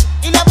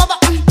 Y las papas.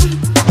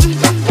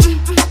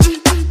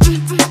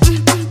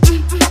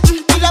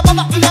 Y la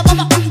papa.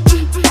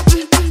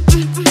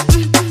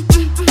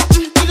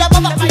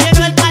 Se me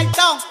llenó el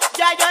cartón.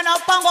 Ya yo no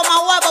pongo más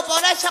huevos,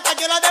 por eso que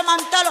yo lo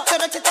desmantelo. Se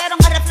rechetaron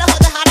el reflejo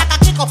de Jaraca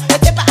Kiko. El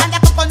tipo anda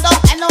con condón,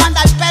 él no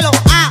anda al pelo.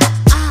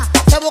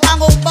 Se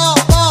buscan un bo.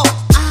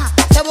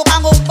 Se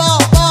buscan un bo.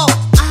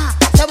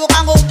 Se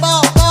buscan un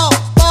bo.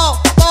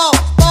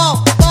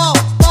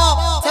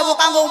 Se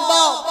buscan un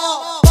bo.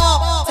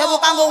 Se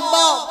buscan un bo.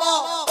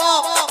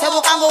 Se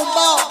buscan un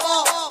bo.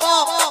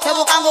 Se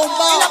buscan un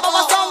bo. Y las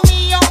papas son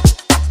mío.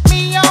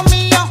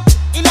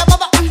 Y las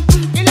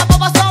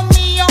papas son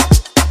mío.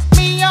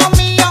 Mío.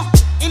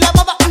 Y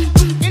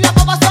las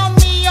papas son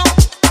mío.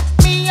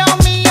 Mío.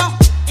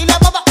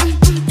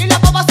 Y las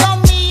papas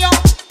son mío.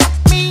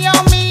 Mío.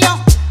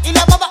 Y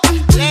las papas.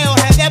 Leo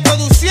Regué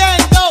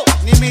produciendo.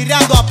 Ni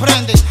mirando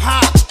aprenden.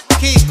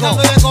 Kiko.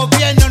 Cambio de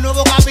gobierno,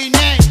 nuevo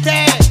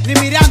gabinete. Ni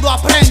mirando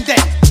aprenden.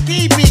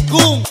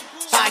 Tibigún.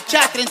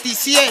 Pachá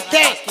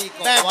 37.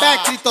 Bebé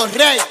Cristo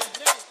Rey.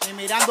 Ni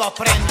mirando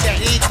aprende.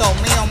 Grito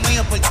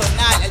mío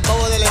personal. El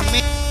bobo del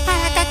enemigo.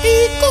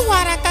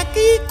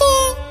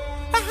 Guaratatico.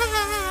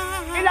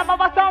 Y las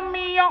papas son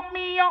mío.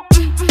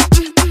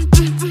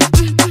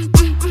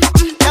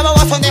 Las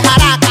babas son de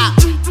Jaraca.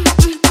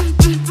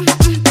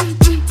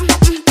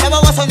 Las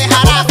babas son de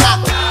Jaraca.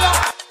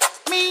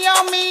 Mío.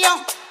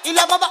 Y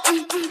las papas son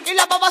mío. Mío. Y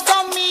las papas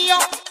son mío.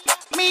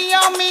 Mío.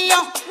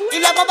 Y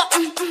las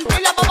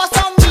papas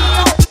son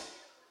mío.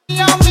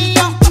 Mío.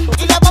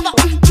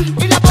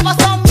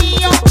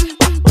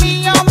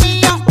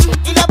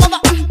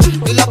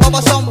 Y las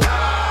papas son mío.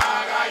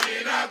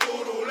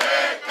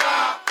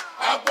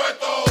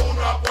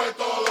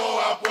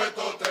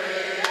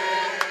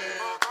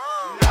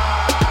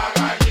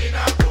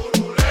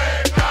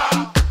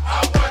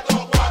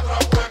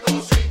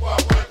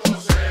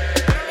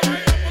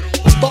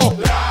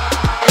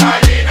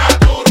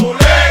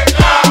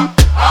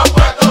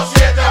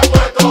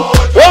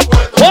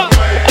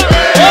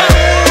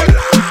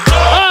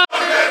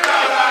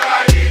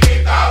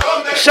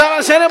 Shout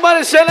out to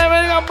anybody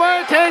celebrating a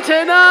birthday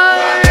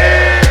tonight.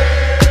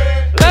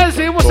 Let's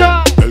see what's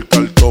up. El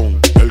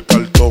cartón. De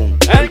huevo.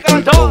 El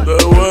cartón de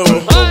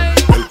huevo.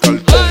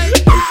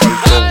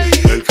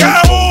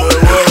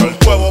 El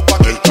huevo pa'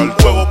 aquí, el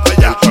huevo pa'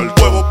 allá. El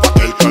huevo pa'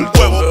 aquí, el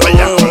huevo pa'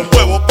 allá. El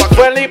huevo pa' aquí.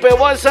 Felipe,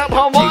 what's up,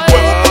 homeboy? El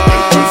huevo pa'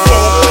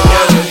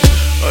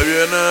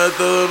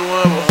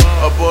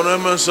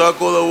 me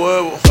saco de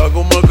huevo. Saco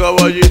un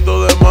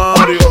caballito de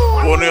Mario.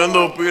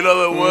 Poniendo pila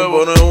de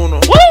huevo. Pone uno,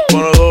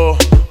 pone dos,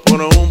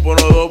 pone un,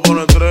 pone dos,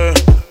 pone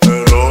tres.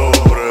 El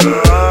hombre,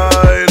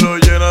 ay, lo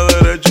llena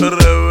derecho al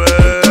revés.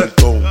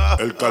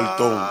 El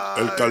cartón,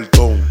 el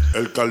cartón,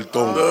 el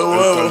cartón, de el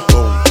huevo.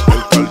 cartón,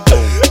 el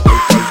cartón, el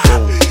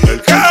cartón,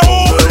 el cartón,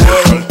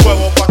 el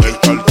huevo pa' el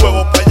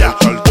huevo pa' allá,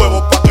 el huevo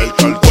pa' el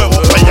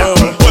huevo pa' allá,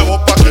 el huevo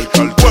pa' el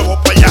huevo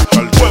pa' allá,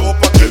 el huevo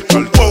pa' el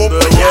huevo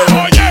pa' allá.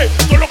 Oye,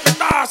 tú lo que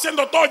estás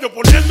haciendo Toyo,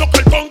 poniendo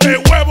cartón de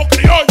huevo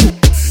criollo.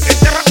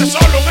 Entiérrate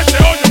solo en ese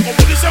hoyo,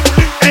 como dice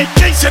Bulín, ey,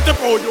 ¿quién se te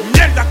pollo?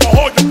 Mierda,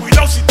 cojollo,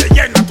 cuidado si te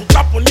llena, tú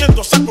estás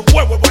poniendo saco de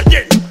huevo de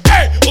ballena.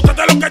 Ey,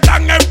 ustedes los que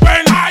están en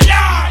pena,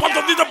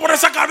 ¿cuántos dices por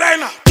esa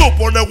cadena? Tú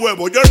pones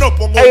huevo, yo no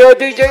pongo. Hey, yo,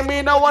 DJ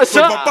Mina, what's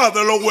Soy up? papá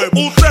de los huevos.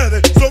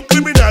 Ustedes son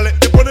criminales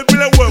y ponen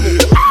pila de huevo.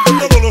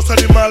 De todos los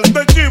animales,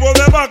 de chivo,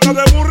 de vaca,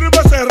 de burro y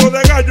becerro,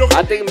 de gallo.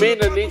 I think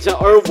Mina needs an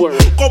Uber.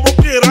 Como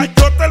quiera,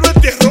 yo te lo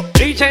entierro.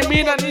 DJ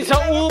Mina needs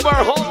an Uber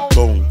home.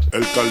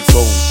 El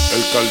cartón,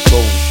 el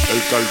cartón,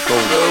 el cartón,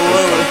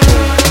 el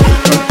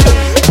cartón,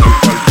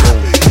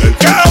 el cartón, el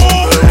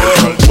cartón,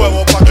 el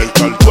huevo pa' el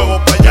huevo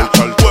pa' allá,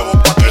 el huevo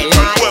pa' el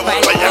huevo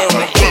pa' allá, el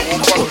huevo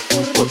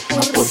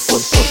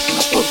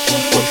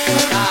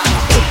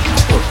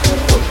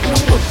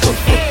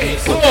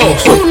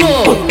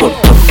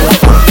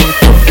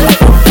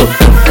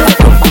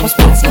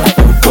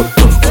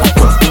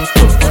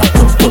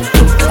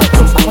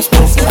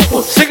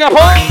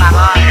Singapore.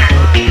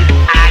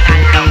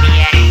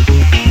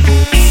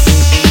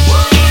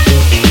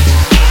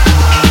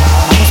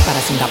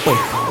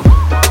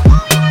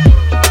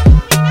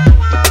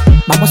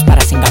 Vamos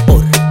para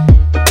Singapur.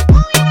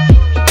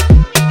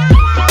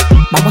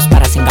 Vamos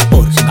para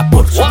Singapur,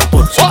 Singapur, Singapur,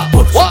 Singapur,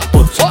 Singapur,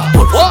 Singapur,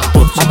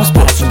 Singapur. Vamos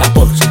para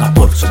Singapur,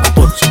 Singapur, Singapur,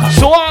 Singapur,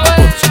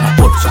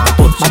 Singapur,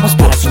 Singapur. Vamos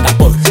para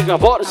Singapur.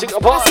 Singapur,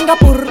 Singapur.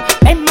 Singapur,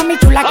 ven mami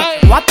chula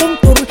que te voy a hacer un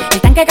tour.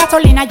 El tanque de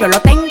gasolina yo lo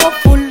tengo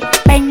full.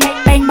 Ven,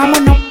 ven,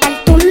 vámonos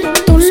pa'l tour,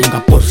 tour.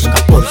 Singapur,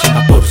 Singapur,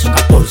 Singapur,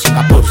 Singapur,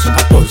 Singapur,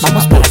 Singapur.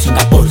 Vamos para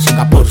Singapur,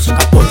 Singapur,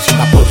 Singapur,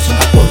 Singapur,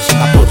 Singapur,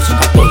 Singapur,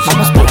 Singapur.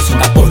 Vamos para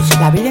Singapur.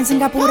 La vida en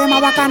Singapur es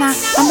más bacana.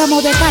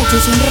 Andamos de calcio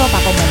y sin ropa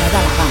como me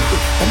da la gana.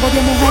 Tengo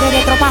 10 mujeres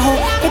de tropajo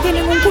que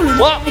tienen un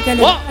culo y que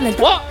le dan el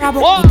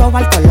rabo y todo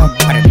al colón.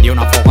 Prendí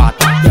una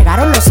fogata.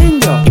 Llegaron los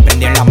indios y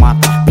prendí en la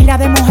mata. Pila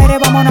de mujeres,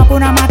 vámonos con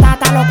una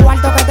matata. Los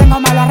cuartos que tengo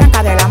me lo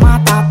arranca de la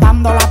mata.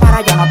 Dándola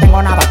para yo no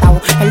tengo nada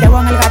atado. El dedo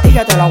en el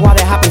gatillo te lo voy a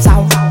dejar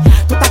pisado.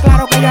 Tú estás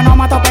claro que yo no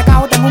mato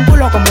pecado. Tengo un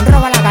culo como un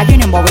robo a la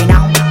gallina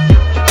embobinado.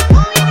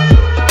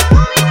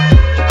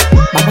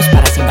 Vamos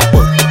para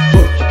Singapur.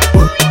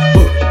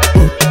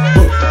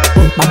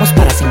 Vamos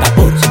para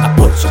Singapur,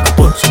 Singapur,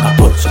 Singapur,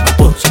 Singapur,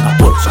 Singapur,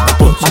 Singapur,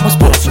 Singapur. Vamos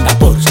para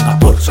Singapur,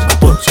 Singapur,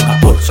 Singapur,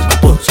 Singapur,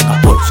 Singapur,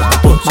 Singapur,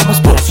 Singapur. Vamos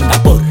para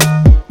Singapur.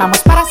 Vamos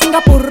para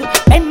Singapur.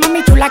 Ven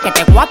mami chula que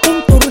te voy a hacer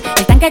un tour.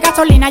 El tanque de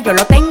gasolina yo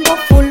lo tengo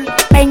full.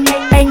 Ven,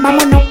 ven,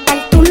 vámonos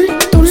pa'l tour,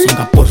 tour.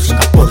 Singapur,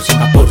 Singapur,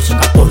 Singapur,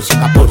 Singapur,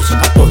 Singapur,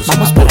 Singapur.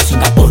 Vamos para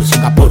Singapur,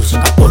 Singapur,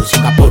 Singapur,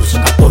 Singapur,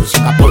 Singapur,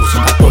 Singapur,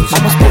 Singapur.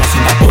 Vamos para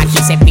Singapur. Aquí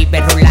se vive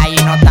rula y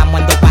no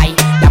estamos en Dubai.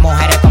 Las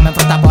mujeres comen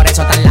fruta por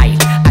eso tan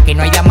light. Aquí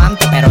no hay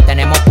diamante, pero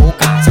tenemos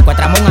puca.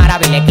 Secuestramos un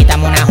árabe y le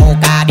quitamos una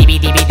juca.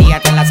 Dividí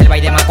hasta en la selva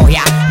y de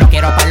Macoya. No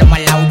quiero palo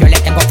al lado, yo le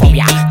tengo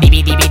fobia.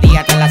 Dividí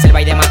hasta en la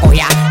selva y de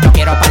Macoya. No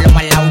quiero palo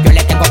al lado, yo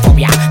le tengo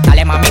fobia.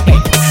 Dale mami,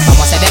 ven, vamos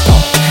a hacer de todo.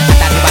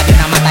 Hasta arriba de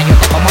una mata yo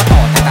te como todo.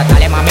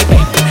 Dale mami,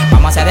 ven,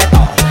 vamos a hacer de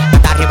todo.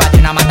 Hasta arriba de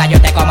una mata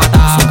yo te como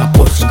todo.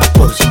 Singapur,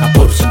 Singapur,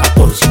 Singapur,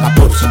 Singapur,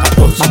 Singapur,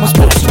 Singapur. Vamos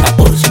para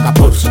Singapur,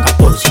 Singapur,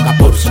 Singapur,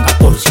 Singapur,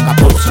 Singapur,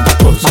 Singapur,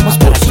 Singapur. Vamos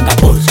para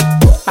Singapur.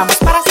 Vamos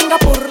para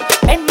Singapur.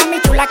 Ven mami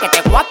chula que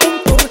te voy a hacer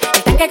un tour.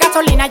 El tanque de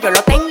gasolina yo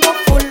lo tengo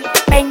full.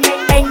 Ven,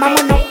 ven,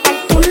 vámonos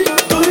al tour,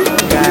 tour.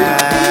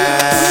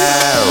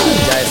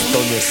 Ya esto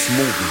no es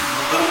movie.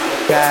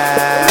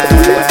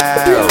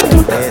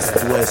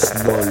 Esto es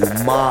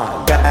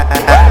normal.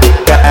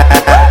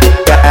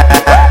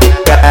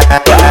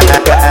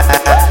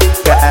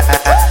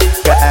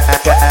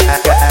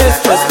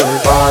 Esto es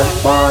normal,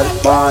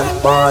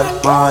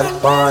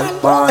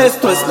 mal.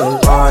 Esto es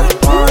normal,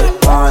 mal.